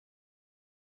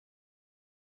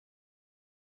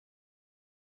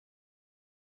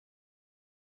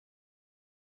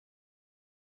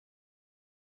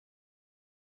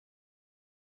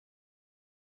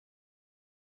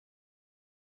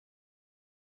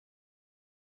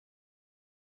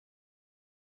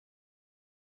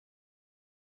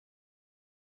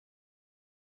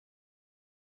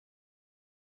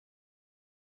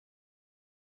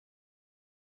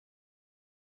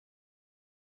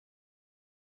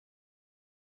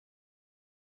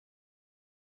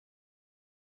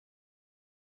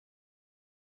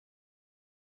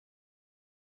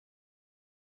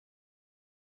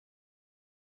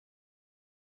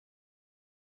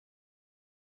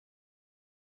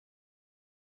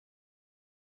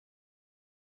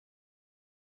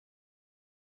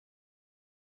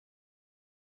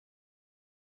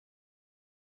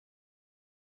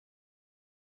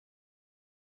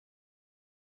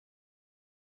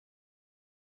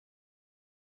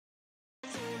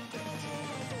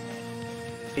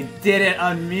It didn't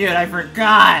unmute, I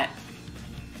forgot!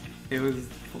 It was...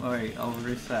 Oh, wait, I'll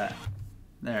reset.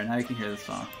 There, now you can hear the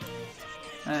song.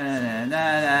 Na, na, na,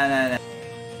 na, na, na.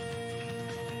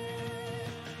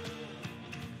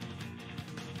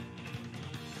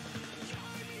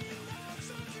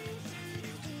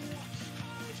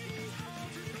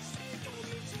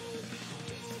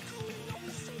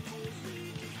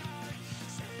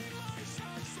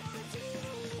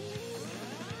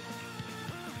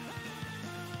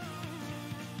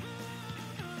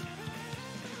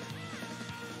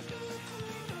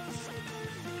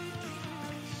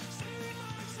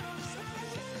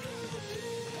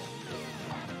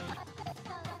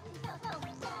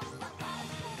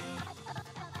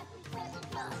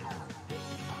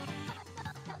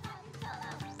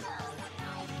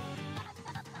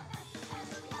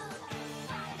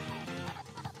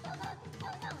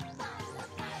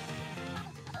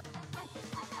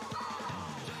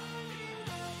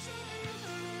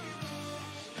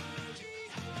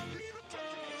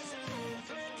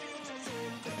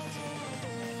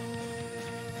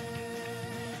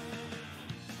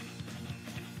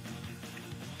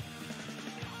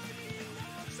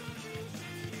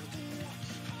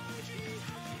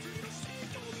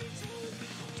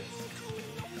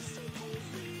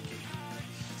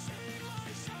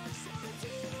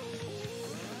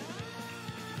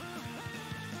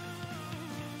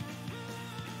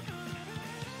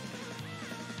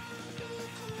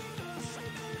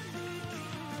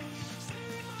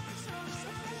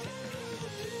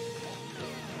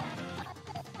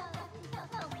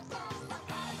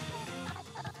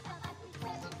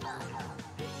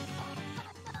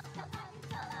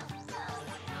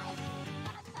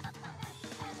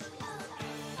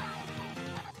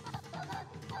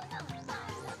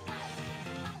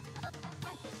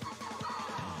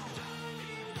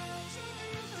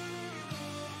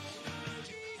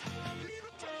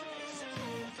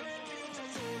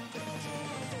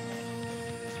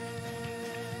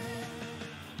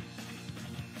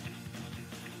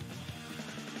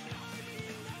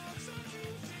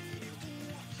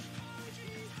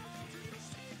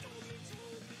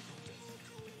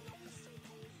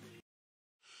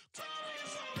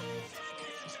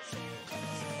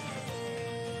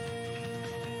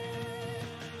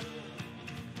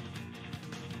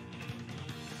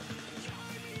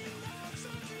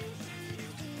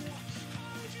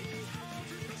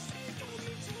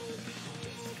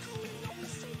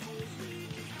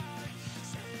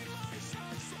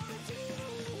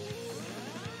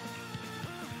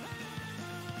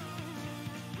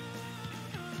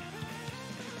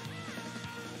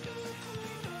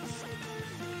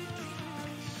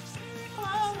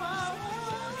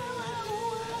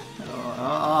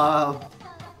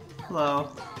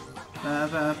 Hello.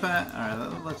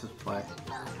 Alright, let's just play.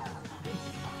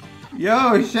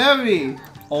 Yo, Chevy!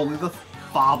 Only the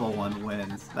Faba one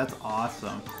wins. That's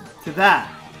awesome. To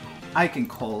that, I can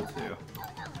call to.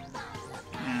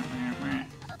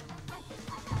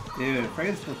 Dude,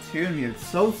 friggin' Splatoon music.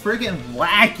 So friggin'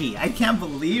 wacky! I can't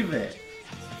believe it!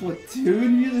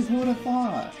 Splatoon music? Who would have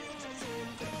thought?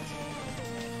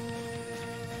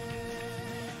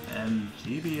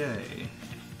 MGBA.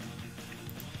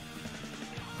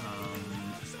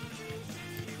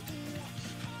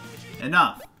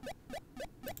 Enough!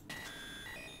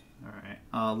 Alright,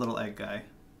 little egg guy.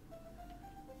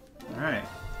 Alright.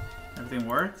 Everything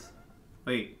works?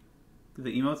 Wait, did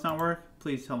the emotes not work?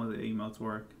 Please tell me the emotes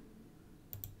work.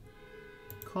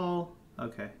 Call.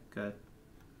 Okay, good.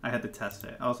 I had to test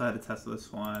it. I also had to test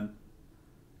this one.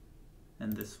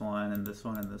 And this one, and this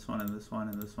one, and this one, and this one,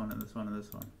 and this one, and this one, and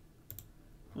this one.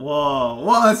 Whoa!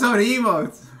 Whoa, that's so many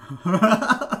emotes!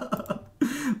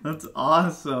 That's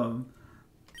awesome.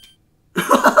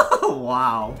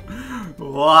 Wow.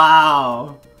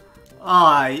 Wow.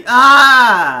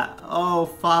 Oh,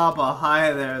 Faba,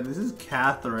 hi there. This is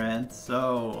Catherine.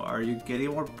 So, are you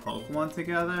getting more Pokemon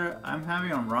together? I'm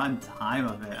having a run time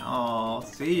of it. Oh,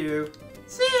 see you.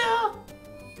 See ya!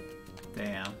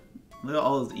 Damn. Look at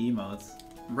all those emotes.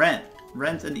 Rent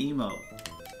an emote.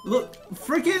 Look,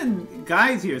 freaking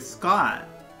guys here, Scott.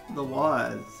 The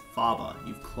Waz. Faba,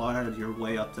 you've clawed your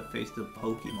way up to face the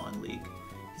Pokemon League.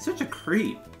 He's such a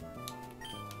creep.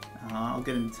 I'll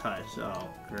get in touch. Oh,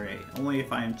 great. Only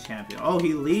if I am champion. Oh,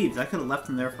 he leaves. I could have left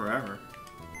him there forever.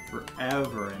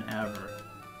 Forever and ever.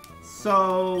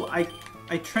 So, I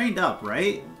trained up,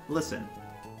 right? Listen.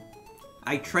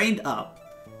 I trained up.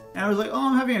 And I was like, oh,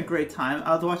 I'm having a great time.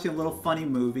 I was watching a little funny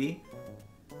movie.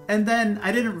 And then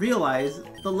I didn't realize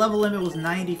the level limit was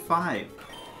 95.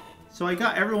 So I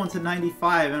got everyone to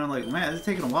 95, and I'm like, man, it's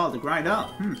taking a while to grind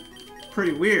up.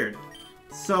 Pretty weird.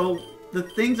 So the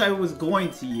things I was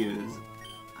going to use,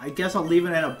 I guess I'll leave it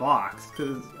in a box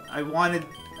because I wanted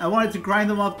to grind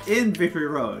them up in Victory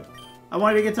Road. I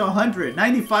wanted to get to 100.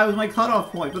 95 was my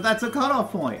cutoff point, but that's a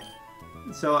cutoff point.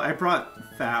 So I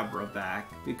brought Faba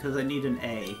back because I need an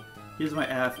A. Here's my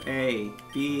F, A,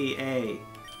 B, A.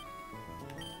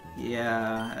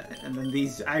 Yeah, and then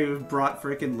these, I brought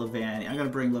freaking Levani. I'm gonna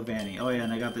bring Levani. Oh yeah,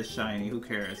 and I got this shiny, who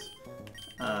cares?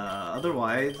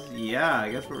 Otherwise, yeah,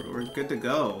 I guess we're good to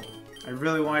go. I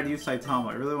really wanted to use Saitama,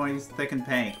 I really want to use Thick and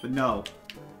Pank, but no.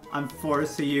 I'm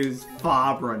forced to use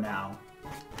Fabra now.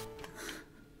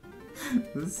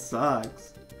 This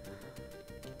sucks.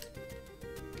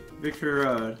 Victory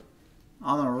Road.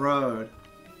 On the road.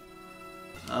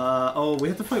 Oh, we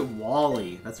have to fight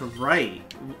Wally. That's right.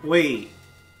 Wait.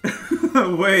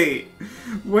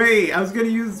 Wait, I was gonna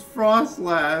use Frost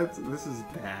Lads. This is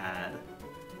bad.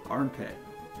 Armpit.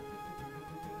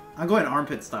 I'm going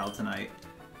armpit style tonight.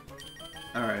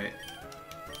 Alright.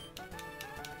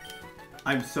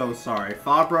 I'm so sorry.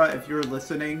 Fabra, if you're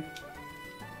listening,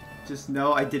 just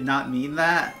know I did not mean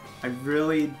that. I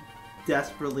really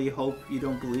desperately hope you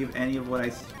don't believe any of what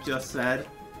I just said.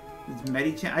 It's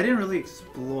Medichan. I didn't really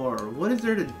explore. What is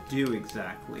there to do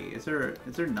exactly? Is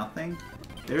there nothing?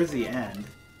 There's the end.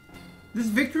 This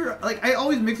Victory, like, I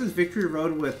always mix this Victory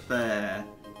Road with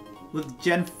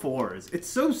Gen 4s. It's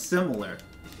so similar.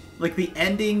 Like, the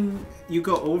ending, you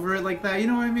go over it like that, you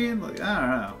know what I mean? Like, I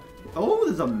don't know. Oh,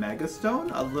 there's a Mega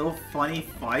Stone? A little funny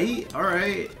fight?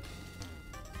 Alright.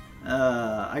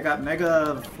 I got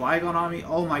Mega Flygon on me.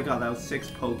 Oh my god, that was 6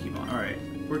 Pokemon. Alright,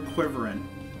 we're quivering.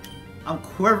 I'm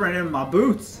quivering in my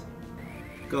boots!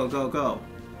 Go, go, go.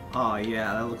 Oh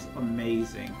yeah, that looks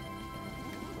amazing.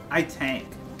 I tank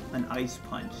an Ice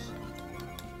Punch.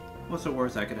 What's the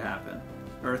worst that could happen?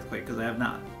 Earthquake, because I don't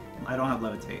have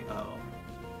Levitate. Uh-oh.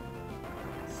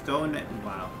 Stone,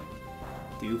 wow.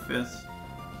 Doofus.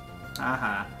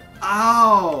 Haha.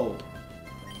 Ow!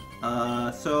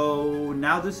 So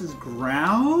now this is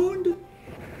ground?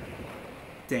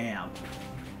 Damn.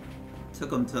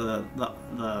 Took him to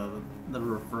the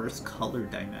reverse color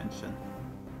dimension.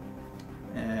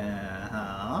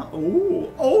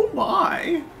 Oh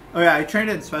my! Oh yeah, I trained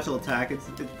it in special attack. It's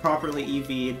properly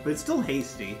EV'd, but it's still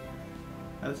hasty.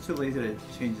 I was too lazy to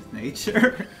change its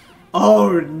nature.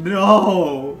 Oh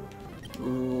no!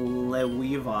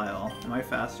 Weavile. Am I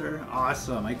faster?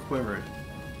 Awesome, I quivered.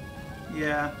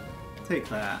 Yeah, take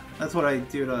that. That's what I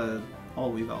do to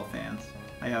all Weavile fans.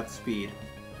 I outspeed.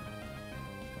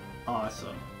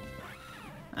 Awesome.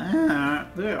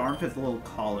 Look at Armpit's little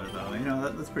collar though, you know,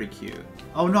 that's pretty cute.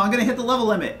 Oh no, I'm gonna hit the level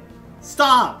limit!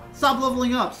 Stop! Stop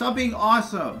leveling up! Stop being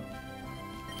awesome!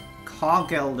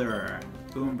 Conkeldurr.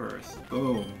 Boom Burst.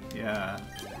 Boom. Yeah.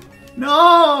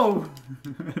 No!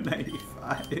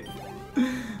 95.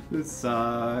 This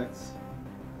sucks.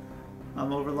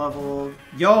 I'm over leveled.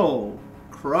 Yo!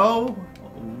 Crow,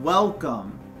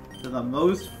 welcome to the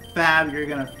most fab you're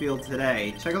gonna feel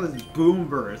today. Check out this Boom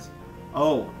Burst.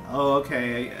 Oh,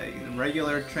 okay.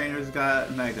 Regular trainers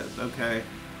got megas. Okay.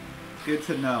 Good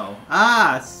to know.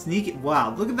 Ah, sneaky.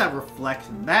 Wow, look at that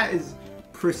reflection. That is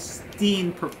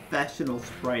pristine professional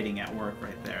spriting at work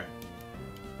right there.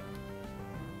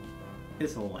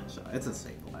 It's a one shot. It's a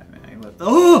safe life, man.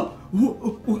 Oh!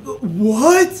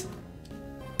 What?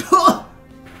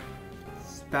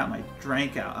 Spat my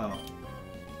drink out. Oh.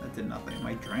 That did nothing.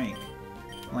 My drink.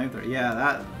 Flamethrower. Yeah,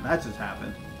 that just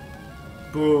happened.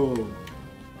 Boom.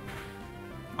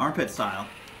 Armpit style.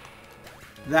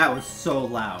 That was so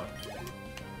loud.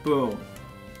 Boom.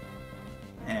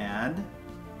 And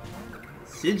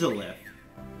Sigilif.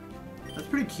 That's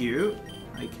pretty cute.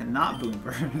 I cannot Boom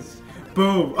Burst.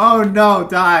 Boom! Oh no!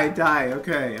 Die!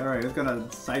 Okay, alright, it's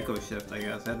gonna Psycho Shift, I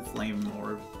guess. I had Flame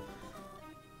Orb.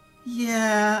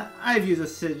 Yeah, I've used a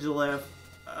Sigilif.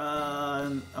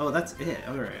 Oh, that's it.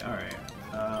 Alright.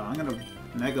 I'm gonna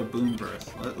Mega Boom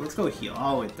Burst. Let's go heal.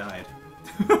 Oh, it died.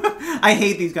 I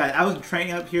hate these guys. I was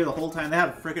training up here the whole time. They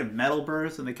have freaking Metal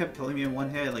Burst, and they kept killing me in one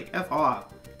hit. Like, F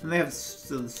off. And they have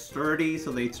Sturdy,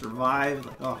 so they survive.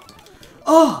 Like, oh.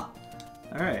 Oh!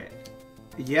 Alright.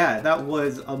 Yeah, that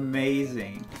was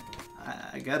amazing.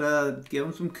 I gotta give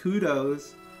him some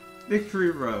kudos.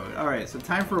 Victory Road. Alright, so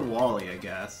time for Wally, I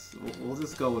guess. We'll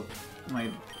just go with my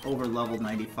over-leveled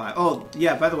 95. Oh,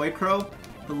 yeah, by the way, Crow,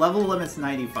 the level limit's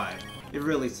 95. It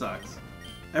really sucks.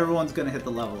 Everyone's gonna hit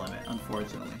the level limit,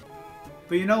 unfortunately.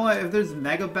 But you know what? If there's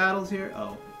mega battles here...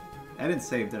 Oh. I didn't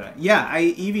save, did I? Yeah,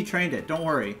 I EV trained it. Don't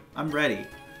worry. I'm ready.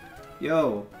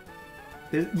 Yo.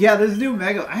 There's new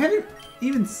mega... I haven't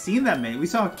even seen that many. We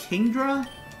saw Kingdra.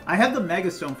 I have the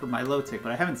Mega Stone for my low tick,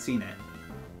 but I haven't seen it.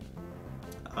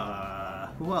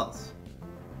 Who else?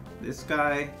 This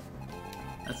guy.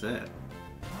 That's it.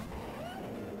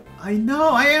 I know,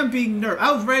 I am being nerfed.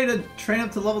 I was ready to train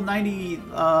up to level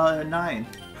 99.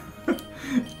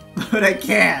 But I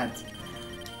can't.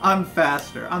 I'm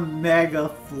faster. I'm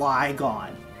Mega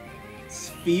Flygon.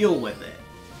 Feel with it.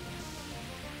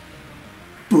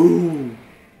 Boom!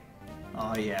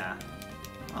 Oh yeah.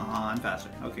 I'm faster.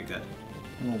 Okay, good.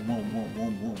 Whoa, whoa, whoa, whoa,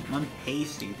 whoa. I'm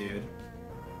hasty, dude.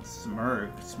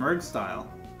 Smurg. Smurg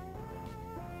style.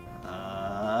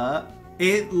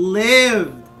 It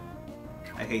lived!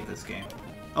 I hate this game.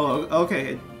 Oh,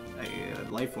 okay.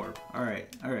 Life orb.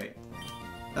 Alright, alright.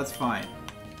 That's fine.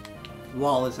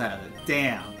 Wallace had it.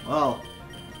 Damn. Well,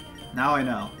 now I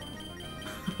know.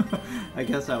 I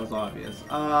guess that was obvious.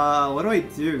 What do I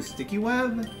do? Sticky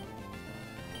web?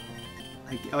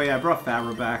 Oh yeah, I brought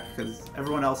Faba back because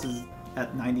everyone else is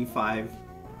at 95.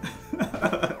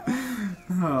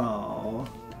 Oh.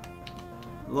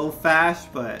 A little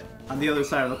fast, but on the other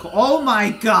side of the coin. Oh my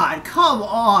god, come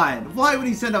on! Why would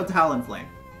he send out Talonflame?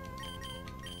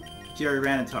 Jerry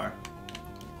Ranitar.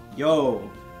 Yo,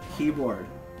 keyboard.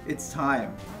 It's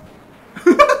time.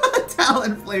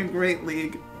 Talonflame Great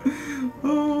League.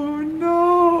 Oh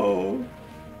no!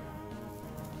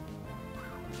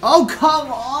 Oh,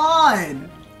 come on!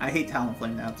 I hate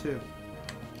Talonflame now too.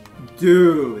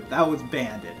 Dude, that was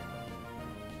banded.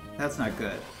 That's not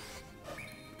good.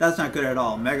 That's not good at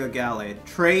all. Mega Gallade.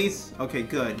 Trace. Okay,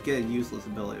 good. Get a useless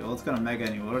ability. Well, it's gonna Mega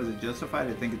anyway. What is it? Justified?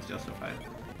 I think it's justified.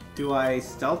 Do I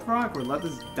Stealth Rock or let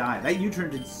this die? That U-turn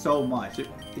did so much. It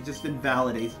just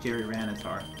invalidates Jerry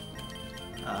Ranitar.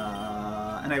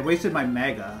 And I wasted my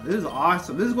Mega. This is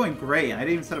awesome. This is going great. I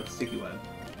didn't even set up Sticky Web.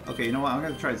 Okay, you know what? I'm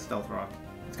gonna try Stealth Rock.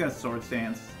 It's gonna Sword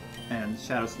Stance and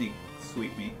Shadow Sneak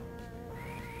sweep me.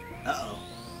 Uh-oh.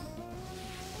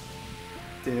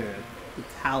 Dude, the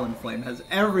Talonflame has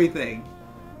everything.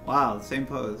 Wow, the same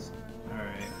pose.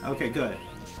 Alright. Okay, good.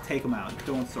 Take him out.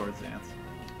 Don't Sword Stance.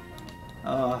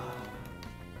 Oh!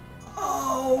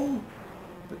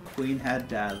 The Queen had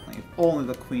Dazzling. If only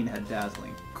the Queen had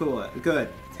Dazzling. Cool. Good.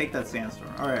 Take that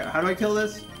Sandstorm. Alright, how do I kill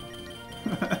this?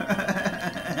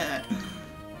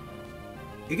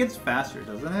 It gets faster,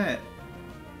 doesn't it?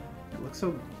 It looks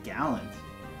so gallant.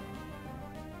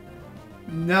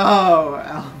 No!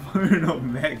 Alberto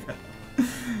Omega.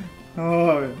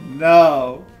 Oh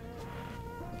no!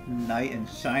 Knight in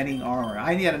Shining Armor.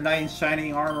 I need a Knight in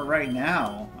Shining Armor right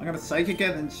now. I'm gonna Psychic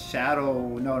it and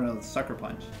Shadow... No, Sucker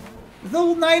Punch. It's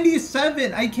level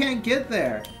 97! I can't get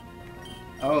there!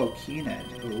 Oh, Keen Edge.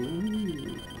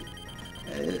 Ooh.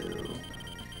 Oh.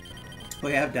 Oh,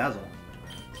 yeah, I have Dazzle.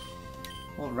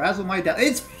 Well, Razzle my Dazzle.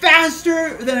 It's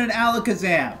faster than an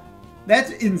Alakazam!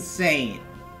 That's insane.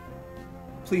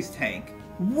 Please tank.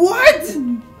 What?!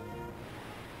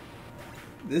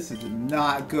 This is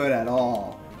not good at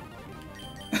all.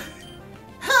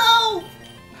 How?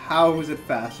 How is it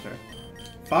faster?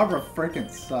 Faba frickin'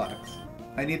 sucks.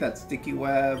 I need that Sticky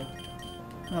Web.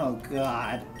 Oh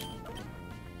god.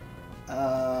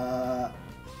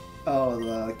 Oh,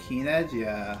 the Keen Edge?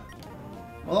 Yeah.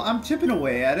 Well, I'm chipping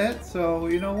away at it, so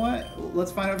you know what?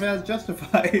 Let's find out if it has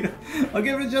Justified. I'll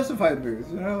give it a Justified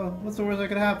boost. You know, what's the worst that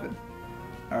could happen?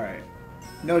 Alright.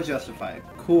 No Justified.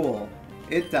 Cool.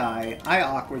 It died. I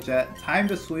Aqua Jet. Time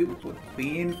to sweep with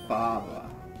Queen Faba.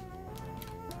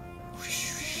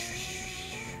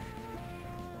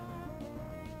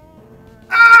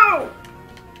 Ow!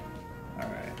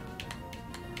 Alright.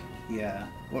 Yeah.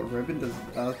 What ribbon does...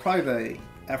 probably the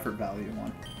effort value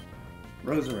one.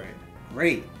 Roserade.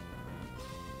 Great.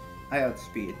 I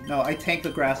outspeed. No, I tank the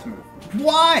grass move.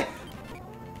 Why?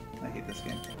 I hate this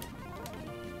game.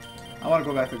 I want to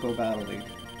go back to Go Battle League.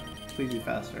 Please be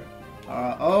faster.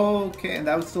 Okay, and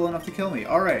that was still enough to kill me.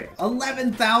 Alright,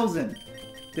 11,000!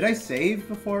 Did I save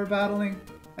before battling?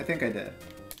 I think I did.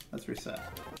 Let's reset.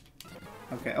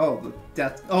 Okay, oh, the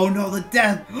death. Oh no, the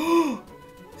death!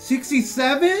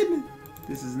 67?!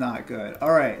 This is not good.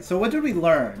 Alright, so what did we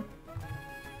learn?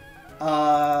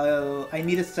 I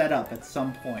need to set up at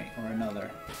some point or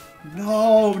another.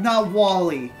 No, not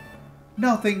Wally!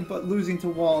 Nothing but losing to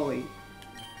Wally.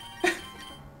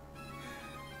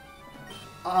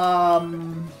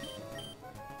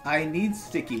 I need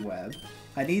Sticky Web.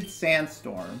 I need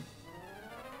Sandstorm.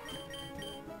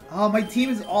 Oh, my team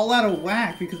is all out of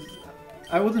whack because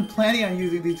I wasn't planning on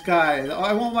using these guys. Oh,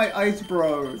 I want my Ice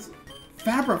Bros.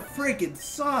 Faba freaking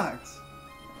sucks.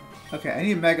 Okay, I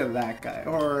need Mega that guy.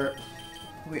 Or...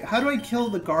 Wait, how do I kill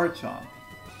the Garchomp?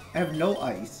 I have no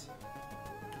Ice.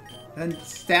 And then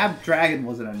Stab Dragon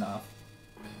wasn't enough.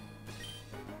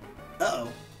 Uh-oh.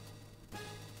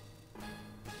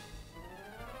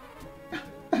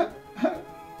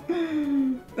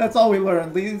 That's all we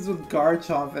learned. Leads with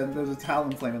Garchomp and there's a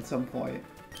Talonflame at some point.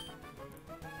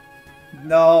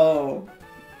 No.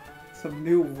 Some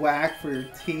new whack for your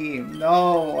team.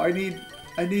 No, I need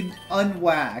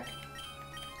unwhack.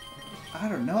 I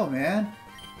don't know, man.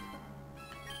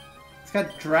 It's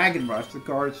got Dragon Rush, the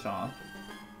Garchomp.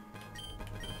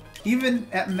 Even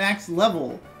at max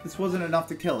level, this wasn't enough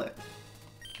to kill it.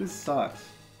 This sucks.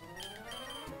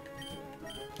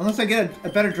 Unless I get a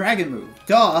better dragon move.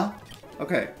 Duh!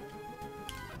 Okay.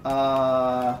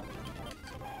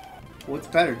 What's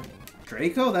better?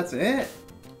 Draco? That's it?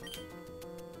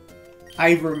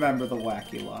 I remember the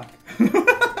Wacky Lock.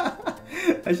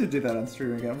 I should do that on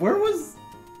stream again. Where was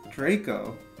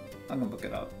Draco? I'm gonna look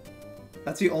it up.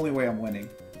 That's the only way I'm winning.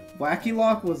 Wacky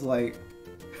Lock was like...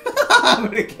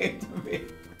 when it came to me.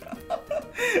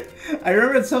 I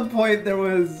remember at some point there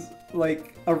was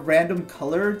like a random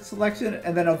color selection,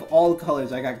 and then of all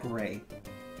colors I got gray.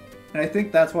 And I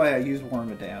think that's why I used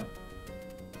Wormadam.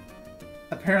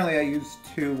 Apparently I used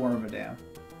 2 Wormadam.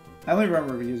 I only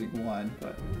remember using 1,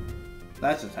 but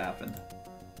that just happened.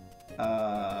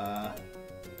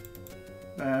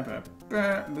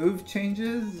 Move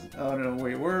changes? Oh no,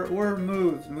 wait, where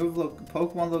moves?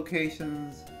 Pokemon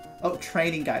locations. Oh,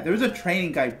 training guide. There was a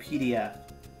training guide PDF.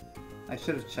 I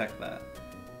should have checked that.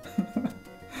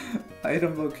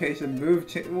 Item location, move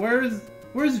change.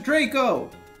 Where's Draco?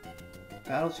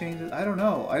 Battle changes? I don't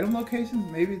know. Item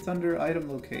locations? Maybe it's under item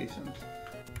locations.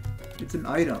 It's an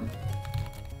item.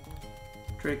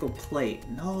 Draco plate.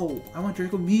 No, I want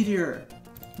Draco Meteor.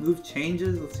 Move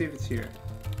changes? Let's see if it's here.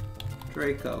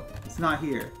 Draco. It's not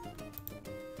here.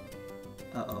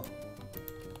 Uh-oh.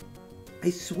 I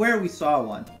swear we saw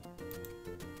one.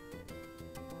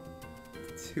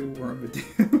 2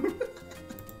 Wormadam.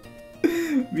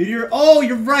 Meteor. Oh,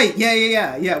 you're right.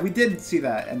 Yeah. We did see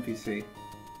that NPC.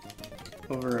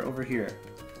 Over here.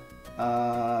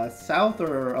 South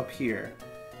or up here?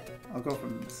 I'll go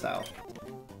from south.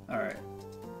 Alright.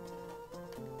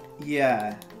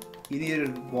 Yeah. You needed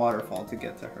a waterfall to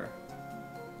get to her.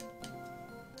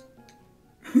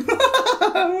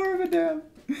 Wormadam.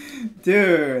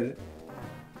 Dude.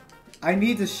 I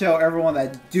need to show everyone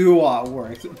that Dewott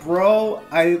works. Bro,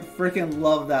 I freaking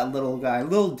love that little guy.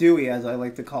 Little Dewey, as I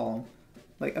like to call him.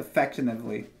 Like,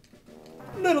 affectionately.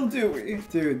 Little Dewey.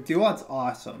 Dude, Dewott's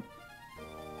awesome.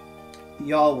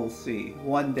 Y'all will see.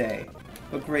 One day.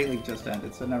 But Great League just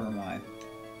ended, so never mind.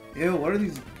 Ew, what are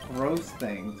these gross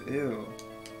things? Ew.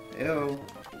 Ew.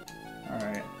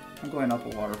 Alright. I'm going up a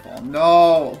waterfall.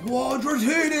 No! Whoa,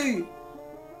 Dratini!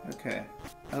 Okay.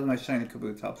 That was my shiny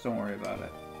Kabutops. Don't worry about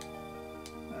it.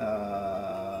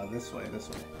 This way.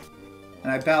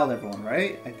 And I battled everyone,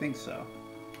 right? I think so.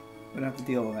 We don't have to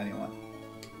deal with anyone.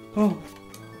 Oh!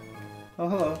 Oh,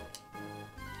 hello.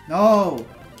 No!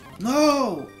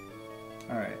 No!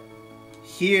 Alright.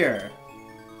 Here.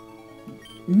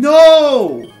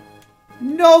 No!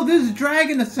 No, this is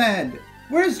Dragon Ascend!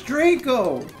 Where's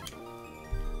Draco?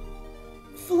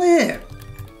 Flip!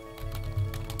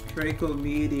 Draco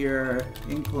Meteor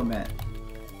Inclement.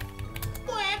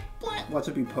 Watch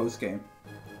it be post-game.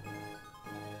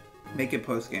 Make it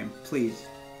post-game. Please.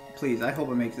 Please, I hope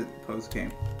it makes it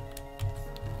post-game.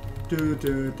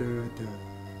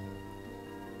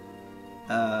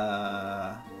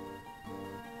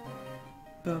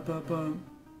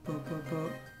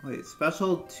 Wait,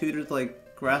 special tutors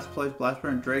like Grass Place, Blashburn,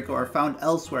 and Draco are found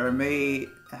elsewhere and may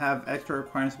have extra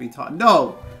requirements to be taught.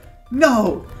 No!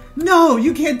 No! No!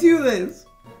 You can't do this!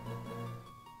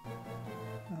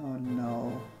 Oh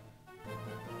no.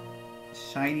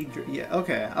 Shiny yeah,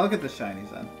 okay, I'll get the shinies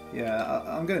then. Yeah,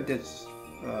 I'm gonna ditch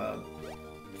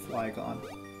Flygon.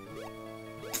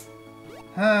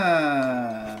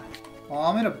 Huh. Well,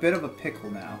 I'm in a bit of a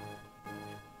pickle now.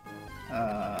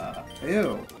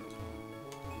 Ew.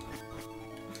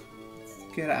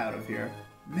 Let's get out of here.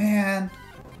 Man!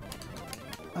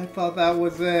 I thought that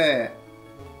was it.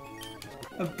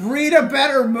 Breed a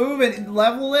better move and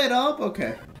level it up?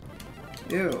 Okay.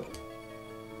 Ew.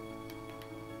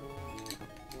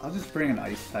 I'll just bring an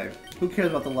ice type. Who cares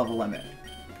about the level limit?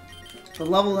 The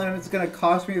level limit is gonna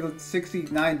cost me the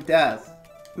 69 deaths.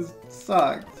 This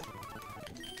sucks.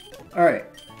 Alright.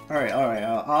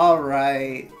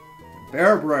 Alright.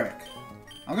 Bear Brick.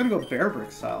 I'm gonna go Bear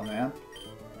Brick style, man.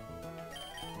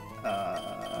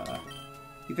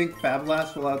 You think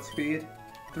Fablast will outspeed?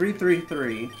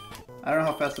 333. I don't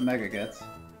know how fast the Mega gets.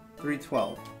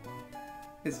 312.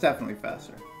 It's definitely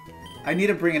faster. I need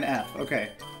to bring an F.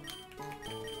 Okay.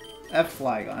 F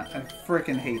Flygon. I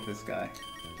freaking hate this guy.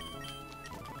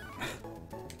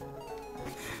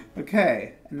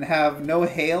 Okay. And have no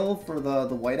hail for the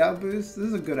whiteout boost? This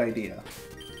is a good idea.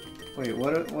 Wait,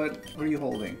 what are you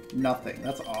holding? Nothing.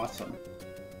 That's awesome.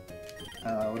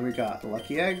 What do we got?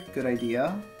 Lucky egg? Good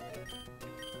idea.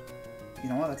 You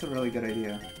know what? That's a really good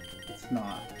idea. It's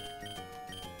not.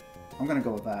 I'm gonna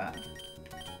go with that.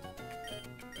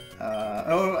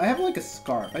 Oh, I have like a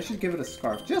scarf. I should give it a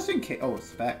scarf just in case. Oh,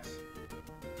 specs.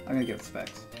 I'm gonna give it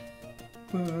specs.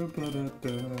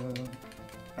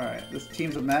 Alright, this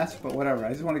team's a mess, but whatever. I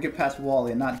just want to get past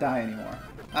Wally and not die anymore.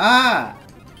 Ah!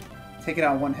 Take it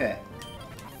out in one hit.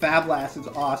 Fab Blast is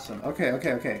awesome. Okay,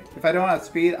 okay, okay. If I don't have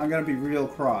speed, I'm gonna be real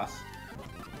cross.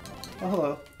 Oh,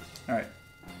 hello. Alright.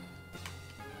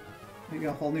 You got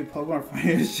a whole new Pokemon for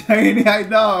you, shiny. I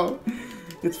know!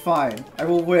 It's fine. I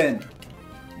will win.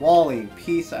 Wally,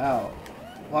 peace out.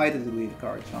 Why did he leave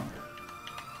Garchomp?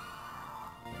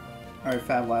 Alright,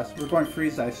 Fab Blast. We're going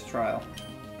Freeze Ice Trial.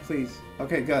 Please.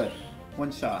 Okay, good.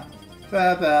 One shot.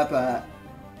 Ba ba ba.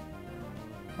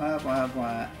 Blah, blah,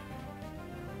 blah.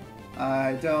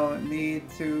 I don't need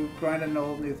to grind an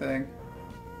old new thing.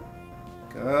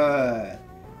 Good.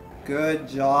 Good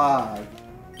job.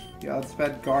 You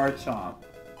outsped Garchomp.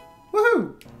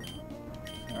 Woohoo!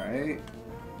 Alright.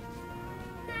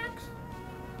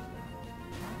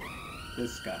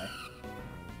 This guy.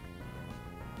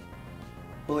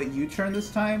 Will it U-turn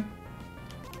this time?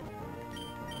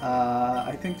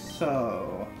 I think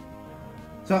so.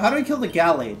 So how do I kill the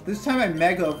Gallade? This time I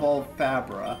Mega Evolve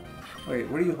Fabra. Wait,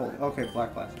 what do you hold? Okay,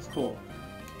 Black Glasses. Cool.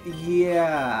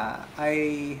 Yeah,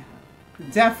 I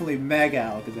definitely Mega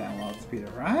Alakazam while it's Peter,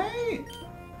 right?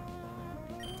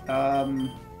 I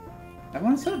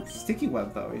want to set up Sticky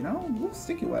Web though, you know? A little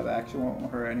Sticky Web action won't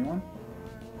hurt anyone.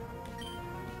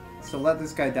 So let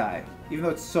this guy die, even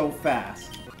though it's so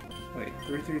fast. Wait,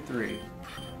 333.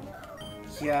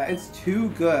 Yeah, it's too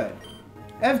good.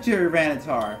 F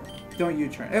Tyranitar. Don't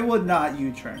U-turn. It would not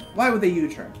U-turn. Why would they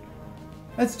U-turn?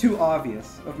 That's too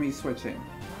obvious of me switching.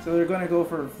 So they're going to go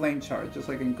for a Flame Charge, just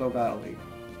like in Go Battle League.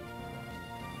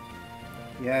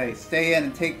 Yay, stay in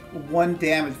and take 1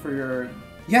 damage for your...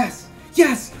 Yes!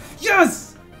 Yes!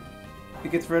 Yes!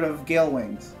 It gets rid of Gale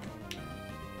Wings.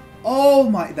 Oh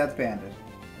my... That's banded.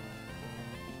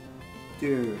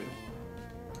 Dude.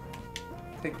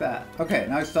 Take that. Okay,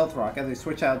 now Stealth Rock as I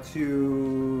switch out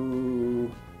to...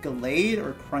 Gallade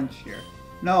or Crunch here?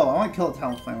 No, I want to kill a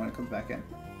Talonflame when it comes back in.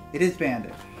 It is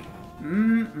banded.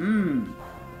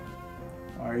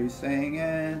 Why are you staying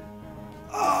in?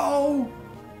 Oh!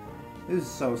 This is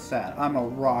so sad. I'm a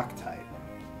rock type.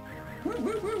 Woo,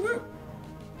 woo, woo, woo.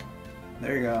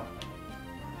 There you go.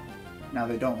 Now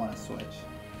they don't want to switch.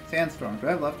 Sandstorm. Do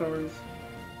I have leftovers?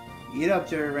 Eat up,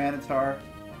 Tyranitar.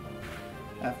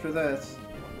 After this.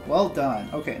 Well done.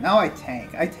 Okay, now I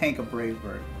tank. I tank a Brave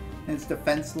Bird. And it's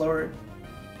defense lowered.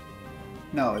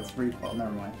 No, it's recoil.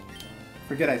 Never mind.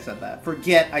 Forget I said that.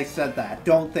 Forget I said that.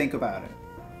 Don't think about it.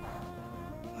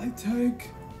 I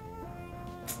tank.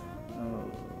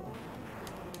 Oh.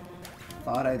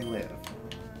 Thought I'd live.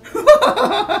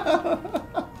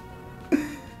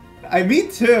 Me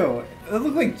too. It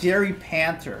looked like Jerry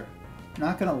Panther.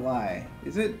 Not gonna lie.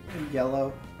 Is it in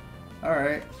yellow?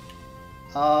 Alright.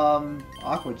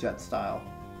 Aqua Jet style.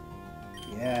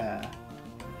 Yeah.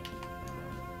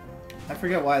 I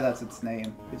forget why that's its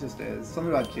name. It just is.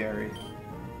 Something about Jerry.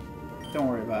 Don't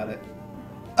worry about it.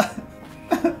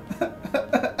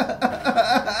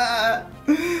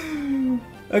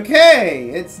 Okay!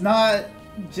 It's not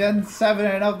Gen 7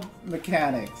 and up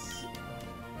mechanics.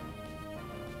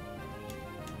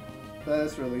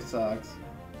 This really sucks.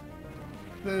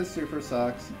 This super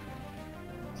sucks.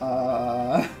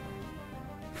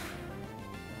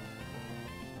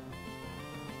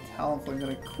 Talonflame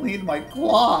gonna clean my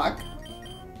clock!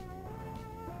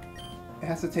 It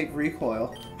has to take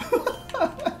recoil.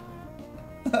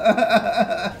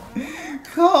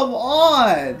 Come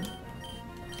on!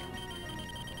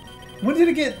 When did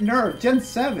it get nerfed? Gen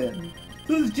 7?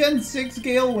 This is Gen 6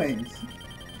 Gale Wings.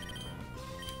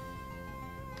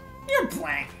 You're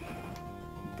blank.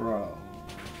 Bro.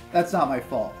 That's not my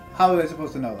fault. How was I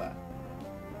supposed to know that?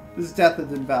 This death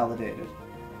is invalidated.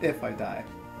 If I die.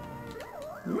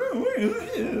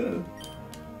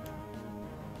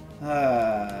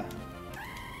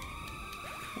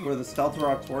 Were the Stealth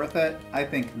Rocks worth it? I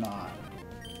think not.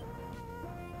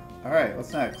 Alright,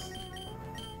 what's next?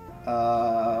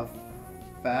 Fabla?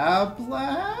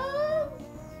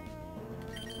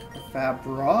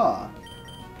 Fabra?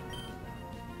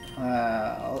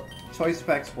 Choice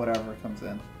specs, whatever comes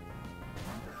in.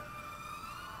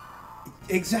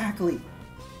 Exactly!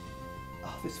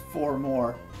 Oh, there's 4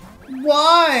 more.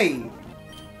 Why?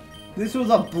 This was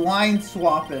a blind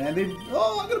swap in, and they...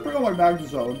 Oh, I'm gonna bring on my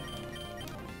Magnezone.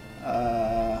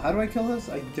 How do I kill this?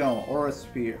 I don't. Or a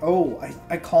spear. Oh,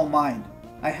 I calm mind.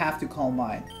 I have to calm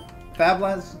mind.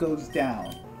 Fablast goes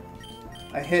down.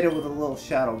 I hit it with a little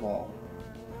shadow ball.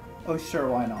 Oh, sure,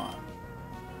 why not?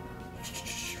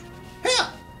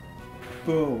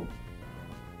 Boom.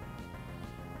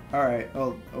 Alright,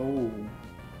 oh.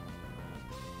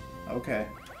 Okay.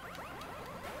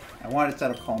 I wanted to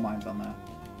set up calm minds on that.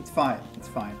 It's fine, it's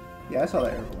fine. Yeah, I saw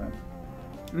that arrow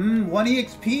rim. 1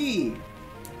 EXP!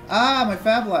 Ah, my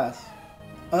Fablast!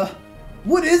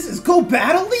 What is this? Go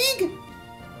Battle League?!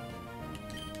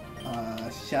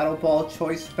 Shadow Ball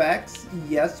choice specs?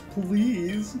 Yes,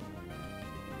 please.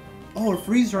 Oh, a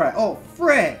freeze dry. Oh,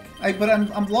 frick! But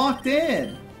I'm locked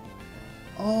in.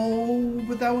 Oh,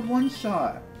 but that would one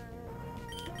shot.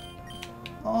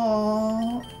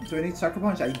 Oh, do I need Sucker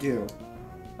Punch? I do.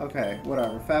 Okay,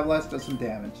 whatever. Fablast does some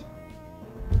damage.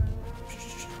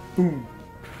 Boom.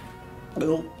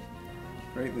 Oh.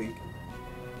 Great leak.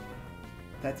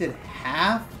 That did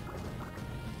half?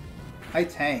 I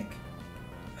tank.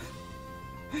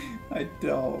 I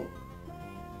don't.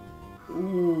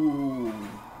 Ooh.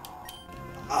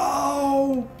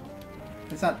 Oh!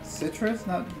 It's not citrus?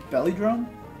 Not belly drum?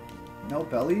 No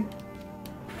belly?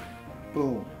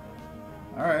 Boom.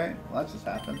 Alright, well that just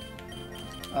happened.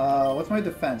 What's my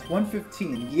defense?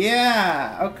 115.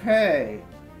 Yeah! Okay.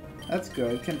 That's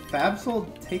good. Can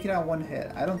Fabsol take it out one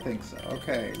hit? I don't think so.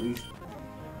 Okay, at least...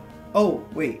 Oh,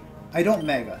 wait. I don't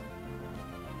Mega.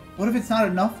 What if it's not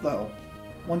enough, though?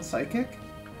 One Psychic?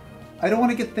 I don't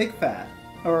want to get Thick Fat.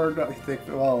 Or, no, Thick...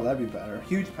 Well, that'd be better.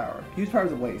 Huge Power. Huge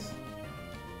Power's a waste.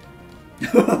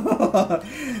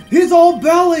 He's all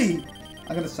belly!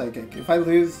 I'm gonna Psychic. If I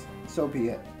lose, so be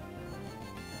it.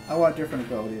 I want a different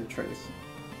ability to trace.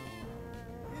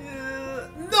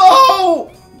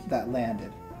 No! That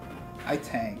landed. I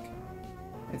tank.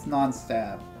 It's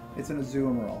non-stab. It's an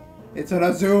Azumarill. It's an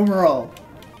Azumarill!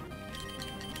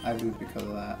 I lose because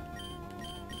of that.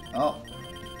 Oh.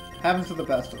 Happens to the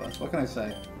best of us. What can I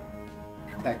say?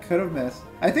 That could have missed.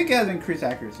 I think it has increased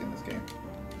accuracy in this game.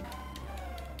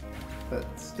 But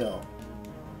still.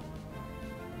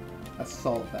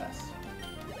 Assault Vest.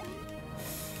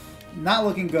 Not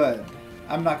looking good.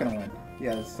 I'm not gonna win.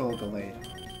 Yeah, it's still delayed.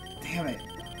 Damn it.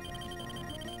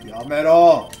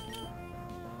 Yamero!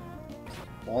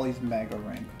 Wally's Mega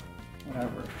Rank.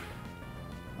 Whatever.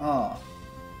 Oh.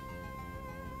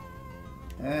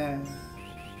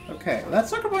 Okay, well, that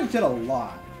Sucker Punch did a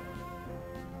lot.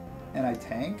 And I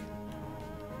tank?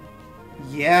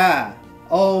 Yeah!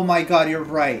 Oh my god, you're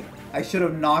right. I should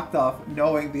have knocked off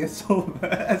knowing the Assault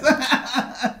Vest.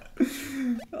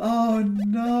 Oh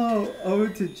no!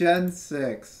 Ode to Gen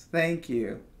 6. Thank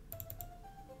you.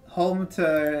 Home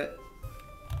to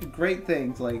great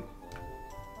things like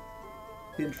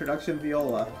the introduction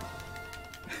viola.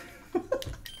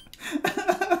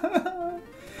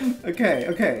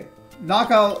 Okay.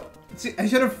 Knockout. See, I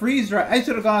should have freeze right. I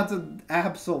should have gone to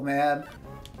Absol, man.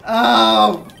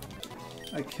 Oh!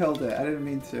 I killed it. I didn't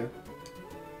mean to.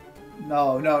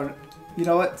 No. You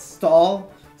know what?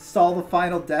 Stall the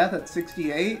final death at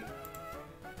 68?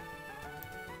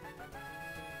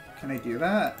 Can I do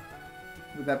that?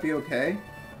 Would that be okay?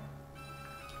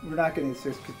 We're not getting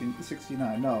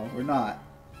 69. No, we're not.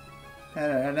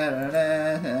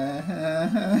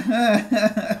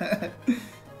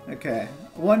 Okay.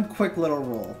 One quick little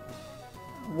roll.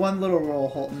 One little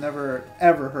roll will never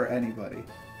ever hurt anybody.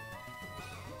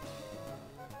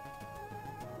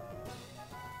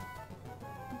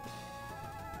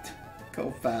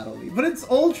 Go fatally. But it's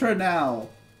Ultra now!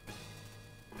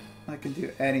 I can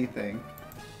do anything.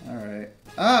 Alright.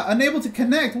 Ah! Unable to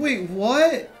connect! Wait,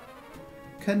 what?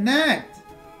 Connect!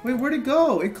 Wait, where'd it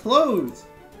go? It closed!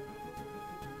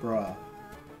 Bruh.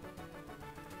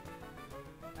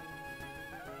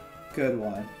 Good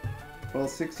one. Roll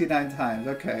 69 times.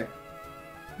 Okay.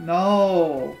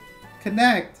 No!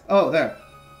 Connect! Oh, there.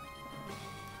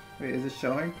 Wait, is it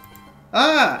showing?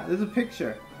 Ah! There's a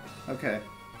picture. Okay.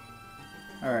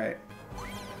 Alright.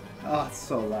 Oh, it's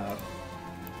so loud.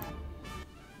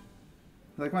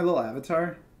 Like my little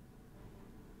avatar?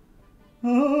 I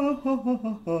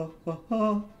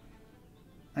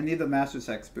need the Master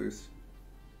Sex boost.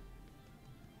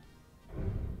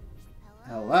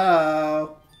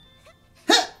 Hello?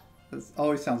 This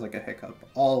always sounds like a hiccup.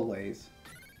 Always.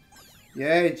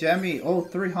 Yay, Jemmy. Oh,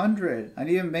 300. I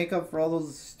need to make up for all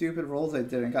those stupid rolls I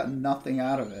did and got nothing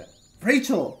out of it.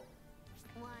 Rachel!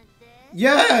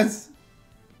 Yes!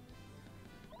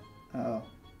 Oh.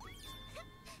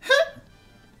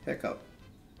 Hiccup.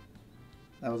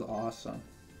 That was awesome.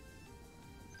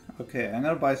 Okay, I'm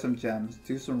gonna buy some gems,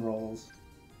 do some rolls.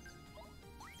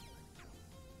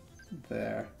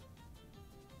 There.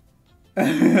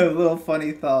 Little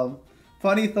funny thumb.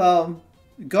 Funny thumb.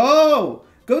 Go!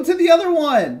 Go to the other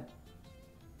one!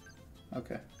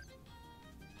 Okay.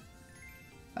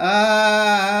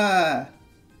 Ah!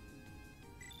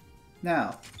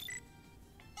 Now.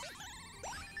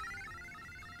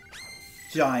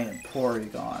 Giant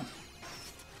Porygon.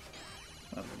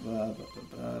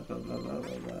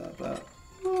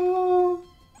 Oh.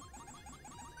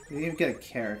 You didn't even get a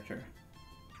character.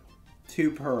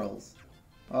 2 pearls.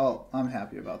 Well, I'm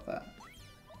happy about that.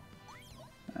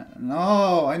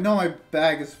 No, I know my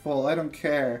bag is full. I don't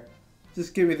care.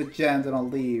 Just give me the gems and I'll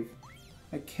leave.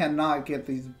 I cannot get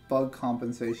these bug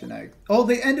compensation eggs. Oh,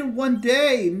 they ended one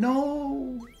day!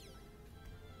 No!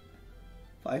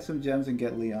 Buy some gems and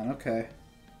get Leon. Okay.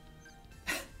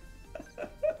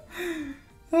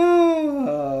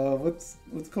 Oh, what's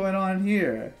going on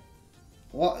here?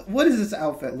 What is this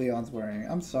outfit Leon's wearing?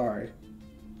 I'm sorry.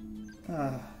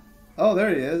 Oh, there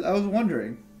he is. I was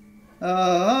wondering. I'm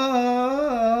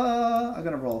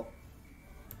gonna roll.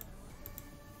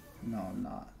 No, I'm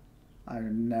not.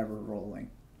 I'm never rolling.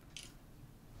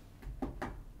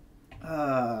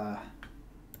 Alright.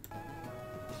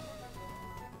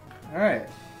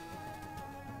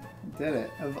 Did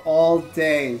it. Of all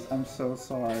days. I'm so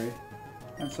sorry.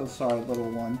 I'm so sorry,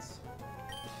 little ones.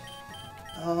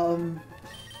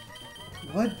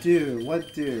 What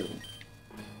do?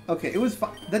 Okay, it was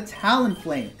the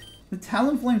Talonflame. The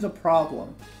Talonflame's a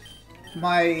problem.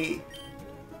 My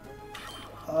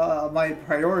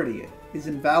priority is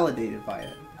invalidated by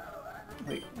it.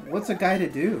 Like, what's a guy to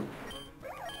do?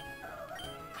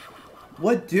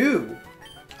 What do?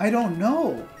 I don't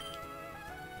know.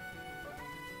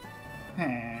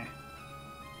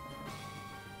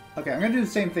 Okay, I'm gonna do the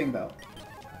same thing though.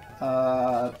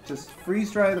 Just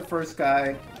freeze dry the first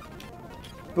guy.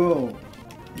 Boom.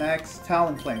 Next,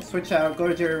 Talonflame. Switch out, go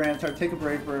to Jerry Rantar, take a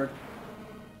Brave Bird.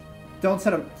 Don't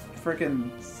set up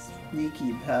frickin'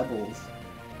 sneaky pebbles.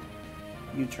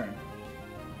 U-turn.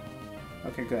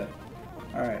 Okay, good.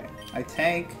 Alright. I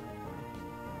tank.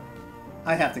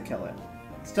 I have to kill it.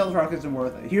 Stealth Rock isn't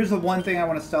worth it. Here's the one thing I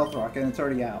want to Stealth Rock, and it's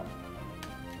already out.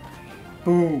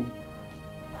 Boom.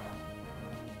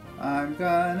 I'm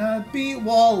gonna beat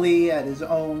Wally at his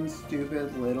own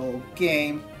stupid little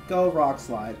game. Go Rock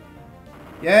Slide.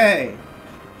 Yay!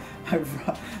 I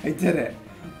did it.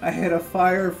 I hit a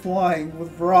fire flying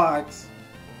with rocks.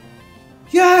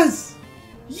 Yes!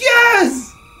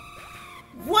 Yes!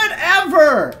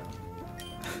 Whatever!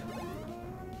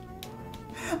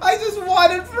 I just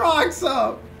wanted rocks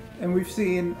up! And we've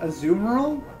seen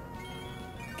Azumarill,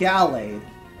 Gallade,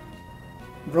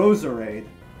 Roserade.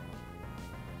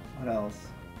 What else?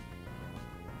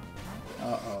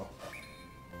 Uh-oh.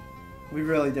 We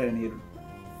really didn't need a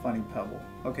funny pebble.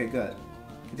 Okay, good.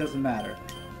 It doesn't matter.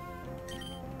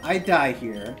 I die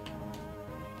here.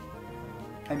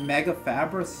 I Mega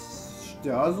Fabra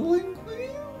Dazzling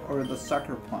Gleam? Or the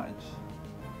Sucker Punch?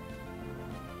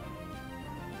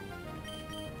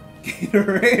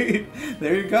 Gatorade!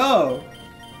 There you go!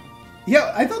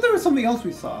 Yeah, I thought there was something else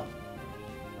we saw.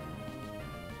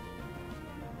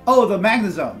 Oh, the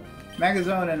Magnezone!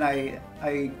 Magnezone, and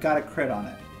I got a crit on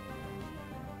it.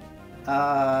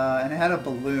 And it had a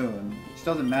balloon, which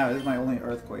doesn't matter. This is my only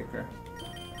Earthquaker.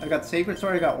 I got Sacred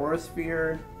Sword, I got Aura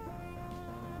Sphere.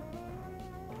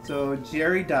 So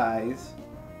Jerry dies.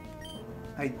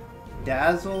 I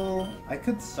Dazzle. I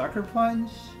could Sucker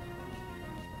Punch.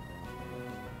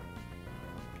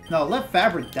 No, let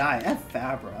Fabra die. F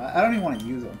Fabra. I don't even want to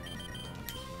use him.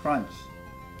 Crunch.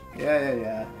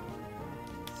 Yeah.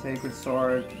 Sacred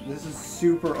Sword. This is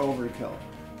super overkill.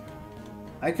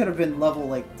 I could have been level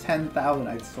like 10,000,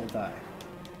 I'd still die.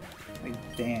 Like,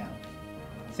 damn.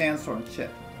 Sandstorm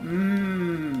Chip.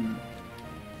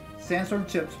 Sandstorm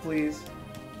Chips, please.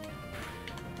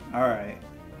 Alright.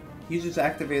 You just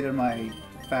activated my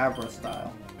Fabra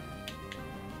style.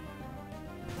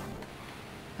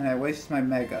 And I wasted my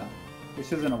Mega.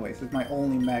 Which isn't a waste, it's my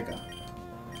only Mega.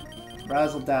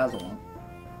 Razzle Dazzle.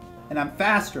 And I'm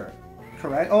faster!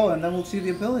 Correct? Oh, and then we'll see the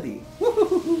ability.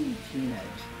 Woohoo! Keen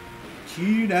Edge.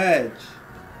 Keen Edge!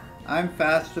 I'm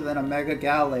faster than a Mega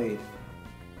Gallade.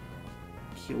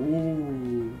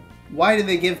 Ooh. Why did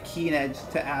they give Keen Edge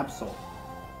to Absol?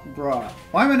 Bruh.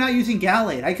 Why am I not using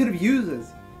Gallade? I could have used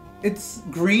this. It's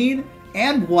green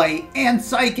and white and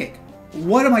psychic.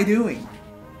 What am I doing?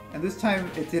 And this time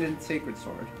it didn't Sacred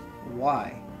Sword.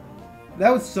 Why?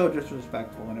 That was so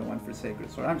disrespectful when it went for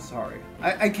Sacred Sword. I'm sorry.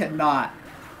 I cannot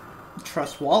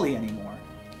trust Wally anymore.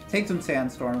 Take some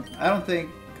Sandstorm. I don't think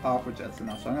Aqua Jet's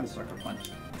enough, so I'm gonna Sucker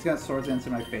Punch. He's got Swords Dance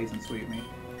in my face and sweep me.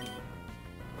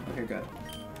 Okay, good.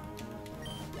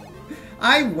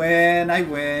 I win, I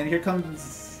win. Here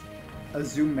comes a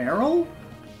Zoomerl?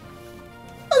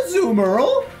 A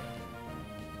Zoomerl?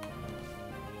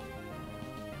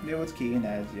 Yeah, what's Keen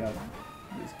Edge? Yep.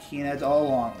 There's Keen Edge all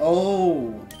along.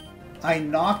 Oh! I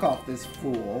knock off this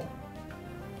fool.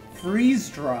 Freeze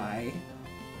Dry.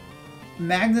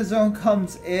 Magnezone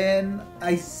comes in.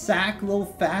 I sack Little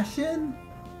Fashion.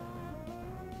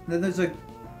 Then there's a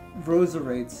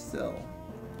Roserade still.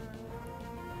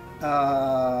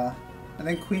 And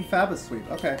then Queen Faba sweep.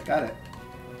 Okay, got it.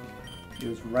 He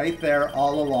was right there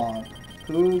all along.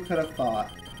 Who could have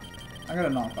thought? I'm gonna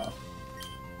knock off.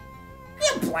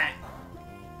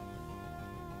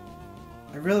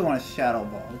 I really want a Shadow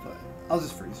Ball, but I'll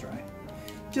just Freeze Dry.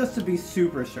 Just to be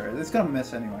super sure. It's gonna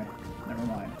miss anyway. Never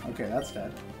mind. Okay, that's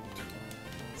dead.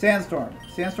 Sandstorm.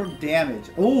 Sandstorm damage.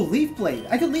 Oh, Leaf Blade.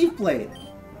 I can Leaf Blade.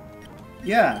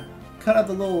 Yeah. Cut out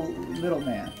the little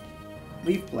middleman.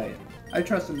 Leaf Blade. I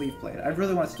trust in Leaf Blade. I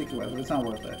really want a Sticky Web, but it's not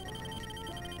worth it.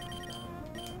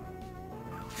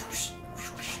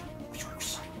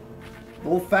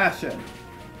 Old Fashioned.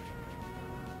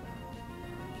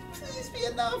 Please be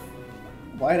enough.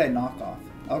 Why did I knock off?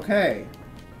 Okay.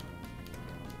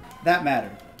 That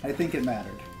mattered. I think it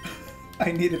mattered.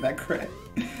 I needed that crit.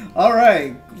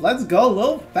 Alright, let's go,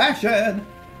 Little Fashion!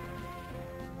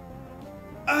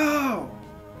 Oh!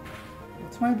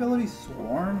 What's my ability?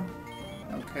 Swarm?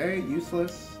 Okay,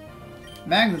 useless.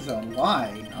 Magnezone,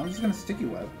 why? I'm just gonna Sticky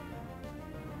Web.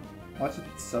 Watch it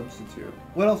substitute.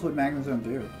 What else would Magnezone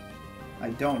do?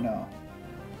 I don't know.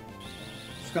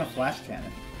 Just gonna Flash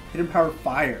Cannon. Hidden Power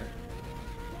Fire.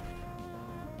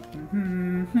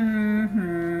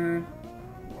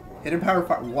 Hidden Power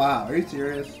Fire. Wow, are you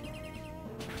serious?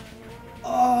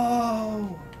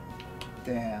 Oh!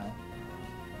 Damn.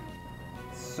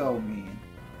 So mean.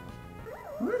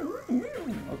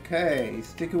 Okay,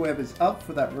 Sticky Web is up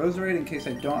for that Roserade in case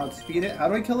I don't outspeed it. How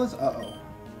do I kill this? Uh-oh.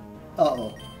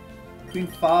 Uh-oh. Queen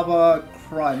Faba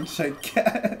Crunch, I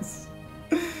guess.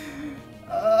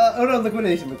 Oh no,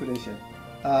 Liquidation, Liquidation.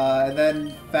 And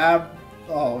then Fab...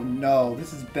 Oh no,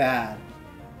 this is bad.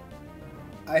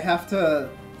 I have to...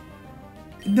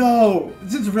 No!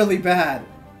 This is really bad.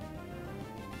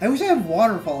 I wish I had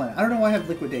Waterfall in it. I don't know why I have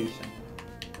Liquidation.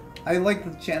 I like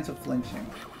the chance of flinching.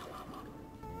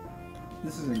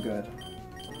 This isn't good.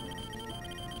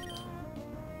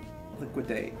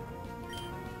 Liquidate.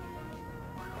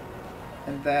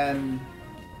 And then...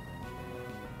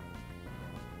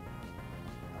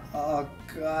 Oh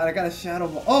god, I got a Shadow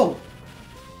Ball. Oh!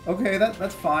 Okay,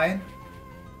 that's fine.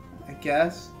 I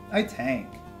guess. I tank.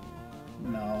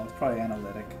 No, it's probably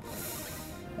Analytic.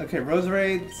 Okay,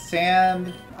 Roserade,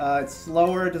 Sand. It's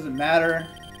slower, it doesn't matter.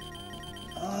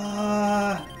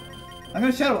 I'm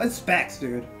gonna Shadow... It's Specs,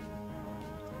 dude.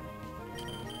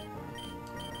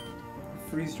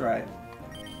 Freeze Dry.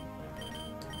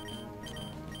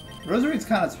 Roserade's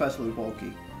kind of especially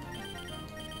bulky.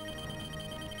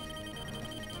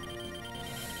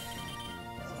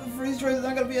 Freeze Dry is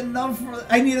not gonna be enough for...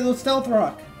 I needed the Stealth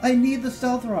Rock! I need the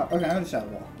Stealth Rock! Okay, I'm gonna Shadow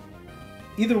Ball.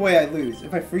 Either way, I lose.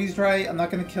 If I Freeze Dry, I'm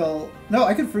not gonna kill... No,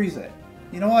 I can freeze it.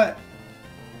 You know what?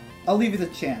 I'll leave it a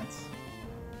chance.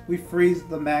 We freeze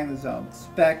the Magnezone.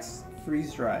 Specs,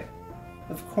 Freeze Dry.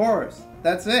 Of course.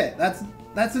 That's it. That's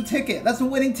a ticket. That's a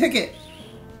winning ticket.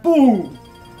 Boom!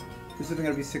 This isn't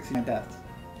gonna be 69 deaths.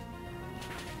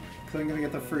 Because I'm gonna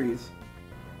get the freeze.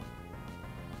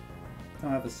 I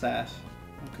don't have a sash.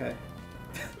 Okay.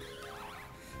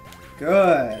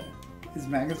 Good. Is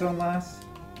Magnezone last?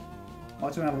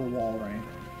 Watch him have a wall ring.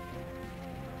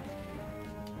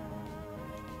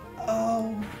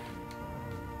 Oh.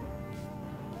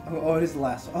 Oh, it is the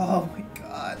last. Oh my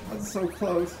god. That's so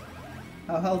close.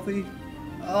 How healthy?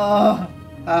 Oh.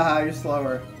 Haha, you're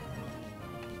slower.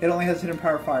 It only has Hidden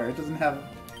Power Fire. It doesn't have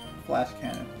Flash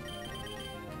Cannon.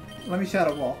 Let me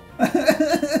Shadow Ball.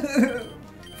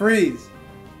 Freeze.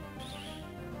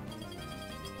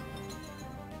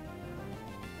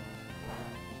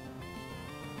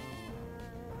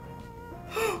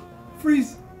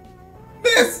 Freeze!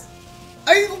 Miss!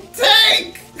 I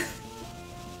tank!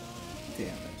 Damn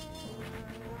it.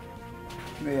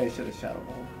 Maybe I should have Shadow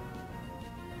Balled.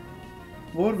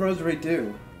 What would Roserade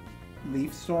do?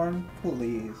 Leaf Storm?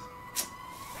 Please.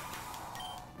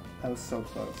 That was so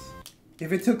close.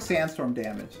 If it took Sandstorm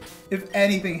damage. If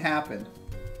anything happened.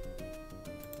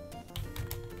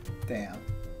 Damn.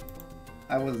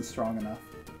 I wasn't strong enough.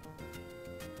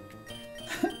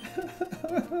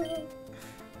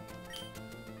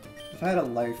 If I had a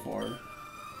Life Orb.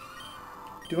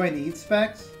 Do I need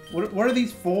Specs? What are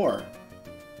these for?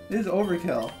 This is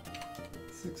overkill.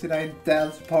 69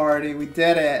 deaths party. We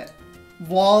did it.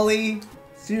 Wally?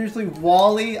 Seriously,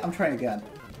 Wally? I'm trying again.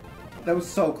 That was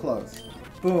so close.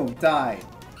 Boom, died.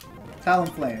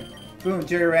 Talonflame. Boom,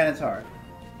 Jerry Ranitar.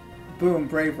 Boom,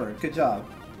 Bravebird. Good job.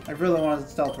 I really wanted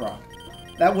Stealth Rock.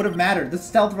 That would have mattered. The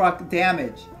Stealth Rock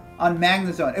damage on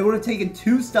Magnezone. It would have taken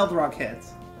 2 Stealth Rock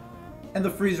hits. And the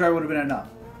Freeze Ray would have been enough.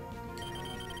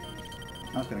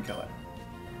 I was gonna kill it.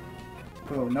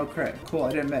 Boom, no crit. Cool,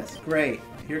 I didn't miss. Great.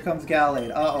 Here comes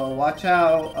Gallade. Uh-oh, watch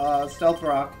out. Stealth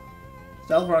Rock.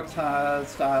 Stealth Rock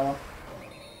style.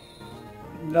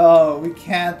 No, we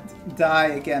can't die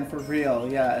again for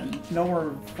real. Yeah, no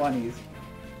more funnies.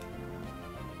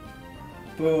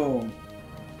 Boom.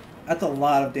 That's a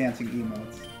lot of dancing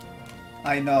emotes.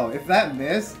 I know. If that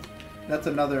missed, that's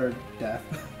another death.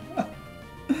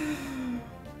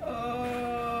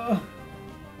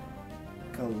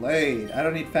 Gallade. I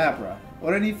don't need Fabra.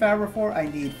 What do I need Fabra for? I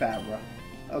need Fabra.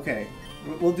 Okay.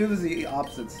 We'll do this the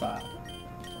opposite style.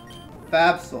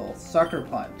 Fabsoul. Sucker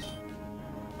Punch.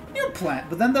 New plant.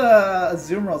 But then the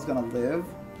Azumarill is gonna live.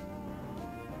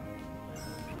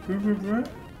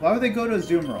 Why would they go to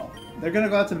Azumarill? They're gonna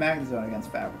go out to Magnezone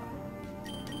against Fabra.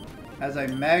 As I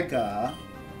Mega,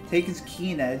 take his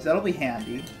Keen Edge, that'll be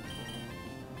handy.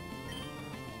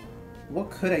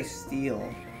 What could I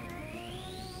steal?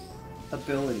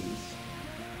 Abilities.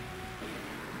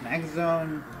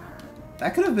 Magnezone,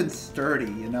 that could have been sturdy,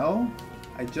 you know?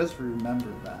 I just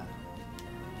remembered that.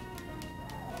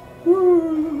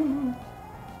 Woo.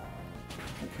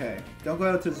 Okay, don't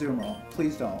go out to Azumarill.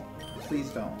 Please don't.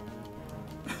 Please don't.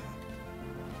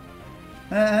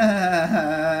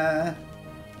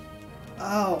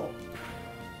 Oh.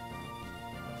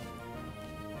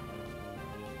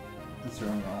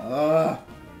 Azumarill.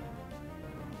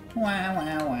 Wah,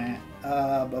 wah, wah.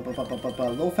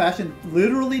 Low Fashion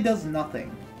literally does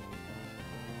nothing.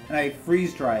 And I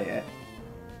freeze dry it.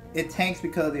 It tanks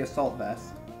because of the Assault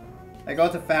Vest. I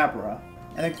go to Fabra,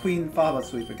 and then Queen Faba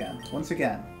sweep again. Once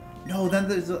again. No, then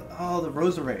there's the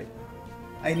Roserade.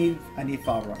 I need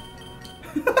Fabra.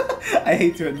 I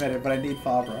hate to admit it, but I need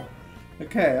Fabra.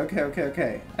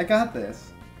 Okay. I got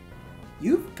this.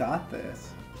 You've got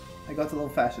this. I go to Low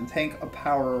Fashion. Tank a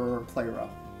Power Play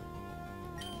Rough.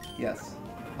 Yes.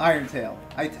 Iron Tail.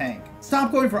 I tank.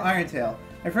 Stop going for Iron Tail.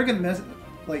 I freaking miss,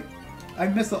 like, I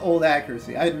miss the old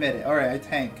accuracy. I admit it. Alright, I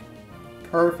tank.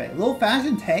 Perfect. Little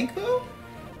Fashion tank, though?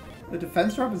 The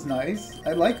defense drop is nice.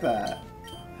 I like that.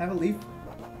 Have a leaf.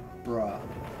 Bruh.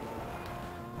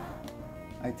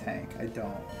 I tank. I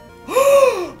don't.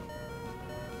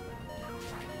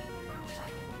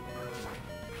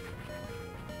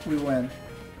 We win.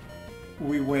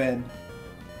 We win.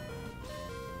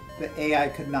 The AI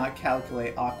could not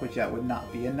calculate Aqua Jet would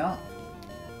not be enough.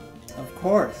 Of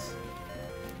course.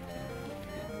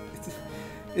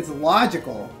 It's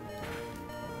logical.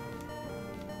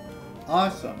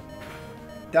 Awesome.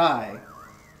 Die.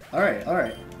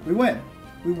 Alright. We win.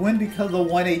 We win because of the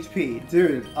 1 HP.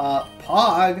 Dude,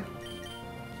 Pog.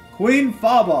 Queen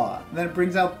Faba. And then it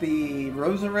brings out the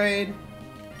Roserade.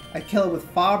 I kill it with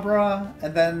Fabra.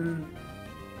 And then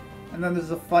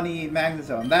there's a funny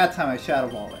Magnezone. That time I Shadow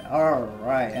Ball it.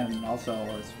 Alright. And also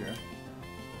Aura Sphere.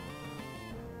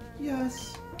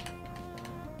 Yes.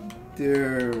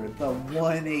 Dude, the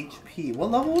 1 HP.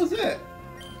 What level was it?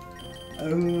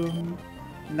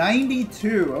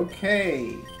 92.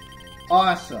 Okay.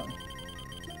 Awesome.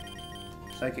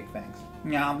 Psychic Fangs.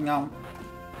 Meow, meow.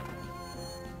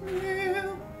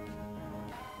 Yeah.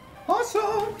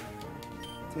 Awesome.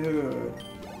 Dude.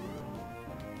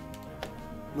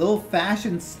 Little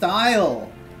Fashion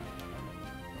style.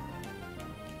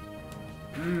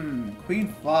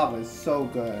 Queen Faba is so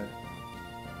good.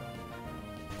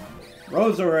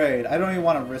 Roserade. I don't even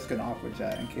want to risk an Aqua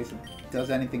Jet in case it does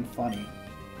anything funny.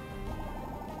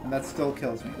 And that still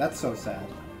kills me. That's so sad.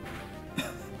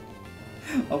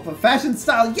 Open Fashion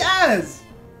style. Yes!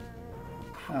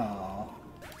 Oh.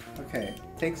 Okay.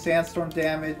 Take Sandstorm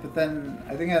damage, but then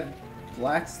I think I had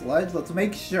Black Sludge. Let's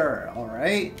make sure.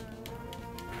 Alright.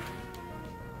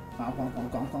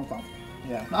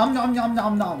 Yeah. Nom nom nom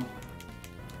nom nom.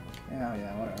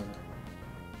 Yeah, whatever.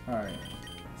 Alright.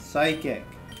 Psychic.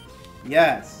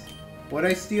 Yes. What'd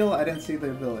I steal? I didn't see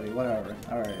the ability. Whatever.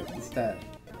 Alright, it's dead.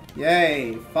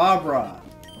 Yay! Fabra!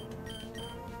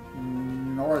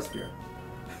 Aura Sphere.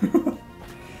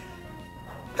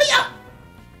 Hiya!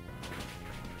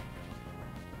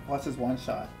 Watch this one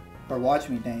shot. Or watch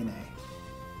me nay nay.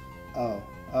 Oh.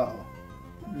 Uh-oh.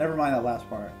 Never mind that last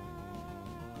part.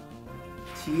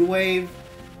 T-Wave?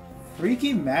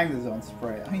 Freaky Magnezone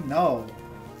spray. I know.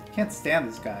 Can't stand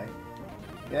this guy.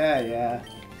 Yeah.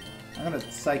 I'm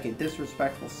gonna Psychic.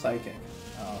 Disrespectful Psychic.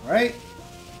 Alright.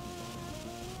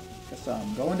 Guess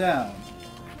I'm going down.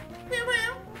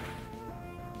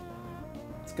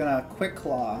 It's gonna quick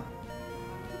claw.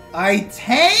 I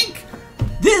tank?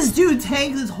 This dude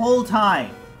tanked this whole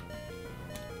time.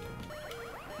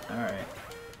 Alright.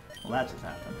 Well, that just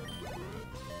happened.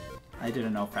 I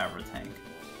didn't know Faba tank.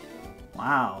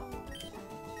 Wow.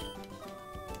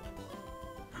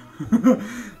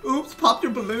 Oops, popped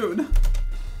your balloon.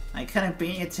 I couldn't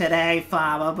beat you today,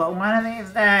 Faba, but one of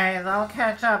these days I'll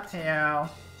catch up to you.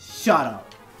 Shut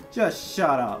up. Just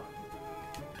shut up.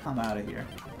 I'm out of here.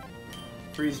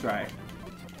 Freeze dry.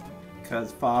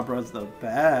 Because Fabra's the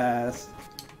best.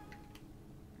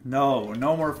 No,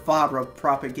 no more Fabra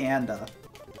propaganda.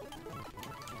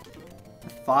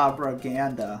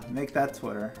 Fabraganda. Make that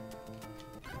Twitter.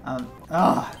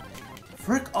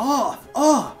 Frick off!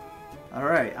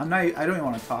 Alright, I don't even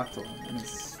want to talk to him in his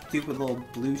stupid little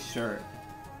blue shirt.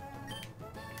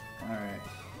 Alright.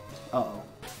 Uh-oh.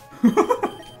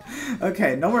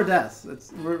 Okay, no more deaths.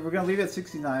 We're gonna leave it at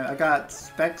 69. I got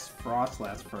Specs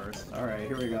Frostlass first. Alright,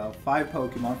 here we go. 5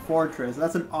 Pokemon, Fortress.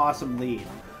 That's an awesome lead.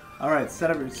 Alright, set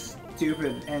up your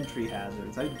stupid entry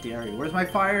hazards. I dare you. Where's my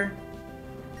fire?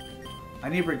 I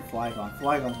need to bring Flygon.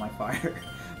 Flygon's my fire.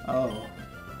 Oh.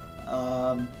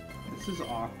 This is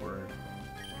awkward.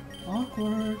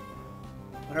 Awkward.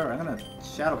 Whatever, I'm gonna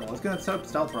Shadow Ball. It's gonna set up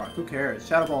Stealth Rock. Who cares?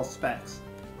 Shadow Ball Specs.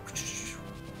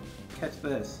 Catch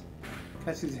this.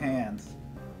 Catch these hands.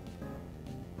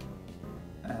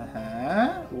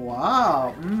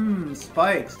 Wow.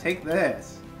 Spikes. Take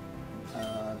this.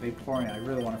 Vaporeon. I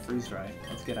really want to freeze dry.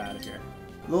 Let's get out of here.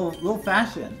 Little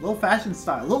fashion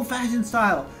style. Little fashion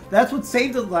style. That's what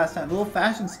saved us last time. Little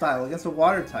fashion style against a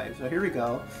water type. So here we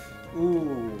go.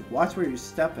 Ooh, watch where you're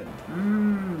stepping.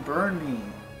 Burn me.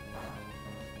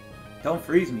 Don't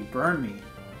freeze me. Burn me.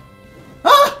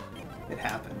 Ah! It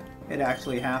happened. It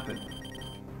actually happened.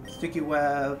 Sticky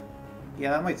web.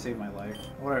 Yeah, that might save my life.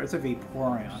 Whatever. It's a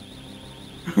Vaporeon.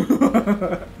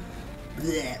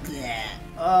 Bleh,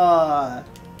 bleh.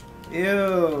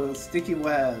 Ew. Sticky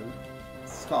web.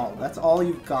 Skull. That's all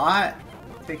you've got?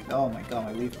 Oh my god,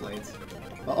 my leaf blades.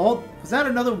 Oh, was that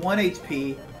another 1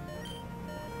 HP?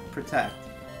 Protect.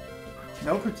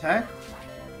 No protect?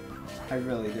 I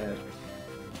really did.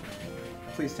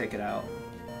 Please take it out.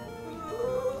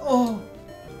 Oh!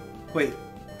 Wait,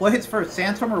 what hits first?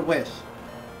 Sandstorm or Wish?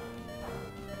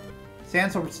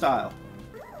 Sandstorm style.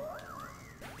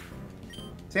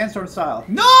 Sandstorm style.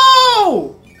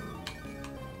 No!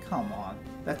 Come on.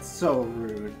 That's so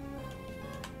rude.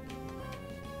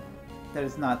 That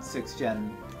is not 6th gen.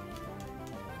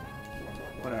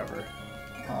 Whatever.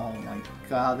 Oh my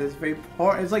god, this is very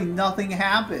poor. It's like nothing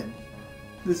happened.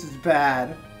 This is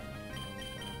bad.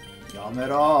 Yum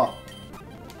it all.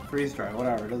 Freeze dry,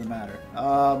 whatever, doesn't matter.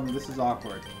 This is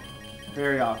awkward.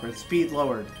 Very awkward. Speed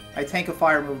lowered. I tank a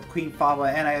fire move with Queen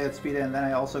Faba and I add speed in, and then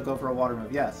I also go for a water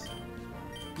move. Yes.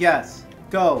 Yes.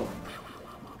 Go.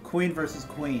 Queen versus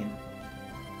Queen.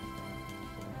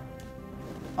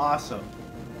 Awesome.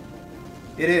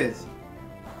 It is.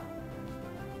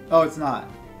 Oh, it's not.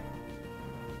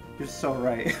 You're so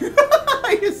right.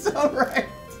 You're so right.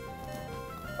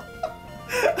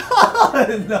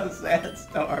 There's no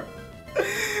sandstorm.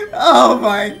 Oh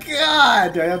my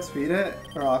god! Do I outspeed it?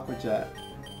 Or Aqua Jet?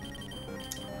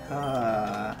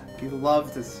 You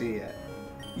love to see it.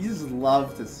 You just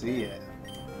love to see it.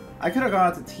 I could have gone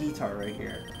out to T-Tar right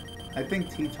here. I think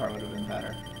T-Tar would have been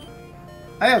better.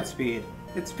 I outspeed.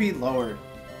 It's speed lowered.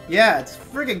 Yeah, it's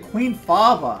friggin' Queen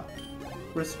Faba.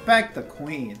 Respect the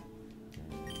queen.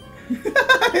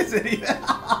 Is it even?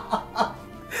 Oh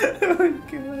my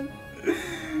god.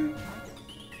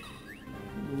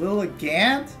 Lil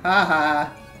Gant? Haha.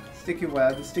 Sticky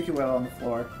web. The sticky web on the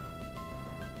floor.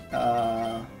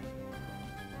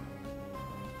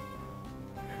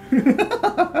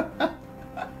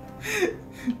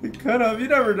 You could have. You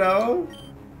never know.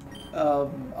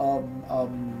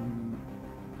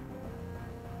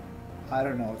 I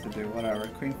don't know what to do. Whatever.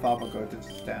 Queen Faba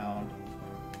goes down.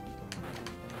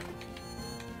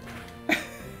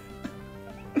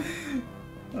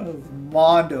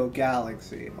 Mondo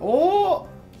Galaxy. Oh!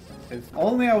 If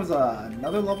only I was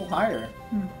another level higher.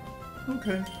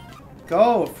 Okay.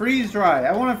 Go! Freeze dry!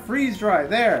 I want to freeze dry!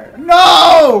 There!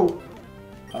 No!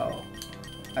 Oh.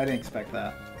 I didn't expect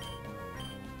that.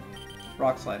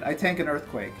 Rock Slide. I tank an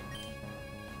Earthquake.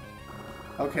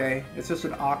 Okay. It's just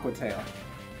an Aqua Tail.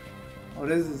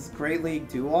 What is this? Great League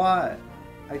do what?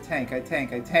 I tank, I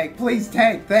tank, I tank. Please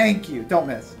tank! Thank you! Don't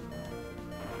miss.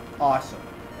 Awesome.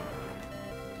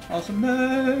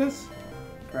 Awesomeness!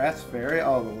 Grass Fairy?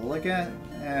 Oh, the Lilligant?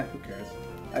 Eh, who cares?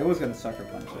 I was gonna Sucker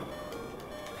Punch it.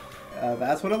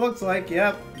 That's what it looks like.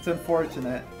 Yep, it's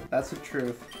unfortunate. That's the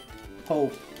truth.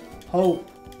 Hope. Hope.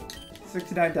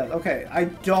 69 deaths. Okay, I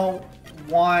don't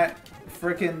want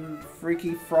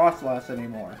freaky Frostless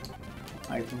anymore.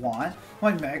 I want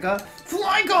my Mega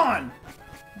Flygon!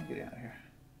 I'm getting out of here.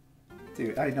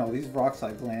 Dude, I know, these Rock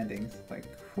Slide landings, like,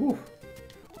 whew.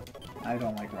 I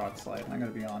don't like Rock Slide, I'm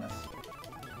gonna be honest.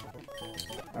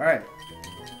 Alright.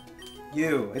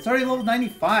 You. It's already level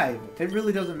 95. It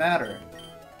really doesn't matter.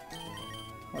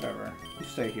 Whatever. You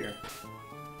stay here.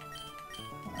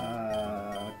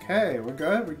 Okay, we're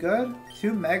good? We're good?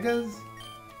 2 Megas?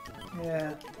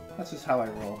 Yeah, that's just how I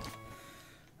roll.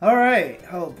 Alright.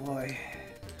 Oh boy.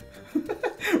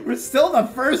 We're still in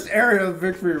the first area of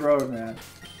Victory Road, man.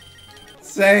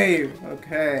 Save!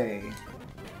 Okay.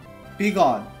 Be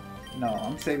gone. No,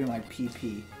 I'm saving my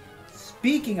PP.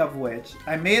 Speaking of which,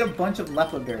 I made a bunch of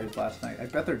Lepla berries last night. I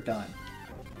bet they're done.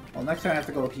 Well, next time I have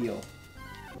to go heal.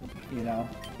 You know?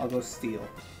 I'll go steal.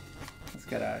 Let's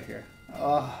get out of here.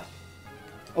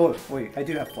 Oh, wait. I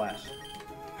do have Flash.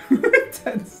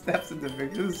 10 steps into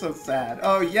victory. This is so sad.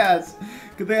 Oh, yes!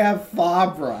 Because they have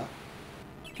Fabra.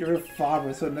 Get rid of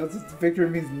Fabra, so it knows its victory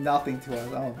means nothing to us.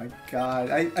 Oh my god.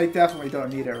 I definitely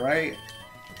don't need it, right?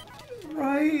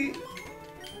 Right?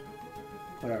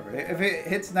 Whatever. If it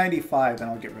hits 95, then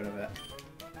I'll get rid of it.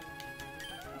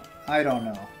 I don't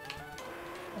know.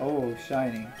 Oh,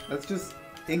 shiny. That's just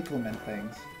Inclement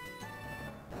things.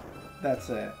 That's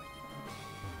it.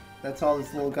 That's all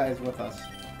this little guy is with us.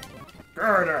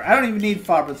 Girder! I don't even need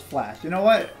Fabra's Flash. You know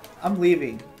what? I'm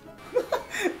leaving.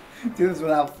 Do this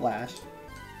without Flash.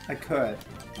 I could.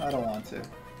 I don't want to.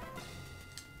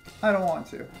 I don't want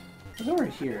to. What's over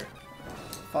here?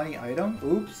 Funny item?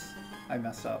 Oops. I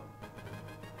messed up.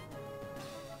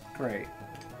 Great.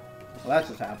 Well, that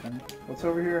just happened. What's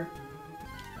over here?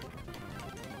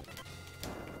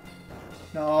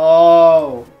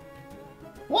 No!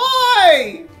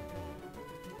 Why?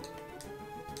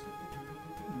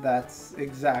 That's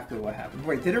exactly what happened.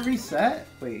 Wait, did it reset?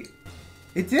 Wait.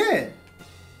 It did!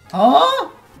 Huh?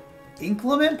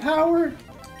 Inclement power?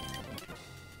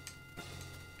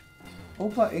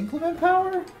 Opa, inclement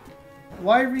power?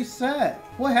 Why reset?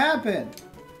 What happened?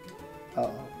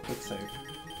 Uh-oh. Let's save.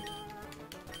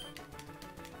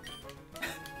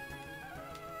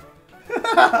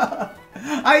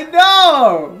 I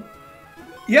know!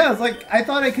 Yeah, it's like, I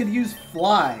thought I could use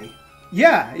fly.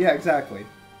 Yeah, exactly.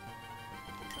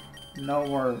 No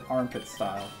more armpit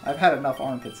style. I've had enough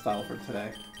armpit style for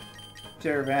today.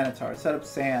 Vanitar, set up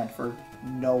sand for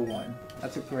no one.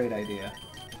 That's a great idea.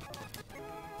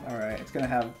 Alright, it's gonna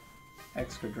have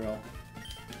extra drill.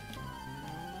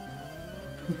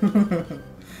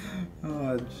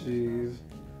 Oh, jeez.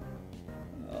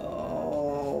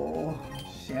 Oh,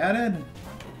 Shannon?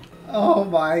 Oh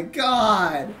my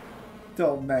god!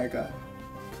 Don't Mega.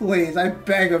 Please, I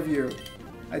beg of you.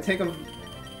 I take a...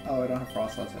 Oh, I don't have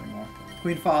Frostless anymore.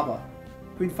 Queen Faba.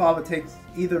 Queen Faba takes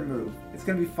either move. It's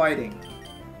gonna be fighting.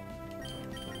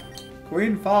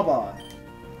 Queen Faba.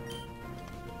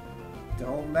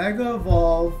 Don't Mega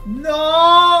Evolve.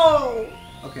 No!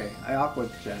 Okay, I Aqua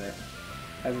Jet it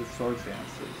as it Sword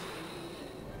Dances.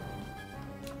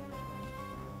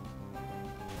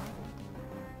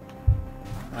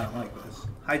 I don't like this.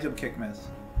 High jump, kick, miss.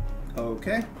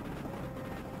 Okay.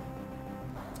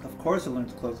 Of course it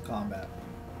learns close combat.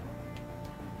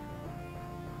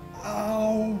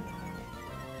 Oh!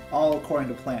 All according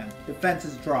to plan.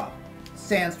 Defenses drop.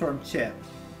 Sandstorm chip.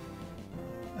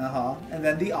 And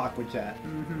then the Aqua Jet.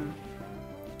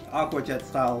 Aqua Jet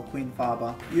style Queen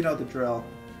Faba. You know the drill.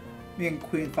 Me and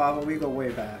Queen Faba, we go way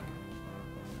back.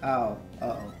 Ow.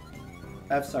 Uh-oh.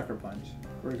 I have Sucker Punch.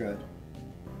 We're good.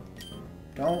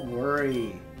 Don't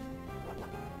worry.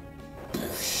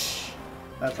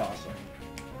 That's awesome.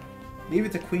 Leave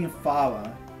it to Queen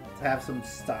Faba to have some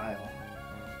style.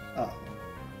 Uh-oh.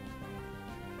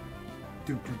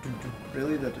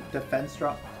 Really? The defense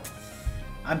drop?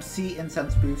 I'm Sea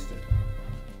Incense boosted.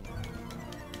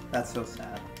 That's so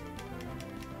sad.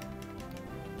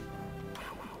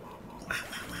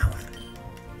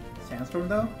 Sandstorm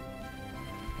though?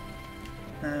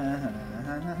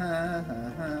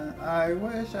 I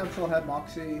wish Absol had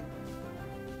Moxie.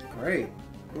 Great.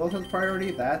 Who else has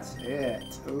priority? That's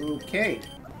it. Okay.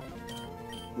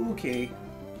 Okay.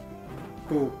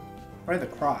 Ooh. Right in the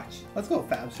crotch. Let's go,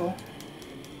 Fabsol.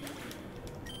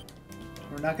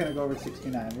 We're not going to go over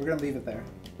 69. We're going to leave it there.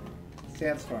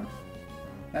 Sandstorm.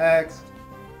 Next.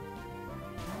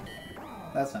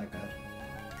 That's not good.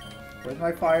 Where's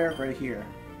my fire? Right here.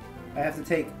 I have to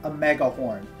take a Mega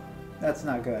Horn. That's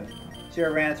not good.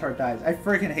 Vanitar dies. I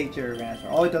freaking hate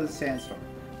Vanitar. All it does is Sandstorm.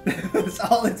 That's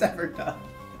all it's ever done.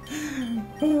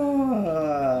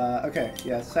 Okay,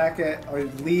 yeah, sack it. Or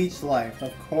leech life,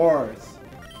 of course.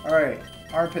 Alright,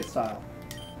 armpit style.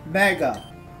 Mega.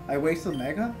 I wasted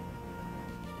Mega?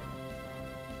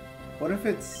 What if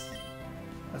it's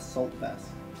Assault Vest?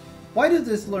 Why did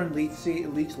this learn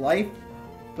leech life,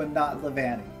 but not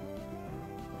Levani?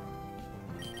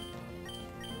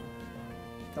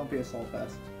 Don't be Assault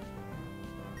Vest.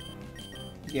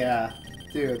 Yeah,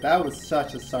 dude, that was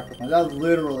such a sucker punch. That was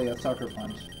literally a sucker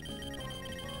punch.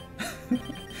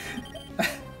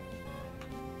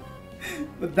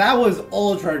 But that was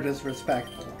ultra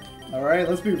disrespectful. Alright,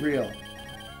 let's be real.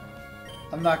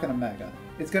 I'm not gonna Mega.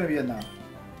 It's gonna be enough.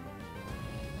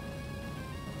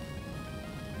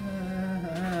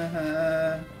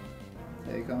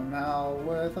 Take him out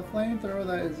with a flamethrower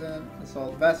that isn't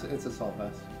Assault Vest. It's Assault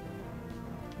Vest.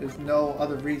 There's no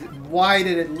other reason. Why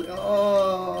did it...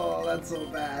 Oh, that's so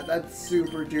bad. That's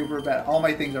super duper bad. All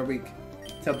my things are weak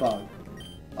to bug.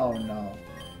 Oh no.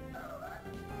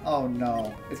 Oh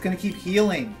no. It's gonna keep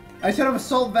healing. I should have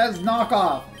Assault Vest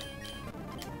knockoff.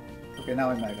 Okay, now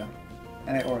I Mega.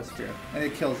 And I Aura Sphere. And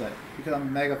it kills it. Because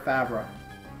I'm Mega Fabra.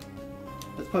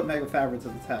 Let's put Mega Fabra to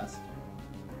the test.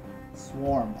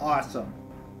 Swarm. Awesome.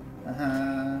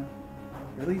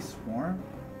 Really? Swarm?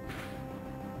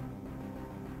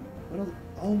 What else?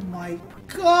 Oh my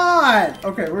god!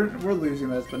 Okay, we're losing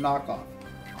this, but knockoff.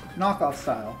 Knockoff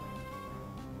style.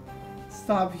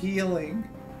 Stop healing.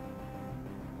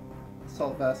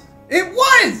 Assault Vest. It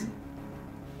was!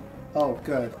 Oh,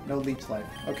 good. No leech life.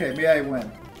 Okay, may I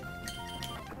win.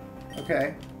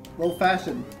 Okay. Low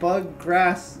fashion. Bug,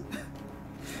 grass.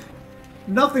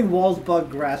 Nothing walls,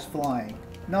 bug, grass, flying.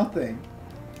 Nothing.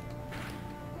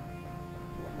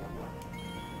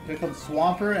 Here comes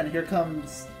Swamper, and here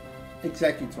comes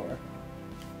Executor.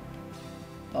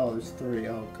 Oh, there's 3.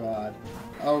 Oh, God.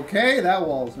 Okay, that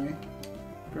walls me.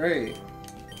 Great.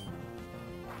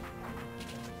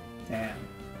 Damn.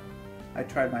 I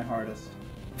tried my hardest.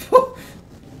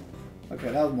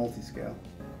 Okay, that was multi-scale.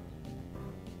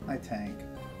 I tank.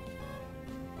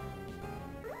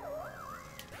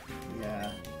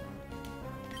 Yeah.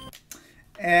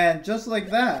 And just like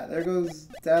that, there goes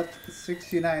Death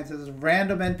 69. It says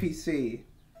random NPC.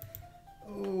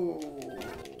 Ooh.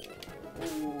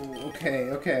 Ooh. Okay.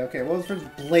 What was first?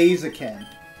 Blaziken.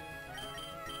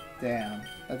 Damn.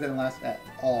 That didn't last at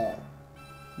all.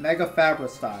 Mega Fabra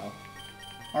style.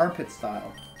 Armpit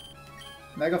style.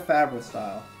 Mega Fabra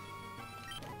style.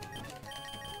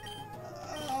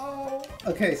 Oh.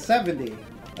 Okay, 70.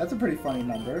 That's a pretty funny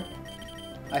number.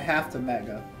 I have to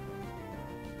Mega.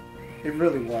 It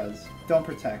really was. Don't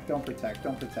protect. Don't protect.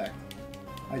 Don't protect.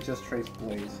 I just traced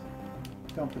Blaze.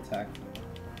 Don't protect.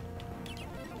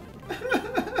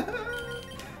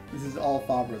 This is all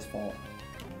Fabra's fault.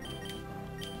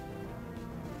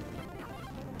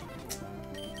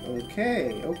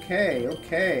 Okay.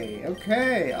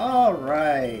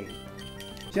 Alright.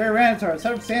 Tyranitar,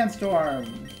 set up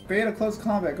Sandstorm. Beta close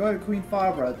combat. Go to Queen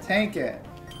Fabra. Tank it.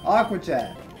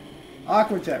 Aquajet.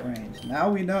 Aquajet range. Now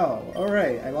we know.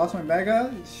 Alright, I lost my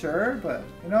Mega, sure, but,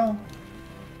 you know,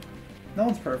 no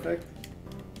one's perfect.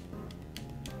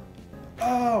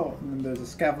 Oh, and then there's a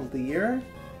Scavalier.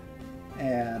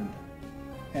 And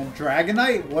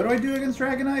Dragonite. What do I do against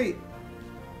Dragonite?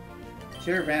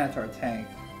 Tyranitar tank.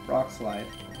 Rock Slide.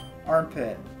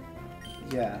 Armpit.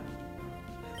 Yeah.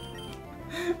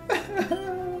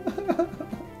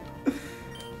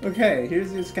 Okay,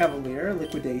 here's your Scavalier.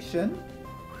 Liquidation.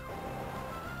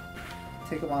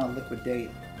 Take him on a liquidate.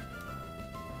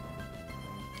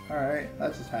 Alright,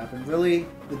 that just happened. Really?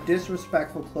 The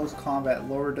disrespectful close combat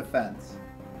lower defense.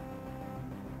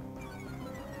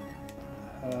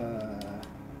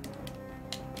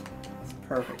 It's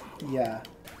perfect. Yeah,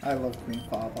 I love Queen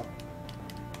Faba.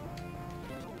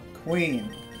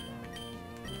 Queen.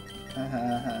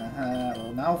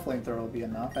 Well, now Flamethrower will be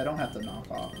enough. I don't have to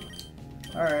knock off.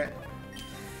 Alright.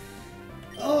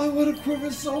 Oh, I want to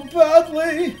quiver so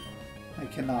badly! I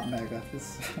cannot Mega.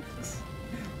 This sucks.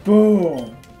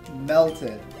 Boom!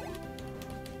 Melted.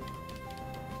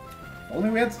 Only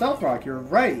we had Stealth Rock. You're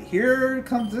right. Here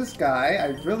comes this guy. I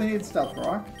really need Stealth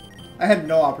Rock. I had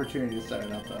no opportunity to set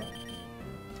it up though.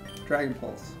 Dragon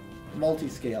Pulse.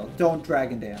 Multi-scale. Don't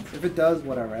Dragon Dance. If it does,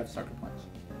 whatever. I have Sucker Punch.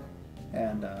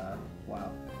 And,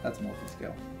 wow. That's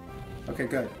multi-scale. Okay,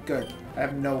 good. I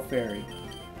have no Fairy.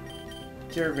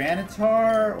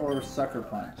 Tyranitar or Sucker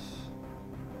Punch?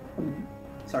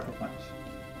 Sucker Punch.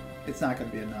 It's not going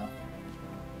to be enough.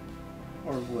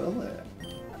 Or will it?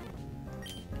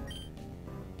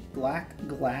 Black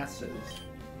Glasses.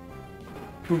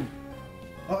 Boom.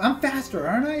 Oh, I'm faster,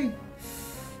 aren't I?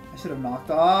 should have knocked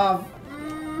off.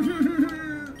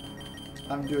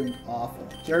 I'm doing awful.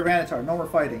 Jerry Vanitar, no more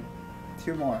fighting.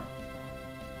 2 more.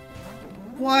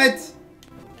 What?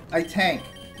 I tank.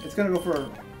 It's gonna go for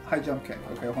a high jump kick.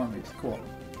 Okay, Hornbeast, cool.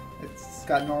 It's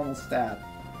got normal stab.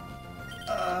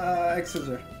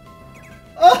 X-Scissor.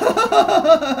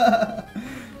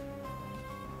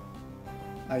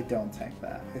 I don't tank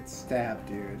that. It's stab,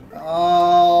 dude.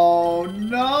 Oh,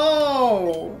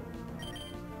 no!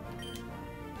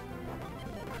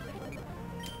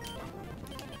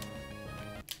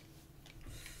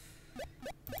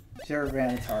 Jerry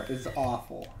Vanitar is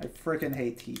awful. I freaking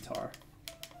hate T-Tar.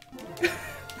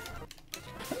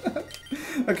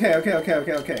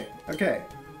 Okay.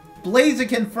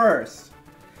 Blaziken first.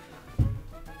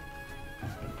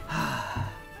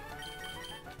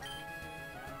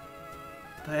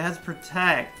 But it has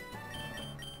Protect.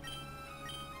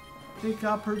 They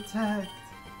got Protect.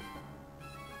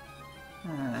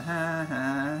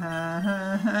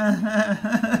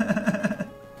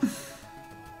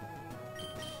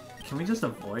 Can we just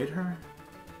avoid her?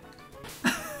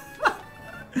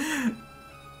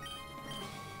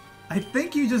 I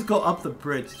think you just go up the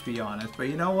bridge, to be honest. But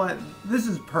you know what? This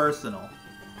is personal.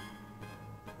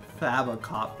 Faba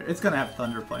Copter. It's gonna have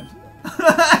Thunder Punch.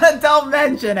 Don't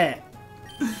mention it!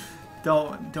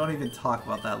 Don't even talk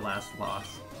about that last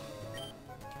loss.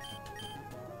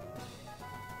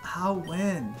 How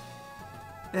win?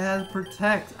 It has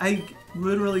Protect. I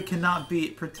literally cannot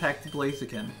beat Protect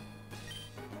Blaziken.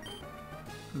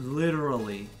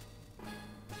 Literally.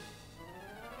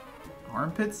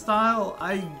 Armpit style?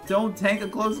 I don't tank a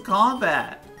close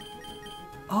combat.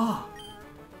 Oh.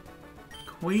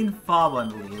 Queen Faba in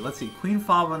the lead. Let's see. Queen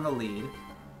Faba in the lead.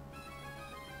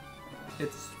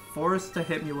 It's forced to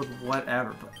hit me with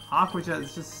whatever, but Aqua Jet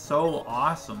is just so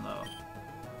awesome, though.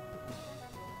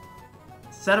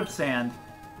 Set up Sand.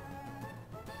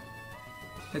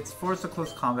 It's forced to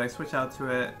close combat. I switch out to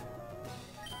it.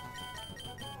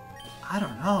 I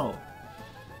don't know.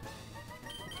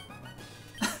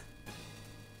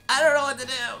 I don't know what to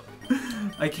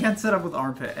do. I can't set up with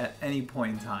Armpit at any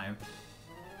point in time.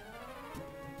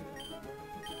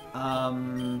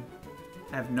 I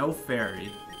have no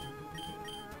fairy.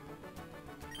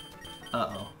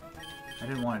 Uh-oh. I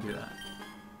didn't want to do that.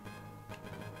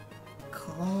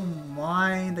 Calm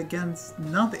Mind against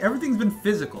nothing. Everything's been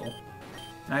physical.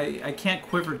 I can't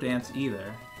Quiver Dance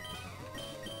either.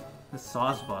 The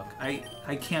Sawsbuck.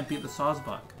 I can't beat the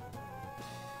Sawsbuck.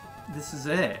 This is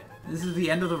it. This is the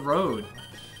end of the road.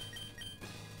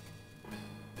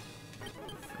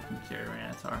 Freaking Jerry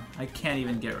Vanitar. I can't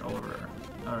even get over her.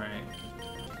 Alright.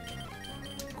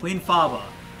 Queen Faba.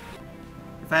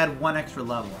 If I had 1 extra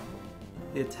level,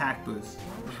 the attack boost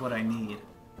is what I need.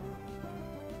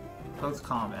 Close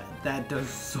combat. That does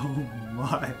so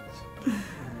much.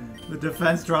 The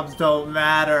defense drops don't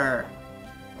matter.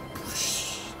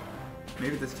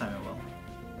 Maybe this time it will.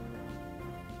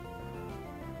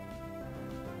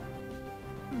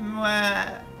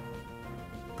 Mwah.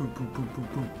 Boom, boom, boom, boom,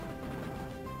 boom.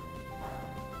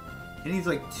 It needs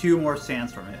like 2 more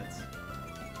Sandstorm hits.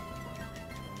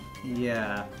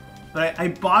 Yeah. But I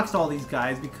boxed all these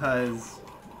guys because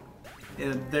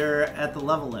they're at the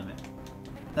level limit.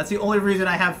 That's the only reason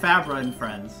I have Fabra and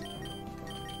friends.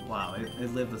 Wow,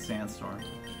 it lived the Sandstorm.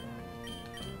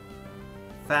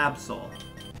 Fabsoul.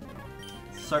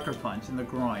 Sucker Punch in the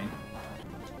groin.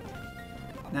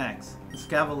 Next, the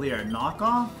Scavalier.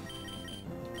 Knockoff?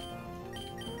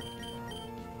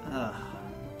 Ugh.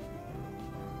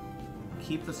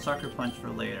 Keep the Sucker Punch for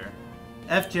later.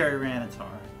 F Jerry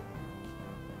Ranitar.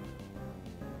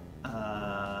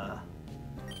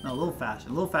 No, Little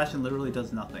Fashion. Little Fashion literally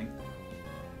does nothing.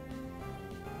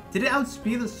 Did it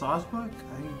outspeed the Sawsbuck?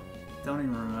 I don't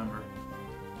even remember.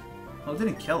 Well, it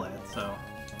didn't kill it, so...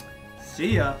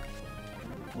 See ya!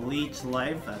 Leech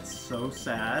Life, that's so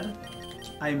sad.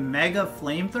 I Mega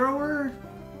Flamethrower?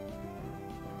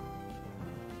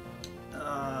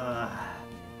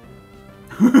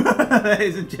 That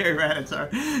isn't Jerry Ranitar.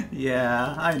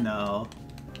 Yeah, I know.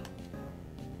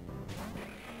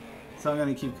 So I'm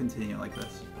gonna keep continuing like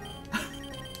this.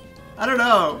 I don't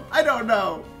know! I don't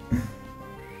know!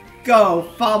 Go!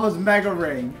 Faba's Mega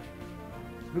Ring!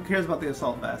 Who cares about the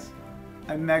Assault Vest?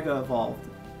 I'm Mega Evolved.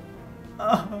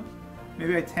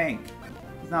 Maybe I tank.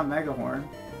 It's not Mega Horn.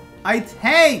 I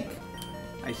tank!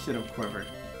 I should have quivered.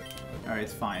 Alright,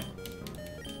 it's fine.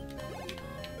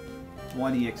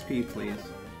 1 EXP, please.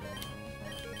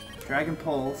 Dragon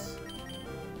Pulse.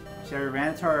 Jerry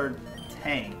Ranitar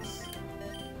tanks.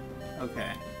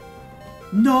 Okay.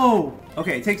 No!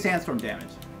 Okay, take Sandstorm damage.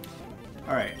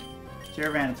 Alright.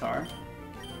 Jerry Vanitar.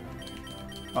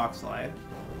 Rock Slide.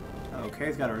 Okay,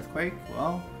 it's got Earthquake.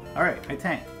 Well, alright, I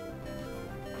tank.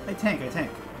 I tank. Okay,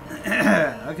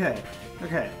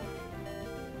 okay.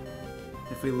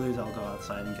 If we lose, I'll go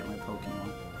outside and get my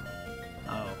Pokemon.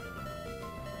 Oh.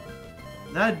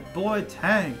 That boy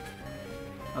tank!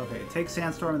 Okay, take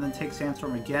Sandstorm and then take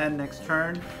Sandstorm again next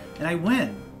turn. And I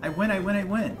win! I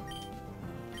win!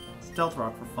 Stealth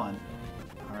Rock for fun.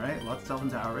 Alright, Luck Stealth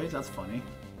into Outrage, that's funny.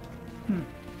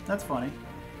 That's funny.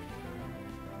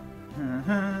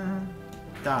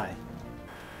 Die.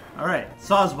 Alright,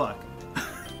 Sawsbuck.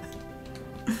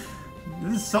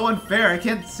 This is so unfair, I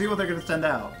can't see what they're gonna send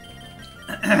out.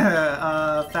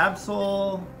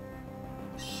 Fabsol.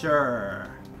 Sure.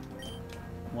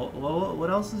 What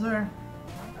else is there?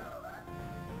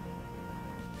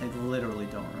 I literally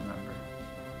don't remember.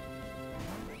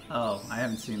 Oh, I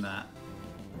haven't seen that.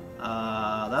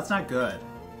 That's not good.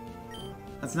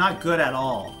 That's not good at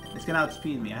all. It's gonna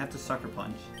outspeed me. I have to Sucker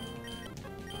Punch.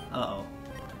 Uh-oh.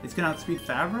 It's gonna outspeed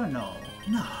Fabra? No.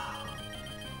 No.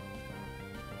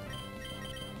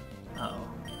 Uh-oh.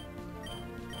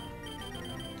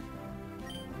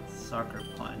 Sucker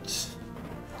Punch.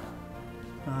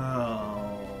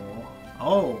 Oh.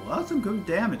 Oh, that's some good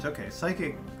damage. Okay,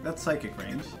 Psychic. That's Psychic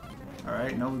range.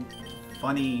 Alright, no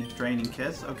funny Draining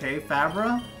Kiss. Okay,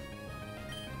 Fabra.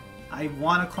 I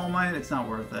want to Coal Mine. It's not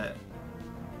worth it.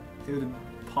 Do the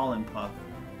Pollen Puff.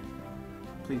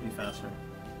 Please be faster.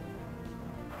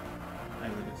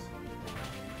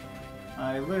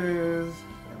 I lose.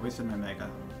 I wasted my Mega.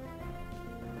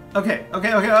 Okay.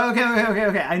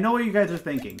 I know what you guys are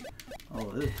thinking.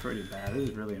 Oh, this is pretty bad. This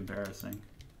is really embarrassing.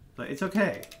 But it's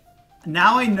okay.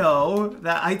 Now I know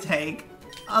that I tank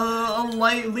a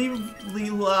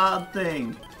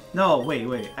thing. No,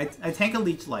 wait. I tank a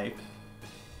Leech Life.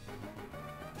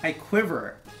 I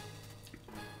Quiver.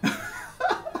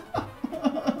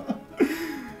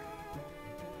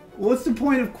 What's the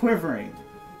point of quivering?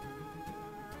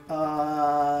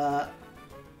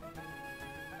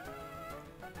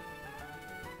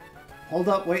 Hold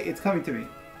up, wait, it's coming to me.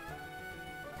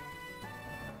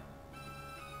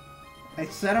 I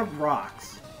set up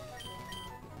rocks.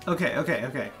 Okay.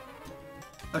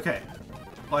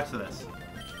 Watch this.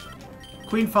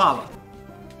 Queen Faba.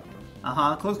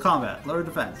 Close combat. Lower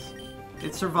defense.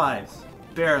 It survives.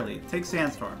 Barely. Take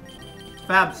Sandstorm.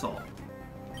 Fabsol.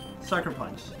 Sucker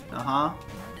Punch.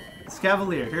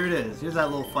 Scavalier. Here it is. Here's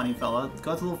that little funny fella.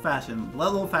 Go to Little Fashion.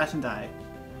 Let Little Fashion die.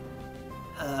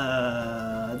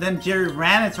 Then Jerry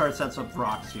Ranitard sets up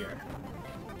rocks here.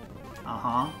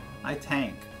 I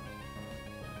tank.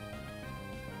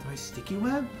 Do I Sticky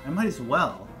Web? I might as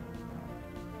well.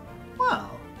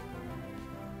 Well.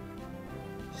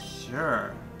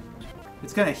 Sure.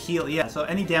 It's gonna heal. Yeah, so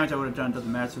any damage I would have done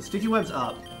doesn't matter. So Sticky Web's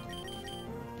up.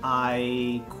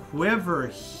 I Quiver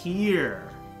here.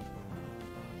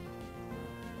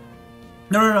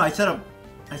 No. I set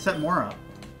more up.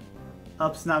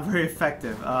 Up's not very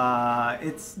effective.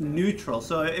 It's neutral.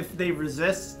 So if they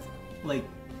resist, like,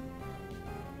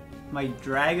 my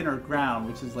Dragon or Ground,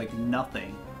 which is like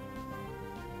nothing.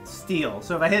 Steel.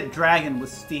 So if I hit Dragon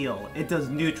with Steel, it does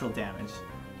neutral damage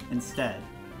instead.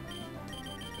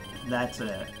 That's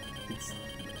it. It's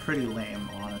pretty lame,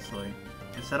 honestly.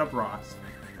 I set up rocks.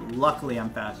 Luckily, I'm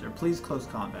faster. Please, close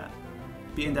combat.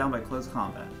 Beaten down by close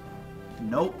combat.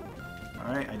 Nope.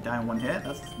 Alright, I die in one hit.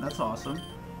 That's awesome.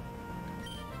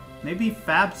 Maybe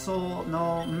Fabsol.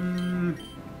 No.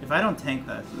 If I don't tank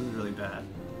that, this is really bad.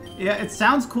 Yeah, it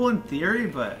sounds cool in theory,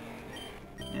 but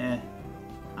I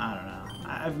don't know.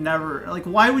 I've never, like,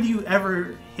 why would you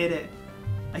ever hit it?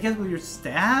 I guess with your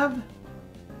stab?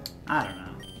 I don't know.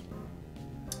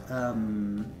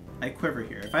 I Quiver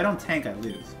here. If I don't tank, I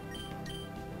lose.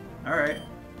 Alright.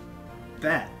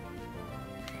 Bet.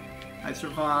 I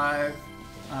survive.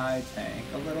 I tank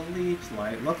a little Leech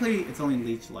Life. Luckily, it's only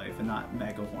Leech Life and not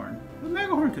Mega Horn. But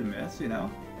Mega Horn could miss, you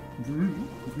know. Do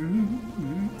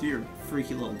your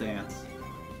freaky little dance.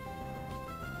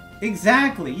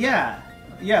 Exactly, yeah.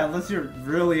 Yeah, unless you're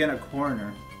really in a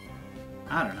corner.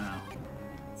 I don't know.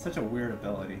 It's such a weird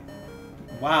ability.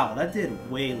 Wow, that did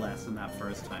way less than that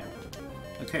first time.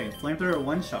 Okay, Flamethrower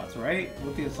one-shots, right?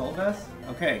 With the Assault Vest?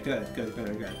 Okay, good.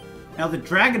 Now the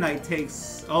Dragonite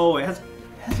takes... Oh, it has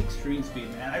extreme speed,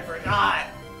 man. I forgot!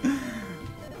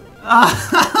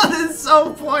 This is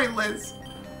so pointless!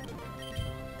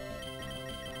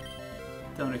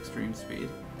 Don't extreme speed.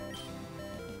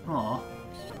 Aw.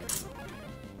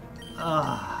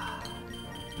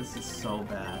 This is so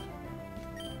bad.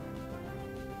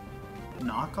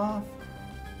 Knockoff?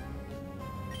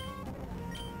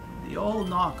 The old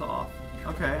knockoff.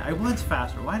 Okay, I was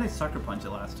faster. Why did I Sucker Punch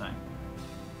it last time?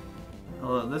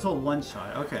 Oh, this whole one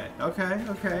shot. Okay, okay,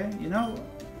 okay. You know,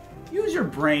 use your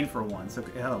brain for once.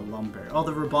 Okay, it had a lumber. Oh,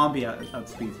 the Rabombi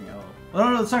outspeeds me. Oh,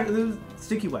 no, sorry. This is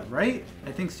Sticky Web, right?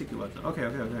 I think Sticky Web. Okay,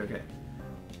 okay, okay, okay.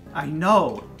 I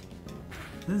know.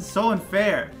 This is so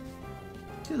unfair.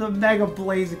 There's a Mega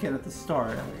Blaziken at the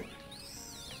start.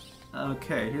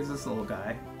 Okay, here's this little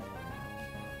guy.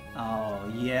 Oh,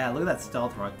 yeah, look at that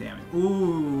stealth rock damage.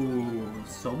 Ooh,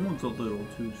 someone's a little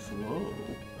too slow.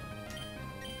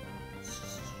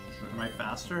 Am I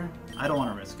faster? I don't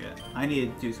want to risk it. I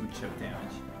need to do some chip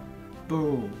damage.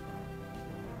 Boom.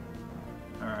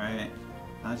 Alright,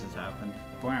 that just happened.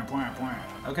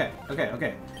 Okay, okay,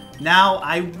 okay. Now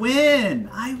I win!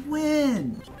 I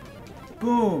win!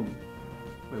 Boom.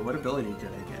 Wait, what ability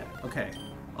did I get? Okay.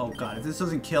 Oh god, if this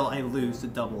doesn't kill, I lose the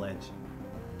double edge.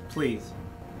 Please.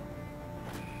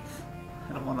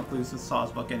 I don't want to lose the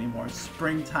Sawsbuck anymore.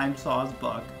 Springtime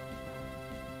Sawsbuck.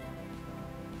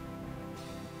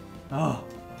 Oh.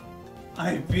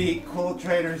 I beat Cool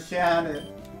Trader Shannon.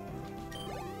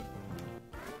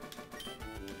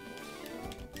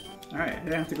 Alright,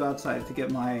 I have to go outside to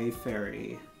get my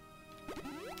fairy.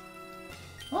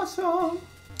 Awesome!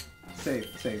 Save,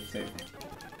 save, save.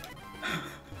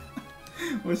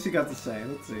 What's she got to say?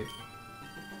 Let's see.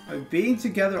 By being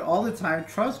together all the time,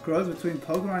 trust grows between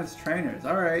Pokemon and its trainers.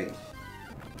 Alright.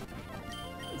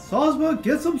 Sawsbuck,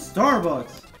 get some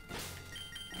Starbucks!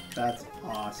 That's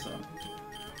awesome.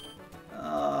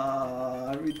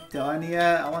 Are we done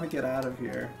yet? I want to get out of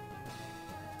here.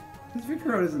 This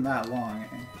Victory Road isn't that long,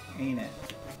 ain't it?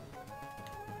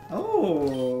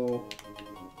 Oh!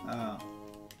 Oh.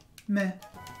 Meh.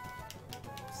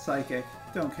 Psychic.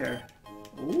 Don't care.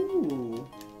 Ooh.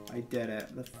 I did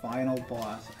it. The final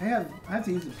boss. I have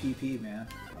to use the PP, man.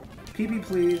 PP,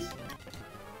 please.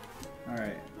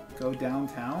 Alright. Go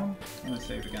downtown. I'm gonna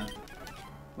save again.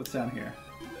 What's down here?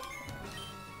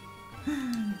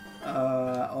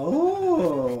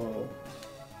 Oh!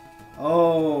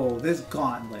 Oh, this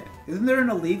gauntlet. Isn't there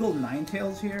an illegal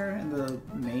Ninetales here in the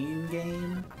main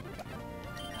game?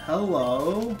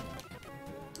 Hello?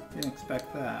 Didn't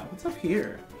expect that. What's up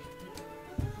here?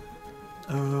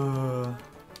 I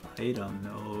don't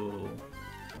know.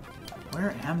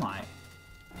 Where am I?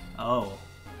 Oh.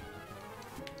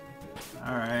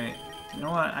 Alright. You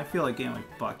know what? I feel like getting my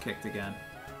butt kicked again.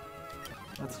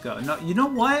 Let's go. No, you know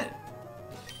what?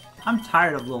 I'm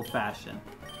tired of Lil Fashion.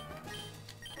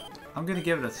 I'm gonna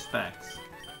give it a Specs.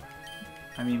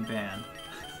 I mean band.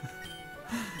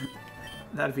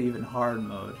 That'd be even hard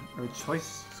mode. Or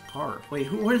choice scarf.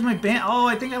 Wait, where's my band? Oh,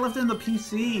 I think I left it in the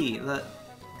PC. The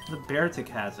Beartic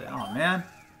has it. Oh man.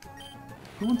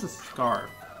 Who wants a scarf?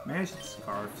 Maybe I should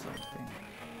scarf something.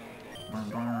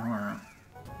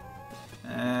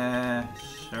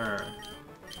 Sure.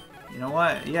 You know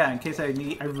what? Yeah, in case I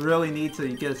really need to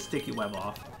get a sticky web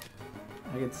off.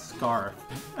 I get scarf.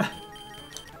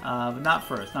 But not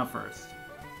first, not first.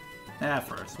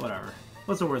 First, whatever.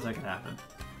 What's the worst that could happen?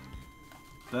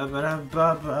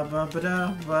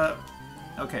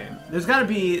 Okay, there's gotta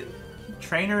be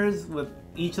trainers with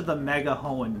each of the Mega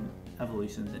Hoenn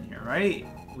evolutions in here, right?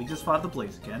 We just fought the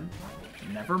Blaziken.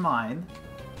 Never mind.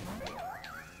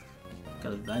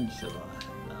 Galvantula.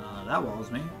 That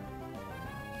walls me.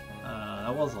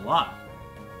 That walls a lot.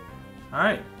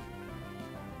 Alright.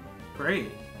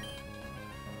 Great.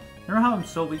 Remember how I'm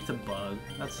so weak to Bug?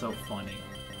 That's so funny.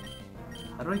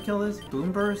 How do I kill this?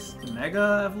 Boom Burst?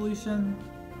 Mega Evolution?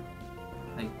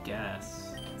 I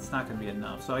guess. It's not gonna be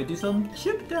enough. So I do some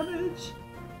chip damage.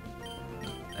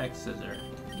 X Scissor.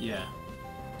 Yeah.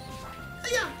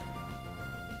 Yeah.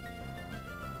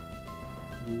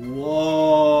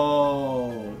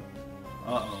 Whoa.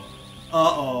 Uh-oh.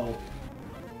 Uh-oh.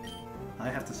 I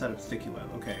have to set up Sticky Web.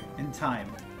 Okay. In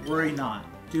time. Worry not.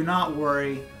 Do not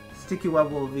worry. Sticky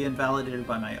Web will be invalidated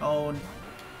by my own.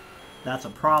 That's a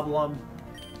problem.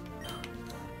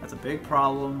 That's a big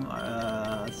problem.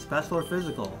 Special or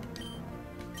physical?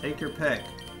 Take your pick.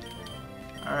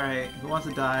 Alright, who wants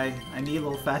to die? I need a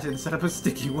little fashion to set up a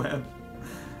Sticky Web.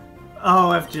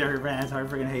 Oh, F Jerry Rant, I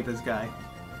freaking hate this guy.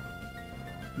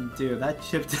 Dude, that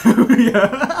chipped me.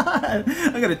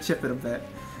 I gotta chip it a bit.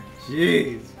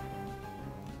 Jeez.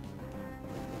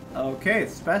 Okay,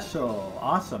 it's special.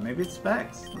 Awesome. Maybe it's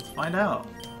Specs. Let's find out.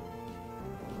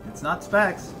 It's not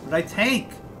Specs, but I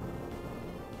tank!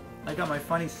 I got my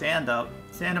funny sand up.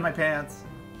 Sand in my pants.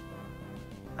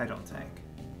 I don't tank.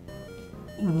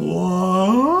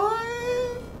 What?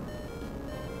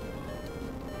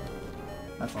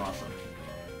 That's awesome.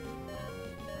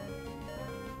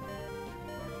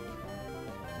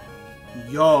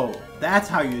 Yo, that's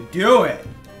how you do it!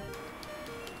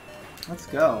 Let's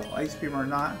go. Ice Beam or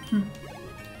not.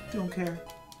 Don't care.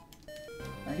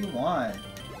 91.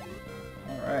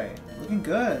 Alright. Looking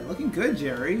good. Looking good,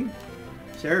 Jerry.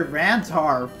 Jerry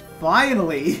Rantar.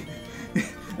 Finally!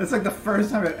 That's like the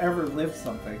first time I've ever lived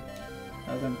something.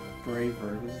 Other than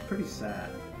Braver, which is pretty sad.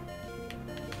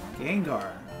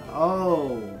 Gengar.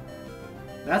 Oh.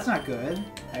 That's not good.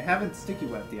 I haven't Sticky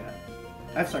Webbed yet.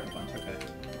 I have Sucker Punch, okay.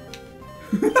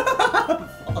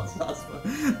 False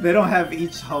Sawsbuck. They don't have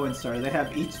each Hoenn-Star, they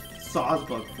have each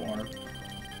Sawsbuck form.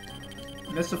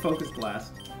 Missed a Focus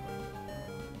Blast.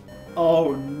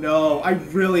 Oh no, I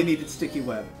really needed Sticky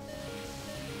Web.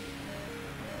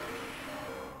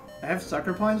 I have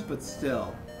Sucker Punch, but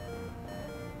still.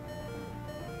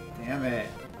 Damn it.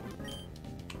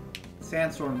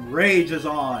 Sandstorm Rage is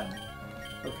on!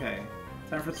 Okay,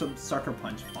 time for some Sucker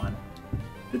Punch fun.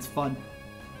 It's fun.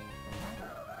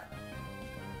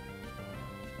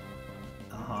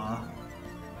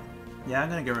 Yeah, I'm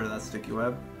gonna get rid of that Sticky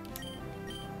Web.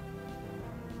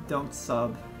 Don't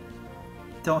sub.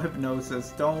 Don't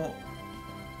Hypnosis. Don't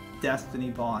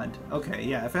Destiny Bond. Okay,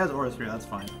 yeah, if it has Aura 3, that's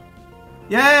fine.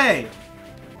 Yay!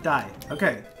 Die.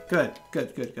 Okay, good,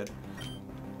 good, good, good.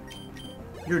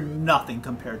 You're nothing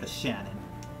compared to Shannon.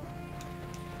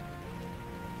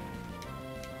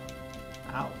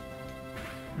 Ow.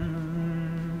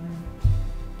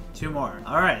 Two more.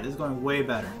 Alright, this is going way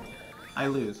better. I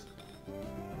lose.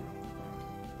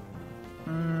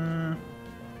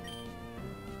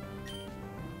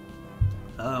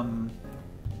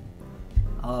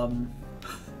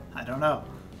 I don't know.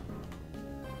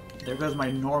 There goes my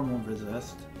normal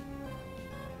resist.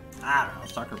 I don't know,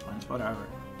 Sucker Punch, whatever.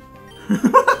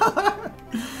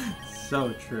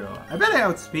 So true. I bet I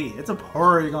outspeed. It's a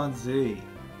Porygon Z.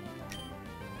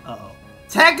 Uh-oh.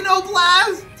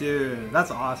 Technoblast? Dude,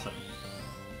 that's awesome.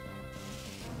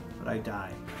 But I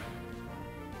die.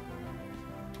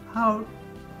 How?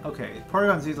 Okay,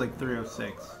 Porygon Z is like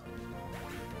 306.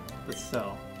 But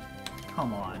still.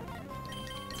 Come on.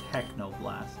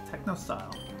 Technoblast. Techno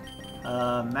style.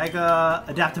 Mega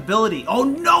Adaptability. Oh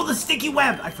no, the Sticky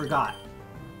Web! I forgot.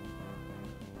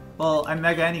 Well, I'm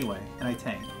Mega anyway, and I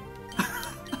tank.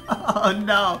 Oh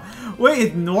no. Wait,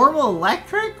 it's normal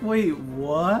electric? Wait,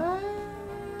 what?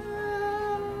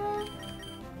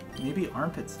 Maybe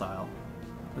Armpit style.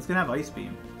 It's gonna have Ice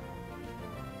Beam.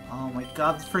 Oh my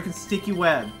god, this freaking Sticky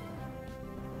Web.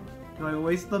 Do I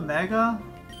waste the Mega?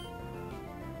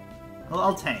 Well,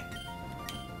 I'll tank.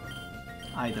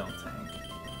 I don't tank.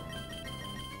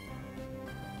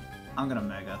 I'm gonna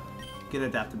Mega. Get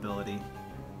Adaptability.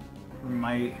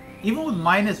 Even with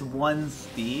 -1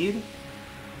 speed,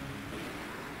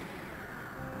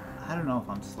 I don't know if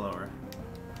I'm slower.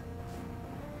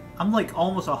 I'm like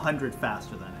almost 100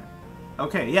 faster than it.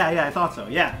 Okay, yeah, I thought so.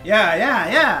 Yeah.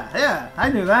 I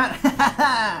knew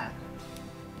that.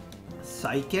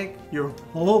 Psychic? Your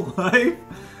whole life?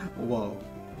 Whoa.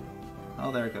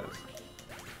 Oh, there it goes.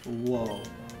 Whoa.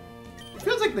 It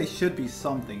feels like they should be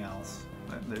something else.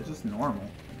 But they're just normal.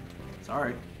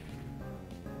 Sorry.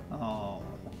 Oh,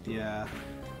 yeah.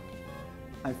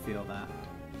 I feel that.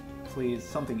 Please,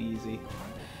 something easy.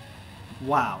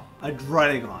 Wow, a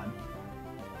Dredagon.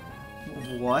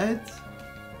 What?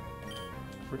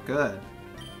 We're good.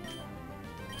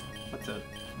 About to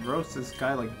roast this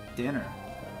guy like dinner.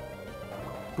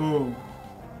 Boom.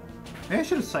 Maybe I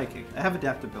should have Psychic. I have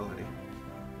Adaptability.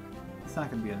 It's not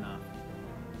gonna be enough.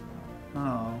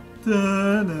 Oh.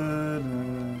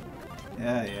 Da-na-na.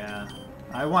 Yeah.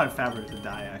 I wanted Faba to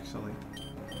die, actually.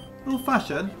 Little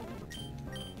fashion.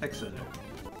 Exeter.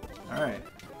 Alright.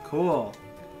 Cool.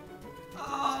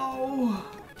 Oh!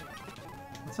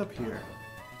 What's up here?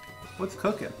 What's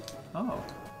cooking? Oh.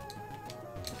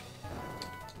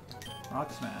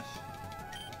 Rock Smash.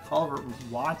 Call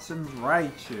Watson's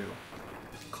Raichu.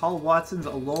 Call Watson's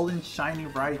Alolan Shiny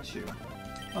Raichu.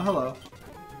 Oh, hello.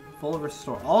 Full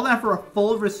Restore. All that for a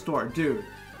full Restore. Dude,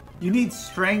 you need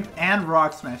Strength and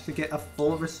Rock Smash to get a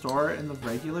full Restore in the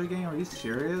regular game? Are you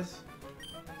serious?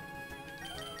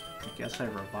 I guess I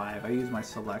revive. I used my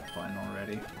select button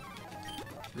already.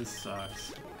 This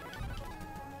sucks.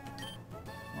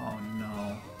 Oh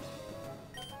no.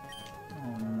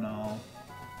 Oh no.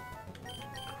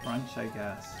 Crunch, I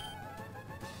guess.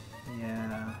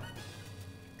 Yeah.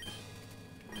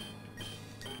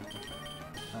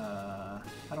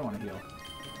 I don't want to heal.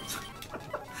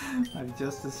 I've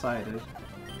just decided.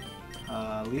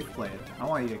 Leaf Blade. I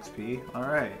want EXP.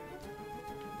 Alright.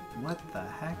 What the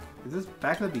heck? Is this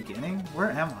back at the beginning?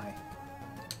 Where am I?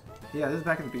 Yeah, this is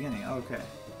back at the beginning. Okay.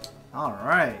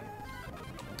 Alright.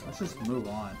 Let's just move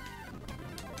on.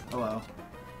 Hello.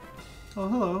 Oh,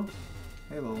 hello.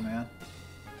 Hey, little man.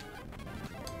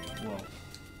 Whoa.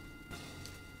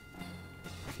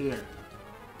 here.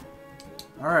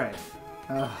 Alright.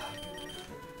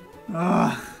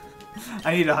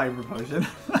 I need a hyper potion.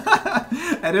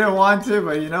 I didn't want to,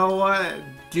 but you know what?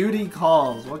 Duty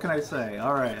calls. What can I say?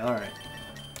 Alright, alright.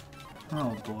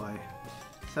 Oh boy.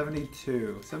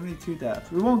 72. 72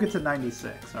 deaths. We won't get to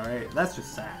 96, alright? That's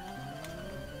just sad.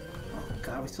 Oh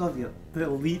god, we still have the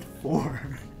Elite Four.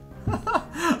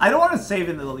 I don't want to save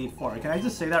in the Elite Four. Can I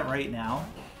just say that right now?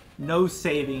 No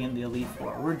saving in the Elite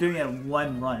Four. We're doing it in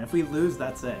one run. If we lose,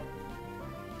 that's it.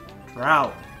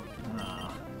 Drought.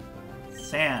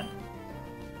 Sand.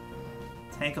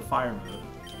 Tank a fire move.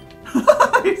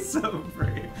 He's so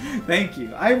brave. Thank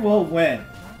you. I will win.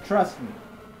 Trust me.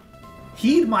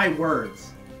 Heed my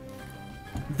words.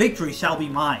 Victory shall be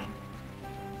mine.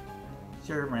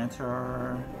 Zero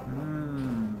Ranter.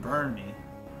 Burn me.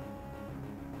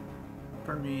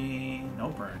 Burn me. No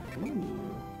burn.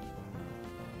 Ooh.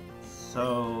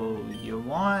 So you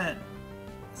want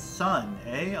sun,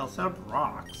 eh? I'll set up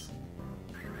rocks.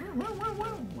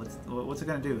 What's it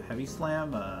gonna do? Heavy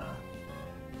slam?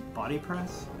 Body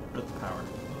press? Earth power.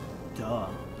 Duh.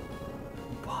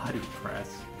 Body press.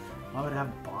 Why would I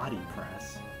have body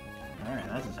press? Alright,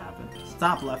 that just happened.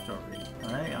 Stop leftover.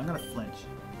 Alright, I'm gonna flinch.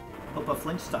 Hope a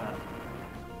flinch style.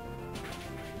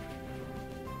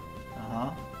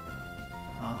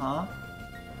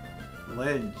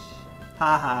 Flinch.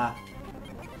 Haha.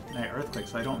 Alright, earthquake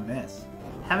so I don't miss.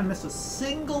 Haven't missed a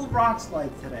single rock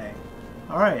slide today.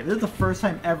 Alright, this is the first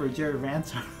time ever Jerry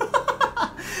Ranter.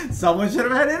 Someone should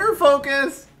have had inner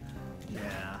focus!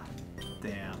 Yeah.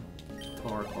 Damn.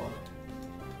 Torkoal.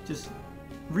 Just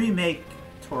remake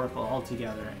Torkoal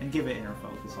altogether and give it inner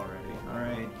focus already.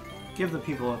 Alright? Give the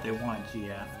people what they want,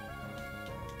 GF.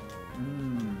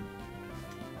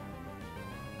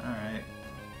 Alright.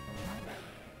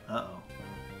 Uh-oh.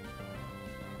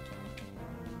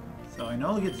 So I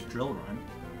know he gets Drill Run.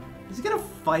 Does he get a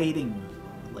fighting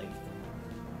move? Like,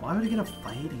 why would he get a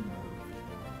fighting move?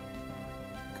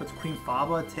 Could Queen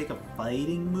Faba take a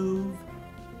fighting move?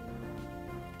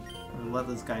 Or let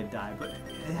this guy die? But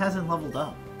it hasn't leveled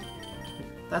up.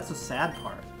 That's the sad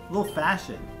part. A little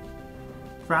fashion.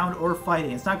 Ground or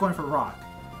fighting. It's not going for rock.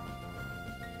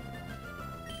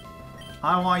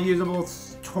 I want usable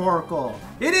Torkoal.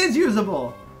 It is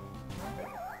usable!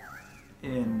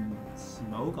 In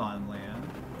Smogon Land.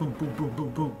 Boom, boom, boom, boom,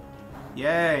 boom.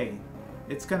 Yay!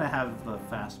 It's gonna have the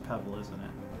fast pebble, isn't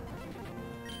it?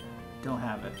 Don't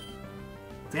have it.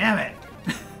 Damn it!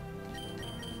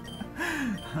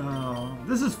 Oh,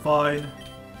 this is fun.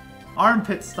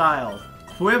 Armpit style.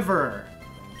 Quiver.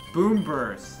 Boom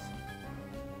burst.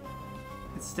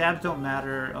 Its stabs don't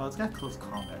matter. Oh, it's got close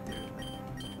combat, dude.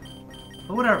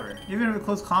 But whatever. Even if it's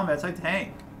close combat, it's like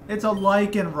tank. It's a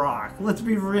Lichen Rock. Let's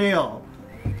be real.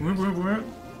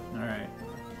 Alright.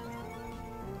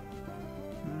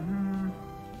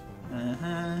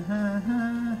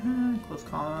 Close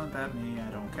combat me, I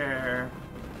don't care.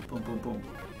 Boom, boom, boom.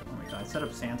 Oh my god, set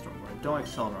up Sandstorm for it. Don't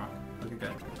Excel Rock. Okay,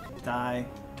 good. Die.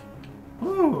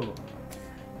 Ooh.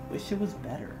 Wish it was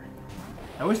better.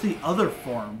 I wish the other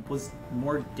form was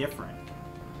more different.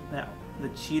 That, the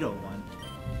Cheeto one.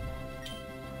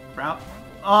 Route.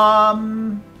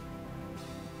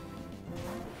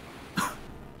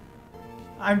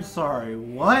 I'm sorry,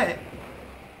 what?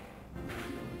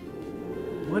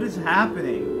 What is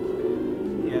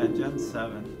happening? Yeah, Gen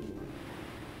 7.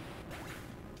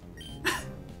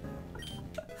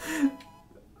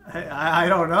 I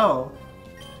don't know.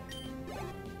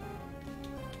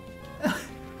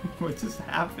 What just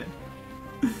happened?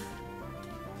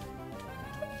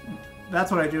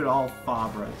 That's what I do to all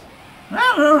Fabras.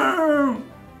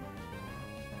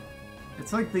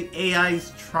 It's like the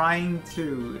AI's trying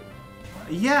to...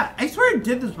 Yeah, I swear it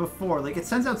did this before. Like, it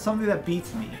sends out something that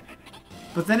beats me.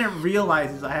 But then it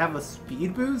realizes I have a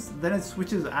speed boost, then it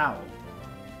switches out.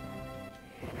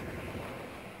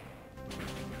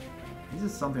 This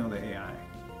is something with the AI.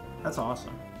 That's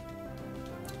awesome.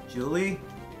 Julie?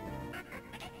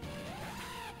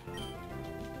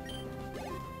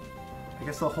 I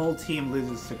guess the whole team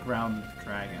loses to Ground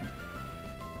Dragon.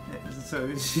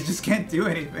 So she just can't do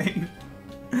anything.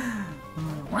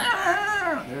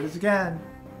 There it is again.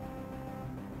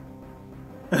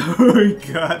 Oh my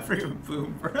god, freaking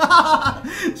Boomer.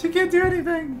 She can't do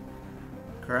anything.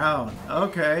 Crown.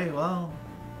 Okay, well.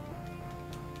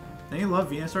 Don't you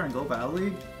love Venusaur and Go Battle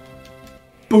League?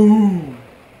 Boom!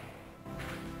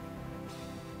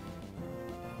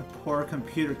 The poor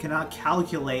computer cannot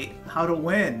calculate how to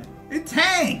win. It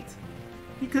tanked!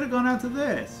 He could have gone out to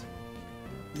this.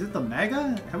 Is it the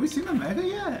Mega? Have we seen the Mega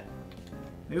yet?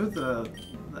 It was the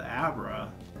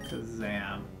Abra.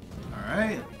 Kazam.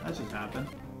 Alright, that just happened.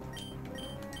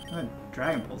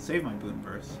 Dragon Pulse, save my Boon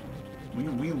Burst.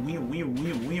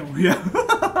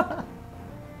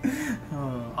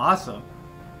 Oh, awesome.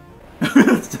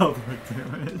 That's double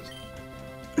damage.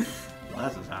 Well,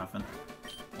 that's just happened.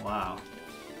 Wow.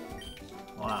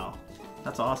 Wow.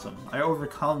 That's awesome. I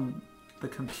overcome the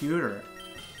computer.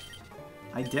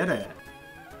 I did it.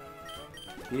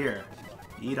 Here.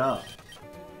 Eat up.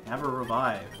 Have a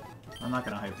revive. I'm not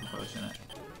gonna Hyper Potion it.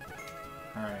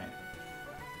 Alright.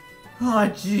 Oh,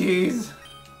 jeez.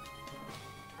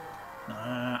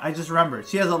 I just remembered.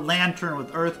 She has a lantern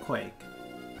with Earthquake.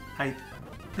 I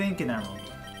think an Emerald.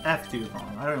 F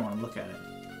Dugong. I don't even want to look at it.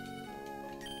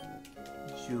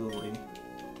 Julie.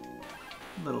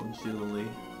 Little Julie.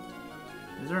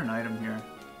 Is there an item here?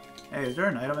 Hey, is there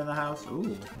an item in the house?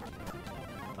 Ooh.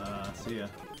 See ya.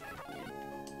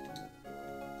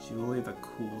 Julie the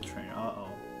Cool Trainer. Uh-oh.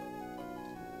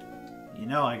 You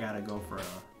know I gotta go for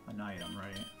an item,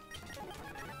 right?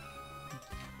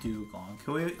 Dugong.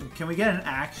 Can we get an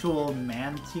actual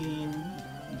Mantine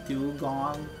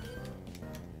Dugong?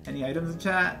 Any items in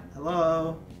chat?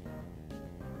 Hello?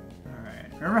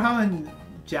 Alright. Remember how in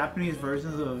Japanese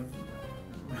versions of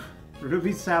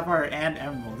Ruby, Sapphire, and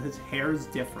Emerald, his hair is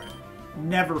different?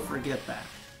 Never forget that.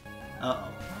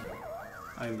 Uh-oh.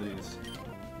 I lose.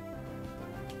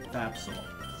 Vapsol.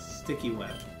 Sticky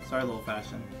Web. Sorry, little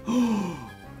fashion.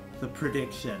 The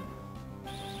prediction.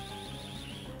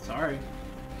 Sorry.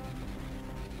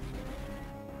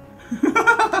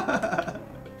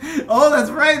 Oh, that's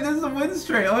right! This is a win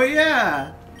streak! Oh,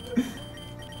 yeah!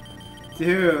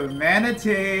 Dude,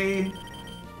 Manatee!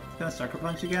 Gonna Sucker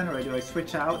Punch again, or do I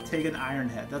switch out, take an Iron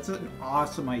Head? That's an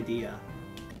awesome idea.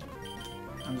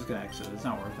 I'm just gonna exit. It's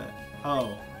not worth it.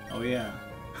 Oh. Oh, yeah.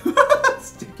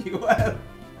 Sticky Web.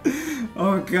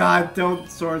 Oh, God. Don't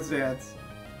Swords Dance.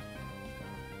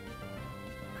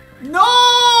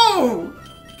 No!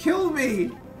 Kill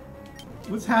me!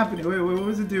 What's happening? Wait, what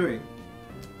was it doing?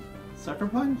 Sucker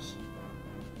Punch?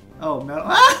 Oh, metal.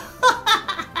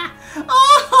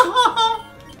 Oh!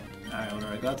 Alright,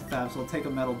 alright. Got the Fab, so I'll take a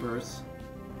Metal Burst.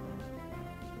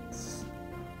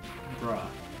 Bruh.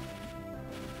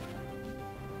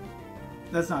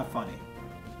 That's not funny.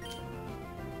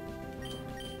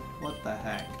 What the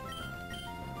heck?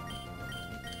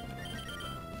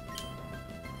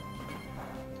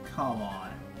 Come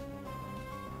on.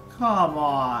 Come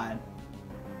on.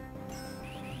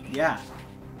 Yeah.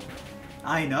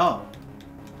 I know.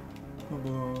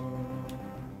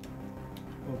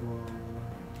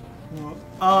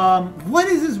 What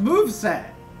is his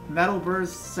moveset? Metal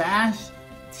Burst, Sash,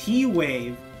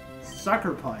 T-Wave,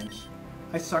 Sucker Punch.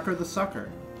 I sucker the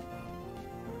sucker.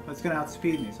 That's gonna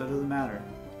outspeed me, so it doesn't matter.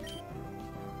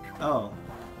 Oh.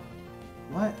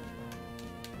 What?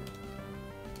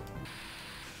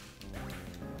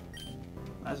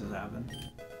 That just happened.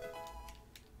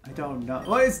 I don't know.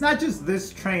 Well, it's not just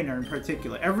this trainer in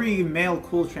particular. Every male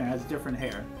cool trainer has different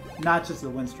hair. Not just the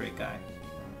Windstreak guy.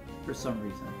 For some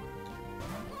reason.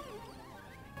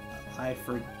 I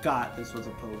forgot this was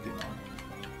a Pokemon.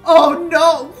 Oh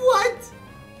no! What?!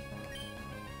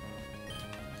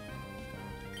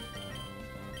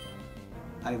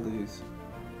 I lose.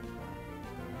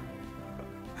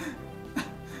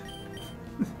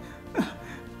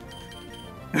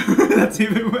 That's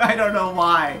even... I don't know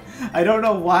why. I don't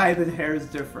know why the hair is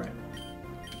different.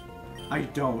 I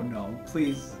don't know.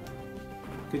 Please.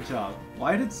 Good job.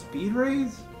 Why did speed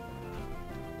raise?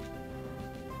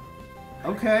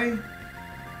 Okay.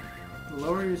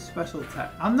 Lower your special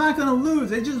attack. I'm not gonna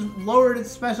lose. It just lowered its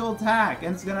special attack.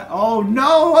 And it's gonna... Oh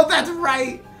no! That's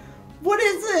right! What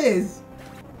is this?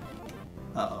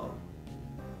 Uh-oh.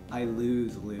 I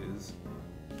lose.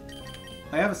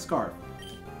 I have a scarf.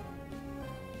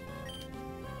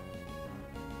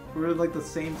 We're like the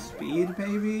same speed,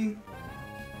 maybe?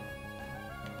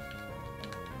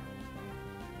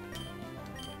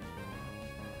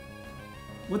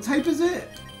 What type is it?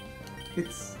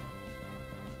 It's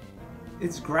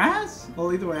grass?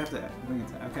 Well, either way I have to bring it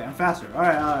to... Okay, I'm faster.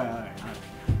 Alright.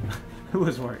 Who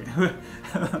was worried?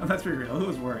 Let's be real. Who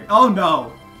was worried? Oh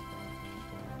no!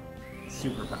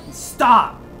 Super power.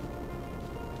 Stop!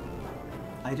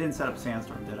 I didn't set up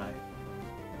Sandstorm, did I?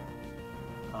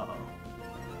 Uh-oh.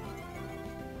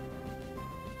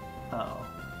 Uh-oh.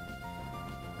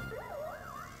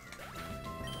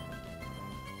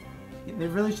 They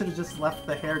really should have just left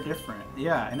the hair different.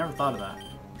 Yeah, I never thought of that.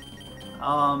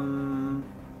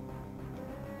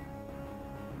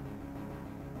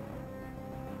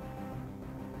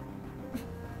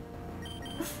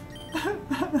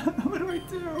 What do I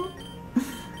do?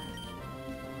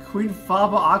 Queen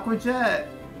Faba Aqua Jet?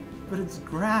 But it's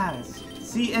grass.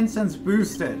 See, incense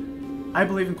boosted. I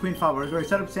believe in Queen Faba. We're going to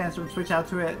set up Sandstorm, switch out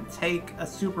to it, take a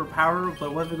superpower,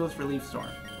 but what if it goes for Leaf Storm?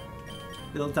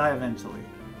 It'll die eventually.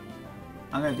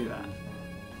 I'm going to do that.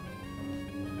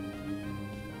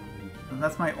 And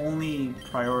that's my only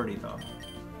priority, though.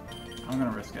 I'm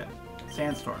going to risk it.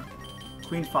 Sandstorm.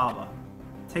 Queen Faba.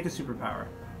 Take a superpower.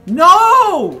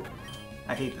 No!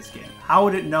 I hate this game. How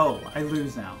would it know? I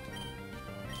lose now.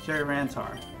 Jerry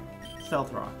Rantar.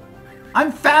 Stealth Rock. I'm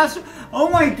faster! Oh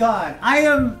my god! I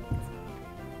am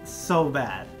so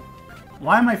bad.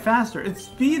 Why am I faster? It's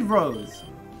Speed Rose!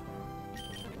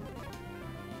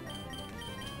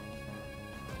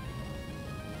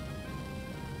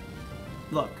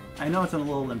 Look, I know it's an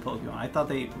Alolan Pokemon. I thought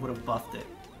they would have buffed it.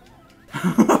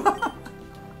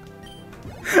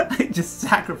 I just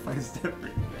sacrificed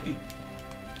everything.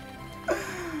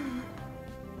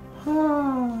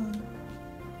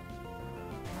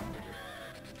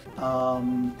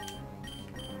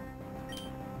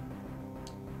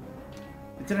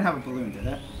 It didn't have a balloon, did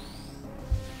it?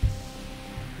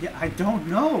 Yeah, I don't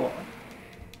know.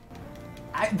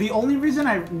 The only reason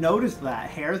I noticed that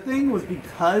hair thing was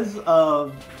because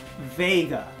of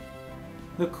Vega.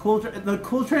 The cool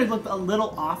trainer looked a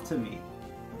little off to me.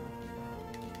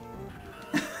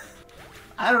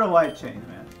 I don't know why it changed,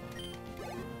 man.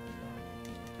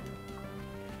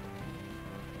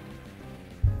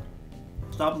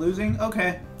 Stop losing?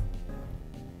 Okay.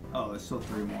 Oh, there's still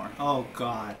 3 more. Oh,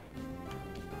 God.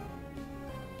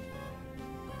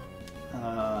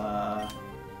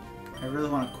 I really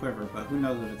want to quiver, but who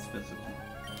knows if it's physical.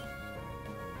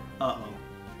 Uh-oh.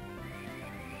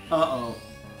 Uh-oh.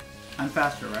 I'm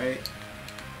faster, right?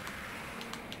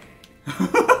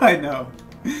 I know.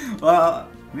 Well,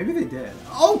 maybe they did.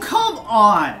 Oh, come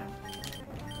on!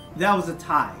 That was a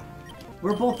tie.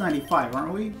 We're both 95,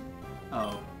 aren't we?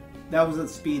 Oh. That was a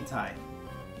speed tie.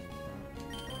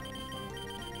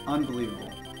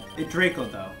 Unbelievable. It Draco,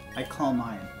 though. I call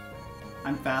mine.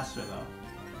 I'm faster, though.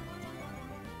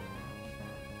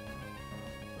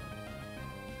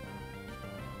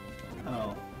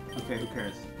 Oh. Okay, who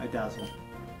cares? I dazzle.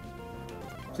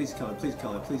 Please kill it, please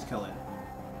kill it, please kill it.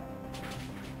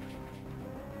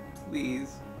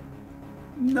 Please.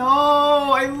 No!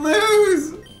 I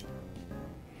lose!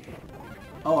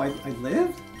 Oh, I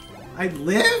lived? I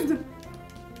lived?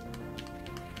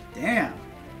 Damn.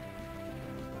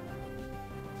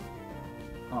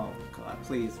 Oh, God,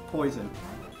 please. Poison.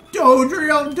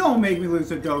 Dodrio! Don't make me lose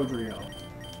to Dodrio.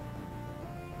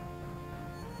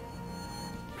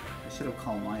 I should have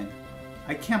called mine.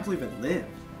 I can't believe it lived.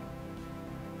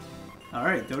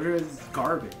 Alright, Dodrio is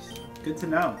garbage. Good to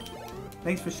know.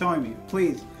 Thanks for showing me.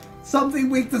 Please. Something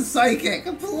weak to Psychic!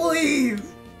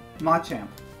 Please! Machamp.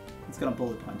 It's gonna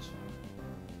Bullet Punch.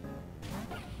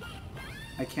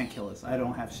 I can't kill this. I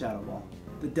don't have Shadow Ball.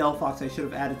 The Delphox I should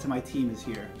have added to my team is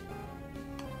here.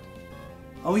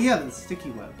 Oh yeah, the Sticky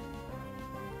Web.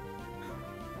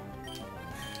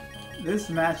 This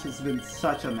match has been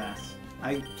such a mess.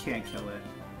 I can't kill it.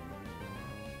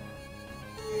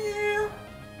 Yeah.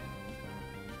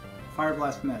 Fire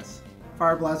Blast miss.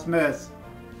 Fire Blast miss.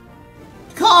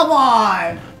 Come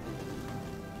on!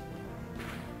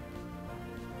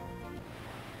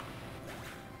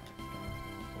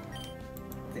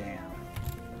 Damn.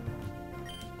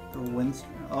 The win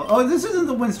streak. Oh, this isn't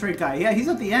the win streak guy. Yeah, he's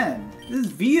at the end. This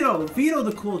is Vito. Vito,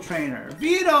 the cool trainer.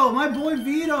 Vito, my boy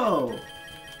Vito.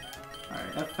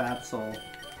 Alright, F Fapsol.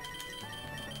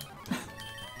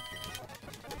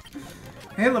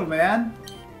 Hey, little man.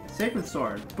 Sacred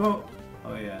Sword. Boom.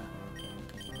 Oh, yeah.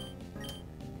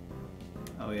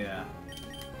 Oh, yeah.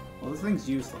 Well, this thing's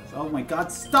useless. Oh my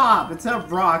god, stop! It's out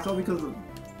of rocks, all because of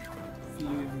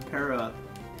Para.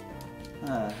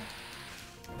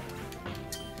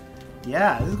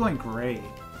 Yeah, this is going great.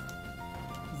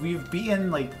 We've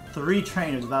beaten like 3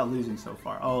 trainers without losing so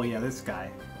far. Oh yeah, this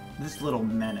guy. This little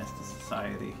menace to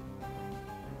society.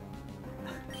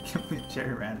 I can't believe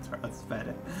Jerry Rantar outsped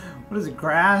it. What is it,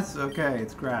 grass? Okay,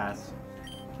 it's grass.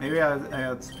 Maybe I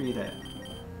outspeed it.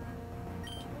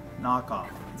 Knockoff.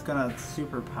 It's gonna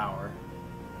superpower.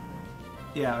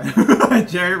 Yeah,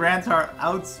 Jerry Rantar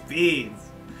outspeeds.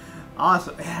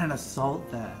 Awesome. And an assault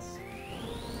vest.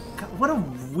 God, what a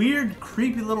weird,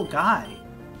 creepy little guy.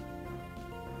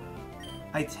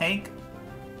 I tank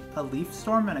a Leaf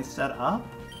Storm and I set up?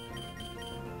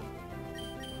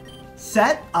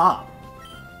 Set up!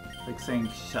 Like saying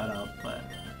shut up, but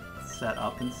set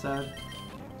up instead.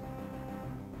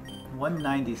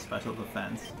 190 special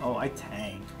defense. Oh, I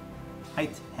tank. I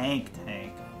tank.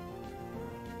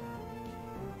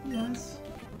 Yes.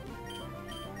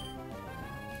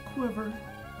 Quiver.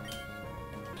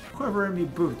 quiver in me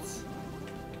boots.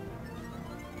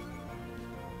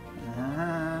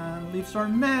 And Leaf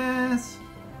Storm miss.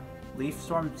 Leaf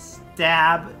Storm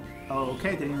stab. Oh,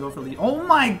 okay, didn't even go for Leaf. Oh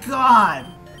my god!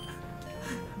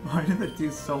 Why did it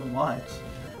do so much?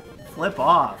 Flip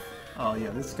off. Oh yeah,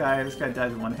 this guy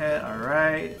dies in one hit.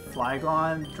 Alright.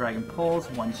 Flygon, Dragon Pulse,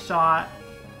 one shot.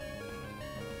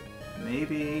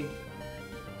 Maybe.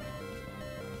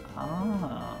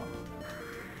 Oh.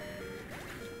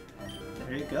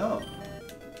 There you go.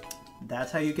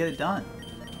 That's how you get it done.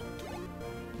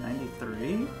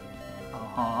 93?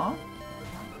 Uh-huh.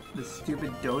 This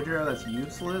stupid Dodrio that's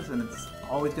useless and it's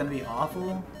always gonna be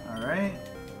awful. Alright.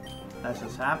 That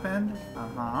just happened.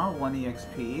 Uh-huh. 1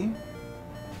 EXP.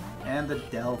 And the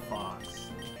Delphox.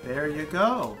 There you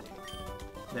go.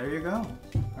 There you go.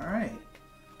 Alright.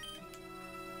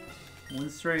 One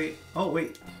straight. Oh,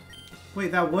 wait.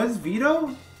 Wait, that was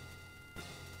Vito?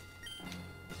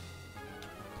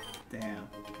 Damn.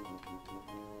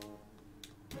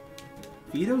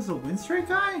 Vito's a win straight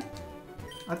guy?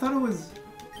 I thought it was...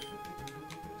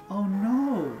 Oh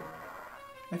no.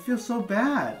 I feel so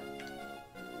bad.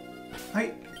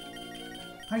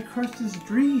 I crushed his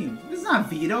dream. This is not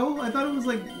Vito. I thought it was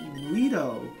like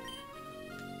Guido.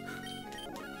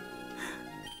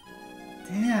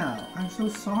 Damn, I'm so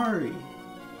sorry.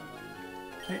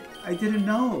 I didn't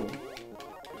know.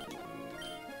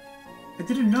 I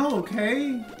didn't know,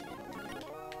 okay?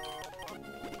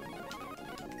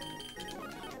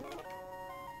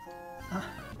 I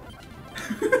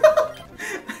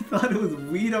thought it was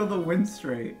Guido the win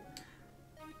straight.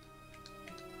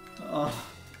 Oh,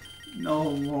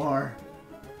 no more.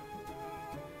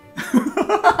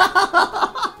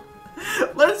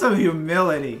 Learn some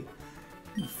humility,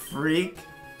 freak.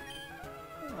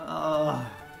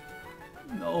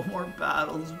 No more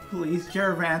battles, please.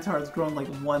 Jaravantar's grown like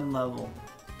 1 level.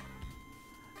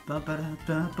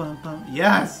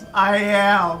 Yes, I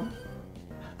am.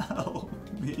 Help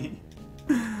me.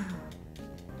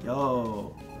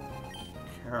 Yo,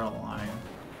 Caroline.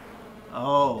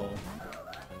 Oh.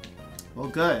 Well,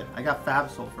 good. I got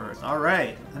Fabsol first.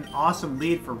 Alright. An awesome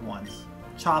lead for once.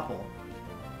 Chopple.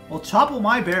 Well, Chopple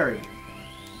my berry.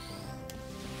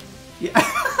 Yeah,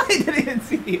 I didn't even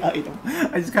see the item.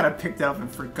 I just kind of picked it up and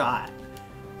forgot.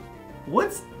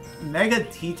 What's Mega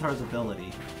T-Tar's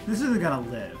ability? This isn't gonna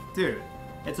live. Dude,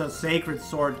 it's a Sacred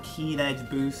Sword Keen Edge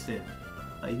boosted.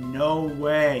 Like, no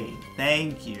way.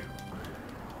 Thank you.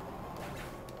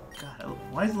 God,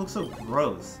 why does it look so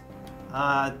gross?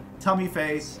 Tummy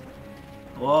face.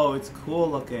 Whoa, it's cool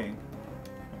looking.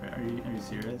 Are you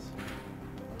serious?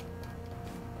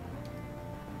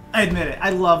 I admit it.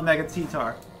 I love Mega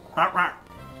T-Tar.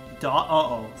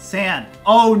 Uh-oh. Sand.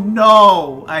 Oh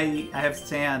no! I have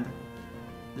sand.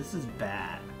 This is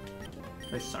bad.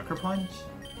 Do I Sucker Punch?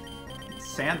 It's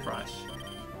Sand Rush.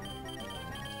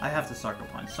 I have to Sucker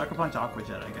Punch. Sucker Punch Aqua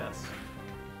Jet, I guess.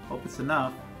 Hope it's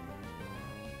enough.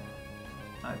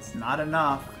 It's not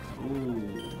enough.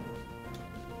 Ooh.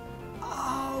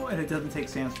 Oh, and it doesn't take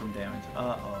Sandstorm damage.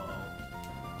 Uh-oh.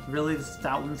 Really, the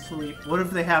Stoutland Sleep? What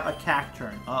if they have a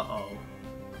Cacturn? Uh-oh.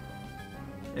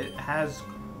 It has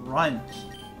Crunch.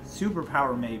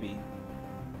 Superpower, maybe.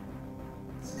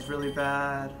 This is really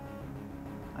bad.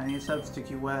 I need to set up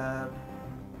Sticky Web.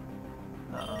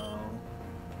 Uh-oh.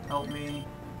 Help me.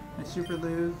 I super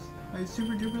lose. I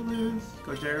super duper lose.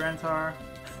 Go Jaravantar.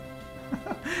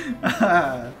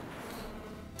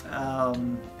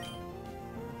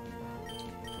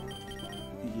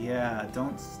 Yeah,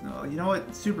 don't... You know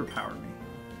what? Superpower me.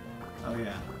 Oh,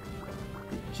 yeah.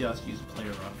 Just use Play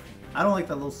Rough. I don't like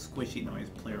that little squishy noise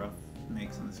Play Rough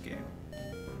makes in this game.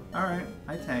 Alright,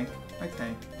 I tank.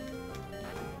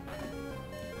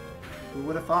 Who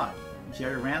would have thought?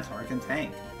 Jaravantar can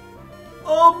tank.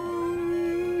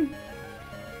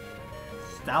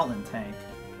 Stoutland tank.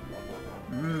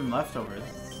 Leftovers.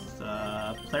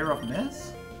 Play Rough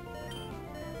miss?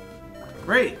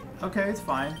 Great! Okay, it's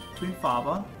fine. Queen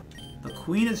Faba. The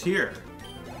queen is here.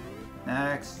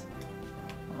 Next.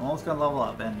 I'm almost gonna level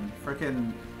up, and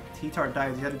frickin' T-Tar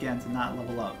dies yet again to not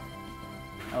level up.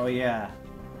 Oh yeah.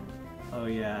 Oh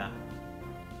yeah.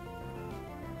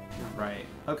 You're right.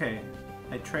 Okay.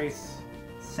 I trace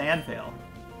Sandveil.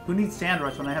 Who needs Sand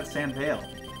Rush when I have Sand Veil?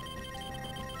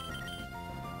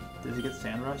 Does he get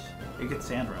Sand Rush? He gets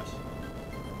Sand Rush.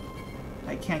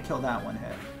 I can't kill that one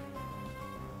hit.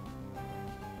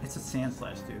 It's a Sand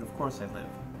Slash, dude. Of course I live.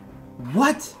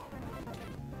 What?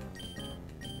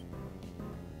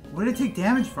 Where did it take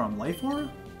damage from? Life Orb?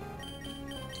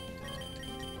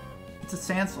 It's a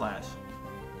Sand Slash.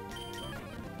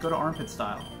 Go to Armpit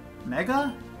Style.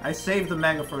 Mega? I saved the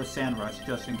Mega for a Sand Rush,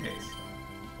 just in case.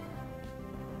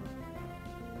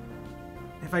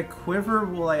 If I quiver,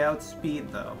 will I outspeed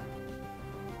though?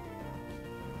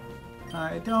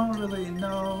 I don't really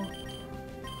know.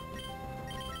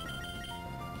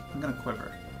 I'm gonna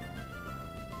quiver.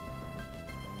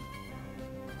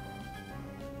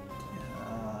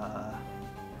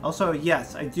 Also,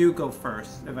 yes, I do go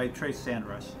first if I trace Sand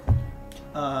Rush.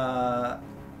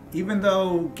 Even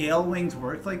though Gale Wings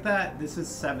worked like that, this is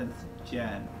 7th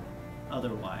gen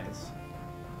otherwise.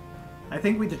 I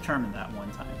think we determined that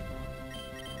one time.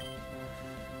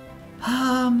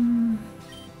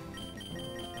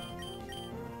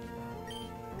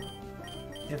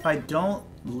 If I don't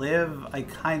live, I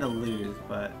kind of lose,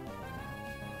 but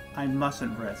I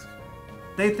mustn't risk.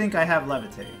 They think I have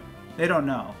Levitate. They don't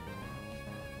know.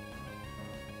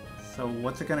 So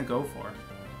what's it gonna go for?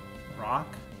 Rock?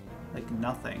 Like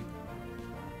nothing.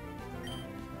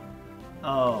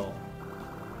 Oh.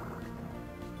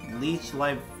 Leech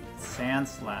Life Sand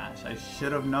Slash. I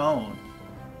should have known.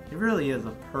 He really is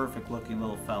a perfect looking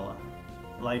little fella.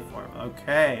 Life Orb.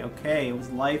 Okay, okay. It was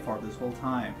Life Orb this whole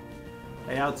time.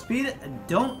 I outspeed it? I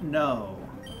don't know.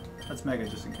 Let's Mega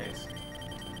just in case.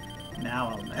 Now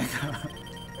I'll Mega.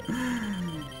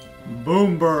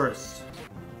 Boom Burst.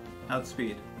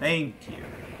 Outspeed. Thank you.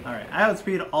 Alright, I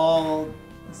outspeed all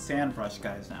Sand Rush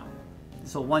guys now.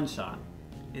 It's a one-shot.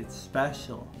 It's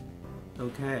special.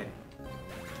 Okay.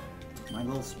 My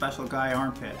little special guy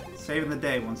Armpit. Saving the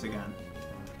day once again.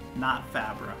 Not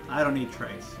Fabra. I don't need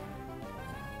Trace.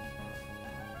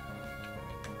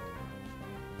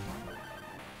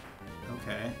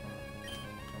 Okay.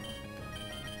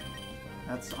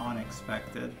 That's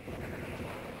unexpected.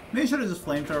 Maybe I should have just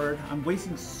flamethrowered. I'm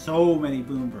wasting so many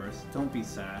boom bursts. Don't be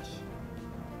Sash.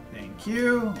 Thank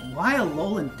you. Why a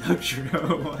Alolan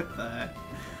Dugtrio? What the heck?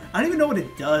 I don't even know what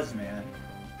it does, man.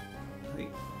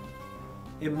 Like,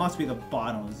 it must be the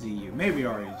bottom of ZU. Maybe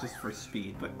already just for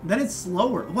speed, but then it's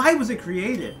slower. Why was it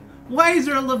created? Why is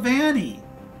there a Levani?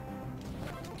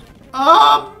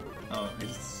 Oh,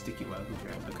 it's a sticky web. Who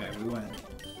cares? Okay, we went.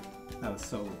 That was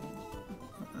so.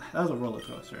 That was a roller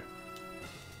coaster.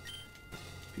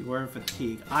 Beware of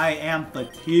fatigue. I am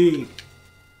fatigued.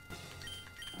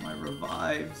 My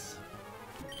revives.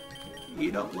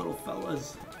 Eat up, little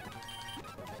fellas.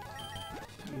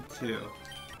 You too.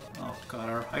 Oh god,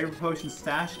 our Hyper Potion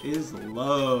stash is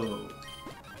low.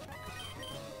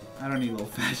 I don't need little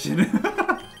fashion.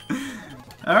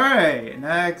 Alright,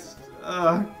 next.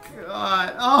 Oh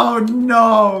god. Oh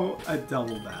no! A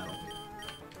double battle.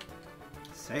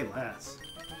 Say less.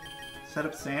 Set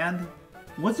up sand?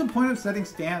 What's the point of setting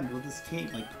stand with this team?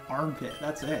 Like, Armpit,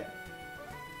 that's it.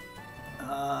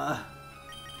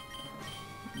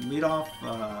 Lead off,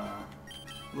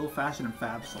 Little Fashion and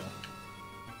Fabsol.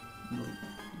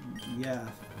 Yeah,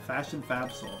 Fashion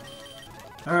Fabsol.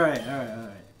 Alright.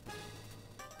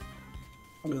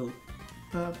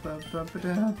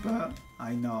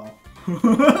 I know.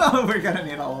 We're gonna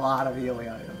need a lot of healing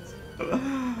items.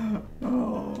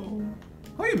 Oh.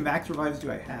 How many max revives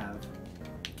do I have?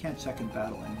 Can't check in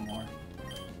battle anymore.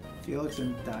 Felix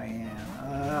and Diane.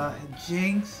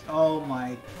 Jinx. Oh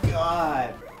my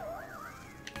god.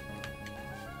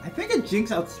 I think a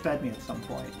Jinx outsped me at some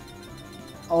point.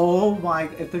 Oh my.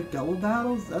 If they're double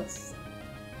battles, that's.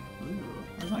 Ooh,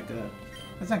 that's not good.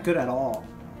 That's not good at all.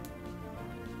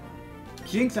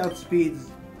 Jinx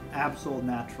outspeeds Absol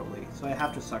naturally, so I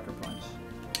have to Sucker Punch.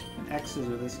 And X's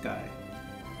are this guy.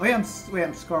 Oh yeah, I'm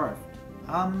Scarf.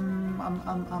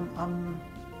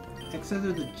 X's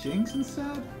are the Jinx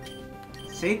instead?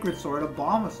 Sacred Sword,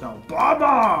 Obama Stone.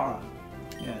 Baba!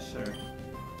 Yeah, sure.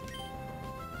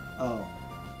 Oh,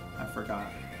 I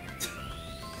forgot.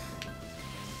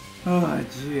 Oh,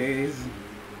 jeez.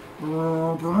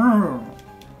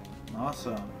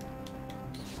 Awesome.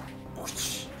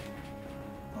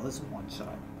 Oh, this is one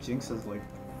shot. Jinx has like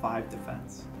 5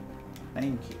 defense.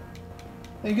 Thank you.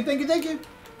 Thank you.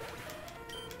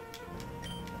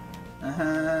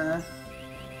 Uh-huh.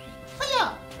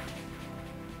 Hiya!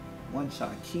 One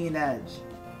shot. Keen Edge.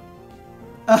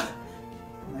 Not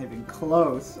even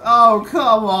close. Oh,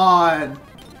 come on!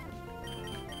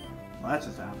 Well, that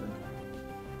just happened.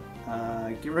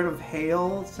 Get rid of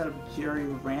Hail, set up Jerry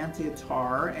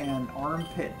Rantiatar, and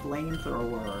Armpit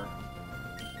Flamethrower.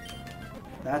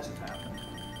 That just happened.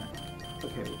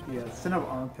 Okay, yeah, send up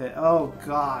Armpit. Oh,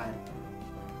 God.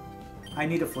 I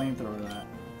need a Flamethrower that.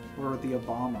 Or the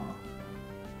Obama.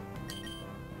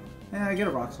 Yeah, get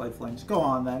a Rock Slide Flinch. Go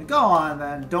on then. Go on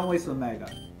then. Don't waste the Mega.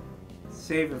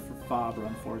 Save it for Faba,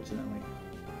 unfortunately.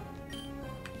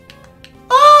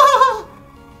 Ah!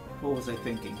 What was I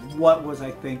thinking? What was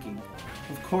I thinking?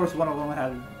 Of course one of them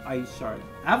had Ice Shard.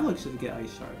 Avalanche should get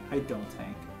Ice Shard. I don't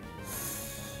tank.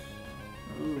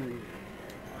 Ooh.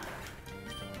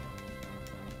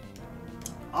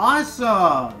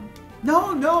 Awesome!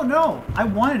 No, no, no! I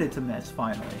wanted it to miss,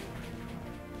 finally.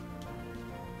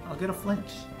 I'll get a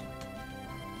flinch.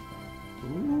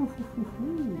 Ooh, hoo, hoo,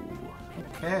 hoo.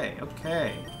 Okay,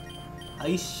 okay.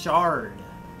 Ice shard.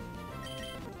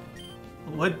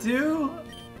 What do?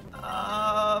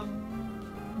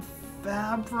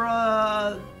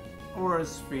 Fabra or a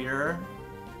sphere.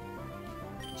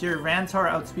 Giravantar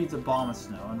outspeeds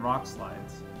Abomasnow and rock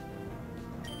slides.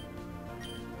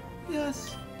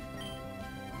 Yes.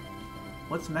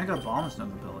 What's Mega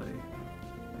Abomasnow's ability?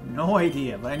 No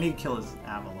idea, but I need to kill his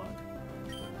Avalugg.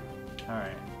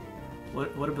 Alright.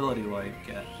 What ability will I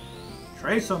get?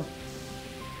 Trace him!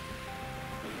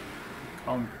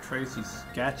 Call him Tracy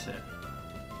Sketchet.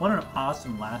 What an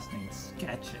awesome last name,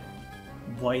 Sketchet.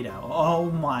 Whiteout. Oh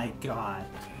my god.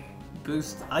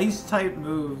 Boost ice type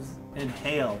moves and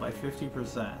hail by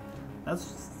 50%.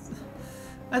 That's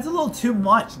a little too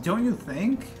much, don't you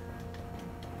think?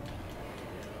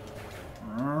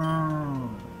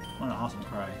 What an awesome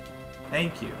cry.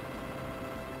 Thank you.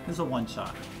 This is a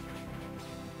one-shot.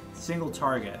 Single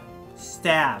target.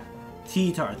 Stab.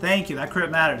 T-tar. Thank you. That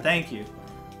crit mattered. Thank you.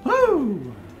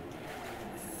 Woo!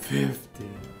 50.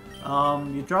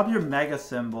 You drop your mega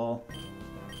symbol.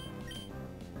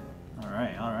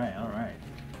 Alright, alright, alright.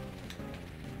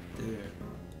 Dude.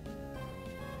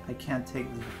 I can't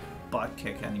take this butt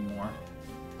kick anymore.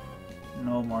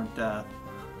 No more death.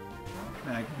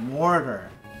 Magmortar.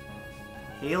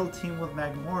 Hail team with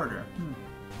Magmortar.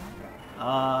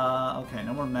 Okay,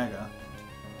 no more Mega.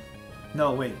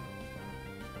 No, wait.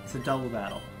 It's a double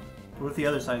battle. What if the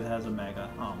other side has a Mega?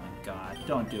 Oh my god,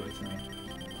 don't do it to me.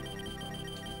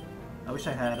 I wish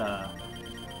I had,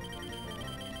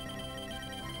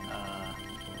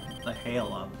 the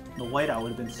Hail up. The Whiteout would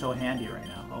have been so handy right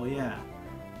now. Oh yeah.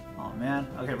 Oh man.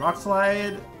 Okay, Rock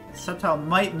Slide. Sceptile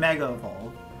might Mega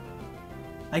Evolve.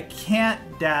 I can't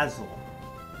Dazzle.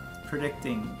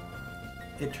 Predicting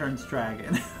it turns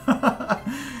Dragon.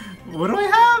 What do I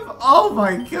have? Oh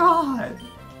my god!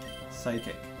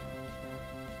 Psychic.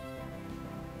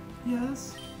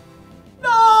 Yes.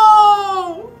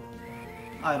 No!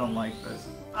 I don't like this.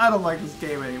 I don't like this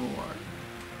game anymore.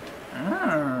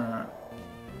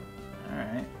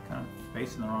 Alright. Kind of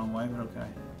facing the wrong way, but okay.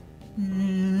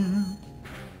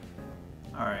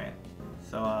 Alright.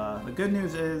 So, the good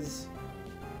news is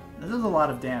this is a lot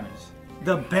of damage.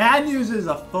 The bad news is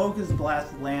a Focus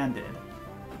Blast landed.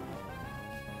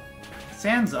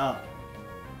 Sand's up.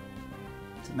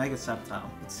 It's a Mega Sceptile.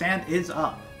 Sand is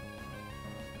up.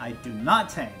 I do not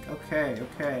tank. Okay,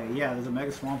 okay. Yeah, there's a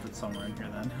Mega Swampert somewhere in here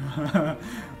then.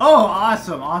 Oh,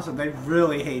 awesome, awesome. They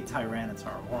really hate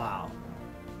Tyranitar. Wow.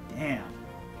 Damn.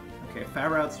 Okay,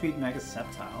 Faba outspeed Mega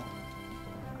Sceptile.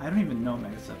 I don't even know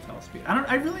Mega Sceptile speed.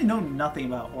 I really know nothing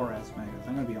about Auras Megas.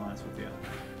 I'm gonna be honest with you.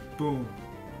 Boom.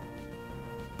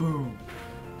 Boom.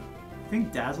 You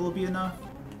think Dazzle will be enough?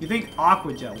 You think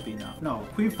Aqua Jet will be enough? No,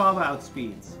 Queen Faba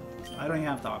outspeeds. So I don't even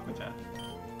have to Aqua Jet.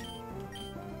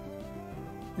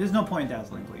 There's no point in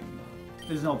dazzling Queen.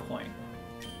 There's no point.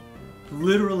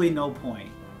 Literally no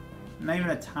point. Not even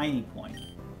a tiny point.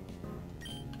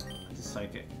 Just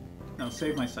Psychic. No,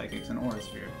 save my Psychics and Aura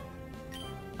Sphere.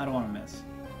 I don't want to miss.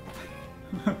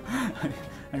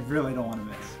 I really don't want to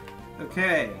miss.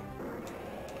 Okay.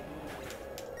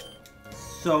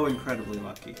 So incredibly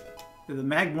lucky. If the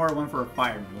Magmortar went for a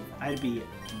fire move, I'd be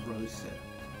roasted.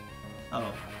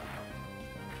 Oh.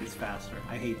 He's faster.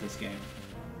 I hate this game.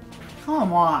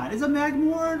 Come on, it's a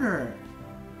Magmortar!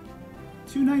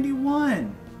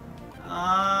 291!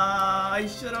 I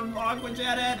should have Aqua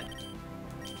Jetted!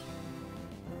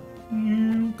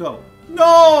 Go.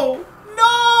 No!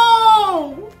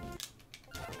 No!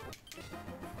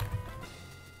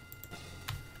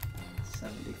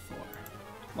 74.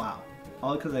 Wow.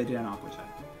 All because I did an Aqua Jet.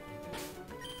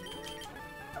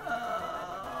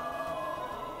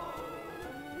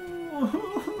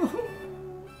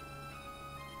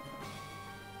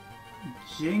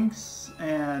 Jinx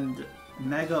and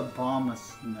Mega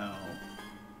Abomasnow.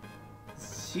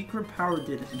 Secret Power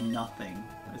did nothing.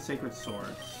 A Sacred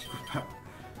Sword. Secret Power.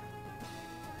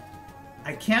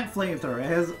 I can't Flamethrower. It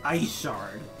has Ice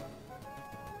Shard.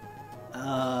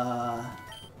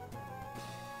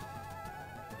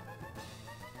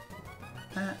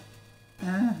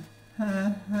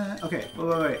 Okay,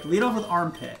 wait. Lead off with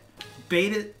Armpit.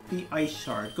 Bait it the Ice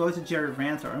Shard. Go to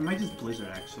Giravantar. Or I might just Blizzard,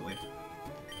 actually.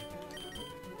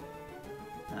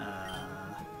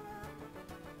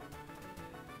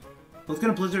 Let's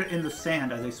get a Blizzard in the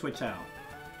sand as they switch out.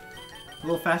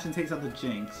 Little Fashion takes out the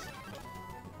Jinx.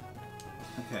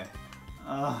 Okay.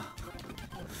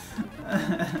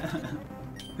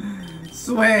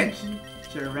 Switch!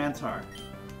 Jaravantar.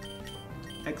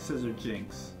 X's or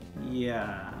Jinx.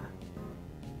 Yeah.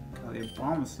 God, the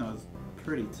Abomasnow is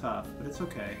pretty tough, but it's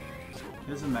okay.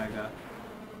 Here's a Mega.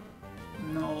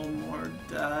 No more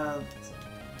death.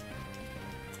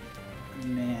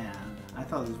 Man, I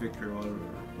thought this victory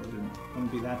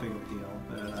wouldn't be that big of a deal,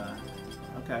 but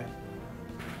okay.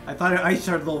 I thought Ice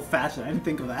Shard a little fashion. I didn't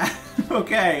think of that.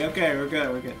 okay, we're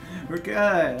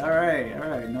good.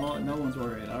 Alright. No one's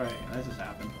worried. Alright, that just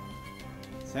happened.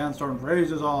 Sandstorm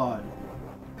rages on.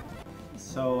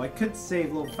 So I could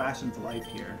save Little Fashion's life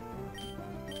here.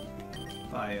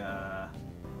 By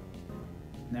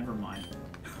never mind.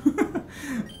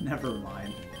 Never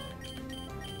mind.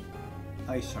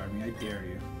 Ice Shard me, I dare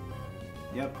you.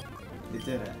 Yep, you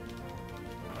did it.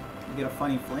 You get a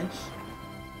funny flinch?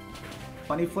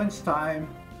 Funny flinch time.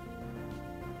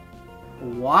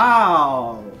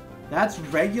 Wow! That's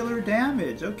regular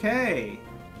damage, okay.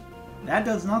 That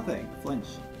does nothing. Flinch.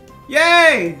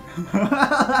 Yay!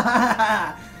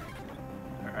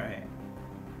 Alright.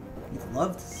 You'd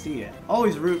love to see it.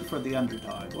 Always root for the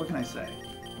underdog. What can I say?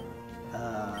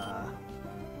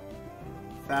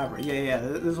 Faba. Yeah.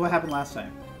 This is what happened last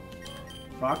time.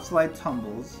 Rock Slide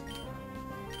tumbles.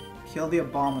 Kill the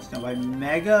Abomasnow by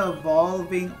Mega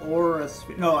Evolving Aura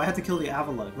Sphere. No, I had to kill the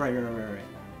Avalugg. Right.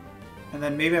 And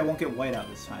then maybe I won't get white out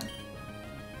this time.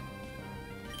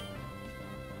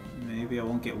 Maybe I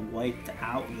won't get wiped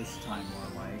out this time,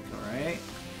 more like.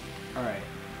 Alright.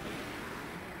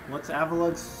 What's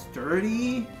Avalugg?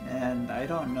 Sturdy? And I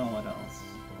don't know what else.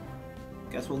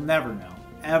 Guess we'll never know.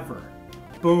 Ever.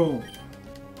 Boom.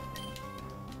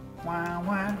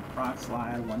 Wow. Rock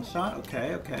Slide, one shot.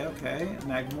 Okay.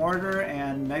 Magmortar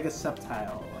and Mega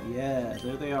Sceptile. Yeah,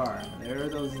 there they are. There are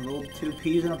those little two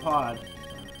peas in a pod.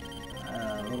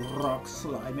 Rock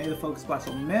Slide. Made the Focus Blast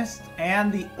will missed.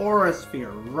 And the Aura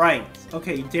Sphere. Right.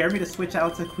 Okay, you dare me to switch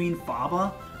out to Queen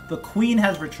Faba? The Queen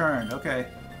has returned. Okay.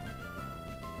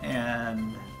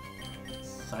 And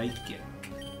Psychic.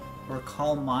 Or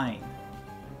Calm Mind.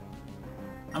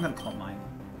 I'm gonna Calm Mind.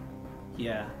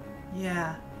 Yeah.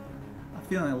 I'm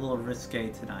feeling a little risque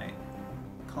tonight.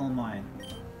 Calm Mind.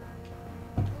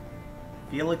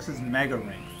 Felix's Mega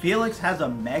Ring. Felix has a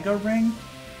Mega Ring?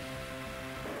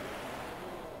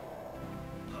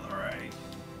 Alright.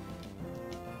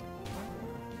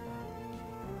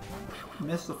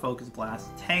 Miss the Focus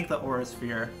Blast. Tank the Aura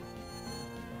Sphere.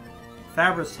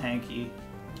 Fabra's tanky.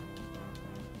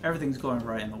 Everything's going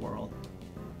right in the world.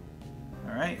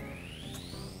 Alright.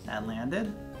 That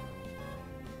landed.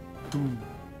 Boom.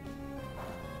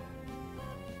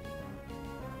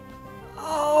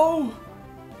 Oh!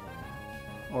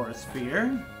 Aura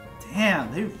Sphere.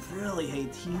 Damn, they really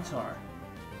hate T-Tar.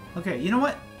 Okay, you know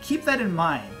what? Keep that in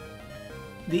mind.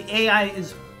 The AI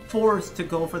is forced to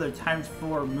go for their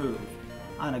 ×4 move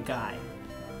on a guy.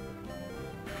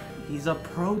 He's a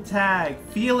pro tag.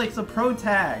 Felix a pro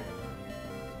tag.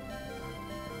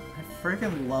 I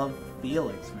freaking love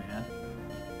Felix, man.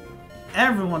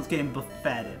 Everyone's getting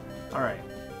buffeted. Alright.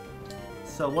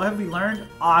 So what have we learned?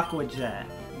 Aqua Jet.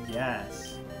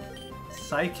 Yes.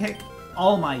 Psychic.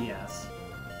 All my yes.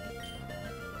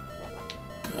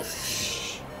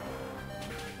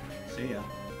 See ya.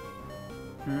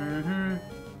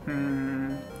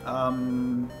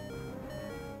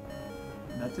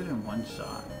 That did in one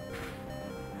shot.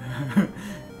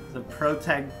 The pro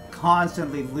tag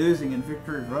constantly losing in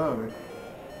Victory Road.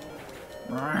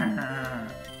 That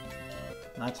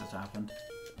just happened.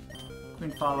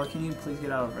 Queen Faba, can you please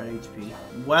get out of red HP?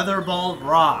 Weatherball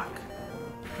Rock!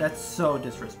 That's so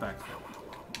disrespectful.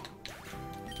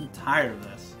 I'm tired of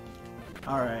this.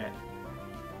 Alright.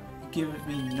 Give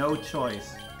me no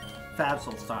choice.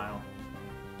 Fabsol style.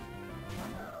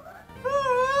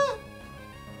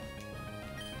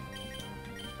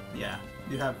 Yeah,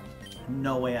 you have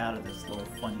no way out of this little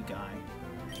funny guy.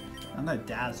 I'm gonna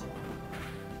dazzle.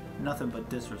 Nothing but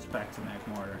disrespect to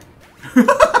Magmortar.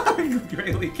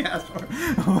 Greatly cast for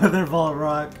Weatherball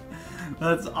Rock.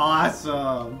 That's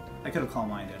awesome. I could have Calm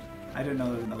Minded. I didn't know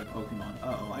there was another Pokemon.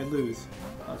 Uh-oh, I lose.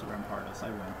 That was a Rampardos. I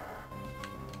win.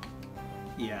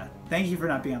 Yeah. Thank you for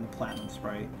not being on the Platinum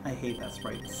Sprite. I hate that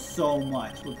Sprite so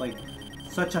much. With, like,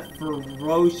 such a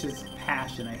ferocious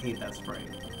passion. I hate that Sprite.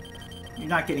 You're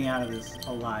not getting out of this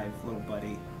alive, little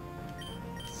buddy.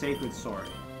 Sacred Sword.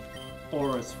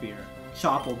 Aura Sphere.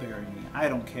 Chople bury me. I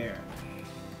don't care.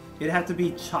 It'd have to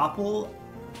be Chople.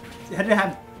 It had to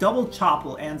have double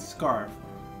Chople and Scarf.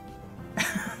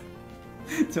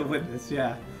 To win this,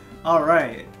 yeah.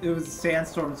 Alright. It was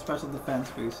Sandstorm Special Defense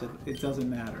Boost. It doesn't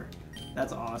matter.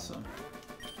 That's awesome.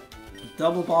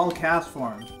 Double Ball Cast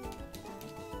Form.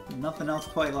 Nothing else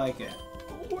quite like it.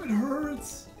 Oh, it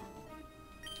hurts.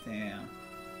 Damn.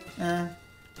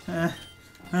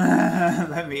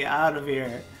 Let me out of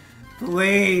here.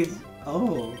 Please.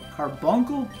 Oh,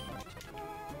 carbuncle?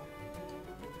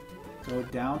 Go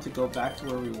down to go back to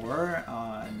where we were?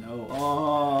 No.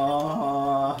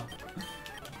 Oh.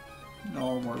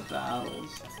 No more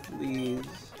battles. Please.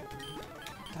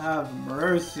 Have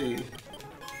mercy.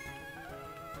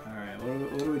 Alright,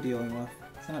 what are we dealing with?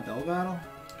 Is that a bell battle?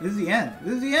 This is the end.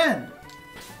 This is the end!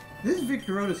 This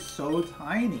Victory Road is so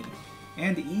tiny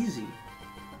and easy.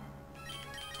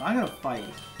 So I'm gonna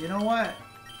fight. You know what?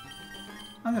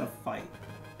 I'm gonna fight.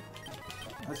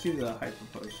 Let's use a hyper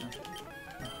potion.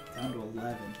 Down to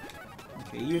 11.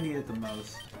 Okay, you need it the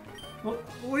most. What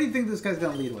do you think this guy's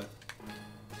gonna lead with?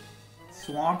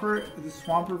 Swampert? Is the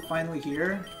Swampert finally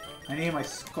here? I need my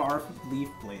Scarf Leaf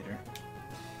Blader.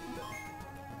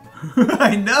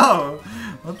 I know!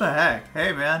 What the heck?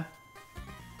 Hey, man.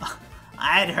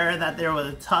 I'd heard that there was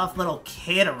a tough little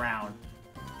kid around.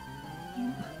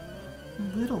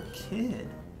 Little kid?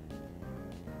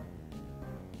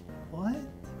 What?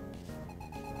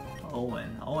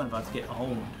 Owen. Owen about to get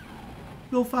owned.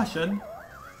 No fashion.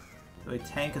 Do I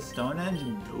tank a Stonehenge?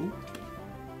 Nope.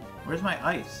 Where's my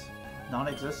ice?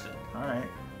 Non-existent. Alright.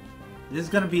 This is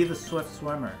gonna be the Swift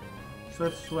Swimmer.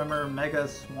 Swift Swimmer Mega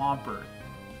Swampert.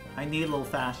 I need a little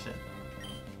fashion.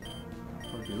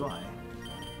 Or do I?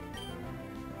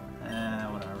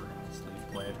 Whatever. Just Leaf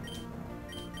Blade.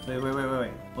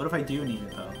 Wait. What if I do need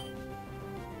it, though?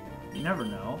 You never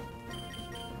know.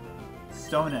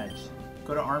 Stone Edge.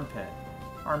 Go to Armpit.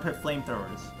 Armpit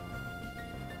Flamethrowers.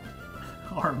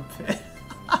 Armpit.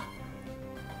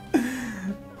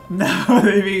 No,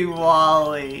 they mean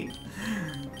Wally.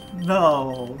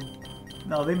 No.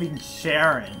 No, they mean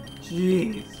Sharon.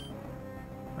 Jeez.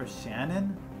 Or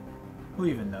Shannon? Who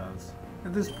even knows?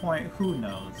 At this point, who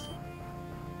knows?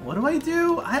 What do I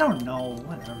do? I don't know.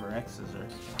 Whatever, X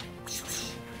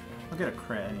scissors. I'll get a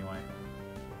crit anyway.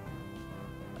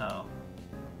 Oh.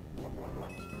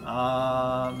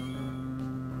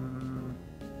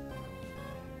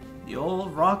 The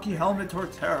old Rocky Helmet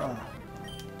Torterra.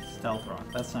 Stealth Rock.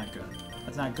 That's not good.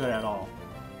 That's not good at all.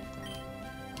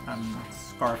 I'm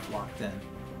Scarf locked in.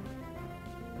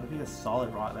 That'd be a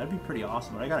solid rock. That'd be pretty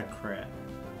awesome, but I got a crit.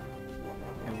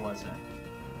 It wasn't.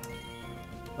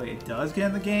 Wait, it does get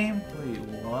in the game? Wait,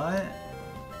 what?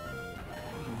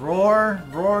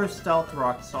 Roar, Stealth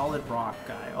Rock, Solid Rock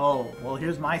guy. Oh, well,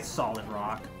 here's my Solid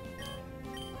Rock.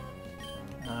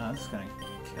 I'm just gonna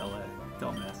kill it.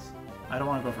 Don't miss. I don't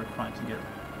want to go for Crunch and get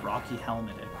Rocky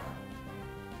Helmeted.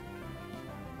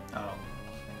 Oh.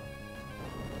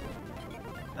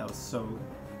 That was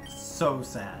so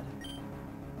sad.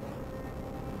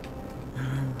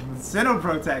 Sinnoh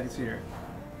Protag is here.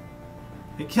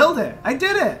 I killed it! I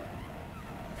did it!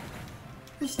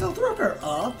 They still threw her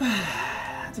up.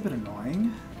 That's a bit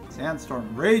annoying.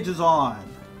 Sandstorm rages on.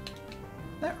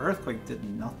 That Earthquake did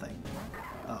nothing.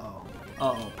 Uh-oh.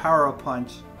 Uh-oh. Power Up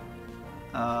Punch.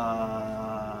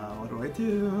 What do I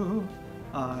do?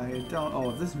 I don't...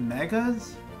 Oh, if this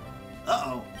Megas?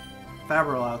 Uh-oh.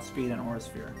 Faba will outspeed an Aura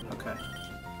Sphere. Okay.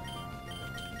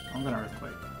 I'm gonna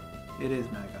Earthquake. It is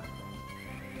Mega.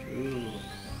 Ooh.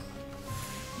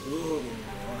 Ooh.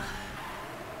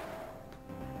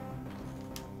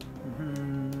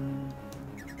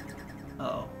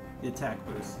 Uh-oh. The attack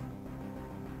boost.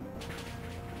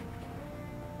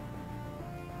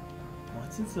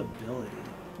 What's its ability?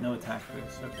 No attack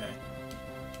boost. Okay.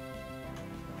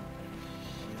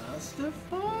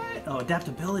 Justify? Oh,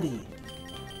 adaptability.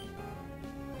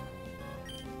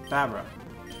 Fabra.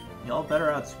 Y'all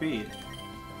better outspeed.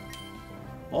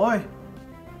 Boy!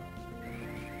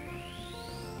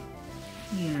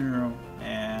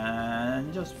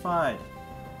 And justified.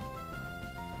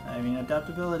 I mean,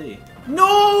 adaptability.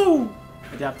 No!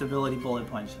 Adaptability bullet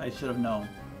punch. I should have known.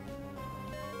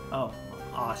 Oh,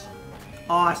 awesome.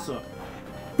 Awesome.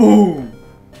 Boom!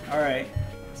 Alright.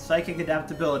 Psychic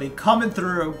adaptability coming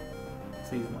through.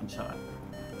 Please one shot.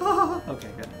 Okay,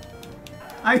 good.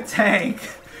 I tank!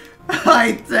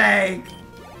 I tank!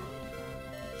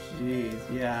 Jeez,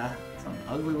 yeah. Some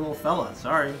ugly little fella,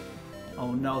 sorry.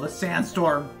 Oh no, the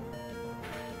sandstorm!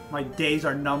 My days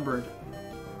are numbered.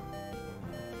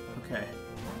 Okay.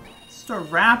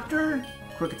 Staraptor?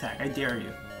 Quick attack, I dare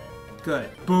you. Good.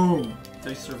 Boom!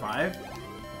 Did I survive?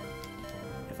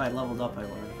 If I leveled up, I would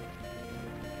have.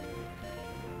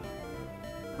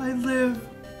 I live!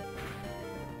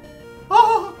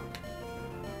 Oh!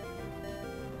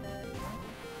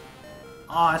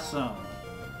 Awesome!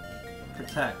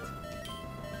 Protect.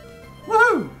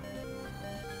 Woohoo!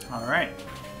 Alright.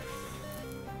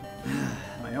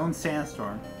 My own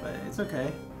sandstorm, but it's okay.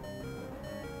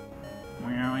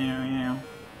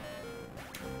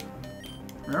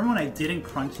 Remember when I didn't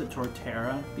crunch the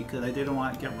Torterra because I didn't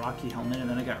want to get Rocky Helmet and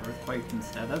then I got Earthquake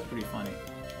instead? That's pretty funny.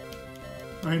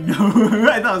 I know.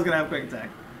 I thought I was gonna have Quick Attack.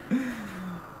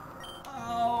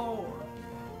 Oh.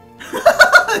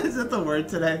 Is that the word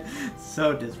today?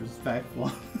 So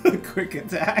disrespectful. Quick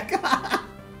Attack.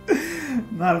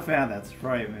 Not a fan of that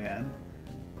sprite, man.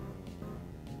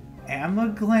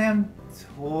 Amaglam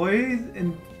Toys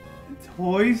and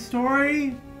Toy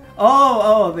Story?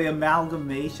 Oh, the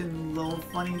amalgamation little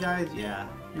funny guys? Yeah,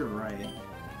 you're right.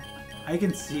 I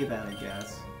can see that, I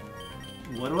guess.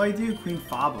 What do I do? Queen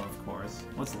Faba, of course.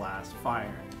 What's last?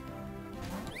 Fire.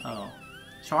 Oh.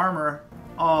 Charmer.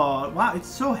 Oh, wow, it's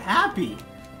so happy.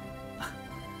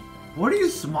 What are you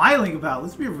smiling about?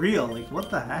 Let's be real. Like,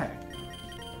 what the heck?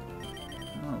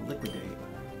 Oh, liquidate.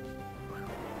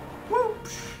 Whoop!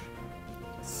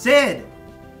 Sid!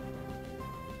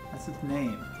 That's his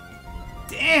name.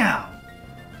 Damn!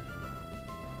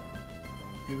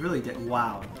 He really did.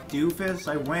 Wow. Doofus,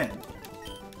 I win.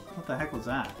 What the heck was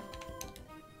that?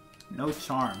 No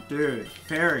charm. Dude,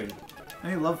 Fairy.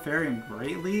 Don't you love Fairy in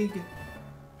Great League?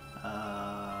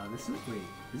 This is... Wait.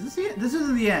 Is this the end? This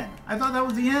isn't the end. I thought that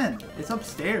was the end. It's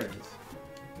upstairs.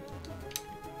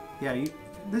 Yeah, you...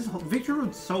 This whole... Victory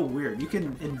Road's so weird. You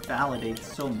can invalidate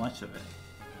so much of it.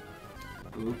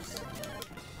 Oops.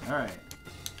 Alright.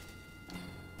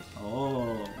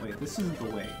 Oh, wait, this isn't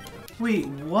the way. Wait,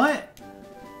 what?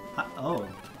 Oh,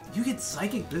 you get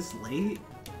Psychic this late?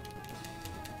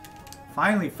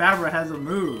 Finally, Fabra has a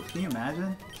move. Can you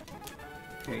imagine?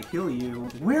 Okay, heal you.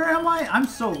 Where am I? I'm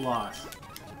so lost.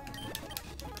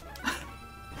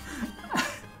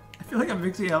 I feel like I'm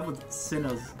mixing it up with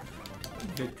Sinnoh's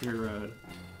Victory Road.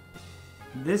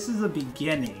 This is the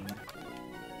beginning.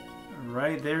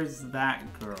 Right, there's that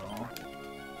girl.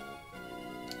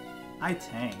 I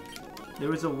tank. There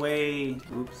was a way...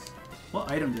 Oops.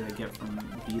 What item did I get from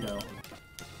Vito?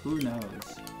 Who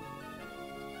knows?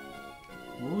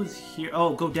 What was here?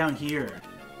 Oh, go down here.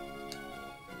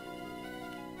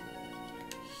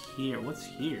 Here. What's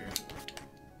here?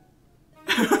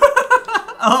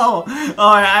 Oh,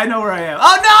 I know where I am.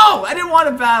 Oh no! I didn't want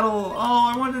to battle.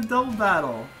 Oh, I wanted a double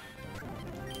battle.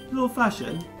 Little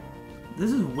fashion.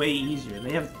 This is way easier.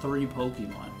 They have 3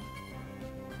 Pokemon.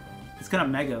 It's gonna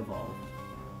Mega Evolve.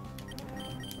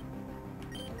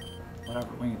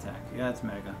 Whatever, Wing Attack. Yeah, it's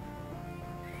Mega.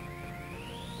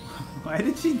 Why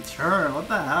did she turn? What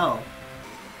the hell?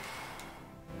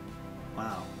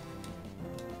 Wow.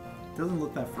 Doesn't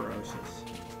look that ferocious.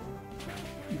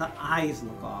 The eyes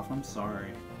look off. I'm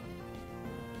sorry.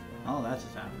 Oh, that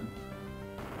just happened.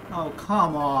 Oh,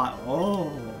 come on.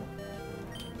 Oh.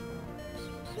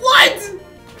 What?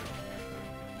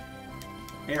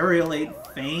 Aerial 8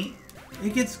 Feint?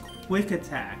 It gets Quick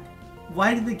Attack.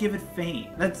 Why did they give it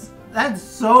Feint? That's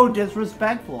so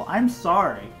disrespectful. I'm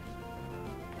sorry.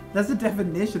 That's the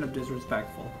definition of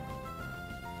disrespectful.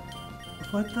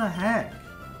 What the heck?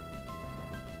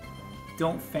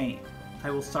 Don't faint.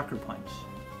 I will Sucker Punch.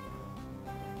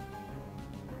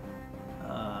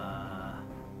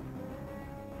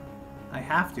 I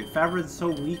have to. Fabra's so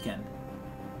weakened.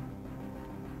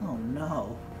 Oh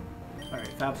no.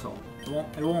 Alright, Fabsol.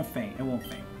 It won't faint. It won't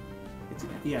faint.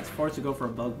 Yeah, it's forced to go for a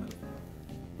bug move.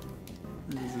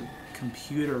 This is a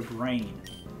computer brain.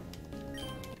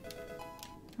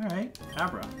 Alright,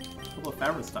 Fabra. A little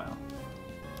Fabra style.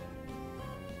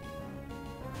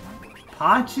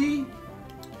 Pachi?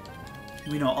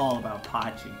 We know all about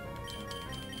Pachi.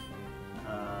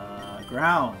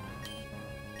 Ground.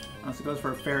 Unless it goes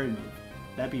for a fairy move.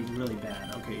 That'd be really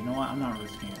bad. Okay, you know what? I'm not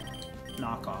risking it.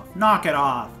 Knock off. Knock it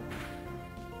off!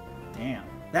 Damn.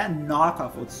 That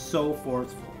knockoff was so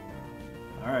forceful.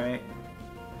 Alright.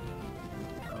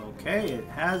 Okay, it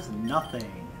has nothing.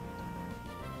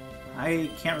 I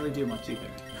can't really do much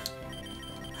either.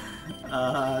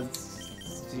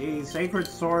 Gee, Sacred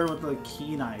Sword with the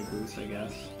Keen Eye boost, I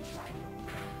guess.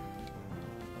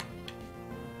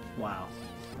 Wow.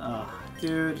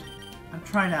 Dude, I'm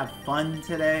trying to have fun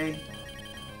today.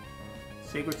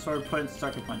 Sacred Sword put in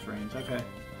Sucker Punch range, okay.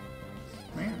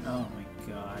 Oh my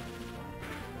god.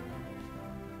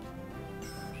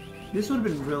 This would have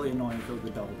been really annoying if it was a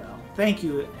double battle. Thank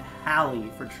you,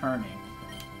 Hallie, for turning.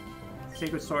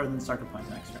 Sacred Sword and then Sucker Punch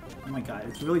next turn. Oh my god,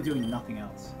 it's really doing nothing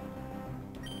else.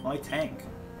 Well, I tank.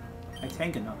 I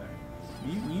tank another.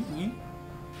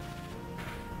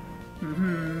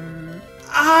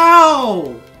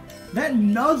 Ow! That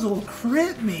Nuzzle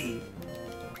crit me!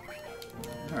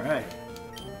 Alright.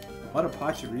 What a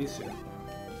Pachirisu.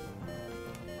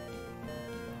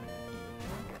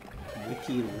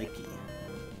 Licky Licky.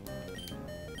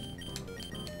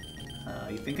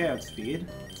 You think I outspeed?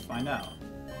 Let's find out.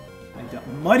 I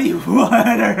don't. Muddy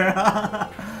water!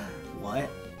 What?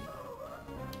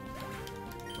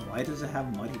 Why does it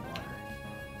have muddy water?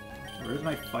 Where's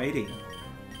my fighting?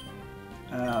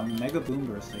 Mega Boom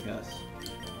Burst, I guess.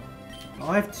 Oh,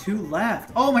 I have 2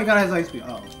 left! Oh my god, it has Ice Beam!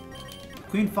 Oh.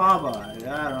 Queen Faba,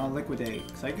 I don't know, Liquidate.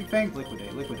 Psychic Fangs?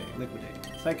 Liquidate, Liquidate, Liquidate.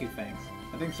 Psychic Fangs.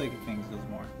 I think Psychic Fangs does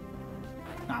more.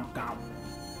 Nom, nom.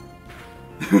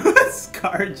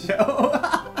 Scarjo!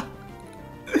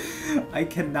 I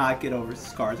cannot get over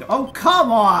Scarjo. Oh,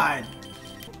 come on!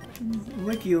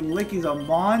 Licky Licky's a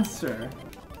monster.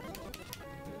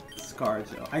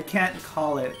 Scarjo. I can't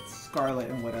call it Scarlet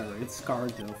and whatever. It's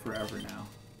Scarjo forever now.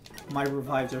 My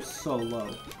revives are so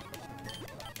low.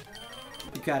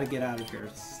 You gotta get out of here.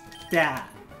 Stat!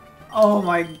 Oh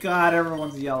my god,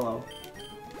 everyone's yellow.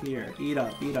 Here, eat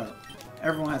up, eat up.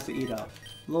 Everyone has to eat up.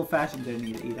 Little Fashion didn't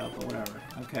need to eat up, but whatever.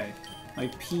 Okay. My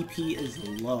PP is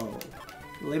low.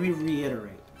 Let me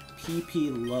reiterate. PP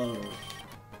low.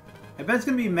 I bet it's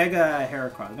gonna be Mega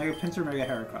Heracross. Mega Pinsir, Mega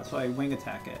Heracross, so I wing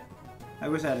attack it. I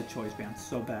wish I had a choice band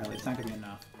so badly. It's not gonna be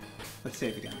enough. Let's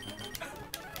save again.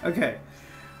 Okay.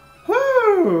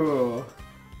 Woo!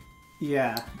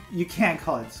 Yeah, you can't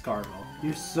call it Scarjo.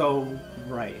 You're so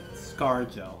right.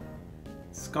 Scarjo.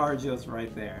 Scarjo's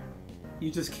right there.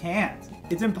 You just can't.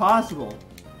 It's impossible.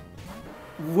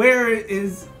 Where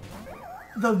is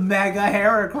the Mega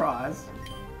Heracross?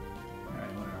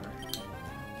 Alright, whatever.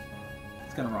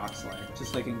 It's gonna Rock Slide,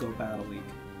 just like in Go Battle League.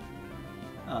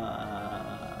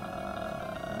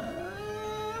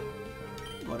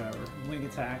 Whatever. Wing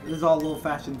attack. This is all Little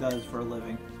Fashion does for a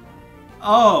living.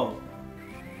 Oh!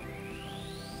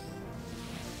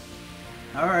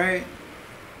 Alright.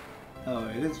 Oh,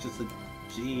 it is just a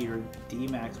G or D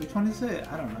max. Which one is it?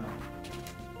 I don't know.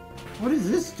 What does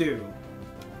this do?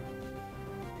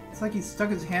 It's like he stuck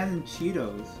his hand in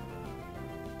Cheetos.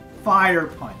 Fire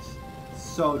Punch.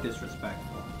 So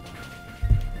disrespectful.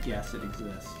 Yes, it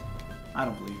exists. I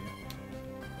don't believe you.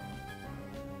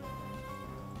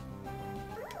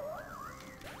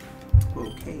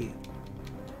 Okay.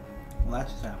 Well, that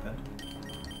just happened.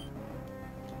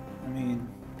 I mean...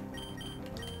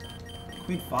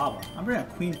 Queen Faba. I'm bringing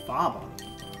up Queen Faba.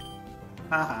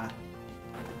 Haha.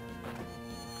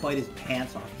 Bite his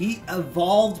pants off. He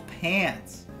evolved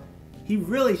pants. He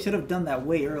really should have done that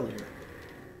way earlier.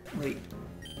 Like,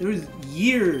 there was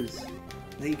years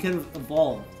that he could have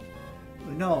evolved.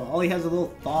 But no, all he has is a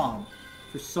little thong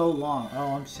for so long.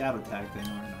 Oh, I'm shadow tagged then,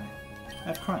 aren't I? I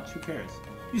have Crunch. Who cares?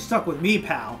 You stuck with me,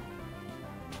 pal.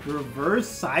 Reverse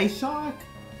Psyshock?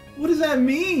 What does that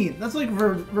mean? That's like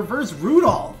reverse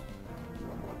Rudolph.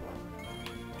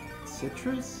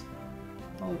 Citrus?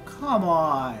 Oh, come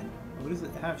on. What does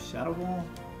it have? Shadow Ball?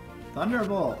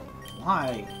 Thunderbolt?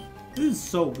 Why? This is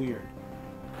so weird.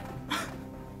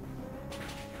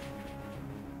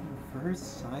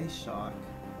 Reverse Psyshock.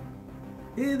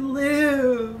 It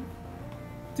lived!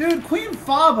 Dude, Queen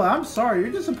Faba, I'm sorry,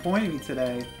 you're disappointing me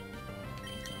today.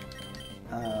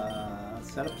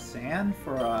 Set up sand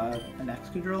for an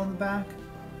Excadrill in the back?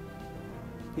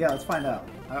 Yeah, let's find out.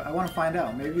 I want to find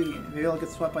out. Maybe I'll get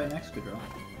swept by an Excadrill.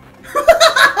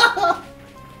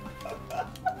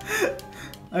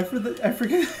 I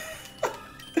forget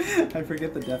I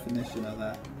forget the definition of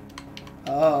that.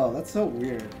 Oh, that's so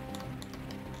weird.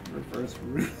 Reverse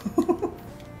Rudolph.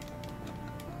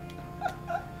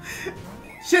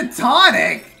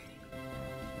 Shitonic!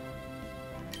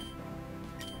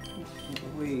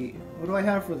 Wait, what do I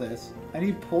have for this? I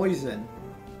need poison.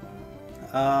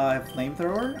 I have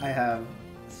Flamethrower, I have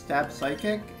Stab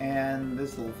Psychic, and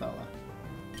this little fella.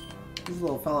 This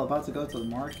little fella about to go to the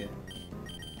market.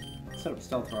 Set up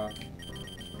Stealth Rock.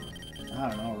 I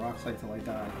don't know, Rock Slide till I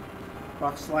die.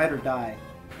 Rock Slide or die.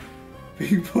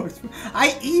 Big boys. I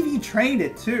EV trained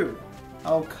it too!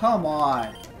 Oh, come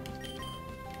on!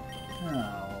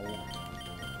 Oh.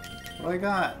 What do I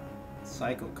got?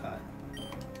 Psycho Cut.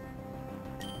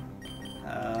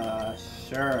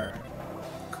 Sure.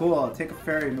 Cool, I'll take a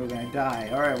fairy move and I die.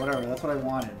 Alright, whatever, that's what I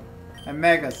wanted. I'm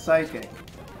Mega Psychic.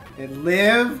 It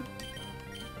live?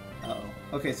 Uh-oh.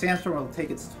 Okay, Sandstorm will take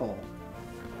its toll.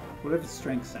 What if it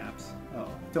Strength Saps? Oh,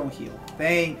 don't heal.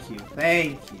 Thank you,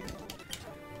 thank you.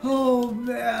 Oh,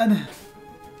 man.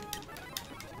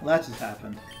 Well, that just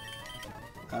happened.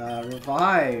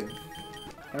 Revive.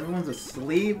 Everyone's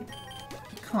asleep?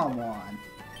 Come on.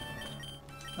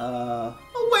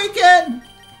 Awaken!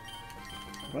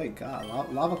 What do I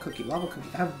got? Lava Cookie, Lava Cookie.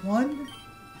 I have one?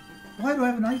 Why do I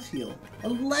have an Ice Heal?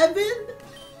 11?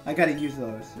 I gotta use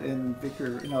those in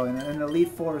Victor, no, in an Elite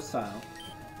Four style.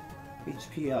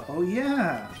 HP up. Oh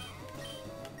yeah!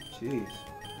 Jeez.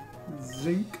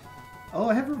 Zinc. Oh,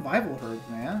 I have revival herbs,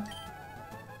 man.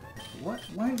 What?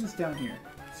 Why is this down here?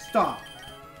 Stop!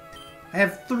 I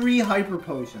have 3 hyper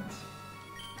potions.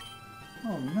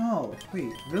 Oh no.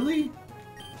 Wait, really?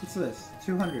 What's this?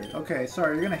 200. Okay,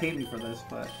 sorry, you're gonna hate me for this,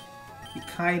 but you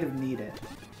kind of need it.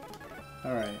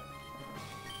 Alright.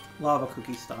 Lava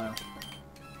cookie style.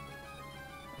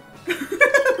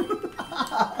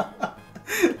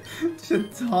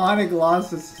 Tonic lost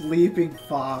to sleeping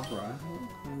Faba.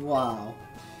 Wow.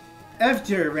 F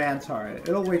Jerry Rantar.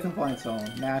 It'll wake up on its own,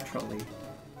 naturally.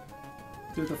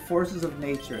 Through the forces of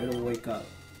nature, it'll wake up.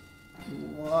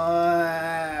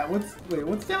 What? Wait,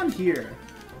 what's down here?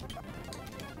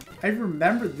 I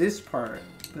remember this part,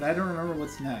 but I don't remember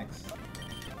what's next.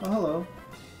 Oh, hello.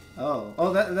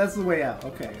 Oh, that's the way out.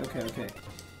 Okay.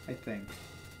 I think.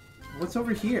 What's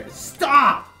over here?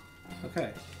 Stop!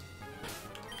 Okay.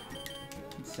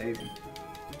 I'm saving.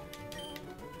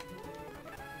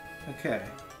 Okay.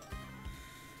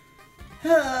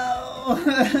 Oh,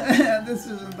 this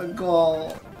isn't the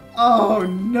goal. Oh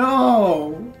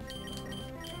no!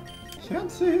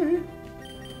 Chansey!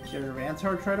 Should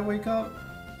Rantar try to wake up?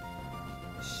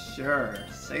 Sure,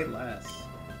 say less.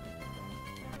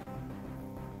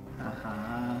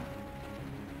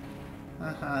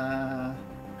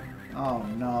 Oh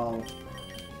no.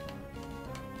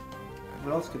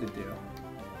 What else could it do?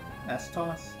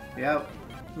 S-Toss? Yep.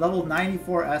 Level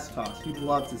 94 S-Toss. You'd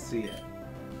love to see it.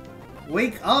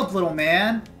 Wake up, little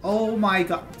man! Oh my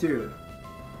god. Dude.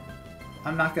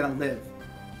 I'm not gonna live.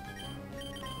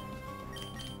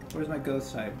 Where's my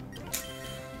ghost type?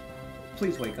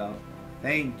 Please wake up.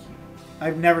 Thank you.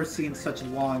 I've never seen such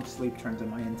long sleep turns in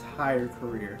my entire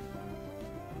career.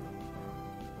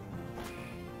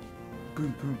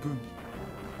 Boom, boom, boom.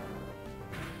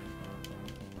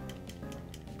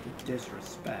 The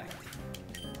disrespect.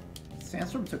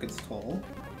 Sandstorm took its toll.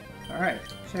 Alright.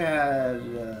 She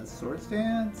had Sword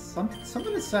Stance.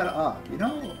 Something to set up. You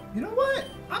know what?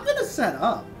 I'm gonna set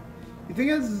up. You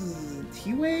think it's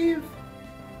T-Wave?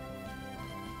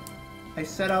 I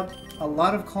set up a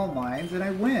lot of Calm Minds and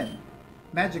I win.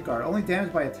 Magic Guard, only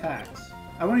damaged by attacks.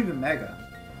 I won't even Mega.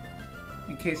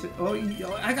 In case it... Oh,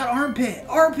 I got Armpit!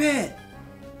 Armpit!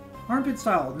 Armpit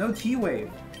style, no T-Wave.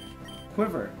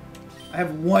 Quiver. I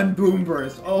have 1 Boom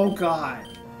Burst. Oh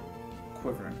god.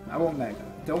 Quiver. I won't Mega.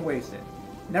 Don't waste it.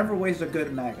 Never waste a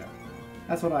good Mega.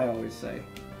 That's what I always say.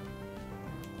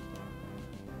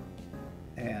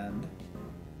 And...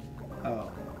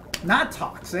 Oh. Not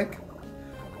Toxic!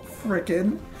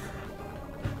 Frickin'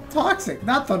 Toxic,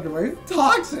 not Thunderwave.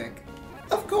 Toxic!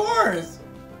 Of course!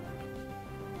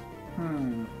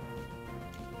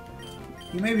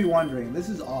 You may be wondering, this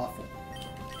is awful.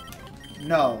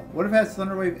 No. What if it has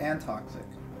Thunderwave and Toxic?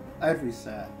 I'd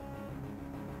reset.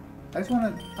 I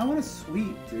want to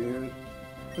sweep, dude.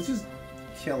 Let's just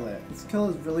kill it. Let's kill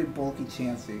his really bulky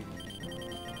Chansey.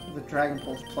 With a Dragon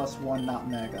Pulse +1, not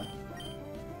Mega.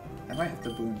 I might have to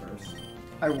Boom Burst.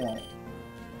 I won't.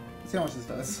 Let's see how much this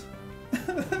does.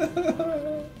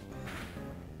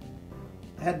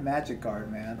 I had Magic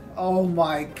Guard, man. Oh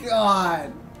my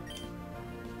god!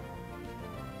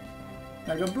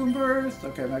 Mega Boom Burst?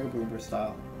 Okay, Mega Boom Burst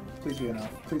style. Please be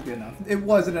enough. Please be enough. It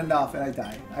wasn't enough and I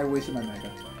died. I wasted my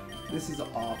Mega. This is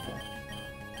awful.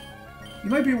 You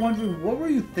might be wondering, what were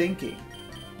you thinking?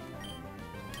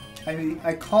 I mean,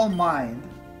 I Calm Mind.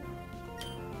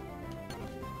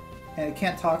 And it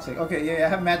can't Toxic. Okay, yeah, I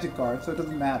have Magic Guard, so it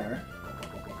doesn't matter.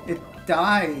 It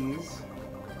dies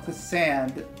to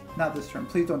Sand. Not this turn.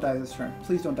 Please don't die this turn.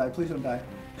 Please don't die. Please don't die.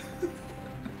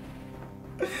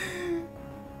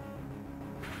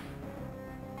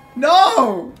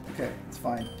 No! Okay, it's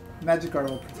fine. Magic Guard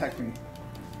will protect me.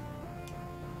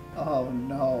 Oh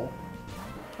no.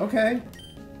 Okay.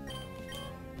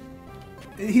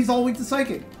 He's all weak to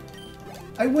Psychic.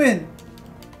 I win!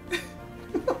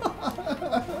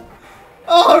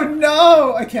 Oh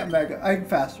no! I can't Mega. I'm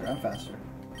faster. I'm faster.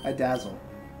 I Dazzle.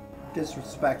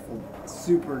 Disrespectful.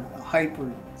 Super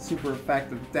hyper, super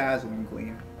effective Dazzling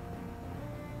Gleam.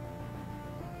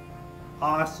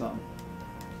 Awesome.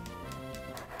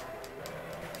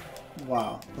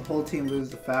 Wow. The whole team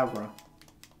loses to Fabra.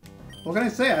 What can I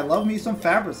say? I love me some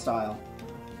Fabra style.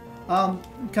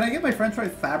 Can I get my friend try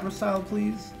Fabra style,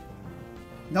 please?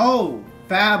 No!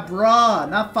 Fabra!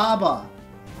 Not Faba!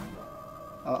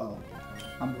 Uh-oh.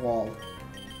 I'm walled.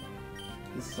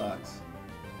 This sucks.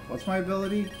 What's my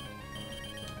ability?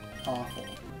 Awful.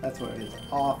 That's what it is.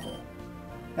 Awful.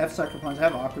 I have Sucker Punch. I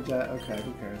have Aqua Jet. Okay,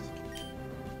 who cares?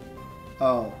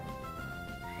 Oh.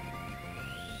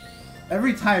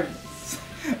 Every time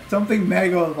Something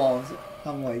mega evolves.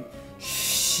 I'm like,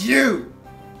 shoot!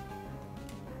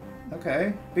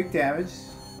 Okay, big damage.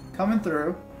 Coming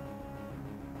through.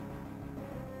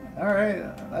 Alright,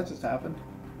 that just happened.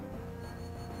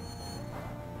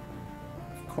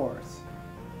 Of course.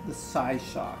 The size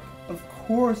shock. Of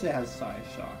course it has size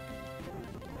shock.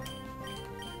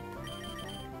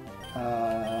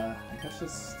 I guess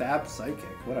just stab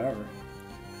psychic, whatever.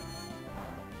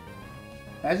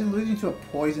 Imagine losing to a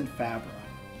poison Faba.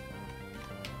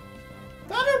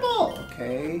 Thunderbolt!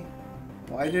 Okay.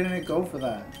 Why didn't it go for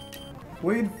that?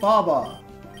 Queen Faba!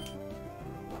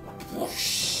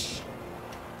 Whoosh.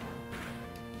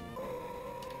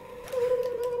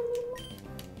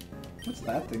 What's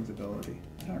that thing's ability?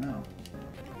 I don't know.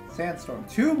 Sandstorm.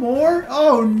 2 more?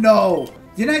 Oh no!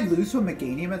 Didn't I lose to a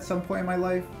Meganium at some point in my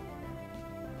life?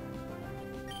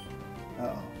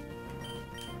 Uh-oh.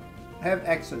 I have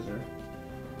X-Scissor.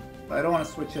 But I don't want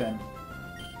to switch in.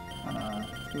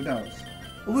 Who knows?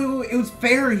 Ooh, it was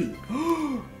Fairy!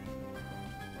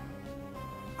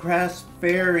 Grass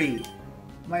Fairy!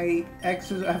 My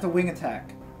X-Scissor, I have to wing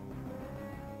attack.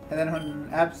 And then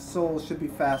Absol should be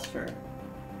faster.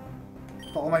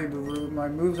 All my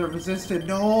moves are resisted.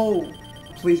 No!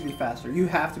 Please be faster. You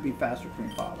have to be faster,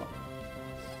 Queen Faba.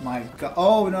 My god.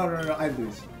 Oh, no. I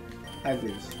lose. I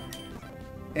lose.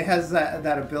 It has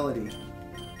that ability.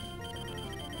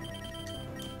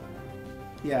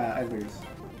 Yeah, I lose.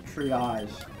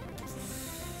 Triage.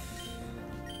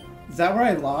 Is that where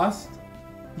I lost?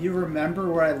 You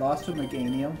remember where I lost to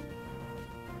Meganium?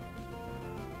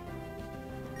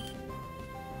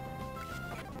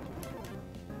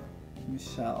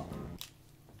 Michelle.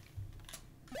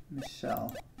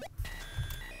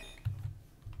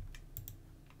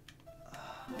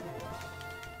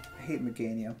 I hate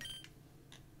Meganium.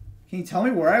 Can you tell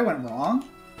me where I went wrong?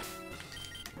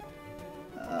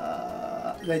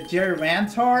 The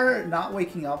Gerirantar not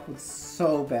waking up was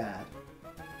so bad.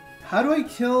 How do I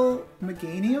kill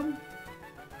Meganium?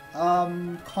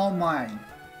 Calm Mind.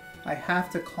 I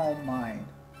have to Calm Mind.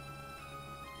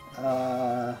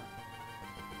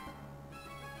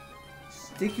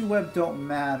 Sticky Web don't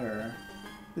matter.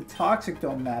 The Toxic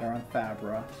don't matter on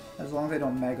Fabra, as long as they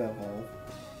don't Mega Evolve.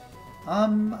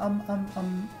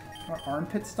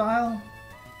 Armpit Style?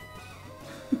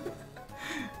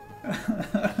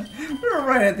 We were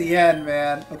right at the end,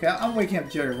 man. Okay, I'm waking up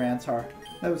Gerirantar.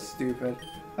 That was stupid.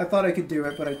 I thought I could do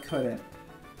it, but I couldn't.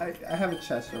 I have a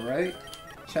Chesto, right?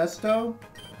 Chesto?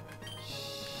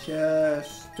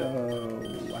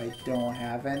 I don't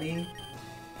have any.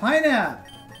 Pineapple!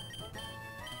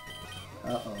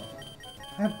 Uh-oh.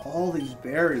 I have all these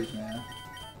berries, man.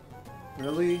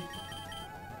 Really?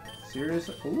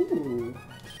 Seriously? Ooh.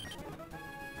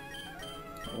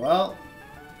 Well,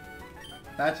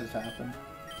 that just happened.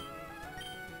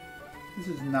 This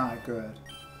is not good.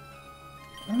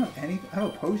 I don't have any. I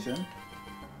have a potion.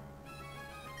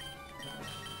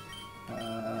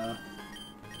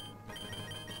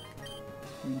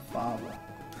 Faba.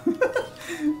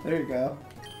 There you go.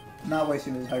 Not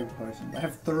wasting this hyper potion. I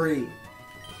have 3.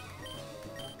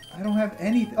 I don't have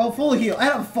anything. Oh, full heal. I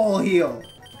have full heal.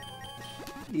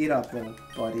 Eat up, little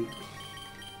buddy.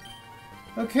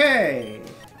 Okay.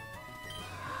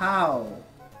 How?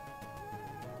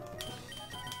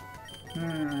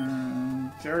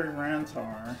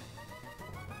 Gerirantar.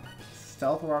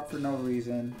 Stealth Rock for no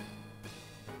reason.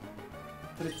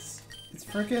 But it's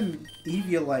freaking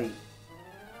Eviolite.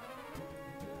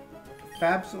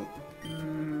 Fabsol.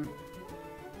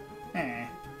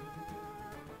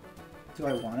 Do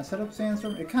I want to set up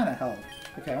Sandstorm? It kind of helps.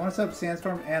 Okay, I want to set up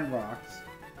Sandstorm and Rocks.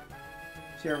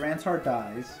 Gerirantar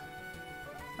dies.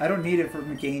 I don't need it for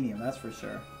Meganium, that's for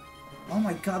sure. Oh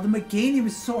my god, the Meganium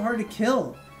is so hard to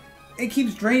kill. It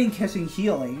keeps draining, catching,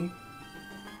 healing.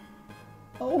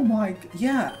 Oh my...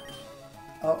 Yeah.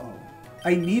 Uh-oh.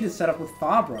 I need to set up with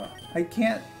Fabra. I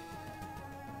can't...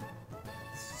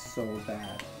 So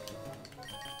bad.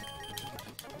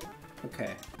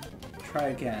 Okay. Try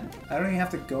again. I don't even have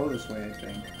to go this way, I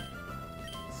think.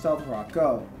 Stealth Rock,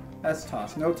 go. That's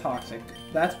Toss. No Toxic.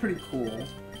 That's pretty cool.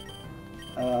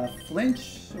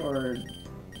 Flinch or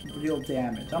real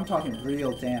damage? I'm talking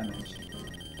real damage.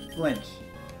 Flinch.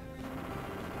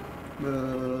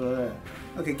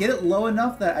 Okay, get it low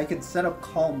enough that I can set up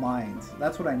Calm Minds.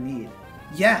 That's what I need.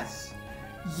 Yes!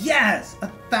 Yes!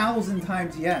 1,000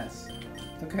 times yes!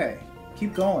 Okay,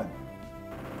 keep going.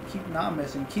 Keep not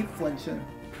missing. Keep flinching.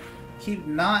 Keep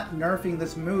not nerfing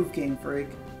this move, Game Freak.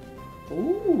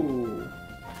 Ooh.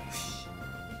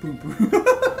 Boom, boom.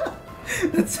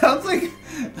 That sounds like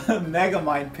a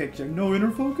Megamind picture. No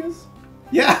inner focus?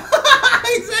 Yeah,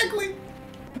 exactly.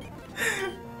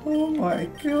 Oh my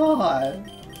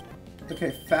god.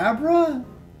 Okay, Fabra?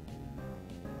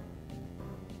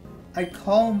 I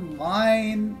call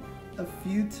mine a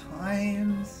few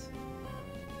times.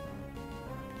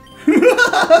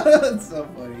 That's so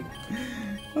funny.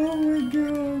 Oh my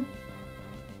god.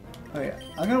 Okay,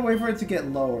 I'm gonna wait for it to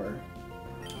get lower.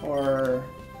 Or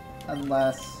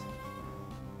unless...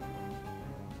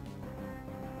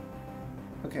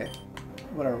 Okay,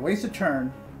 whatever. Waste a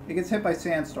turn. It gets hit by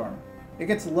Sandstorm. It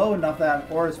gets low enough that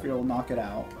an Aura Sphere will knock it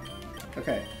out.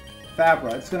 Okay,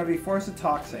 Fabra. It's gonna be Force of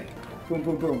Toxic. Boom,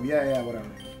 boom, boom. Yeah, yeah, whatever.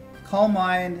 Calm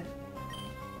Mind.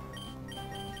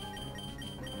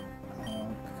 Oh,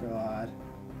 God.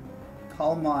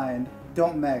 Calm Mind.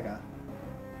 Don't Mega.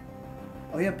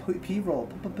 Oh, yeah, P-roll.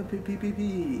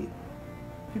 P-P-P-P-P.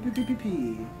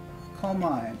 P-P-P-P-P. Calm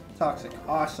Mind. Toxic.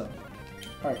 Awesome.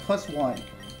 Alright, +1.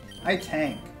 I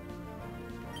tank.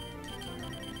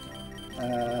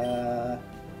 I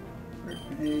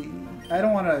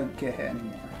don't want to get hit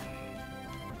anymore.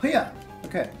 Oh, yeah.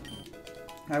 Okay.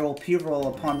 I will P-roll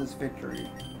upon this victory.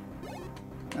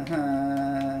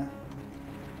 The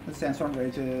Sandstorm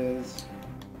rages.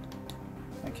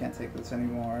 I can't take this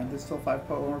anymore. There's still 5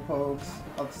 more pokes.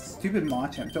 Oh, stupid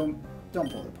Machamp. Don't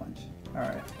bullet punch.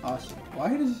 Alright, awesome.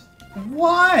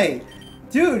 Why?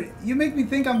 Dude, you make me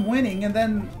think I'm winning and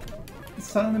then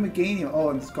suddenly Meganium. Oh,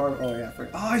 and Scar. Oh, yeah. Oh,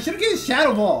 I should have given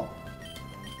Shadow Ball.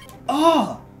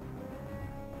 Oh!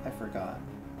 I forgot.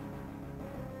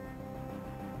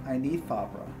 I need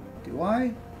Fabra. Do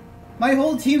I? My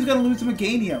whole team's gonna lose to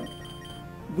Meganium.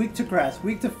 Weak to Grass,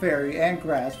 weak to Fairy and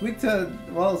Grass, weak to...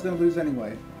 Well, it's gonna lose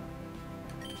anyway.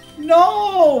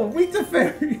 No! Weak to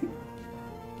Fairy!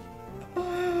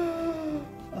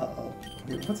 Uh-oh.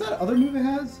 What's that other move it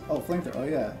has? Oh, Flamethrower. Oh,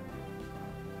 yeah.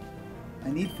 I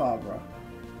need Fabra.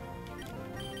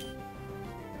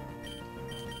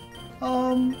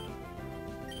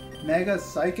 Mega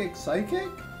Psychic?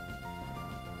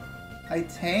 I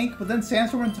tank, but then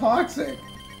Sandstorm and Toxic.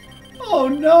 Oh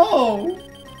no!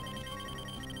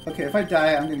 Okay, if I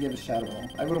die, I'm gonna give a Shadow Ball.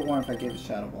 I would have won if I gave a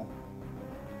Shadow Ball.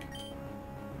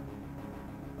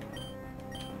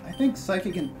 I think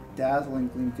Psychic and Dazzling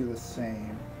Gleam do the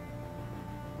same.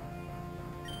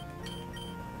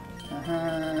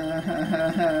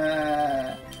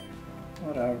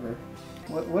 Whatever.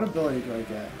 What ability do I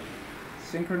get?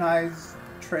 Synchronize,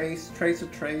 Trace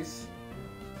of Trace.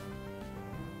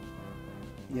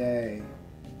 Yay.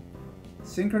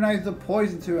 Synchronize the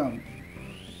poison to him.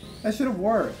 That should have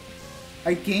worked.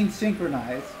 I gained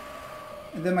Synchronize.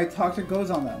 And then my Toxic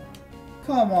goes on them.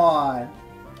 Come on.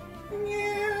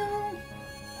 Yeah.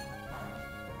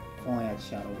 If only I had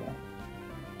Shadow Ball.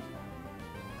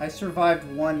 I survived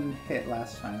 1 hit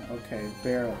last time. Okay,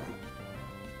 barely.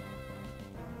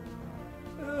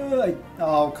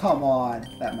 Oh, come on.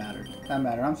 That mattered. That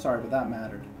mattered. I'm sorry, but that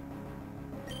mattered.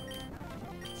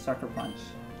 Sucker Punch.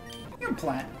 You're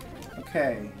plant.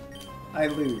 Okay. I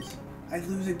lose. I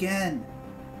lose again.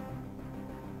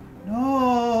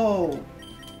 No!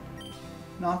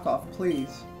 Knockoff,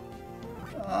 please.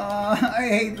 I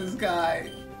hate this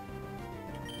guy.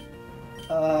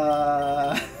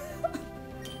 Oh.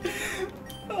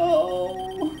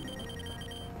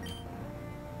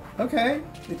 Okay.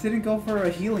 It didn't go for a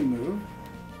healing move.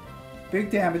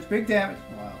 Big damage, big damage.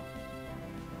 Wow.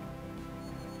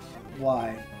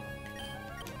 Why?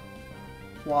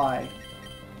 Why?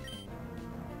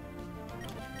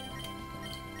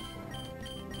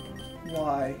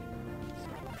 Why?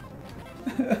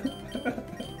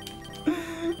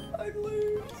 I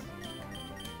lose.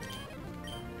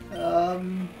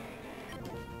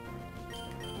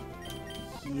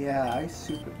 Yeah, I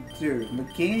super... Dude,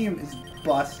 Meganium is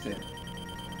busted.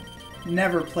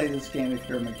 Never play this game if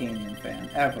you're a Meganium fan.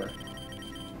 Ever.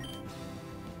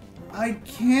 I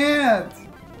can't!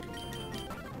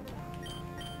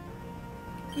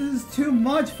 This is too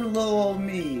much for little old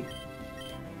me.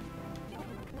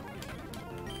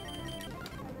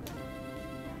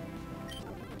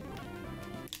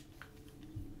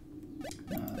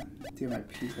 Do my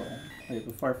people. Wait,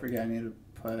 before I forget, I need to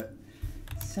put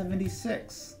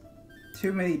 76.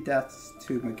 Too many deaths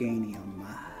to Meganium.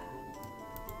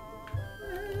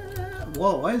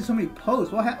 Whoa, why is so many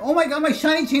posts? What oh my god, my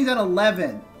shiny chain's at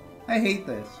 11. I hate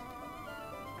this.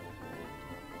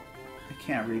 I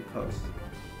can't read posts.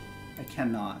 I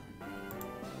cannot.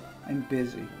 I'm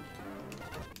busy.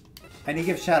 I need to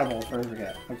give Shadow Ball before I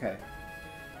forget. Okay.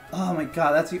 Oh my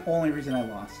god, that's the only reason I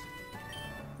lost.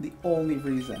 The only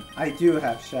reason. I do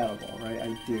have Shadow Ball, right?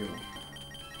 I do.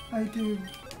 I do.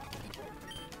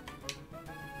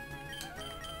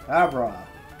 Fabra.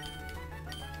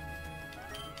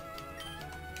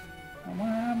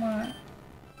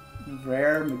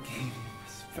 Rare McGee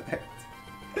respect.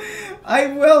 I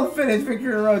will finish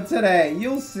Victory Road today.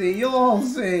 You'll see. You'll all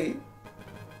see.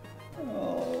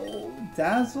 Oh,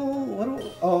 Dazzle? What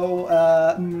do... Oh,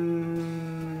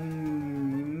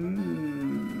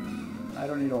 I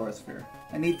don't need Aura Sphere.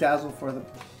 I need Dazzle for the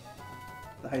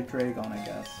Hydreigon, I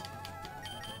guess.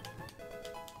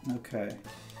 Okay.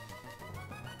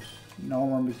 No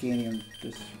more Meganium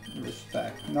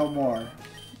disrespect. No more.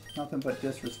 Nothing but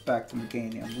disrespect to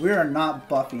Meganium. We are not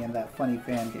Buffy in that funny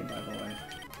fan game, by the way.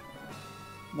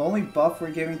 The only buff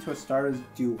we're giving to a starter is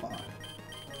Duhawk.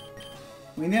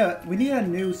 We need a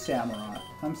new Samurott.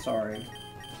 I'm sorry.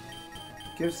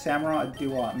 Give Samurott a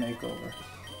Duhawk makeover.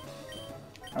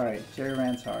 Alright, Jerry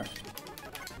Rantar.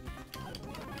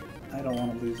 I don't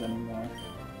want to lose anymore.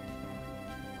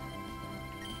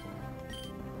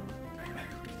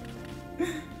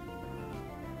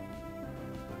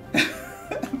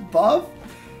 Buff?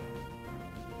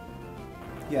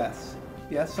 Yes.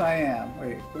 Yes, I am.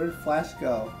 Wait, where did Flash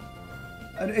go?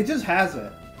 It just has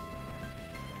it.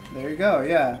 There you go,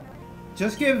 yeah.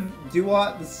 Just give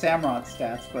Duat the Samurott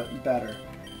stats, but better.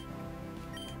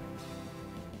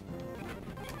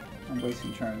 I'm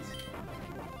wasting turns.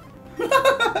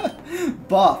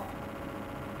 Buff!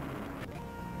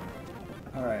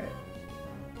 Alright.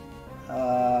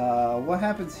 What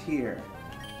happens here?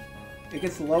 It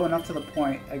gets low enough to the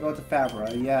point. I go to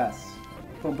Fabra, yes.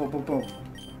 Boom, boom, boom, boom.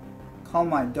 Calm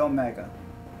Mind, don't Mega.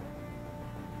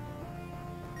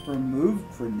 Remove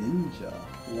Greninja.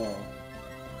 Whoa.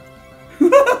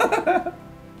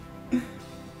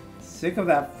 Sick of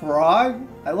that frog?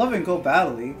 I love it in Go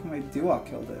Battle League. My Duo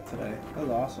killed it today. That was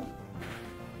awesome.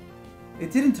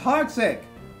 It didn't Toxic!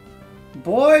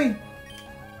 Boy!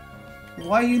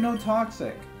 Why you no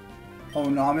Toxic? Oh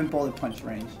no, I'm in Bullet Punch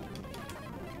range.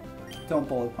 Don't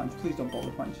Bullet Punch. Please don't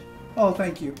Bullet Punch. Oh,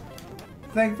 thank you.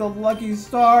 Thank the lucky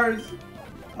stars!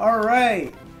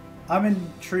 Alright! I'm in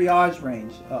Triage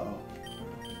range. Uh-oh.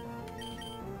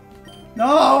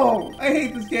 No! I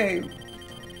hate this game!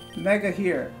 Mega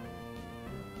here.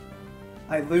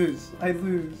 I lose. I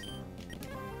lose.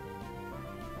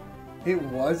 It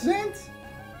wasn't?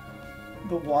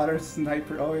 The water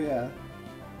sniper. Oh, yeah.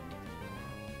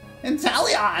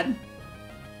 Inteleon!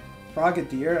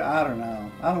 Frogadier? I don't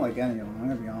know. I don't like any of them. I'm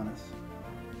gonna be honest.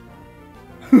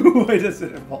 Why does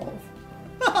it evolve?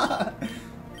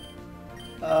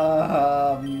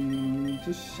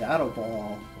 Just Shadow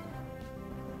Ball.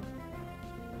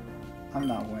 I'm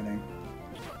not winning.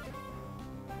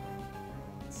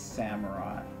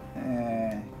 Samurott.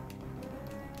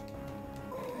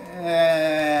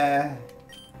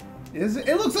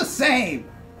 It looks the same!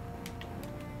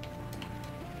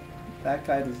 That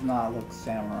guy does not look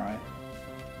samurai.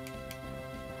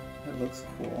 It looks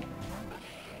cool.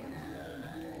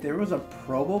 There was a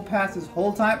Probo Pass this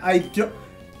whole time?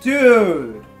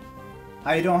 Dude!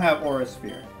 I don't have Aura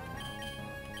Sphere.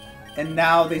 And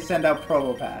now they send out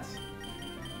Probo Pass.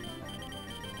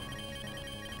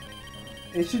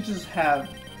 It should just have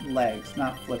legs,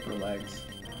 not flipper legs.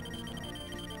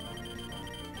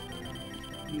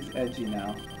 He's edgy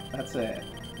now. That's it.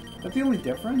 That's the only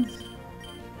difference?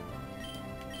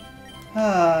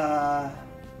 The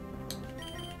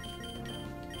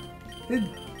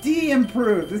D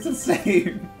improved. It's the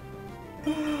same.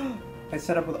 I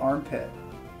set up with Armpit.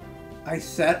 I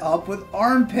set up with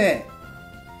Armpit.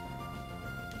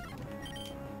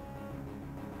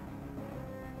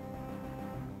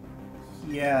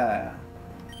 Yeah.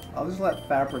 I'll just let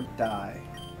Fabra die.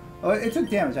 Oh, it took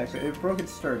damage actually. It broke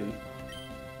its sturdy.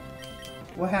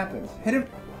 What happens? Hidden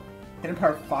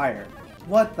power fire.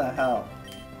 What the hell?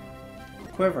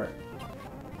 Quiver.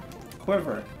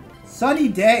 Quiver. Sunny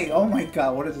Day! Oh my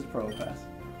god, what is this Pro Pass?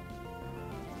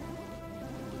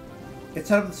 It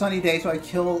set up the Sunny Day so I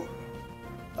kill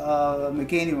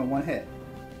Meganium in one hit.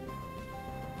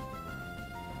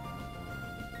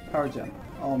 Power Gem.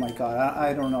 Oh my god,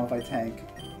 I don't know if I tank.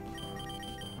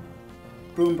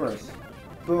 Boom Burst.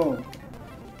 Boom.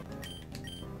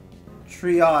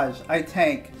 Triage. I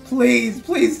tank. Please,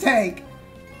 please tank!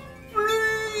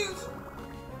 Please!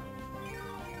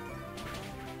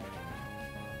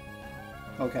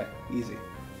 Okay, easy.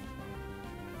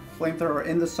 Flamethrower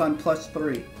in the sun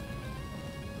 +3.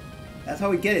 That's how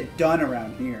we get it done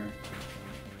around here.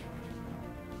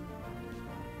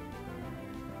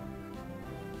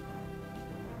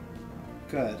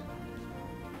 Good.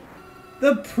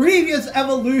 The previous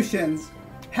evolutions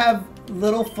have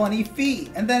little funny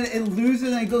feet, and then it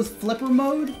loses and it goes flipper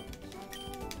mode?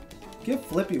 Get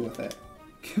flippy with it.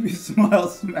 Give me Smile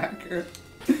Smacker.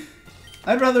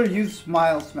 I'd rather use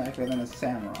Smile Smacker than a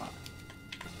Samurott.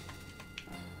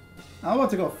 I'm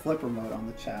about to go flipper mode on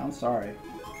the chat. I'm sorry.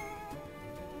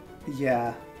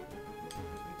 Yeah.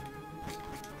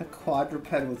 A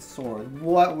quadruped with sword.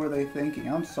 What were they thinking?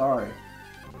 I'm sorry.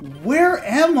 Where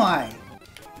am I?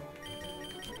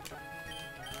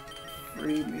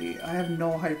 Free me. I have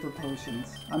no hyper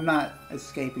potions. I'm not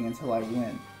escaping until I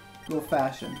win. Real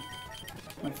fashion.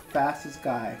 My fastest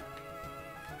guy.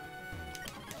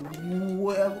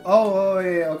 Well, oh,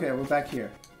 yeah, okay, we're back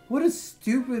here. What a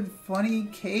stupid, funny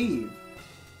cave.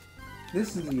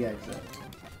 This is the exit.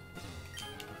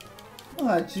 Oh,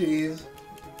 jeez.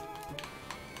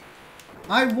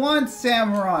 I want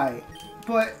samurai,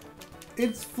 but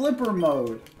it's flipper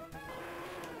mode.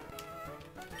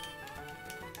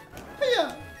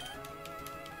 Yeah.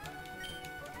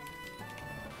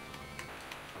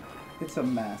 It's a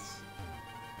mess.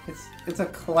 It's a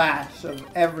clash of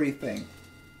everything.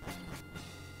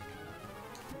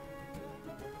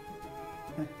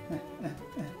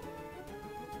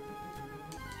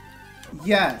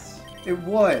 Yes, it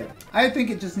would. I think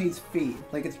it just needs feet,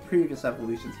 like its previous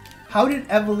evolutions. How did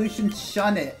evolution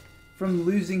shun it from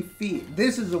losing feet?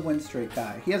 This is a wind straight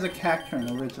guy. He has a cacturn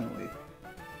originally.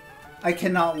 I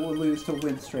cannot lose to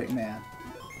wind straight man.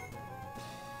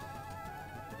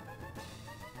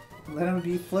 Let him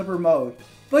be flipper mode.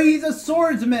 But he's a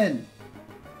swordsman!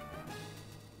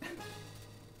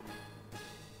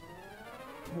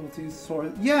 Able to use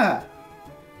sword. Yeah!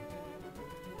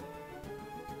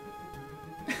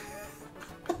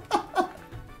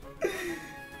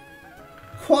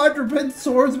 Quadruped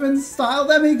swordsman style?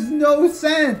 That makes no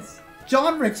sense!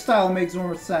 John Rick style makes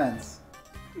more sense.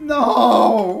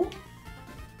 No!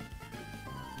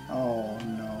 Oh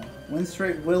no. Wind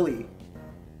straight Willie.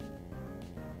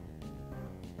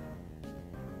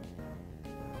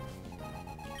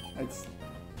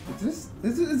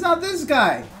 It's not this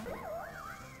guy!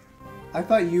 I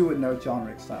thought you would know John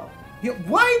Rick style. Yeah,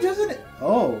 why doesn't it?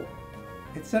 Oh,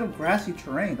 it said of grassy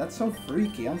terrain. That's so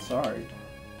freaky. I'm sorry.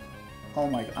 Oh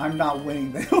my god, I'm not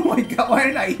winning this. Oh my god, why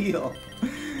didn't I heal?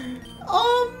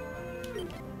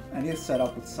 I need to set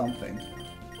up with something.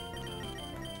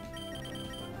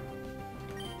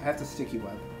 I have to sticky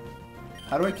web.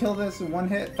 How do I kill this in one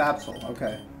hit? Fapsol.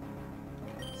 Okay.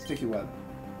 Sticky web.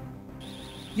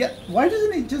 Yeah, why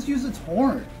doesn't it just use its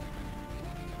horn?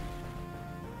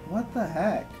 What the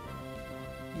heck?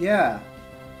 Yeah.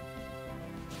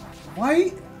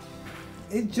 Why?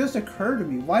 It just occurred to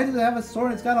me. Why does it have a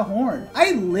sword? It's got a horn.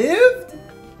 I lived?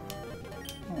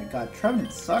 Oh my god,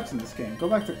 Trevenant sucks in this game. Go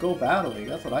back to Go Battle League.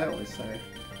 That's what I always say.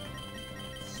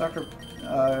 Sucker,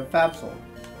 Fapsol.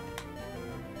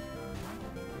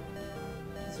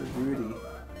 It's a Rudy.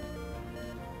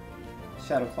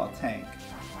 Shadowclaw tank.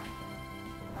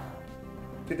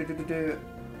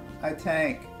 I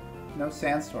tank. No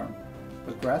sandstorm.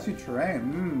 But grassy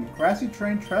terrain. Grassy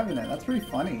terrain Trevenant. That's pretty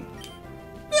funny.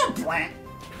 Yeah, plant.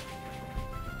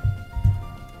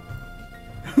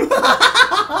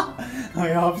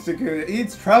 My obstacle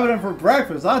eats Trevenant for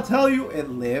breakfast. I'll tell you, it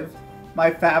lived. My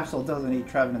Fapsol doesn't eat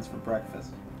Trevenants for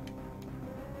breakfast.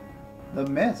 The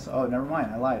miss. Oh, never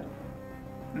mind. I lied.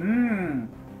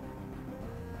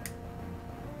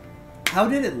 How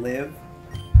did it live?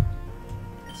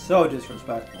 So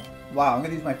disrespectful. Wow, I'm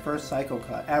gonna use my first Psycho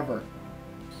Cut ever.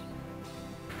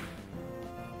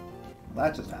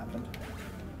 That just happened.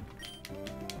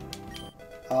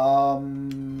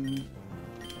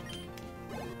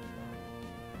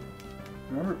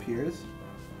 Remember Piers?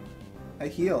 I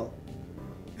heal.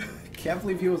 Can't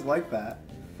believe he was like that.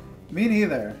 Me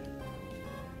neither.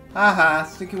 Haha,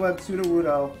 Sticky Web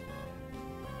Pseudo-Wudo.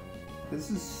 This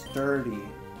is sturdy.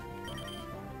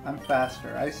 I'm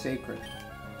faster. I Sacred.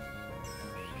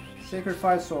 Sacred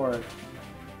 5 Sword.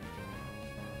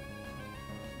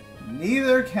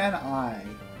 Neither can I.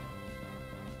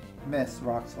 Miss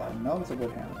Rock Slide. No, it's a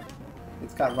good hammer.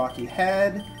 It's got Rocky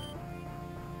Head.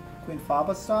 Queen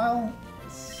Faba style.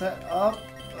 Set up.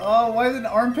 Oh, why didn't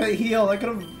Armpit heal? I could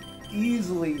have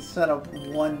easily set up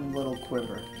one little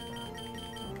quiver.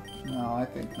 No, I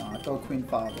think not. Go Queen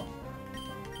Faba.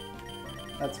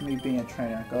 That's me being a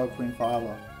trainer. Go Queen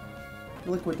Faba.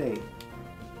 Liquidate.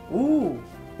 Ooh,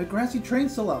 the grassy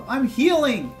train's still up. I'm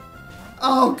healing!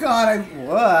 Oh god,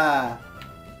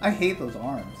 I hate those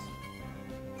arms.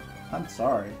 I'm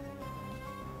sorry.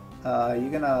 You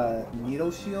gonna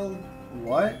needle shield?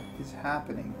 What is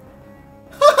happening?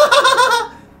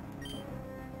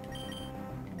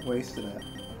 Wasted it.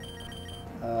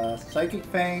 Psychic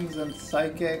Fangs and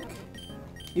Psychic.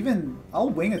 Even, I'll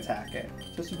wing attack it,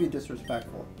 just to be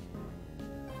disrespectful.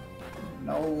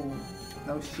 No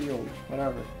shield,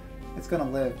 whatever. It's gonna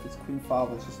live, it's Queen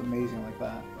Faba, it's just amazing like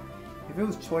that. If it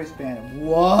was Choice Band,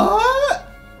 what?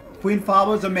 Queen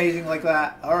Faba's amazing like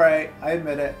that. Alright, I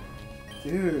admit it.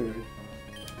 Dude.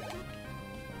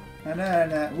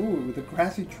 Ooh, the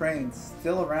grassy train's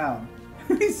still around.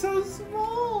 He's so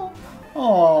small.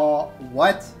 Oh,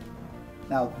 what?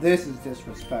 Now this is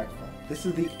disrespectful. This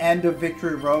is the end of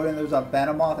Victory Road and there's a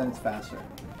Venomoth and it's faster.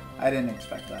 I didn't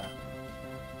expect that.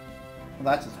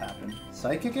 Well, that just happened.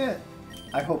 Psychic it?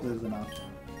 I hope there's enough.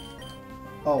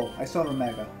 Oh, I still have a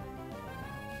Mega.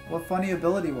 What funny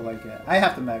ability will I get? I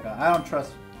have to Mega. I don't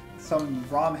trust some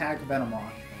ROM hack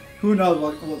Venomoth. Who knows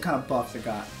what kind of buffs it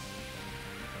got.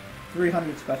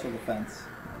 300 special defense.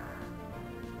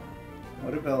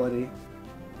 What ability?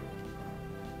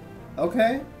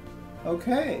 Okay.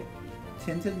 Okay.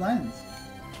 Tinted Lens.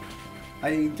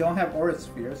 I don't have Aura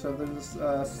Sphere, so if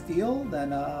there's Steel,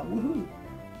 then woohoo.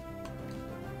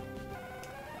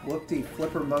 Whoop-de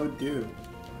Flipper Mode do.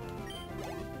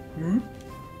 Hmm?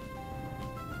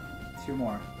 2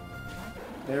 more.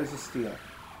 There's a Steel.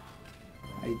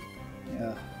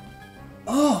 Yeah.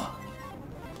 Oh!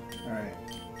 Alright.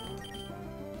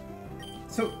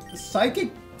 So,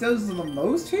 Psychic does the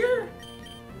most here?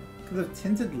 Because of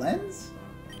Tinted Lens?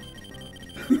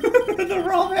 The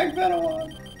raw Mag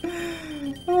Venomoth!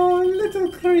 Oh,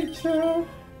 little creature!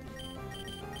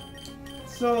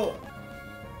 So,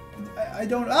 I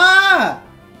don't... Ah!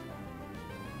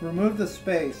 Remove the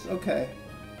space. Okay.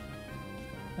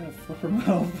 And a flipper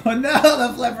mode. But no,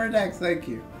 the flipper next. Thank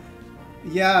you.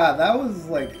 Yeah, that was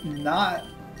like not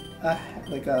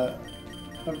like a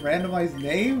randomized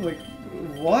name. Like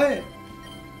what?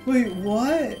 Wait,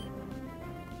 what?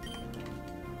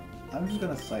 I'm just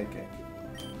gonna Psychic.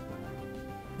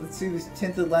 Let's see this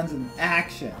Tinted Lens in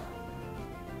action.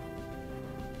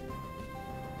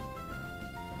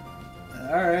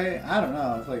 Alright, I don't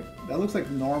know. It's like that looks like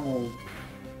normal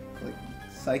like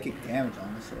psychic damage,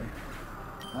 honestly.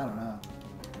 I don't know.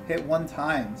 Hit 1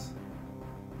 times.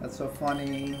 That's so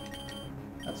funny.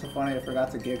 That's so funny I forgot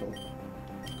to giggle.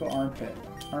 Let's go armpit.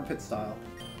 Armpit style.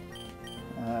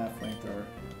 Flamethrower.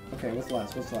 Okay, what's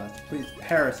last? What's last? Please,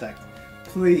 Parasect.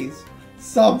 Please.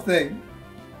 Something!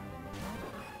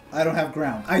 I don't have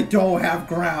ground. I don't have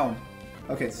ground!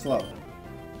 Okay, slow.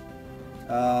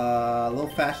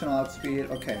 Little fashion outspeed.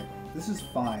 Okay, this is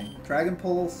fine. Dragon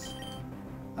Pulse.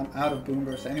 I'm out of Boom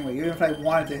Burst anyway. Even if I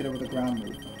wanted to hit it with a ground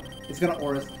move, it's gonna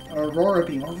Aurora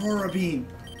Beam. Aurora Beam.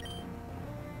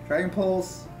 Dragon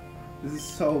Pulse. This is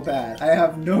so bad. I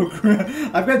have no ground.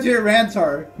 I've got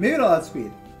Rantar. Maybe it'll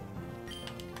outspeed.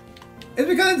 It's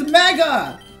because it's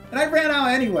Mega, and I ran out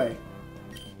anyway.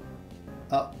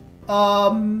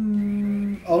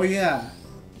 Oh yeah.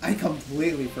 I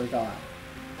completely forgot.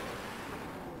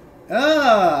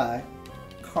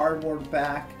 Cardboard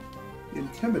back.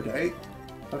 Intimidate.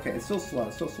 Okay, it's still slow.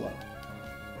 It's still slow.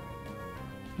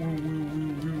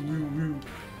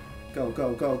 Go,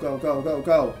 go, go, go, go, go,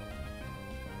 go.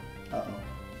 Uh-oh.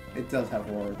 It does have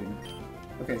Aurora Beam.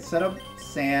 Okay, set up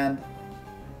Sand.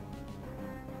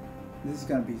 This is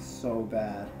gonna be so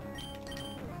bad.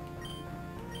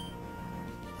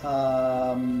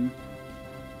 I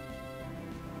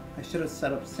should have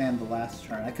set up Sand the last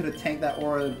turn. I could have tanked that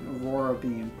Aurora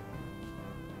Beam.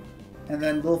 And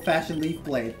then Little Fashion Leaf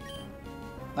Blade.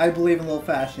 I believe in Little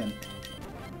Fashion.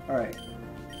 Alright.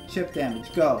 Chip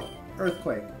damage. Go.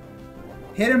 Earthquake.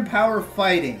 Hidden Power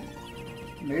Fighting.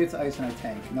 Maybe it's Ice and I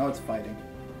tank. No, it's Fighting.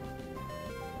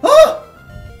 Ah!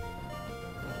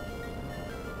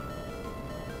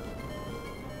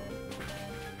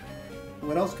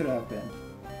 What else could it have been?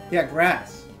 Yeah,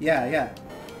 Grass. Yeah, yeah.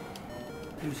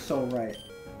 You're so right.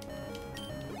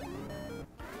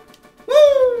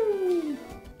 Woo!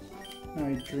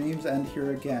 Alright, dreams end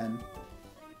here again.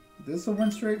 Is this a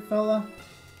win straight, fella?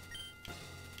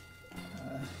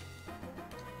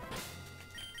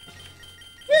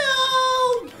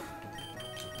 Help!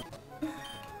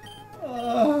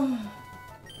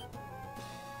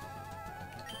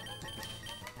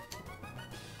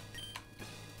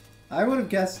 I would have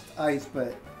guessed Ice,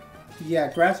 but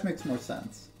yeah, Grass makes more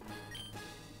sense.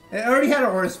 It already had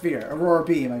Aurora Sphere. Aurora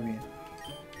Beam, I mean.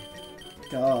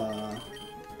 Duh.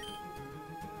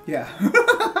 Yeah.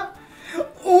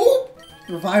 Ooh!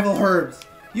 Revival Herbs.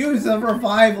 Use the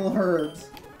Revival Herbs.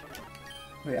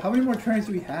 Wait, how many more turns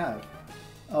do we have?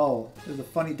 Oh, there's a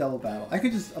funny double battle. I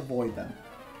could just avoid them.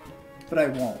 But I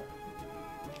won't.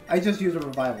 I just use a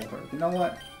Revival Herb. You know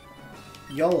what?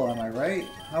 YOLO, am I right?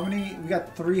 How many? We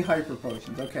got 3 Hyper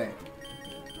Potions. Okay.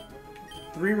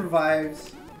 3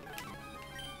 Revives.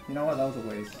 You know what? That was a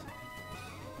waste.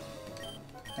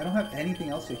 I don't have anything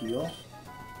else to heal.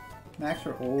 Max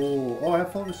for... Oh, I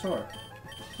have Full Restore.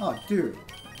 Oh, dude.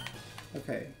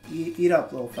 Okay, eat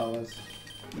up, little fellas.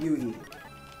 You eat.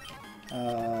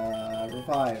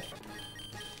 Revive.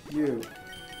 You.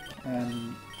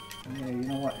 And yeah, you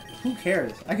know what? Who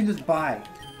cares? I can just buy.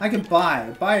 I can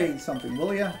buy. Buy something,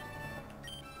 will ya?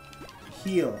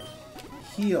 Heal.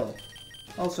 Heal.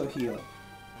 Also heal.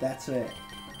 That's it.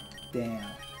 Damn.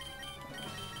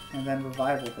 And then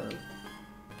revival herb.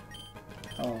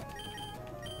 Oh.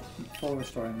 Full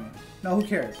restoring me. No, who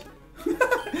cares?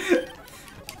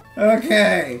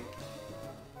 Okay.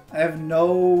 I have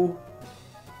no...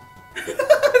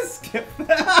 Skip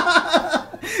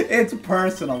that. It's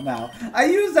personal now. I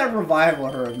use that revival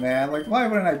herb, man. Like, why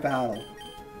wouldn't I battle?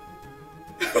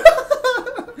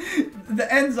 The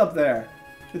end's up there.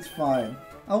 It's fine.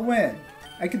 I'll win.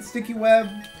 I can sticky web,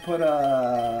 put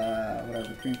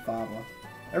whatever, green Faba.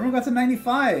 Everyone got to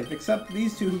 95, except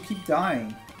these two who keep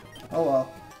dying. Oh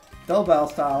well. Dull Bell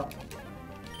style.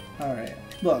 Alright.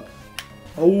 Look.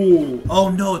 Oh! Oh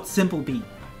no, it's Simple Beat.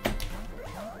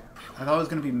 I thought it was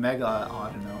gonna be Mega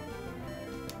Audino.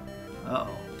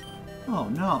 Uh-oh. Oh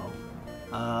no.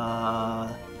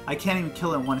 I can't even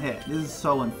kill it in one hit. This is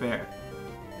so unfair.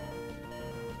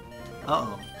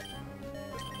 Uh-oh.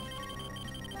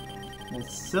 Well,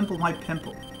 simple my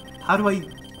pimple. How do I...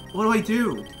 What do I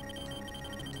do?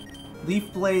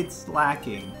 Leaf Blade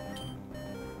slacking.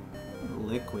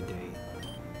 Liquidate.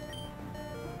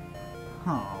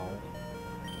 Oh.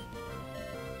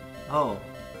 Oh.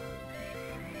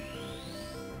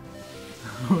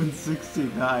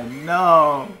 169.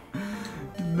 No!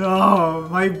 No!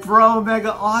 My bro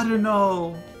Mega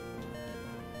Audino!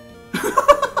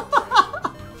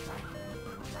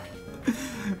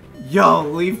 Yo,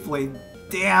 Leaf Blade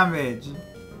damage!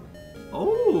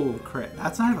 Oh, crit.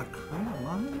 That's not even a crit,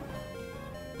 what?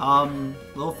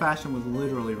 Little Fashion was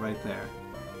literally right there.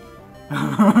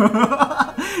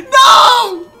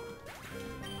 No!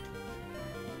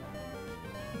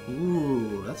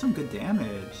 Ooh, that's some good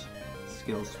damage.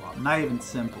 Skill swap. Not even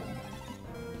simple.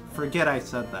 Forget I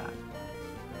said that.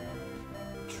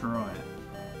 Truant.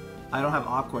 I don't have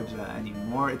Aqua Jet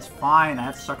anymore. It's fine. I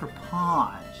have Sucker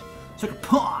Punch. Sucker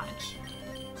Punch!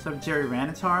 So Jerry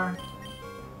Ranitar.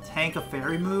 Tank a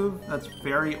fairy move. That's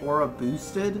very aura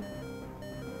boosted.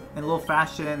 And Little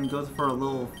Fashion goes for a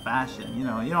Little Fashion. You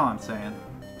know what I'm saying.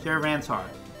 Jerry Ranitar.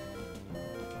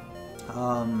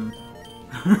 Oh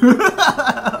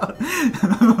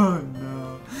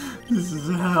no. This is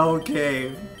a hell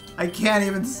cave. I can't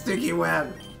even sticky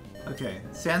web. Okay,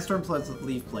 Sandstorm plus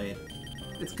Leaf Blade.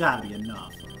 It's gotta be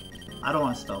enough. I don't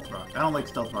want Stealth Rock. I don't like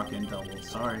Stealth Rock in doubles.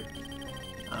 Sorry.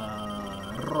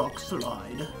 Rock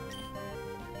Slide.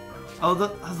 Oh, the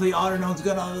Autonode's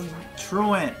gonna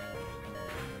Truant.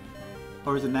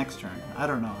 Or is it next turn? I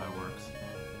don't know how it works.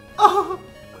 Oh,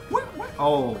 what?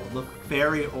 Oh, the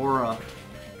Fairy Aura.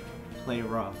 Play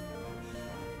rough.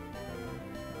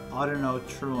 Autono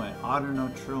Truant.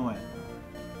 Autono Truant.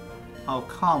 Oh,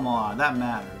 come on. That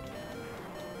mattered.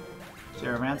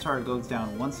 Zeramantar goes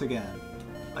down once again.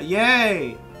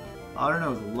 Yay!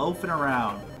 Autono's loafing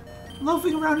around.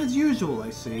 Loafing around as usual,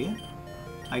 I see.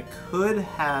 I could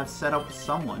have set up with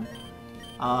someone.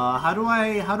 How do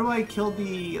I kill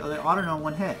the Autono in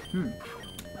one hit?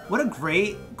 What a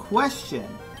great question.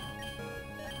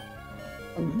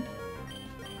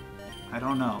 I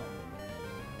don't know.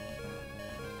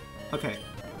 Okay.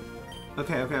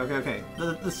 Okay.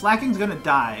 The Slacking's gonna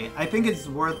die. I think it's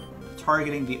worth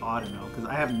targeting the Autono, because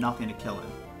I have nothing to kill it.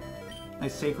 My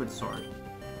Sacred Sword.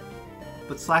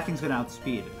 But Slacking's gonna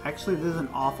outspeed. Actually, this is an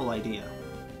awful idea.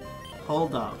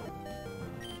 Hold up.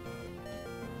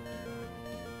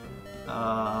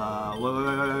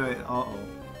 Wait. Uh-oh.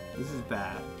 This is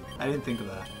bad. I didn't think of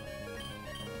that.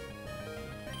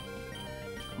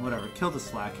 Whatever, kill the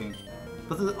Slacking.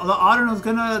 But the Autono's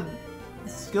gonna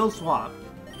skill swap.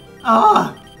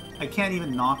 Ah! I can't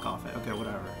even knock off it. Okay,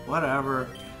 whatever. Whatever!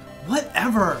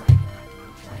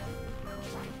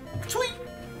 Tweet!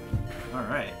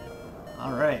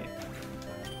 Alright.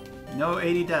 No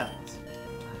 80 deaths.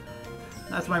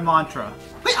 That's my mantra.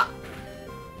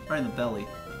 Right in the belly.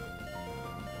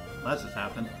 Well, that just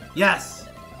happened. Yes!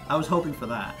 I was hoping for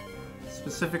that.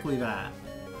 Specifically that.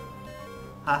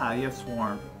 Haha, you have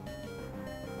Swarm.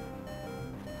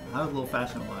 How is Little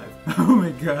Fashion alive? Oh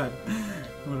my god.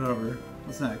 Whatever.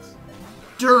 What's next?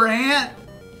 Durant!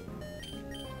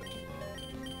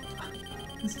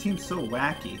 This team's so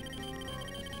wacky.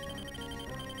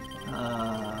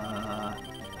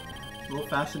 Little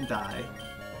Fashion die.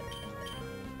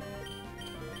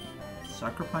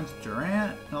 Sucker Punch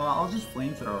Durant? No, I'll just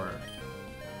Flamethrower.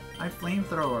 I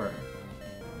Flamethrower.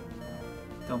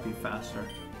 Don't be faster.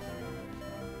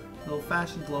 Little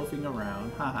fashion's loafing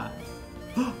around. Haha.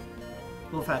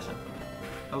 Little fashion.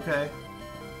 Okay.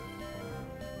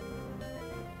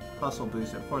 Hustle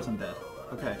booster. Of course I'm dead.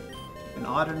 Okay. An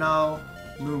Autono.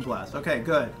 Moonblast. Okay,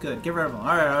 good, good. Get rid of them.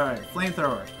 Alright, alright.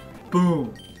 Flamethrower.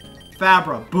 Boom.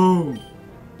 Fabra. Boom.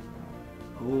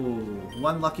 Ooh.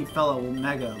 One lucky fellow will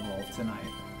Mega Evolve tonight.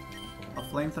 A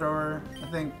Flamethrower. I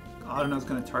think Autono's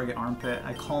gonna target Armpit.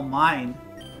 I call mine.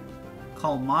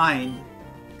 Calm Mind.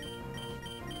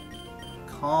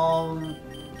 Calm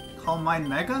Mind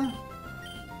Mega?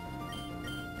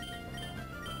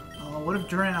 Oh, what if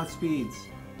Durant outspeeds?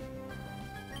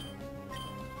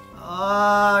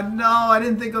 No, I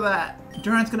didn't think of that.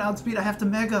 Durant's gonna outspeed, I have to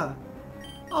Mega.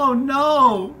 Oh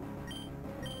no!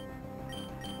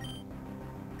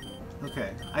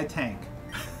 Okay, I tank.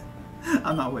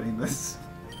 I'm not winning this.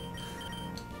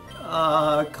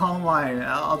 Calm Mind,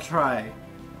 I'll try.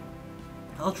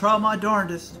 I'll try my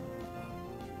darndest.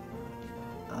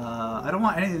 I don't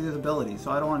want any of these abilities, so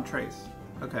I don't want Trace.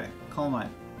 Okay, Calm Mind.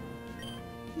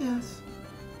 Yes.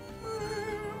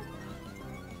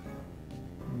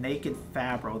 Naked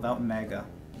Fabra without Mega.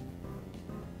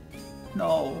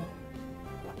 No.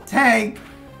 Tank!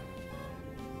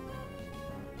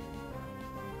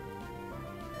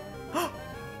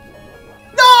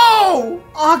 No!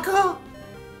 Akka!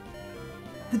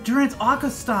 The Durant's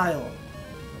Akka style.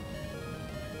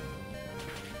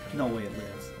 No way it lives.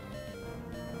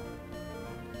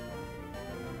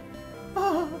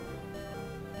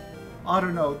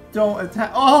 Autono, don't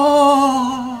attack.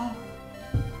 Oh!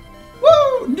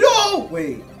 Woo! No!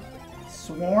 Wait.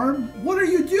 Swarm? What are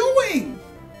you doing?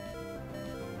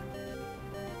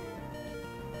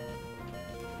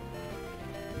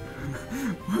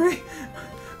 Wait.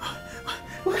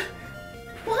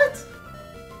 What?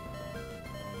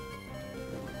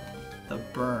 The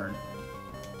burn.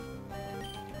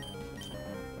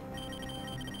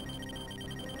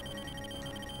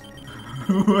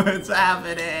 What's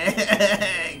happening?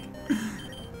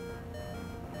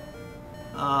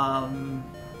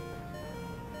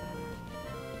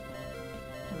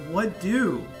 What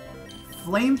do?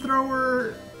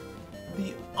 Flamethrower?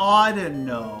 The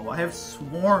Autono. I have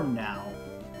Swarm now.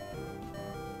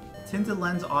 Tinted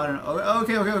Lens Autono.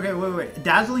 Okay, wait.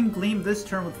 Dazzling Gleam this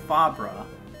turn with Fabra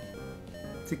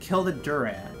to kill the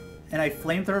Durant. And I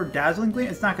Flamethrower Dazzling Gleam?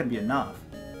 It's not going to be enough.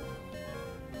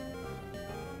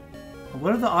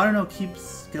 What if the Autono keeps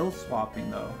skill swapping,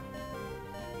 though?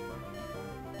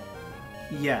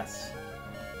 Yes.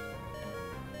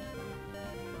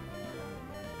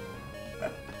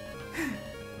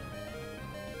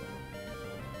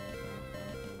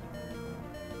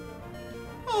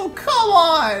 Oh, come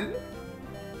on!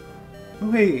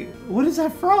 Wait, what is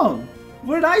that from?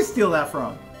 Where did I steal that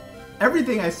from?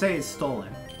 Everything I say is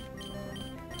stolen.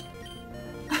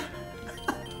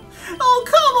 Oh,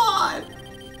 come on!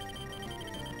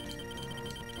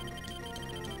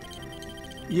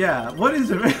 Yeah, what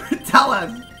is it? Tell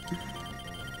us!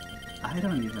 I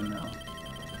don't even know.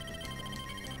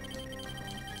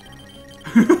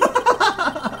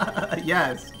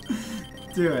 Yes,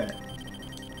 do it.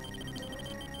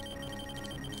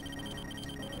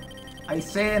 I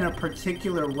say it in a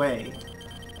particular way.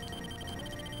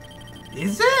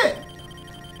 Is it?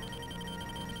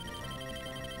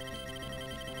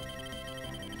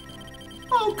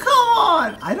 Oh, come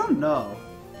on! I don't know.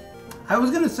 I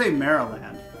was gonna say Maryland.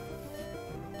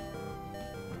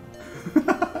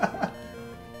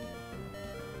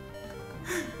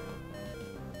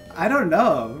 I don't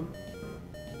know.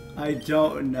 I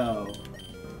don't know.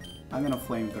 I'm gonna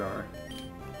Flamethrower.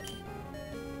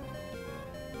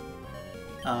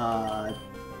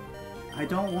 I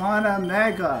don't want a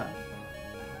Mega.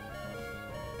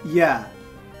 Yeah.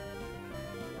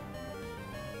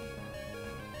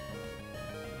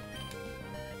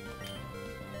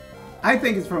 I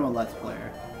think it's from a Let's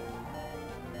Player.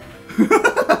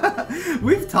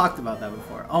 We've talked about that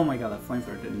before. Oh my god, that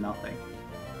Flamethrower did nothing.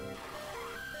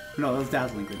 No, that was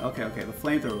Dazzling Green. Okay, the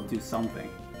Flamethrower will do something.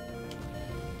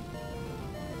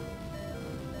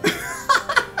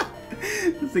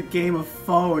 It's a game of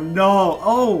phone. No!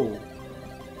 Oh!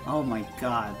 Oh my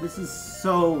god, this is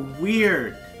so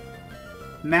weird.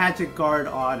 Magic Guard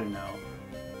Autono.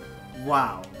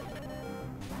 Wow.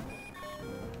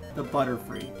 The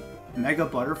Butterfree. Mega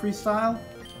Butterfree style?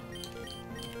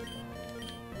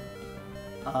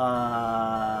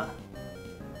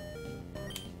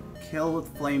 Kill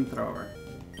with Flamethrower.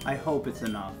 I hope it's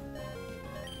enough.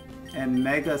 And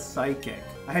Mega Psychic.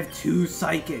 I have 2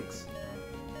 Psychics.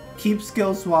 Keep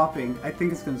skill swapping. I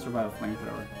think it's gonna survive a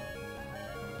Flamethrower.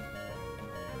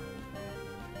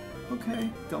 Okay,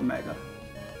 don't Mega.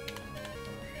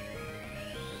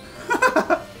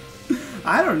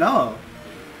 I don't know.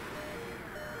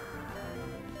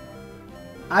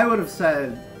 I would have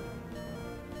said...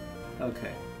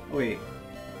 Okay. Wait.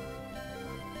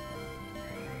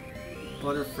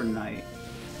 Butter for night.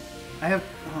 I have...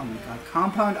 Oh my god.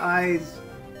 Compound eyes.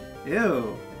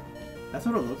 Ew. That's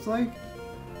what it looks like?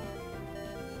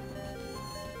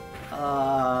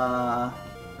 Oh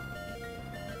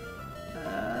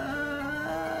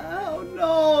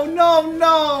no, no,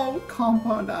 no!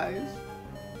 Compound eyes.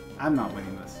 I'm not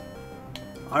winning this.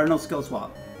 Arnold skill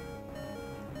swap.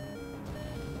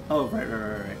 Oh, right.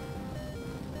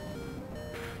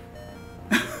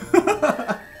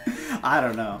 I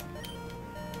don't know.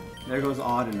 There goes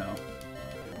Audino.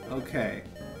 Okay.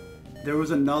 There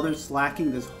was another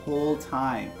slacking this whole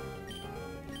time.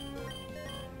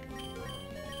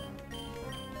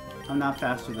 I'm not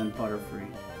faster than Butterfree.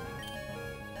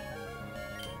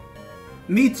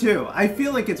 Me too. I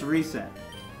feel like it's recent.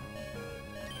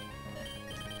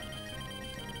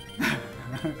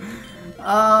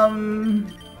 I'm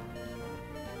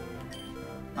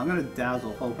gonna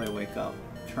dazzle, hope I wake up.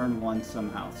 Turn 1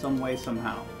 somehow. Some way,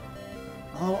 somehow.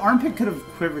 Oh, Armpit could have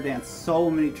quiver danced so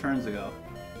many turns ago.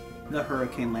 The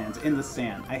hurricane lands in the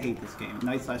sand. I hate this game.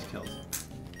 Night slash kills.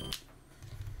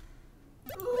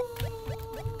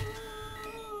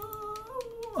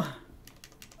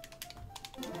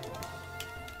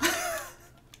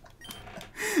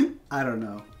 I don't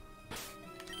know.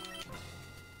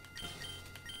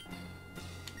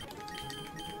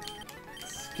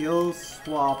 Skill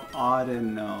swap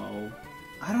Audino.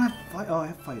 I don't have fight. Oh, I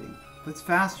have fighting. But it's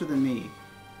faster than me.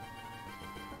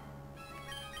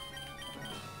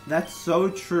 That's so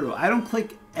true. I don't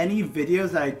click any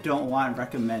videos that I don't want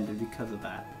recommended because of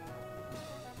that.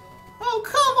 Oh,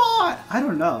 come on! I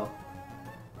don't know.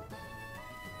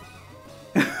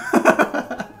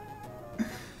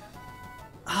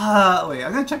 Wait,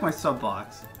 I'm gonna check my sub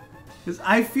box. Because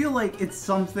I feel like it's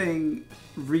something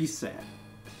recent.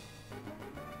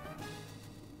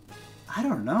 I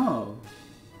don't know.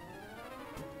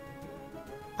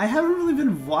 I haven't really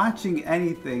been watching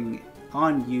anything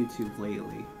on YouTube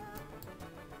lately.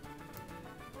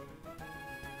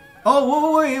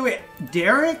 Oh, wait.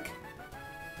 Derek?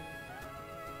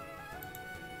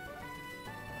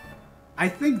 I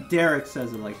think Derek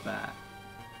says it like that.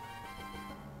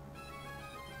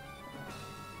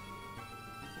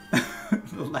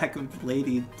 The lack of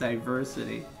lady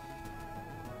diversity.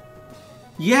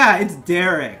 Yeah, it's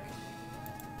Derek.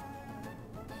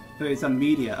 Wait, it's on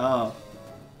media. Oh.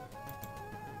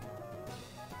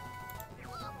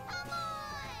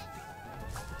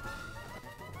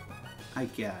 I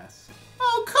guess.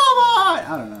 Oh, come on!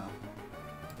 I don't know.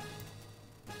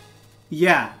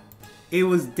 Yeah, it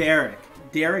was Derek.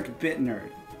 Derek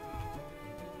Bitnerd.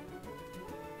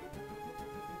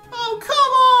 Oh, come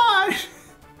on!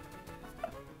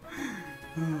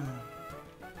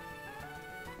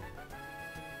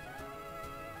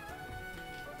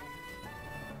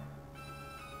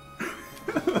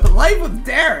 Life with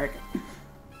Derek!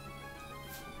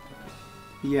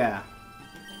 Yeah.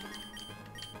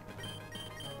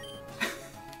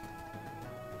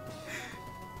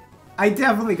 I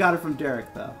definitely got it from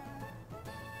Derek, though.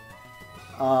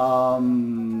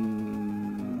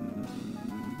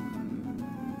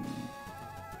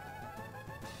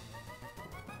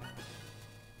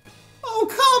 Oh,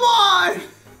 come on!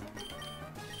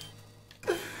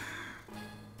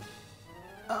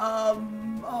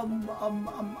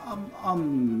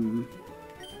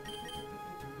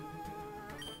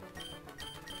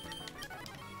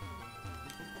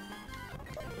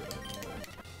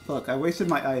 Look, I wasted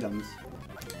my items.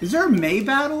 Is there a May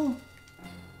battle?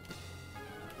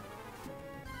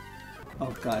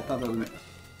 Oh god, I thought that was...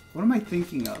 What am I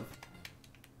thinking of?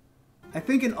 I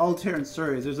think in Altair and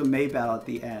Surrey's there's a May battle at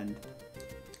the end.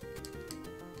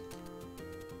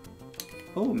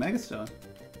 Oh, Megastone.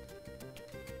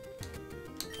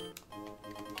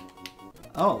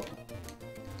 Oh.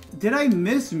 Did I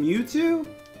miss Mewtwo?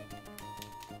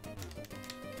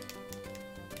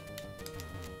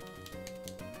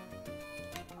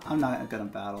 I'm not gonna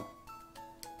battle.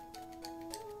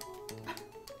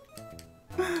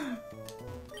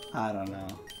 I don't know.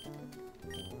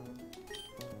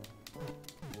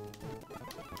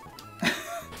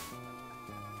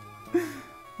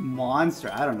 Monster,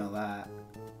 I don't know that.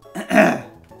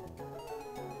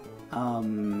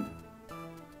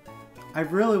 I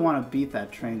really want to beat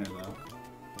that trainer though.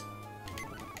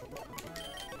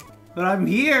 But I'm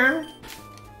here!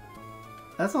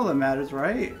 That's all that matters,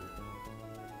 right?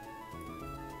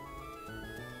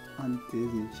 On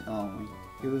Disney Channel. Oh,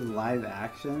 it was live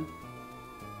action?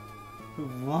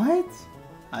 What?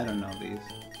 I don't know these.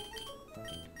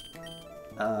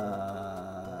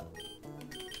 Uh,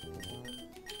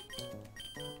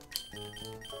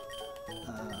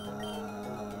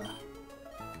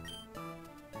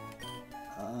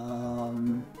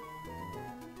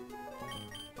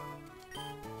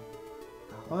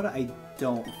 how about I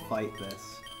don't fight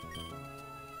this?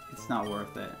 It's not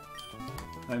worth it.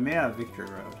 I made it out of Victory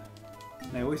Road.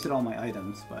 And I wasted all my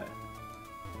items, but...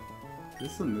 Is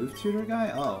this the move tutor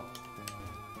guy? Oh.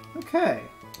 Okay.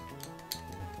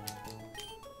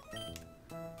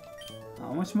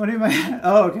 How much money am I at?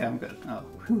 Oh, okay, I'm good. Oh,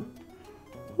 whew.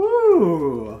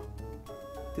 Whew.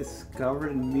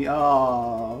 Discovered me.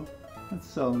 Oh, that's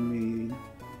so mean.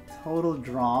 Total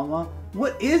drama.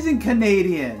 What isn't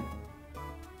Canadian?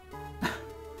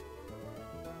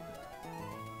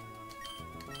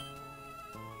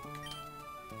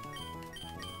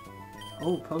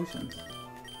 Oh, potions.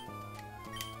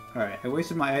 Alright, I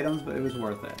wasted my items, but it was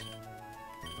worth it.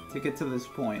 To get to this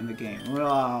point in the game.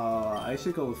 I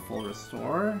should go with full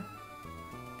restore?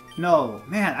 No,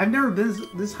 man, I've never been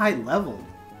this high leveled.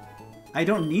 I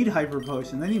don't need hyper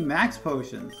potions, I need max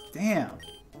potions. Damn.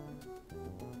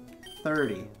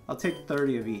 30. I'll take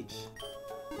 30 of each.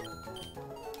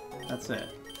 That's it.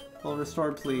 Full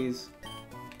restore, please.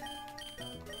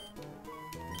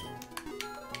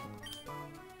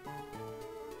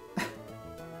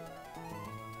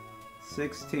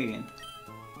 $16.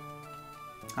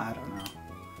 I don't know.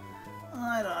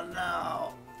 I don't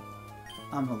know.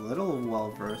 I'm a little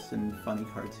well versed in funny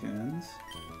cartoons.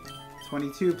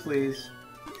 22, please.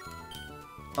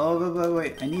 Oh,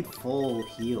 wait. I need full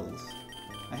heals.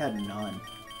 I had none.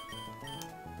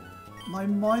 My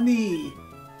money!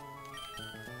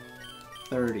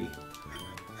 30.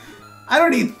 I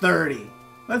don't need 30!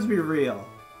 Let's be real.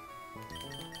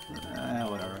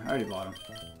 Whatever. I already bought them.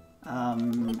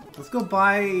 Let's go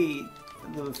buy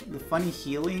the funny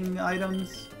healing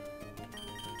items.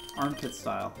 Armpit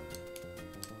style.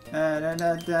 Da da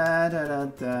da da da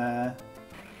da.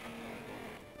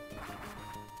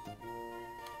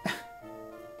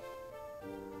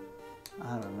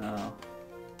 I don't know.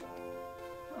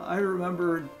 I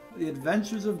remember the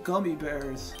adventures of gummy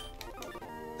bears.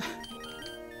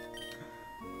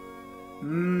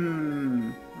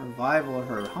 Revival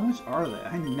herb. How much are they?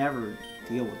 I never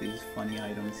deal with these funny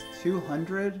items.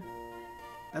 200?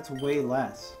 That's way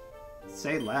less.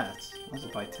 Say less. I'll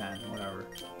just buy 10, whatever.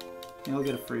 Maybe I'll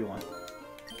get a free one.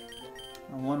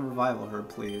 One revival herb,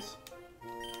 please.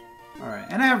 Alright,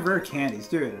 and I have rare candies,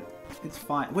 dude. It's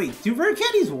fine. Wait, do rare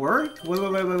candies work?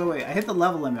 Wait. I hit the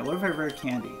level limit. What if I have rare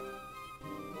candy?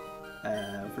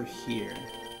 Over here.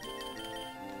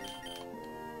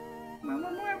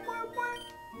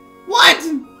 What?!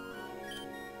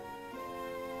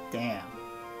 Damn.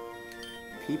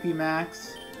 PP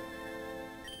max.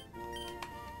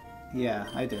 Yeah,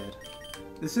 I did.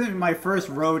 This isn't my first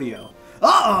rodeo.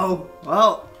 Uh-oh!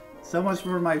 Well, so much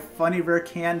for my funny rare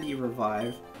candy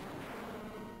revive.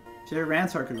 Jerry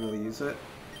Ransar could really use it.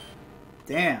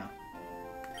 Damn.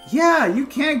 Yeah, you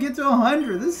can't get to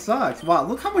 100. This sucks. Wow,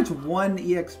 look how much 1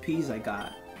 EXPs I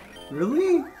got.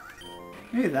 Really?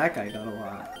 Maybe that guy got a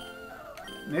lot.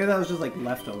 Maybe that was just like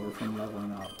leftover from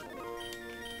leveling up.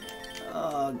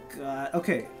 Oh, God.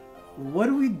 Okay. What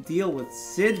do we deal with?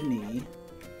 Sydney?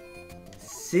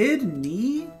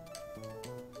 Sydney?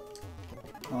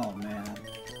 Oh, man.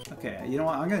 Okay, you know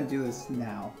what? I'm gonna do this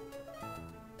now.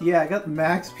 Yeah, I got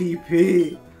max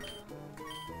PP.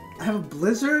 I have a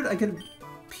blizzard? I could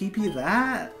PP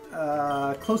that?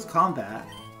 Close combat.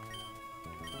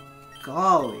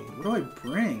 Golly, what do I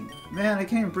bring? Man, I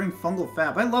can't even bring fungal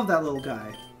fab. I love that little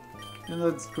guy. Even though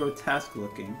it's grotesque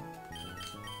looking.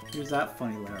 Here's that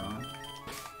funny layer on.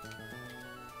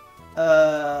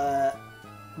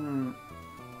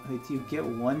 Wait, do you get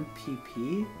 1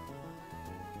 PP?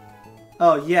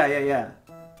 Oh, yeah.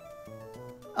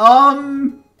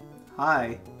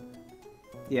 Hi.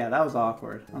 Yeah, that was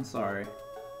awkward. I'm sorry.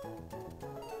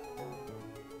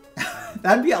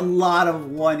 That'd be a lot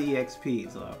of 1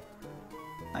 EXP, though.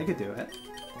 I could do it.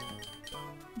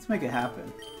 Let's make it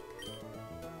happen.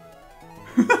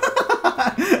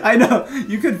 I know,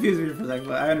 you confused me for a second,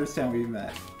 but I understand what you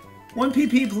meant. 1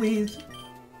 PP, please.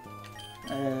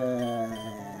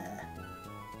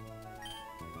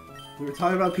 We were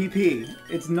talking about PP.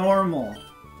 It's normal.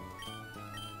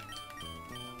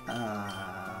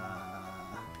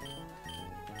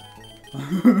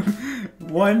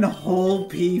 1 whole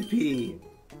PP.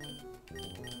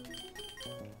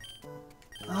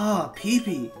 Ah,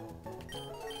 PP.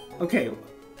 Okay,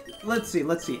 let's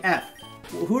see. F.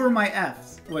 Who are my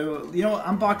Fs? Wait, you know what?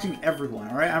 I'm boxing everyone,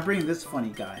 alright? I'm bringing this funny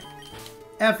guy.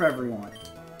 F everyone.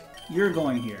 You're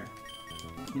going here.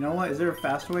 You know what? Is there a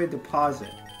faster way?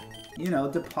 Deposit. You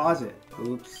know, deposit.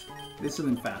 Oops. This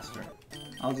isn't faster.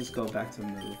 I'll just go back to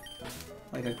move.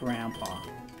 Like a grandpa.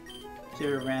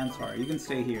 Jerry Rantar, you can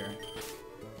stay here.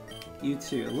 You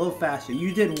too. A little faster.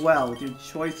 You did well with your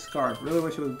choice scarf. Really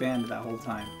wish it was banned that whole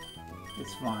time.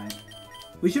 It's fine.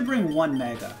 We should bring 1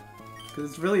 mega.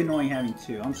 Because it's really annoying having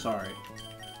 2. I'm sorry.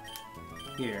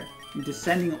 Here. In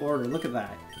descending order. Look at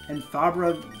that. And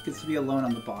Fabra gets to be alone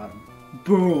on the bottom.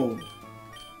 Boom!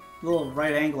 Little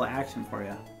right angle action for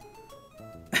you.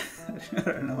 I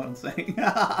don't know what I'm saying.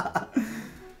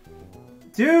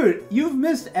 Dude, you've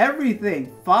missed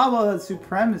everything. Faba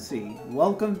supremacy.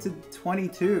 Welcome to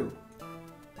 22.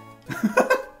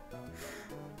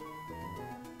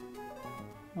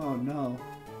 Oh no.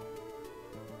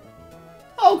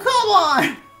 Oh, come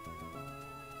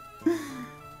on!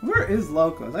 Where is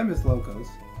Locos? I miss Locos.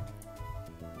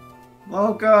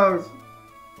 Locos!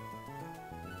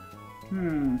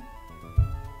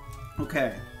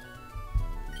 Okay.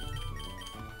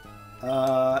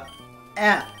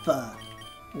 F.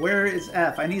 Where is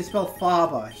F? I need to spell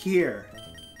Faba. Here.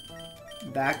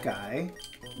 That guy.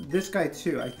 This guy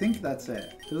too. I think that's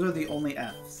it. Those are the only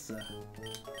Fs.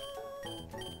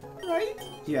 Right?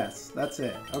 Yes, that's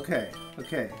it. Okay.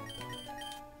 Okay.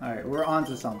 Alright, we're on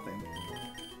to something.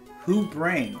 Who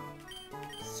bring?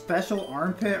 Special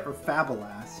armpit or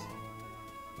Fabalas?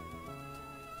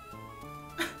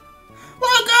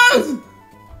 Locos!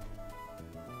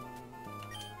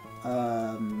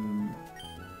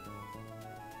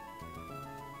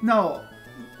 No.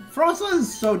 Frostland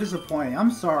is so disappointing.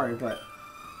 I'm sorry, but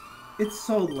it's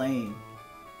so lame.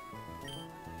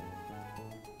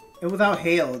 And without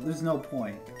Hail, there's no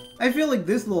point. I feel like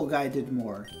this little guy did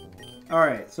more.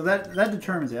 Alright, so that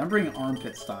determines it. I'm bringing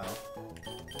armpit style.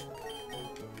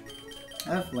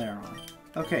 F Laron.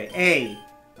 Okay, A.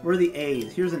 Where are the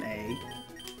A's? Here's an A.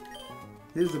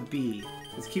 Here's a B.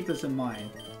 Let's keep this in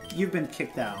mind. You've been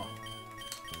kicked out.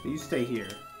 So you stay here.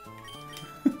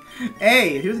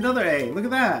 A! Here's another A. Look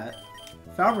at that.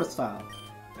 Fabra style.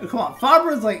 Come on.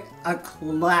 Fabra's like a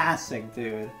classic,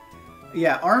 dude.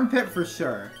 Yeah, armpit for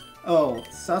sure. Oh,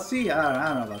 Sussy?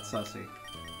 I don't know about Sussy.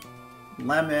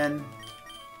 Lemon.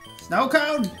 Snow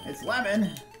cone! It's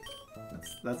Lemon!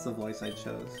 That's the voice I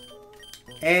chose.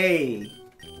 A.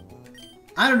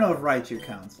 I don't know if Raichu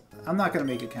counts. I'm not gonna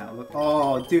make it count. But,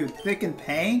 oh, dude. Thick and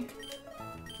Pank?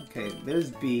 Okay, there's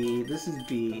B. This is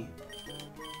B.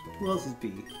 Who else is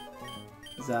B?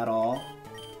 Is that all?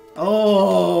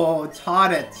 Oh,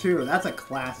 Toadette too. That's a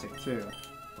classic too.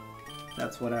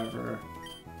 That's whatever.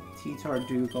 T-Tar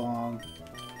Dugong.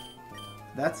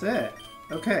 That's it.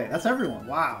 Okay, that's everyone.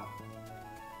 Wow.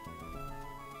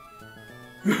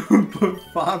 Put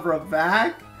Fabra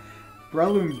back?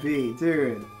 Breloom B.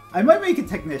 Dude. I might make a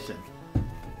Technician.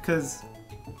 Because,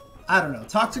 I don't know.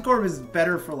 Toxic Orb is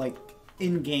better for, like,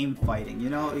 in-game fighting. You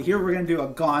know? Here we're going to do a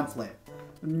Gauntlet.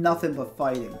 Nothing but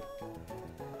fighting.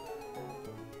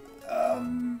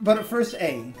 But at first,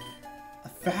 A.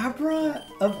 Fabra?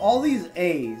 Of all these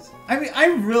A's. I mean, I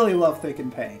really love Thick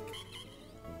and Pank.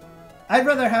 I'd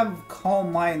rather have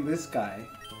Calm Mind this guy.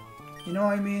 You know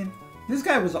what I mean? This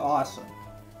guy was awesome.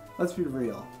 Let's be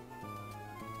real.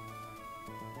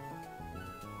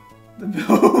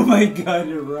 Oh my god,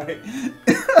 you're right.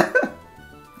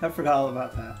 I forgot all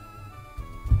about that.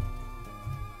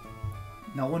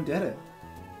 No one did it.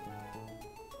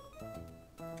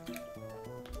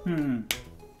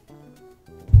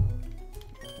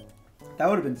 That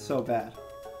would have been so bad.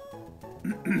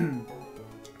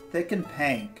 Thick and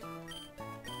Pank.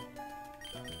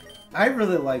 I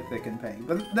really like Thick and Pank.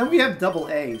 But then we have double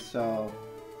A, so...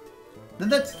 Then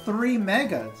that's 3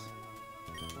 megas.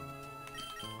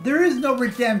 There is no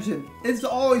redemption. It's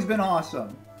always been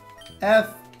awesome.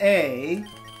 F, A...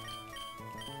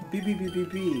 B, B, B, B,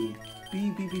 B.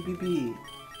 B, B, B, B, B.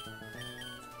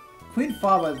 Queen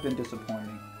Faba has been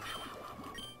disappointing.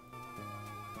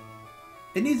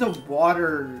 It needs a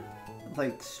water,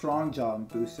 like, strong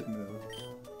jump boosted move.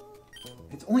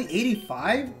 It's only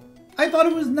 85? I thought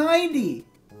it was 90!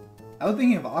 I was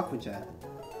thinking of Aqua Jet.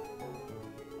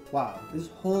 Wow, this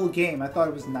whole game I thought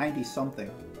it was 90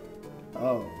 something.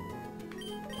 Oh.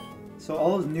 So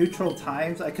all those neutral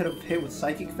times I could have hit with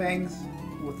Psychic Fangs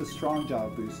with the strong jaw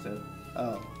boosted.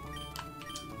 Oh.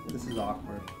 This is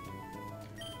awkward.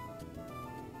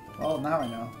 Oh, now I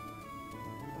know.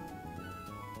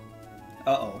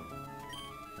 Uh-oh.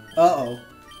 Uh-oh.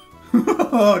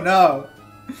 Oh, no.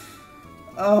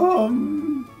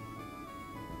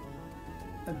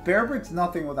 Bearbrick's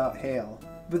nothing without Hail.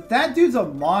 But that dude's a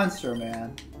monster,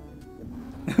 man.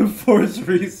 Force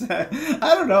reset.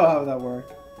 I don't know how that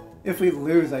worked. If we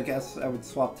lose, I guess I would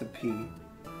swap to P.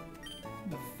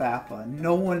 The FAPA.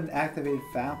 No one activated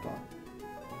FAPA.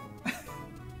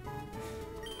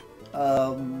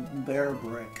 Bear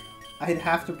Brick. I'd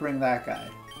have to bring that guy.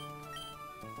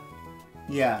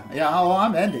 Yeah, oh,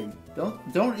 I'm ending.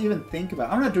 Don't even think about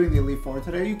it. I'm not doing the Elite Four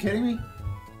today, are you kidding me?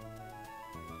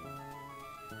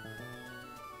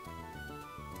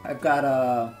 I've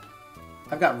got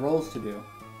rolls to do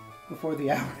before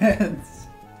the hour ends.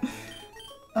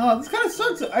 Oh, this kind of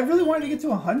sucks. I really wanted to get to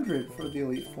 100 for the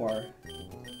Elite Four.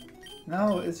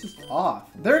 No, it's just off.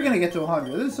 They're gonna get to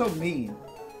 100. This is so mean.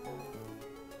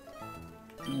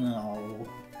 No.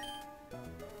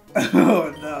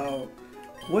 Oh no.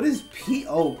 What is P?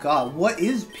 Oh god, what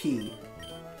is P?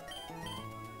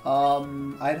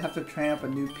 I'd have to train up a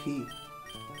new P.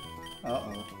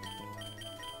 Uh-oh.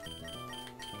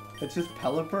 It's just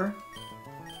Pelipper?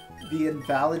 The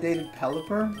invalidated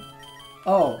Pelipper?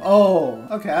 Oh,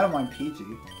 okay, I don't mind PG.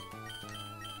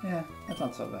 Yeah, that's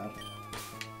not so bad.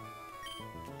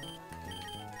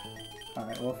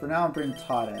 Alright, well for now I'm bringing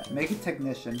Toadette. Make it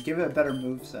Technician, give it a better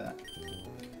moveset.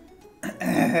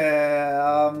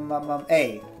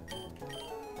 A.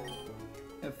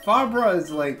 If Faba is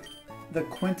like the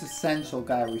quintessential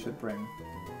guy we should bring.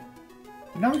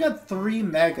 Now we got 3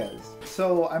 megas,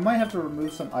 so I might have to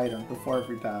remove some items before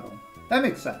every battle. That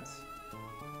makes sense.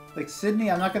 Like Sydney,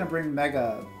 I'm not gonna bring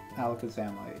Mega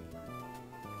Alakazamite.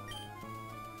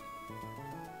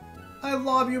 I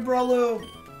love you, Breloom!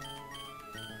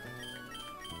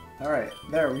 Alright,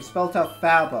 there, we spelled out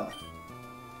Faba.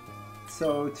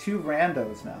 So 2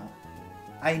 randos now.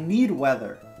 I need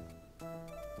weather.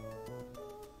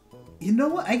 You know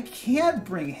what? I can't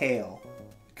bring hail.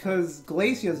 Because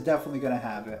Glacier's definitely gonna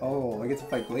have it. Oh, I get to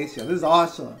fight Glacier. This is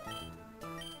awesome.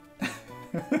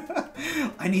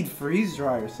 I need Freeze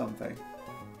Dry or something.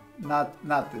 Not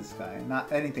this guy.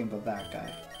 Not anything but that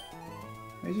guy.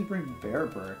 Maybe just bring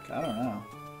Bearbrick. I don't know.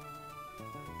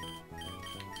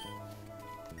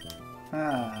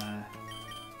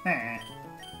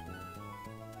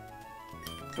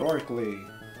 Dorkly.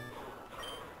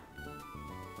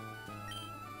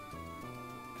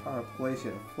 Power up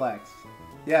Glacier. Flex.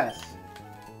 Yes.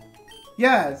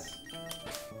 Yes!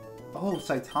 Oh,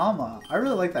 Saitama. I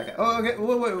really like that guy. Oh, okay.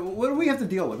 Wait. What do we have to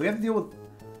deal with? We have to deal with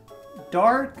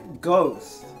Dark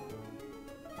Ghost.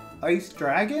 Ice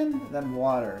Dragon? Then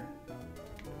Water.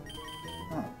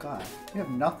 Oh, God. We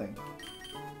have nothing.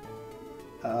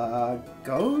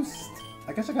 Ghost?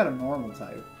 I guess I got a normal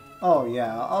type. Oh,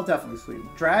 yeah. I'll definitely sleep.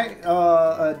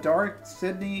 Dark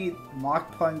Sydney,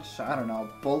 Mach Punch. I don't know.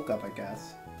 Bulk Up, I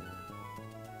guess.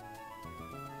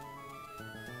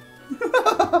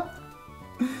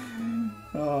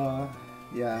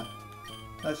 Yeah.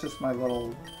 That's just my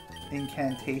little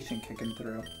incantation kicking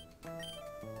through.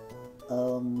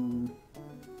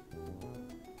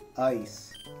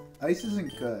 Ice. Ice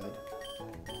isn't good.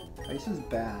 Ice is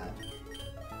bad.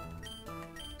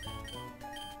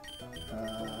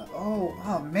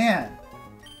 Oh man!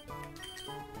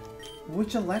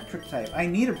 Which electric type? I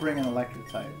need to bring an electric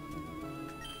type.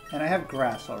 And I have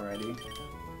grass already.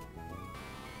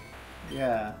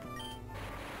 Yeah.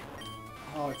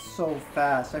 Oh, it's so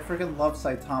fast. I freaking love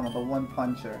Saitama, the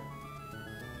one-puncher.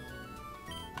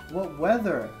 What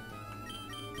weather?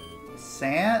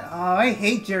 Sand? Oh, I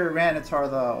hate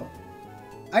Gyranitar, though.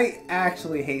 I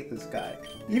actually hate this guy.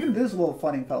 Even this little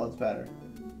funny fella's better.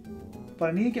 But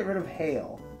I need to get rid of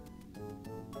hail.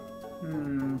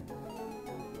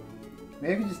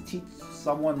 Maybe I could just teach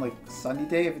someone, like, Sunny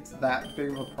Day if it's that big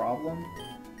of a problem?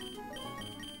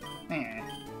 I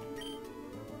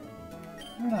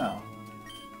don't know.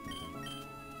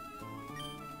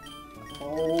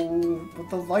 Oh,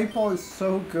 but the light ball is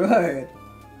so good.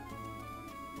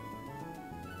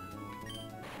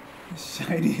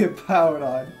 Shiny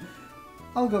Hippowdon.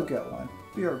 I'll go get one.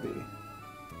 BRB.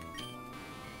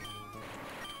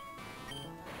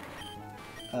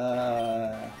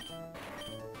 I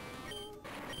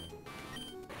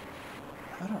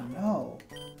don't know.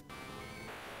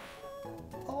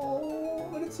 Oh,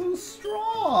 but it's so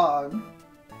strong.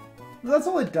 That's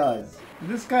all it does.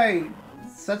 This guy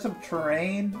sets up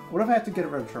terrain. What if I have to get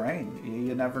rid of terrain?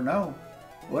 You never know.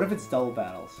 What if it's double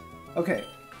battles? Okay,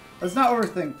 let's not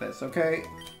overthink this, okay?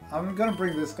 I'm gonna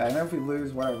bring this guy, and then if we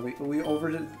lose, whatever, we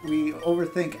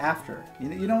overthink after.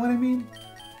 You know what I mean?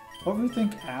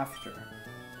 Overthink after.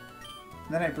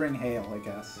 And then I bring hail, I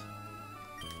guess.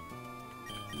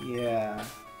 Yeah.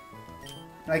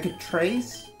 And I could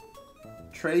trace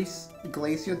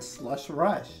Glacier Slush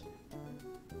Rush.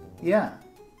 Yeah.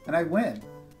 And I win.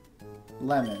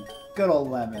 Lemon. Good old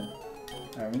Lemon.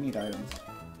 Alright, we need items.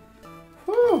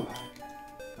 Whew.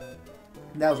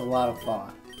 That was a lot of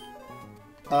thought.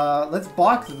 Let's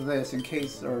box this in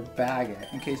case, or bag it,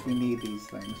 in case we need these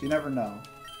things. You never know.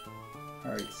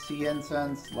 Alright, sea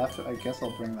incense, left, I guess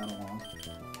I'll bring that along.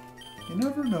 You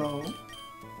never know.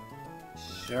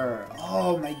 Sure.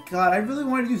 Oh my god, I really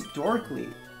wanted to use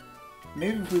Dorkly.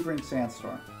 Maybe if we bring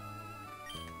Sandstorm.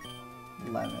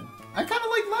 Lemon. I kind of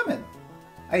like lemon.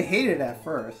 I hated it at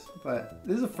first, but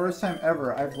this is the first time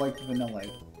ever I've liked vanilla.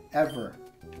 Ever.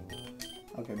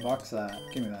 Okay, box that.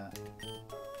 Give me that.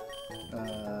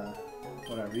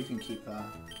 Whatever, you can keep that.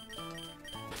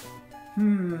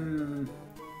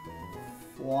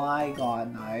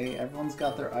 Flygon Knight. Everyone's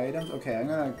got their items. Okay, I'm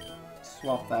gonna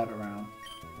swap that around.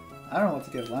 I don't know what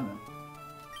to give Lemon.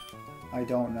 I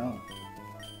don't know.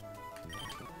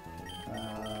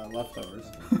 Leftovers.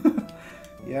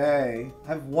 Yay. I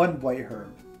have one white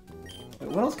herb. Wait,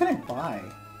 what else can I buy?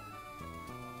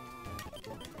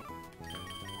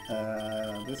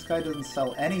 This guy doesn't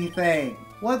sell anything.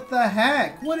 What the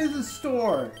heck? What is a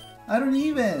store? I don't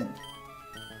even.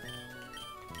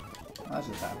 Oh, that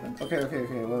just happened. Okay,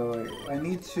 wait. I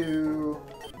need to...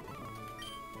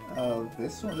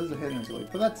 this one? This is a hidden ability.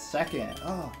 Put that second.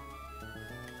 Oh.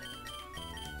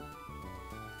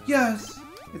 Yes!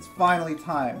 It's finally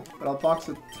time. But I'll box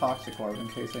the Toxic Orb in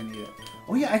case I need it.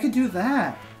 Oh yeah, I could do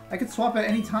that! I could swap at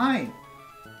any time!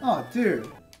 Oh, dude.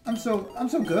 I'm so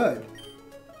good.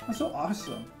 I'm so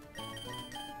awesome.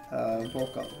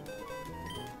 Bulk up.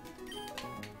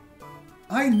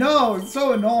 I know! It's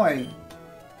so annoying!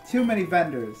 Too many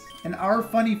vendors. In our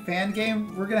funny fan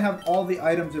game, we're gonna have all the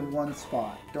items in one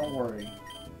spot. Don't worry.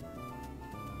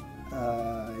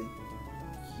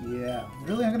 Yeah.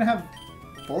 Really? I'm gonna have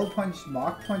Bullet Punch,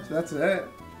 Mach Punch? That's it?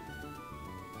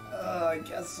 I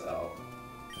guess so.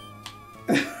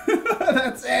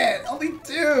 That's it! Only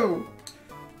 2!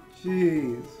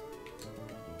 Jeez.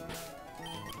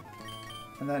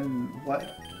 And then, what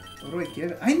do I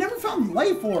give it? I never found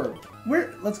Life Orb!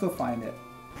 Where? Let's go find it.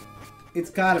 It's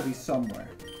gotta be somewhere.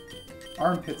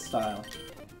 Armpit style.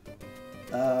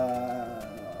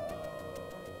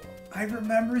 I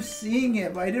remember seeing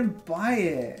it, but I didn't buy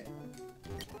it.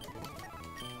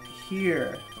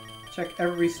 Here. Check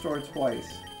every store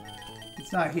twice.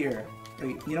 It's not here.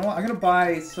 Wait, you know what? I'm gonna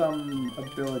buy some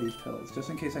ability pills, just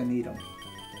in case I need them.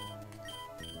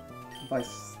 I'll buy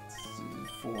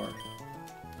 4.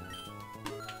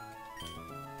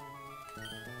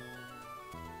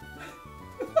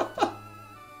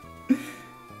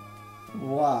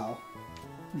 Wow.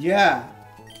 Yeah.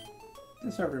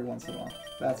 Just every once in a while.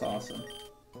 That's awesome.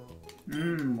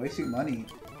 Wasting money.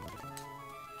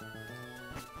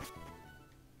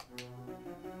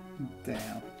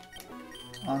 Damn.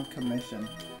 On commission.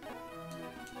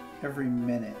 Every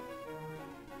minute.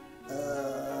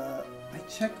 I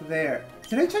checked there.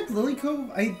 Did I check Lily Cove?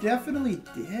 I definitely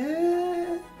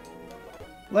did.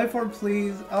 Life Orb,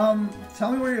 please.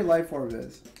 Tell me where your Life Orb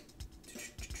is.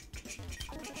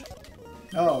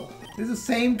 Oh, this is the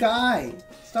same guy.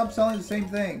 Stop selling the same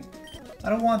thing. I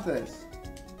don't want this.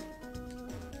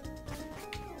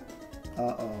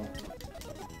 Uh-oh.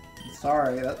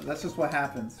 Sorry, that's just what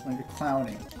happens when you're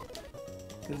clowning.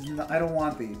 I don't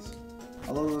want these.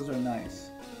 Although those are nice.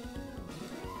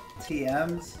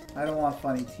 TMs? I don't want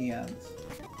funny TMs.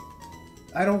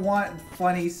 I don't want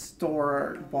funny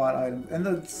store-bought items. And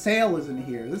the sale isn't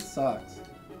here. This sucks.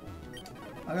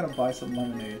 I'm gonna buy some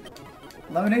lemonade.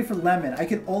 Lemonade for lemon. I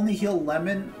can only heal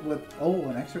lemon with... Oh,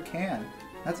 an extra can.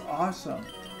 That's awesome.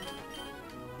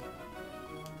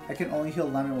 I can only heal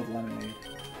lemon with lemonade.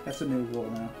 That's a new rule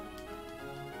now.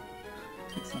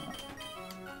 It's not.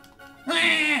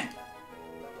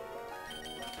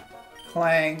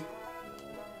 Clang.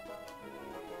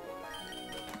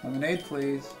 Lemonade,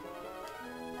 please.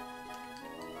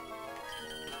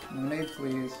 Lemonade,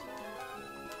 please.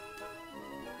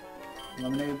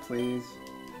 Lemonade, please.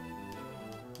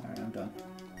 Alright, I'm done.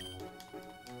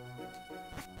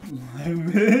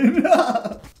 Lemon!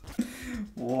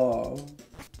 Whoa.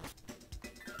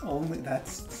 Only,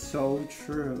 that's so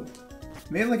true.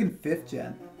 Maybe like in 5th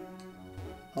gen.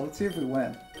 Oh, let's see if we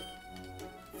win.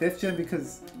 5th gen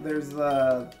because there's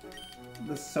the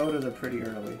sodas are pretty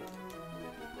early.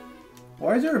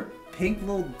 Why is there a pink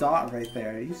little dot right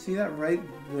there? You see that right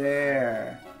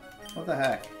there? What the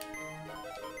heck?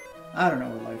 I don't know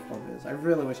what Life Orb is. I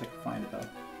really wish I could find it though.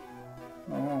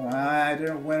 Oh, I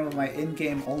didn't win with my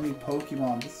in-game only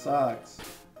Pokemon. This sucks.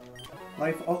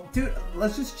 Oh, dude,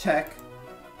 let's just check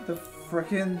the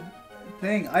frickin'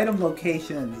 thing. Item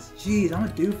locations. Jeez, I'm a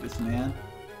doofus, man.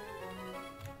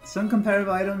 Some competitive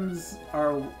items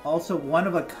are also one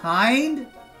of a kind,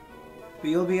 but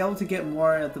you'll be able to get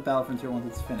more at the Battle Frontier once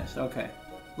it's finished. Okay.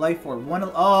 Life orb.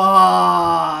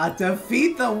 Ah,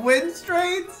 defeat the wind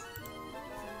straits?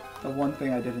 The one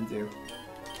thing I didn't do.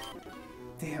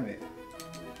 Damn it.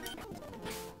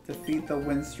 Defeat the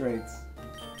wind straits.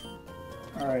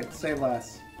 Alright, say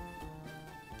less.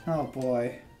 Oh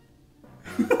boy.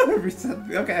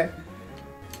 Okay.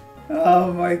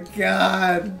 Oh my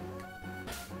god.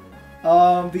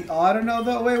 The Autono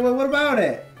though? Wait, what about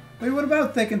it? Wait, what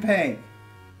about Thick and Pain?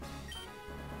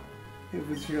 It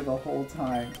was here the whole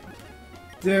time.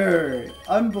 Dude,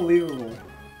 unbelievable.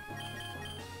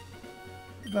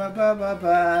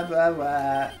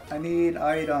 I need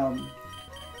item.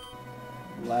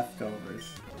 Leftovers.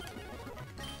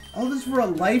 Oh, this is for a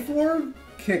life orb?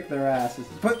 Kick their asses.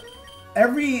 But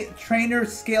every trainer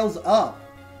scales up.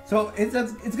 So it's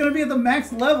gonna be at the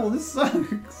max level. This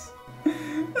sucks.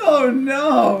 Oh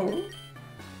no.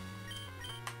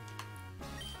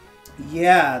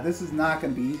 Yeah, this is not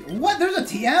gonna be easy. What? There's a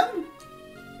TM?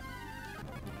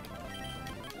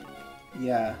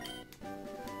 Yeah.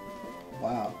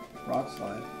 Wow. Rock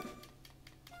slide.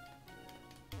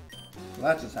 So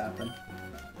that just happened.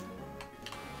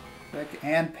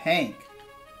 And Pank.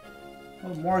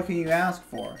 What more can you ask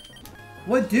for?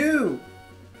 What do?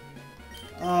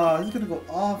 Oh, this is gonna go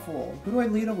awful. Who do I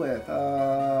lead it with? Armpit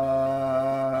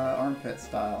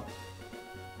style.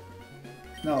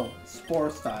 No, Spore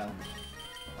style.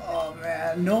 Oh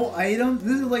man, no items?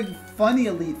 This is like funny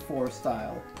Elite Four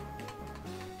style.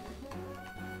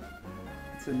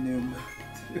 It's a new move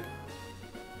too.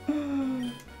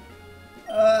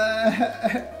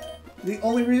 The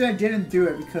only reason I didn't do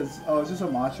it because, oh, it's just a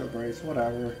Macho Brace,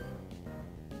 whatever.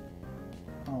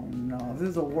 Oh no, this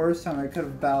is the worst time I could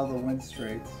have battled the Wind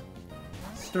Straits.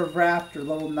 Staraptor,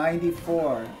 level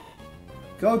 94.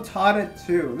 Go Tata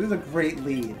 2. This is a great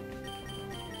lead.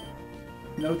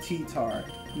 No T-Tar.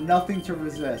 Nothing to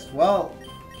resist. Well,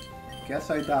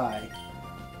 guess I die.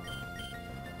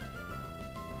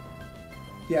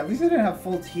 Yeah, at least I didn't have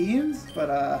full teams,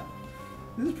 but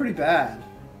this is pretty bad.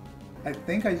 I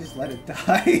think I just let it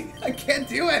die. I can't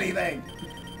do anything!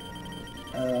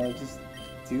 Just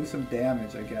do some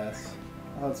damage, I guess.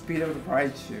 Oh, speed up the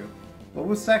Pride Shoe. What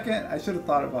was second? I should have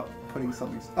thought about putting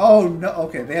something... Oh, no!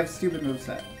 Okay, they have stupid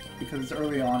moveset. Because it's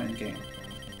early on in game.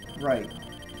 Right.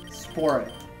 Spore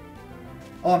it.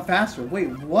 Oh, I'm faster. Wait,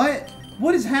 what?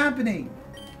 What is happening?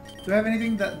 Do I have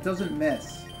anything that doesn't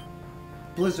miss?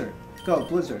 Blizzard. Go,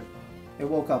 Blizzard. It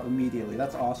woke up immediately.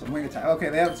 That's awesome. Wing attack. Okay,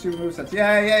 they have super movesets.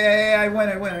 Yeah. I win.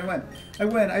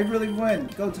 I really win.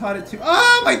 Go Tata 2.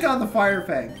 Oh my god, the Fire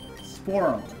Fang.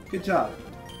 Spore him. Good job.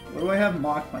 What do I have?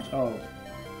 Mach Punch. Oh.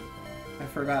 I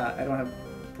forgot. I don't have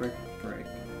Brick Break.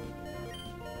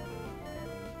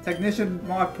 Technician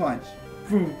Mach Punch.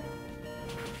 Boom.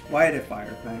 Why did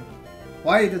Fire Fang?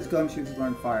 Why does Gumshoes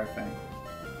learn Fire Fang?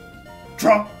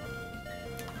 Trump!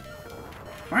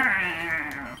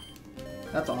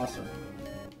 That's awesome.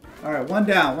 Alright, one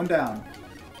down.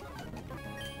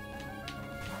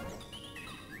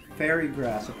 Fairy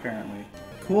Grass, apparently.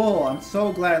 Cool, I'm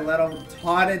so glad I let off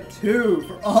Tauted 2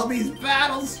 for all these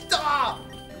battles. Stop!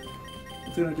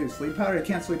 What's it gonna do? Sleep Powder? I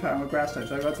can't Sleep Powder, I'm a Grass type.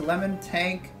 So I go to Lemon,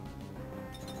 Tank.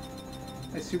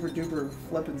 I super duper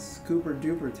flippin' scooper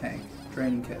duper tank.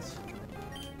 Draining Kiss.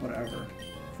 Whatever.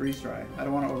 Freeze Dry. I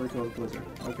don't want to overkill with Blizzard.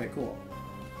 Okay, cool.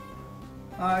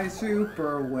 I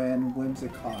super win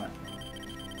Whimsicott.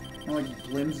 I'm like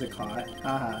Blimsicott.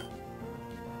 Haha.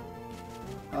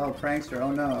 Oh, Prankster.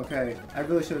 Oh no, okay. I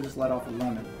really should have just let off a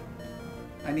Lemon.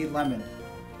 I need Lemon.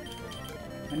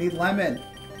 I need Lemon!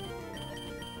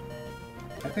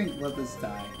 I think let this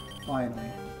die. Finally.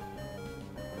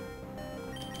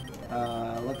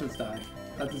 Let this die.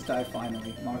 Let this die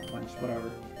finally. Mach Punch,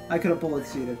 whatever. I could have bullet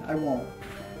seeded. I won't.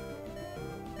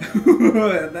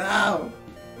 No!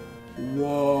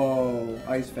 Whoa.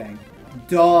 Ice Fang.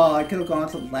 Duh, I could have gone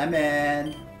to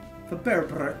Lemon. For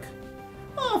Bearbrick.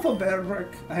 Oh, for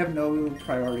Bearbrick. I have no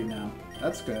priority now.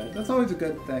 That's good. That's always a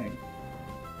good thing.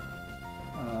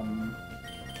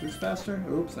 Who's faster?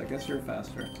 Oops, I guess you're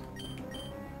faster.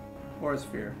 Or a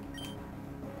Sphere.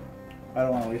 I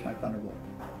don't want to waste my Thunderbolt.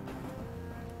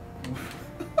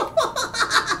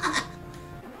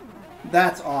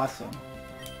 That's awesome.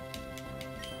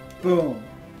 Boom.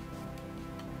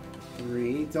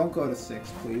 3. Don't go to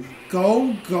 6, please.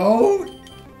 Go! Go!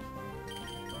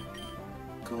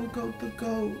 Go.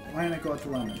 Why didn't I go out to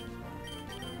Lemon?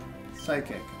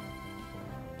 Psychic.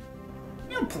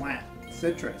 Plant.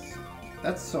 Citrus.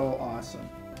 That's so awesome.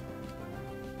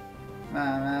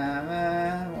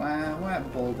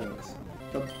 Bulldoze.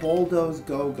 The Bulldoze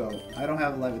Go-Go. I don't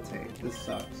have Levitate. This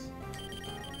sucks.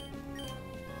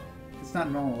 It's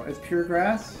not normal. It's pure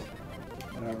grass?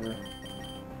 Whatever.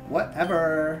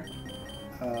 Whatever.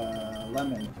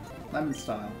 Lemon. Lemon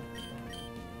style.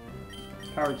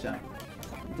 Power gem.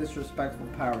 Disrespectful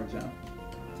power gem.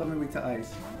 Something weak to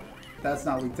ice. That's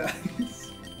not weak to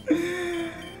ice.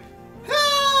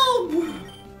 Help!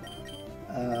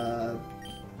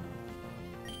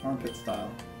 Armpit style.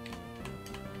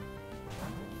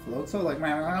 Float so like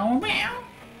meow.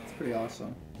 It's pretty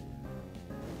awesome.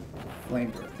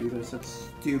 Flame Breath. These are such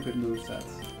stupid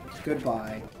movesets.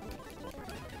 Goodbye.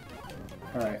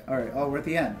 Alright, alright. Oh, we're at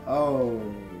the end. Oh.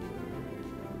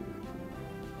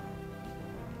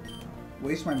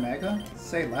 Waste my mega?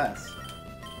 Say less.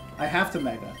 I have to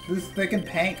mega. This is thick and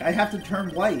pink. I have to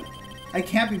turn white. I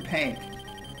can't be pink.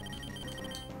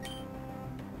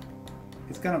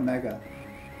 It's gonna mega.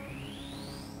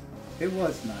 It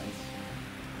was nice.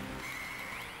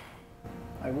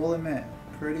 I will admit,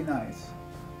 pretty nice.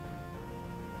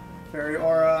 Fairy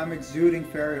Aura, I'm exuding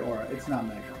Fairy Aura. It's not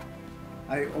mega.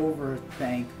 I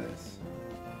overthink this.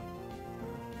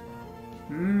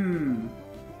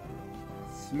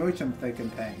 Smooch him thick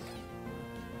and pink.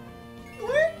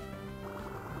 What?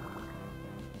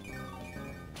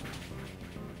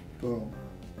 Boom.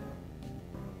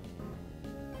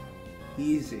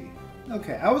 Easy.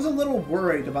 Okay, I was a little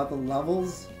worried about the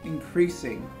levels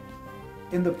increasing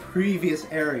in the previous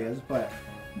areas, but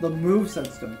the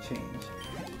movesets don't change.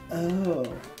 Oh.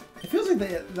 It feels like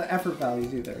the effort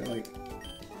values either. Like,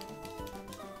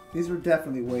 these were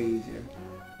definitely way easier.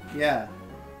 Yeah,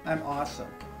 I'm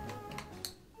awesome.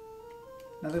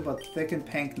 Nothing but thick and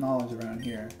pink knowledge around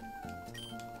here.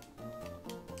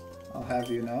 I'll have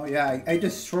you know. Yeah, I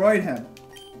destroyed him.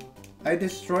 I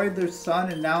destroyed their son,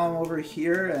 and now I'm over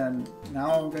here, and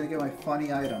now I'm gonna get my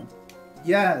funny item.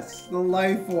 Yes, the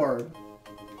life orb.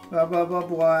 Blah blah blah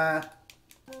blah.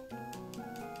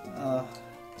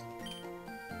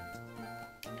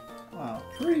 Wow,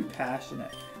 pretty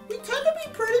passionate. We tend to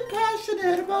be pretty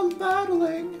passionate about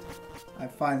battling. I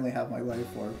finally have my life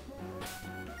orb.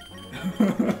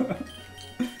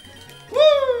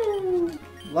 Woo!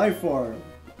 Life orb.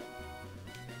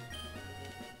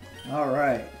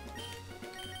 Alright.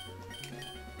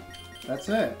 That's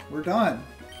it. We're done.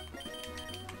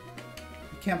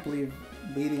 I can't believe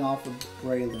leading off of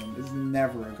Braylon is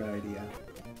never a good idea.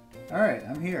 Alright,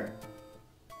 I'm here.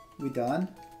 We done?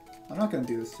 I'm not gonna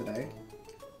do this today.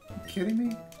 Are you kidding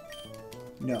me?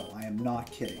 No, I am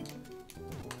not kidding.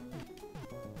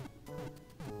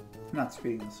 I'm not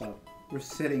speeding this up. We're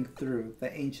sitting through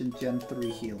the ancient Gen 3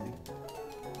 healing.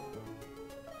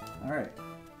 Alright.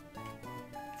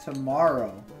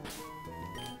 Tomorrow,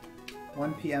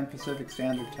 1 PM Pacific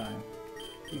Standard Time,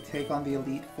 we take on the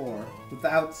Elite Four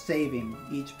without saving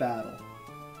each battle.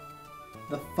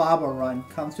 The Faba run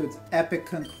comes to its epic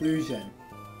conclusion.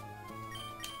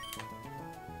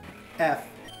 F,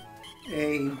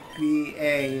 A, B,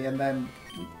 A, and then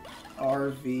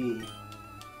RV.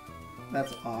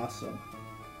 That's awesome.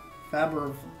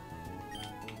 Faba.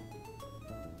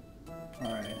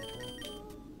 Alright.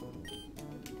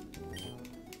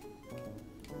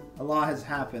 A lot has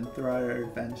happened throughout our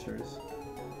adventures.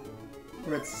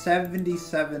 We're at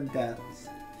 77 deaths.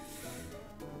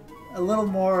 A little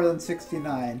more than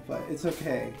 69, but it's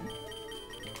okay.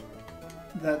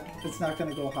 It's not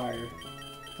gonna go higher.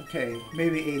 Okay,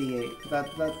 maybe 88.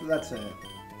 That's it.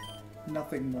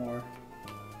 Nothing more.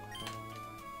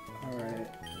 Alright.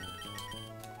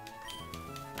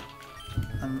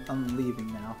 I'm leaving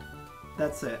now.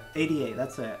 That's it. 88,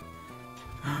 that's it.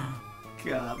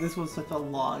 God, this was such a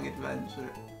long adventure.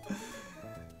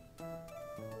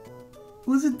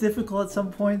 Was it difficult at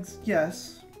some points?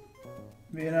 Yes.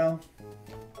 You know,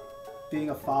 being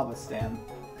a Faba stan.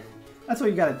 That's what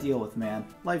you gotta deal with, man.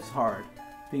 Life's hard.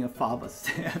 Being a Faba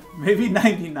stan. Maybe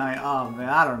 99. Oh, man,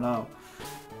 I don't know.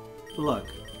 Look,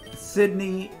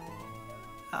 Sydney,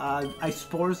 I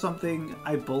spore something,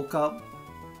 I bulk up.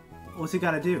 What's he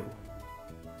gotta do?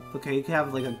 Okay, you could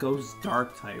have like a Ghost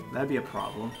Dark type. That'd be a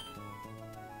problem.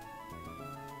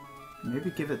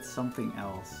 Maybe give it something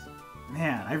else.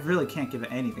 Man, I really can't give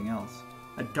it anything else.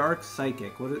 A Dark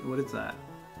Psychic. What is that?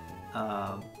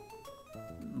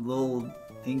 Little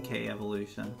Inkay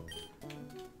evolution.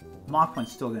 Mach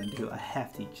Punch's still gonna do a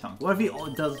hefty chunk. What if he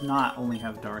does not only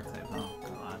have Dark type? Oh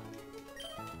god.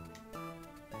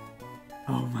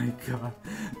 Oh my god.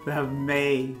 That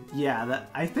May. Yeah,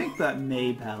 I think that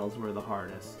May battles were the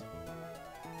hardest.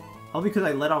 All because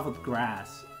I let off with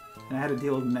grass. And I had to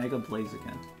deal with Mega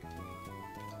Blaziken.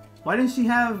 Why didn't she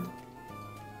have...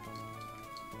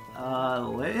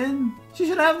 Litten? She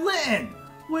should have Litten!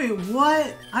 Wait,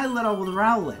 what? I let off with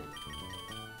Rowlet.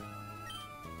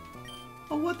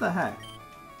 Oh, what the heck?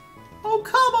 Oh,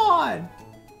 come on!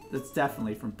 That's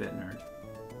definitely from BitNerd.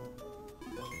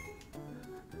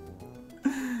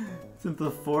 Since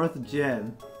the 4th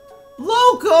gen.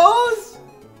 Locos!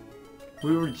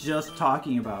 We were just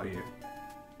talking about you.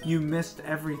 You missed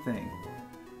everything.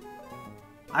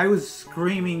 I was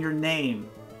screaming your name.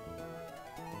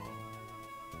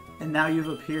 And now you've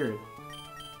appeared.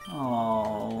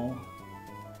 Oh.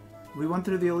 We went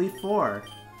through the Elite Four.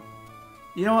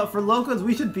 You know what? For Locos,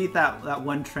 we should beat that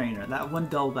one trainer. That one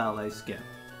double battle I skipped.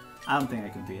 I don't think I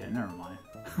can beat it. Never mind.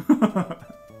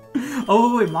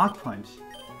 Oh, wait. Mach Punch.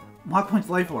 Mach Punch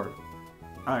Life Orb.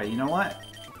 Alright, you know what?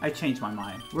 I changed my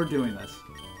mind. We're doing this.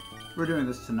 We're doing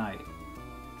this tonight.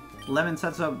 Lemon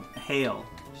sets up Hail.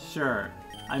 Sure.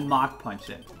 I Mach Punch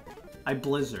it. I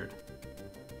Blizzard.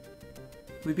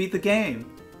 We beat the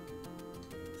game.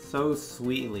 So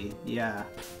sweetly. Yeah.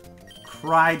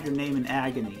 Cried your name in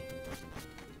agony.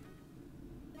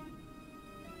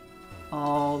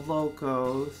 Oh,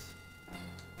 Locos.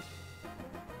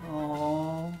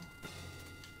 Oh.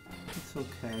 It's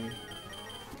okay.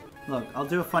 Look, I'll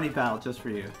do a funny battle just for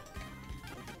you.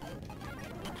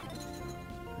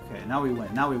 Okay, now we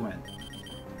win. Now we win.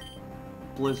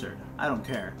 Blizzard. I don't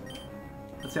care.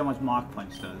 Let's see how much Mach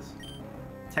Punch does.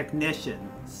 Technician.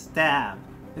 Stab.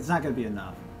 It's not going to be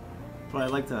enough. But I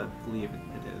like to believe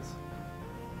it is.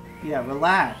 Yeah,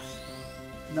 relax.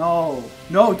 No.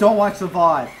 No, don't watch the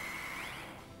VOD.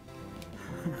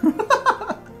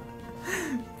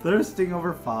 Thirsting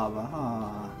over Faba.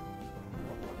 Ah.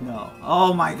 No.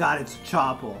 Oh my god, it's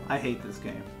Chopple. I hate this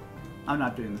game. I'm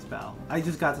not doing this battle. I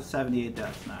just got to 78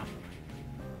 deaths now.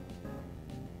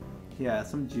 Yeah,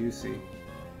 some juicy.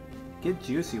 Get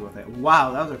juicy with it.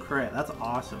 Wow, that was a crit. That's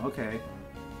awesome. Okay.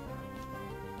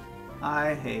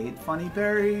 I hate funny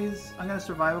berries. I'm gonna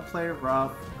survive a player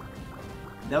rough.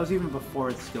 That was even before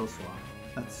its skill swap.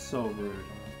 That's so rude.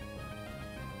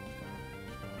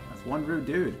 That's one rude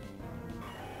dude.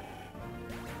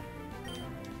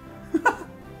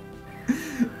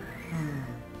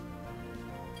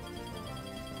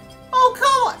 Oh,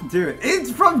 come on! Dude, it's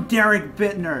from Derek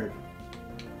BitNerd.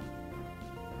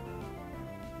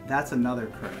 That's another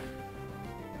crit.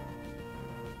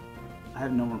 I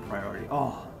have no more priority.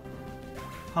 Oh.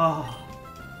 Oh.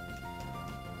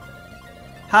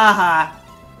 Haha.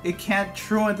 It can't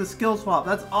truant the skill swap.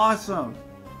 That's awesome.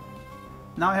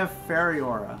 Now I have Fairy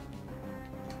Aura.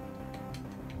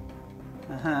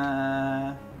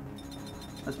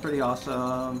 That's pretty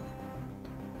awesome.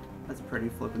 That's pretty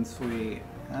flippin' sweet.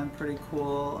 And pretty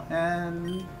cool.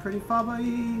 And pretty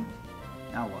Faba-y.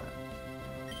 Now what?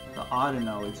 The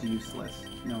Audino is useless.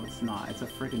 No, it's not. It's a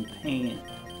freaking pain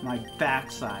in my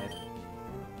backside.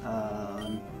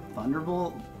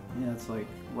 Thunderbolt? Yeah, it's like,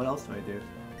 what else do I do?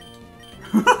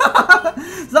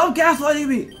 Stop gaslighting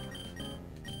me!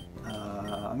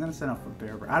 I'm gonna send off for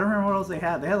Bear. I don't remember what else they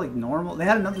had. They had like normal. They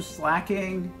had another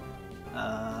slacking.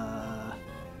 Oh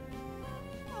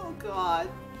god.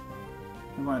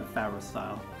 I'm going Faba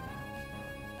style.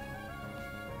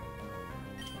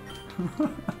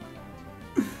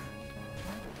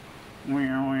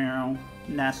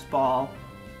 Nest ball.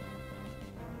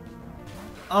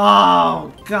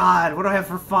 Oh god, what do I have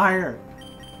for fire?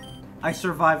 I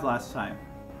survived last time.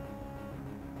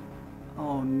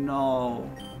 Oh no.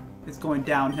 It's going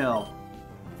downhill.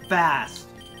 Fast.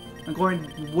 I'm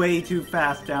going way too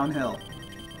fast downhill.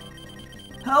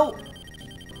 Help!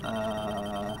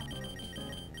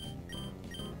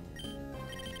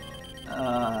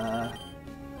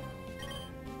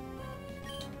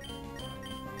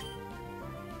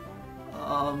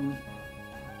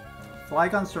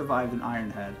 Flygon survived an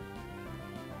Ironhead.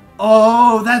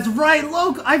 Oh, that's right!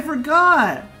 Look, I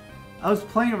forgot! I was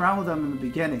playing around with them in the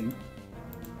beginning.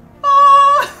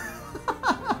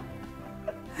 Oh!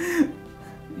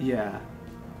 Yeah.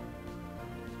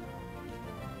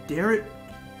 Derek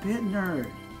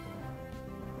BitNerd.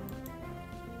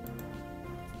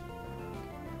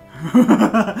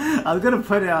 I was gonna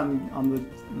put it on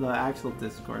the actual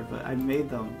Discord, but I made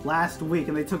them last week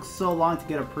and they took so long to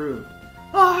get approved.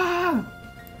 Ah!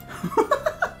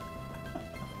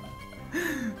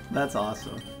 That's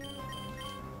awesome.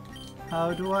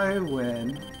 How do I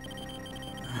win?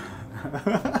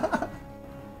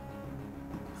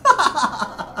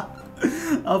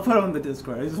 I'll put him on the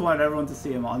Discord. I just wanted everyone to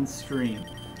see him on stream.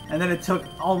 And then it took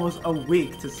almost a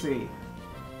week to see.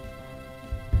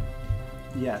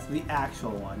 Yes, the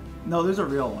actual one. No, there's a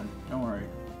real one. Don't worry.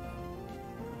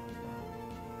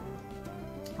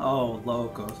 Oh,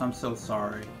 Locos. I'm so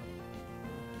sorry.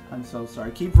 I'm so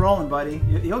sorry. Keep rolling, buddy.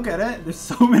 You'll get it. There's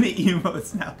so many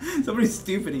emotes now. So many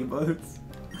stupid emotes.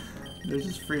 They're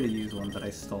just free to use ones that I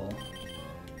stole.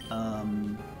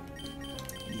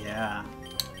 Yeah.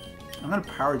 I'm gonna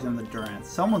power gem the Durant.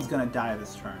 Someone's gonna die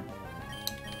this turn.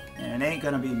 And it ain't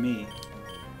gonna be me.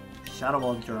 Shadow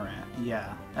Ball Durant.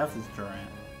 Yeah, F is Durant.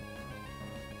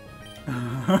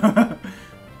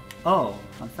 Oh,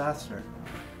 I'm faster.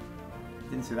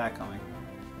 Didn't see that coming.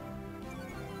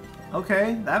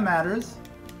 Okay, that matters.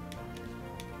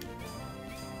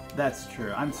 That's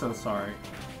true. I'm so sorry.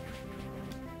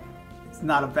 It's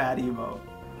not a bad emote.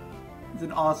 It's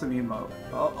an awesome emote.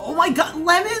 Oh my god,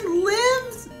 Lemon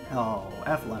lives? Oh,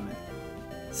 F Lemon.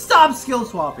 Stop skill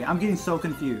swapping! I'm getting so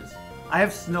confused. I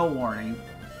have Snow Warning.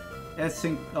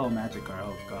 Oh, Magic Guard.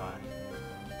 Oh god.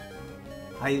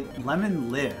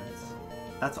 Lemon lives.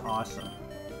 That's awesome.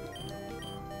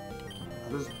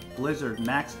 This Blizzard,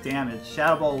 max damage.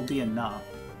 Shadow Ball will be enough.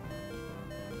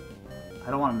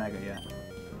 I don't want a Mega yet.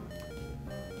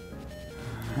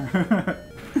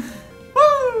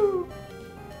 Woo!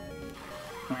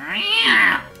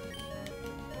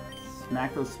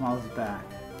 Smack those smiles back.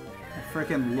 I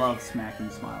freaking love smacking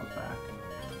smiles back.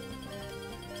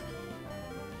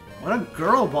 What a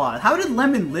girl boss. How did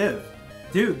Lemon live?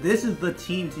 Dude, this is the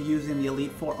team to use in the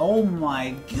Elite Four. Oh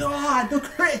my god, the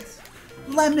crits!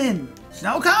 Lemon!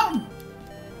 Snow Cone!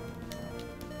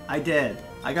 I did.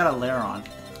 I got a lair on.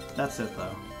 That's it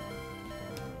though.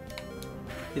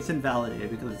 It's invalidated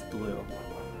because it's blue.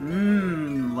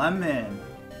 Lemon.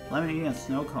 Lemon eating a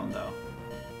snow cone though.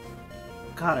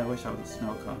 God, I wish I was a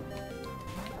snow cone.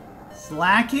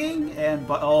 Slacking and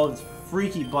oh, it's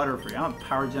freaky Butterfree. I'm gonna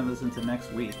power gem this into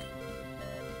next week.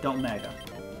 Don't Mega.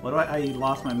 What do I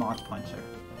lost my Mach Puncher.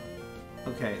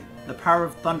 Okay, the power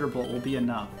of Thunderbolt will be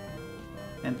enough.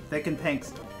 And Thick and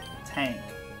Pank's tank.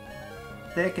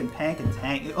 Thick and Pank and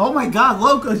tank. Oh my god,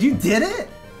 Locos, you did it?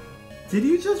 Did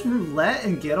you just roulette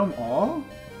and get them all?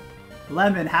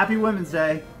 Lemon, happy Women's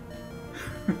Day.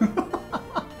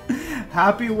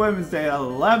 Happy Women's Day to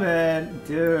Lemon.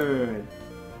 Dude.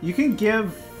 You can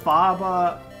give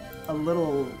Faba a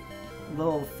little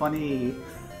funny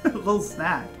little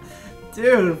snack.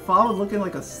 Dude, Faba's looking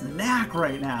like a snack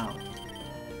right now.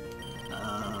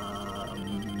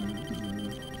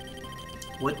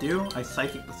 What do? I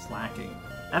Psychic the Slacking.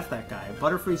 F that guy.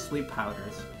 Butterfree Sleep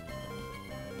Powders.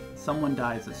 Someone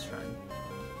dies this turn.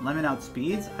 Lemon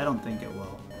outspeeds? I don't think it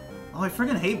will. Oh, I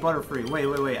freaking hate Butterfree.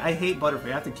 Wait. I hate Butterfree.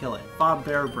 I have to kill it. Bob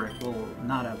Bear Brick will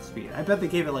not outspeed. I bet they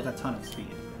gave it like a ton of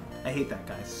speed. I hate that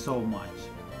guy so much.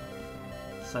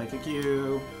 Psychic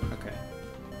you. Okay.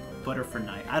 Butterfree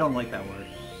Knight. I don't like that word.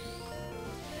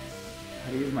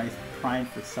 How to use my Prime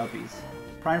for subbies.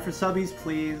 Prime for subbies,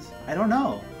 please. I don't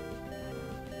know.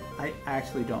 I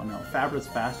actually don't know. Fabra's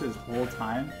faster this whole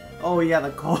time. Oh yeah,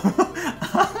 the cold.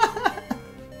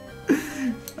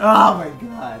 Oh my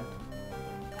god.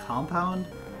 Compound?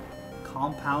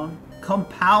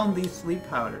 Compound these sleep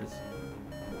powders.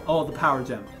 Oh, the power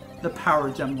gem. The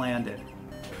power gem landed.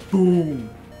 Boom.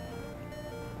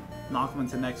 Knock them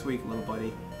into next week, little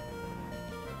buddy.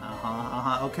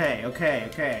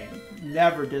 Okay.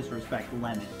 Never disrespect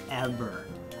Lemon. Ever.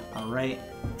 Alright?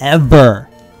 Ever.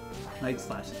 Night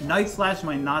Slash. Night Slash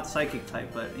might not psychic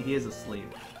type, but he is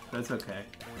asleep. That's okay.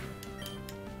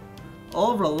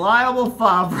 Oh, reliable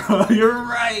Fabra. You're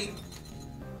right.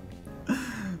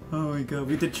 Oh my god.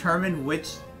 We determined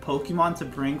which Pokemon to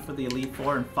bring for the Elite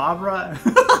Four and Fabra.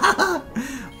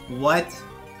 What?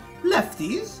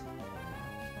 Lefties?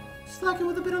 Slacking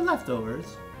with a bit of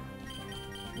leftovers.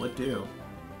 What do?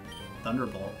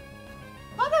 Thunderbolt.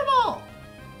 Thunderbolt!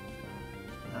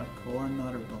 That poor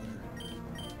Nutter Butter.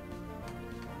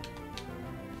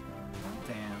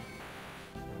 Damn.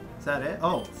 Is that it?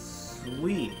 Oh,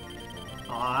 sweet.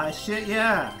 Aw, shit,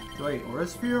 yeah. Wait, Aura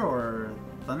Sphere or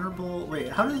Thunderbolt? Wait,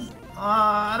 how does...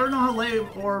 I don't know how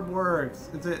Light Orb works.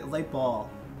 It's a Light Ball.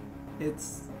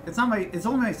 It's not my... It's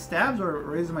only my stabs or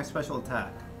raises my special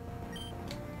attack.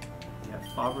 Yeah,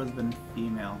 Fabra's been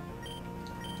female.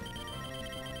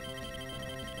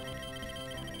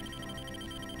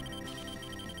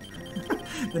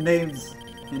 The names,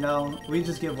 you know, we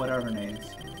just give whatever names.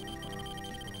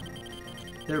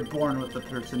 They're born with the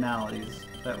personalities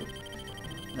that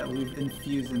we've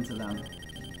infused into them.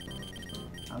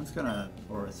 I'm just gonna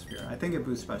Aura Sphere. I think it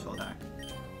boosts special attack.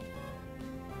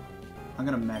 I'm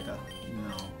gonna Mega.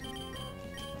 No.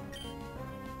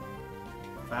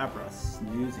 Fabra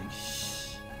snoozing.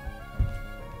 Shh.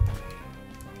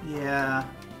 Yeah.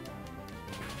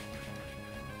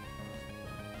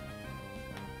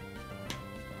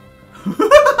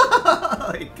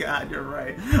 Oh my god, you're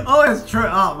right. Oh, it's true.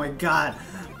 Oh my god.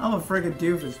 I'm a friggin'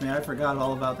 doofus, man. I forgot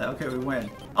all about that. Okay, we win.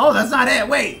 Oh, that's not it.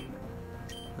 Wait.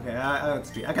 Okay,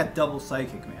 I got double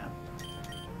psychic, man.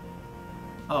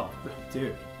 Oh,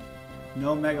 dude.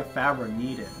 No Mega Faba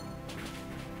needed.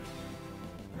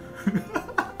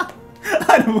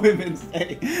 On Women's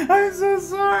Day. I'm so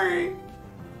sorry.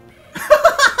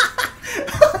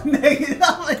 Negative.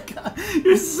 Oh my god.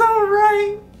 You're so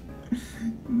right.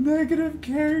 Negative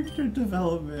character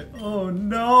development. Oh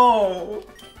no.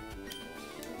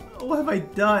 What have I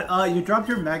done? You dropped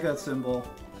your Mega symbol.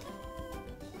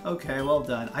 Okay, well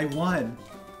done. I won.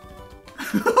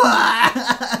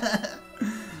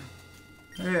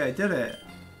 Hey, I did it.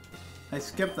 I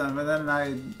skipped them and then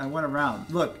I went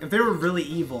around. Look, if they were really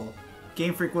evil,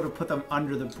 Game Freak would have put them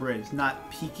under the bridge,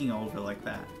 not peeking over like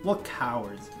that. What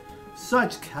cowards.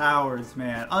 Such cowards,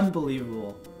 man.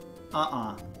 Unbelievable.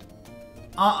 I'm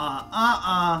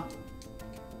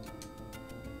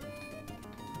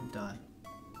done.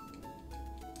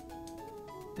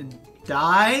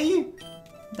 Die?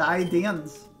 Die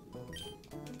dance.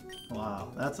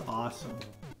 Wow, that's awesome.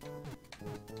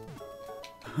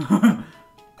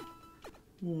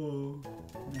 Whoa.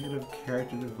 Negative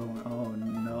character development. Oh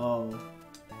no.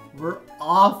 We're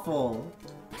awful.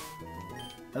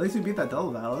 At least we beat that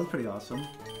double battle. That was pretty awesome.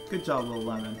 Good job, little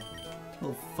lemon.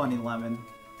 Little funny lemon.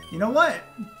 You know what?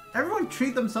 Everyone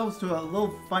treat themselves to a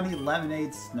little funny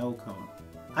lemonade snow cone.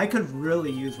 I could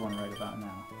really use one right about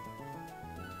now.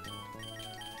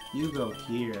 You go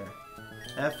here.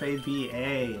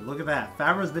 FABA. Look at that.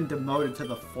 Faba's been demoted to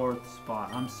the 4th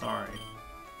spot. I'm sorry.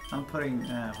 I'm putting...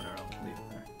 whatever. I'll leave it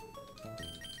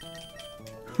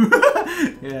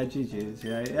there. Yeah, GG's.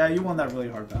 Yeah, you won that really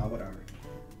hard battle. Whatever.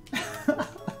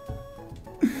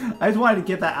 I just wanted to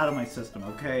get that out of my system,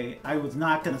 okay? I was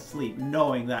not going to sleep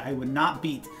knowing that I would not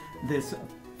beat this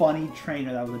funny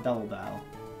trainer that was a double battle.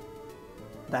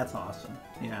 That's awesome.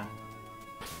 Yeah.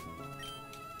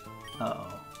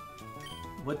 Uh-oh.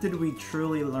 What did we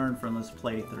truly learn from this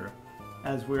playthrough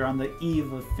as we're on the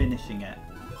eve of finishing it?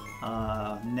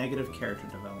 Negative character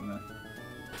development.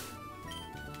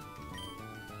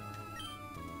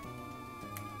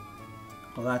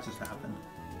 Well, that just happened.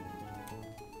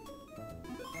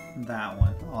 That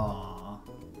one. Aww.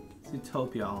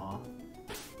 Zootopia, aw.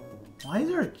 Why is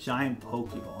there a giant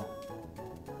Pokeball?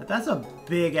 That's a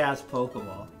big-ass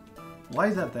Pokeball. Why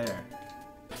is that there?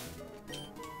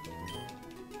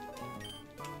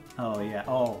 Oh, yeah.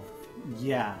 Oh,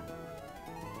 yeah.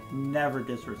 Never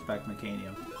disrespect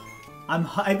Meganium.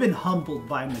 I've been humbled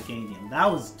by Meganium.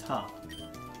 That was tough.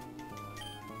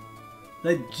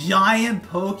 The giant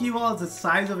Pokeball is the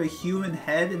size of a human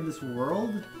head in this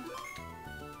world?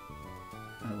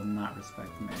 I will not respect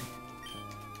May.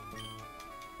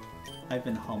 I've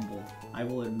been humbled. I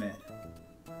will admit.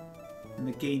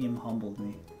 Meganium humbled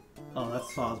me. Oh,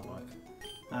 that's Sawsbuck.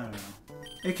 I don't know.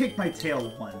 It kicked my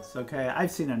tail once, okay?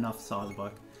 I've seen enough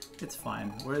Sawsbuck. It's fine.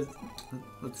 Where's...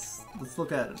 Let's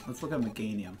look at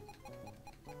Meganium.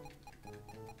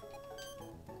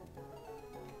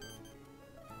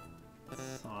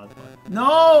 Sawsbuck.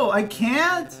 No! I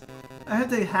can't! I have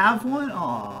to have one?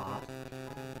 Aww.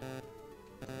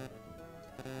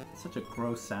 Such a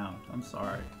gross sound. I'm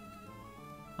sorry.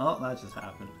 Oh, that just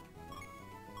happened.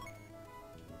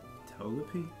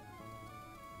 Togepi?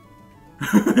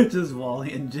 Just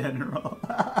Wally in general.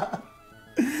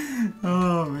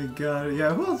 Oh my god.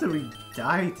 Yeah, who else did we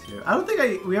die to? I don't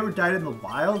think we ever died in the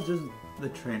wild, just the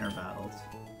trainer battles.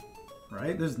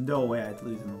 Right? There's no way I'd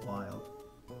lose in the wild.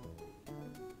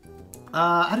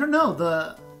 I don't know.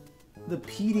 The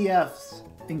PDFs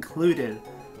included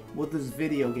with this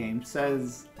video game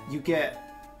says you get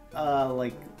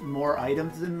like more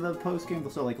items in the post game,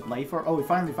 so like life orb. Oh, we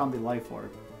finally found the life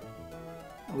orb,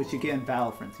 which you get in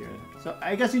Battle Frontier. So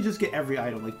I guess you just get every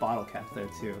item, like bottle caps there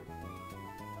too.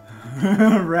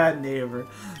 Rad neighbor.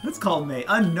 Let's call May.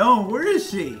 Unknown. Where is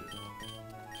she?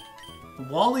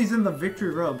 Wally's in the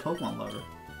Victory Road. Pokemon lover.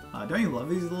 Don't you love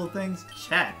these little things?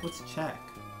 Check. What's check?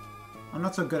 I'm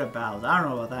not so good at battles. I don't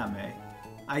know about that, May.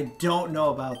 I don't know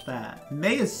about that.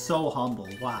 May is so humble.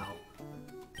 Wow.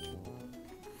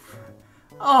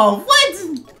 Oh, what?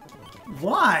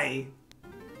 Why?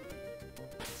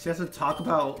 She has to talk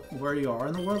about where you are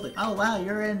in the world. Like, oh wow,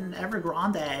 you're in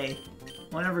Evergrande.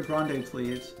 One Evergrande,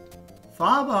 please.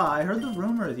 Faba, I heard the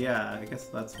rumors. Yeah, I guess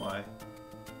that's why.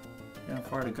 You have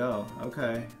far to go.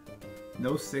 Okay.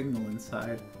 No signal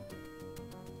inside.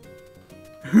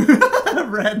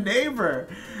 Red neighbor.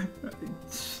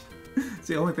 It's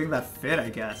the only thing that fit, I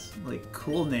guess. Like,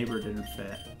 cool neighbor didn't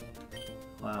fit.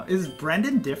 Wow. Is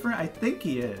Brendan different? I think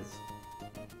he is.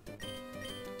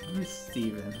 Who's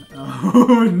Steven?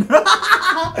 Oh no!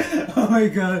 Oh my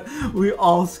god. We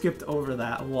all skipped over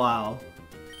that. Wow.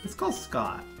 Let's call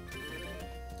Scott.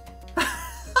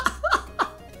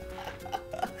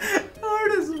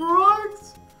 Hard as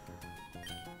rocks.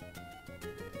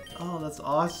 that's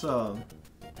awesome.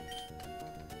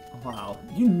 Wow,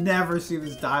 you never see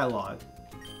this dialogue.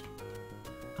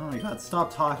 Oh my god,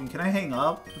 stop talking. Can I hang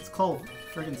up? It's called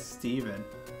friggin' Steven.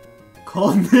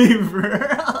 Call neighbor.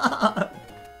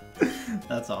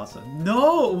 That's awesome.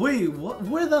 No, wait, what?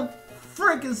 Where the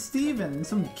frick is Steven? In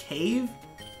some cave?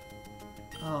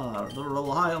 Ah, the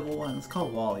reliable one. It's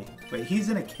called Wally. Wait, he's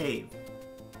in a cave.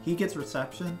 He gets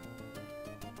reception?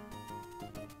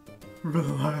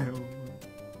 Reliable.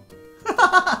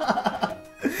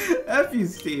 F you,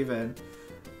 Steven.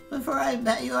 Before I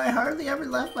met you, I hardly ever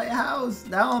left my house.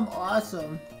 Now I'm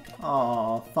awesome.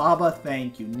 Aw, Faba,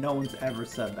 thank you. No one's ever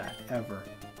said that, ever.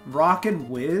 Rockin'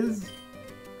 Wiz?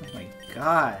 Oh my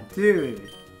god,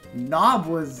 dude. Knob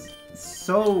was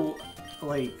so,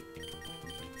 like,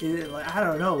 I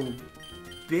don't know,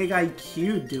 big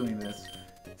IQ doing this.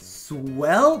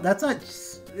 Swell? That's not,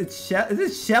 it's Shell. Is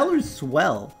it Shell or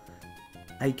Swell?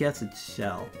 I guess it's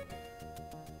Shell.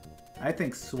 I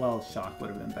think Swell Shock would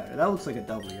have been better. That looks like a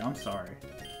W, I'm sorry.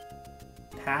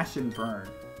 Passion Burn.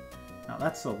 No,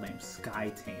 that's so lame.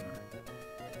 Sky Tamer.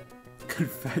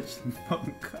 Confession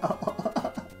phone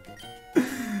call.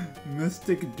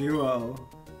 Mystic Duo.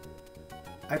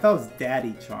 I thought it was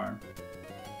Daddy Charm.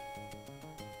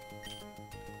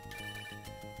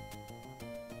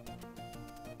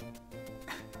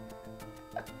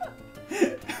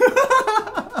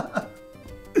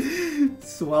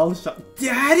 Swell Shot.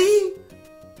 Daddy?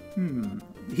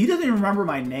 He doesn't even remember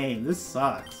my name. This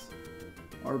sucks.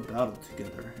 Our battle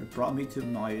together. It brought me to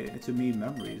me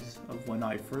memories of when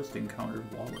I first encountered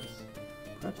Wallace.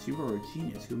 Perhaps you were a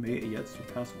genius who made it yet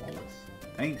surpass Wallace.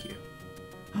 Thank you.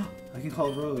 I can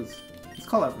call Rose. Let's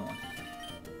call everyone.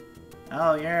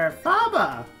 Oh, you're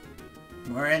Faba!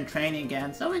 We're in training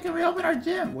again, so we can reopen our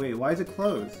gym. Wait, why is it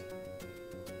closed?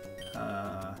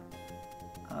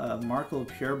 Mark will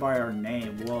appear by our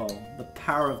name. Whoa, the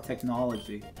power of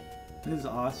technology. This is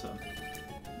awesome.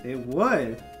 It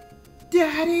would.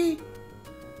 Daddy!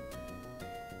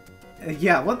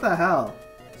 Yeah, what the hell?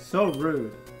 So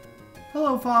rude.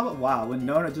 Hello, Faba. Wow, when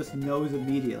Nona just knows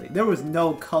immediately. There was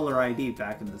no color ID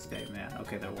back in this day, man.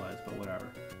 Okay, there was, but whatever.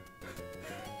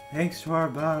 Thanks to our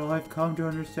battle, I've come to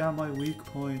understand my weak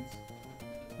points.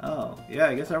 Oh, yeah,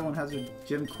 I guess everyone has their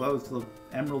gym closed till the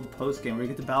Emerald postgame where you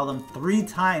get to battle them 3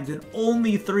 times, and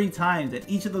only 3 times. And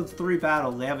each of those 3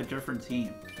 battles, they have a different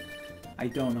team. I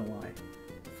don't know why.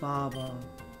 Faba.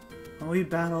 When we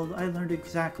battled, I learned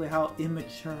exactly how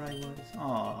immature I was.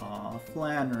 Aww,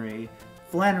 Flannery.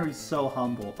 Flannery's so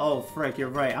humble. Oh, frick, you're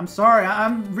right. I'm sorry,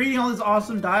 I'm reading all this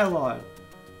awesome dialogue.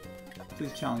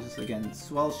 Please challenge us again.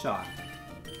 Swell Shock.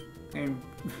 I'm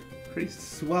pretty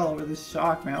swell over this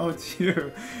shock, man. Oh, it's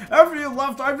you. After you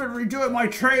left, I've been redoing my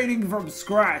training from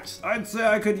scratch. I'd say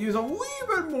I could use a wee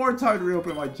bit more time to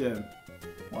reopen my gym.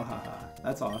 Wahaha,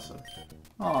 that's awesome.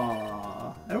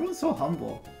 Aww, everyone's so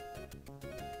humble.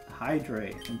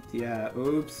 Hydrate. Yeah,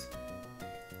 oops.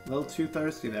 A little too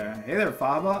thirsty there. Hey there,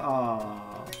 Faba.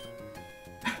 Aww.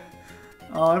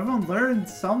 Oh, everyone learned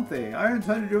something. I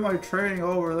intend to do my training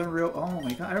over, then oh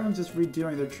my god, everyone's just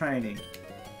redoing their training.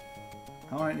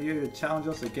 I want you to challenge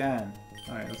us again.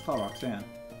 Alright, let's call Roxanne.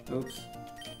 Oops.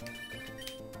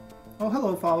 Oh,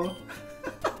 hello, Faba.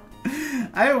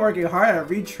 I've been working hard at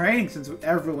retraining since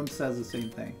everyone says the same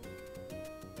thing.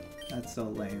 That's so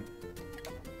lame.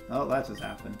 Oh, that just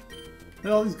happened. Look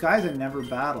at all these guys I never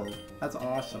battled. That's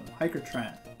awesome. Hiker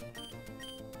Trent.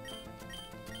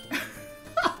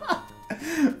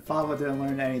 Faba didn't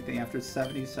learn anything after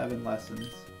 77 lessons.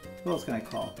 Who else can I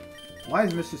call? Why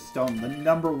is Mr. Stone the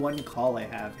 #1 call I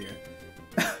have here?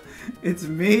 It's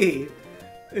me!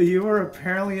 You were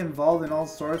apparently involved in all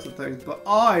sorts of things, but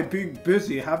I, being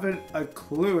busy, haven't a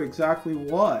clue exactly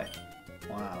what.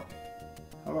 Wow.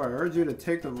 Oh, I urge you to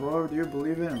take the road you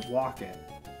believe in and walk it.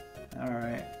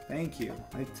 Alright, thank you.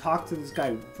 I talked to this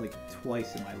guy like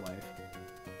twice in my life.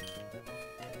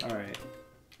 Alright.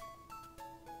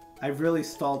 I've really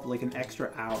stalled like an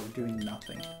extra hour doing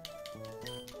nothing.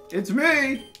 It's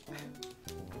me!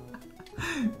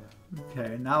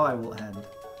 Okay, now I will end.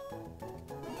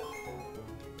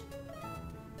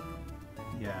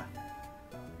 Yeah.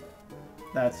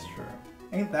 That's true.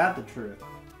 Ain't that the truth?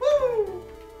 Woo!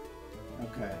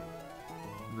 Okay.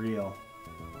 Real.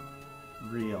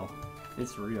 Real.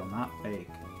 It's real, not fake.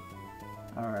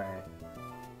 Alright.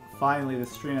 Finally, the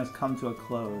stream has come to a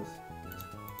close.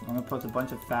 I'm gonna post a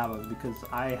bunch of Fabas because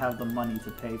I have the money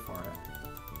to pay for it.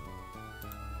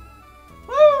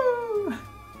 Woo!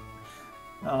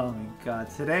 Oh my god,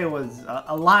 today was...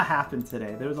 a lot happened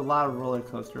today. There was a lot of roller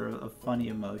coaster of funny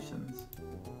emotions.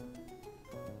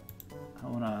 I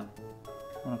wanna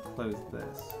close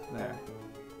this. There.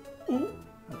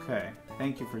 Okay,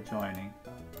 thank you for joining.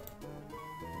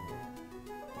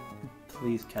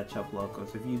 Please catch up,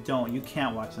 Locos. If you don't, you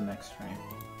can't watch the next stream.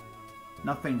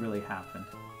 Nothing really happened.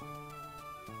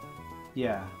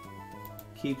 Yeah.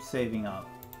 Keep saving up.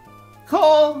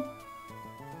 Cole!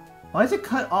 Why is it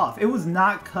cut off? It was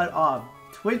not cut off.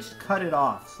 Twitch cut it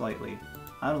off slightly.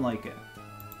 I don't like it.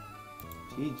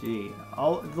 GG.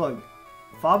 Oh, look.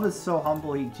 Faba's so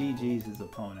humble he GG's his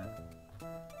opponent.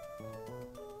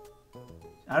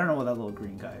 I don't know what that little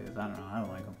green guy is. I don't know. I don't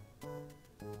like him.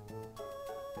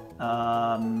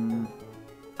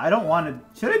 I don't want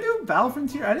to... Should I do Battle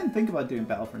Frontier? I didn't think about doing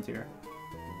Battle Frontier.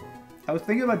 I was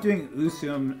thinking about doing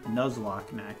Usum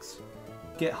Nuzlocke next.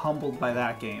 Get humbled by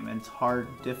that game, and it's hard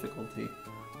difficulty.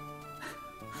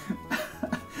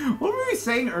 What were we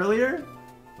saying earlier?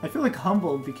 I feel like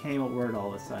humble became a word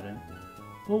all of a sudden.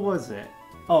 What was it?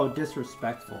 Oh,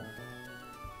 disrespectful.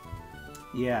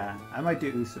 Yeah, I might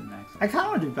do Usum next. I kind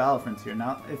of want to do Battle Frontier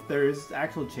now, if there's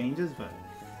actual changes, but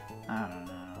I don't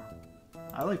know.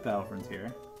 I like Battle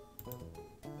Frontier.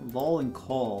 Lol and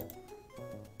Cole.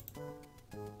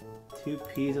 Two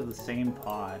peas of the same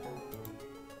pod.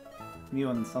 Me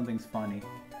when something's funny.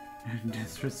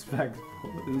 Disrespectful.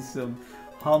 Usum.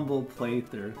 Humble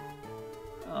playthrough.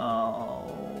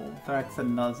 Oh, back to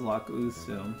Nuzlocke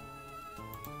Usum.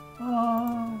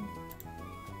 Oh.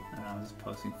 I'm just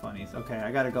posting funnies. Okay,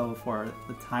 I gotta go before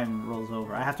the time rolls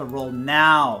over. I have to roll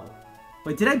now!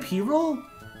 Wait, did I P-roll?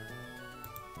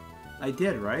 I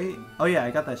did, right? Oh yeah,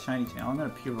 I got that shiny channel. I'm gonna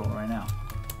P-roll right now.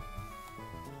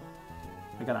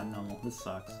 I got on normal. This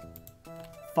sucks.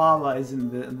 Faba is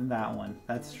in that one.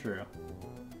 That's true.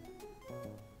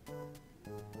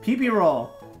 PP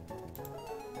roll!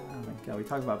 Oh my god, we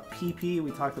talked about PP,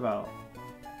 we talked about...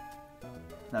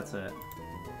 That's it.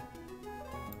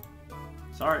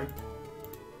 Sorry.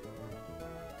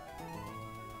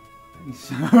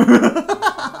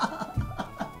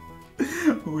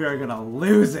 We are gonna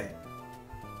lose it!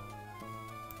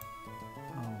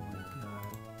 Oh my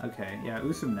god. Okay, yeah,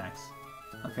 Usum next.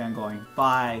 Okay, I'm going.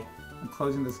 Bye. I'm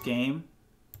closing this game.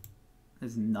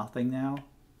 There's nothing now.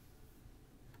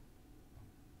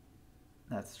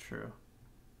 That's true.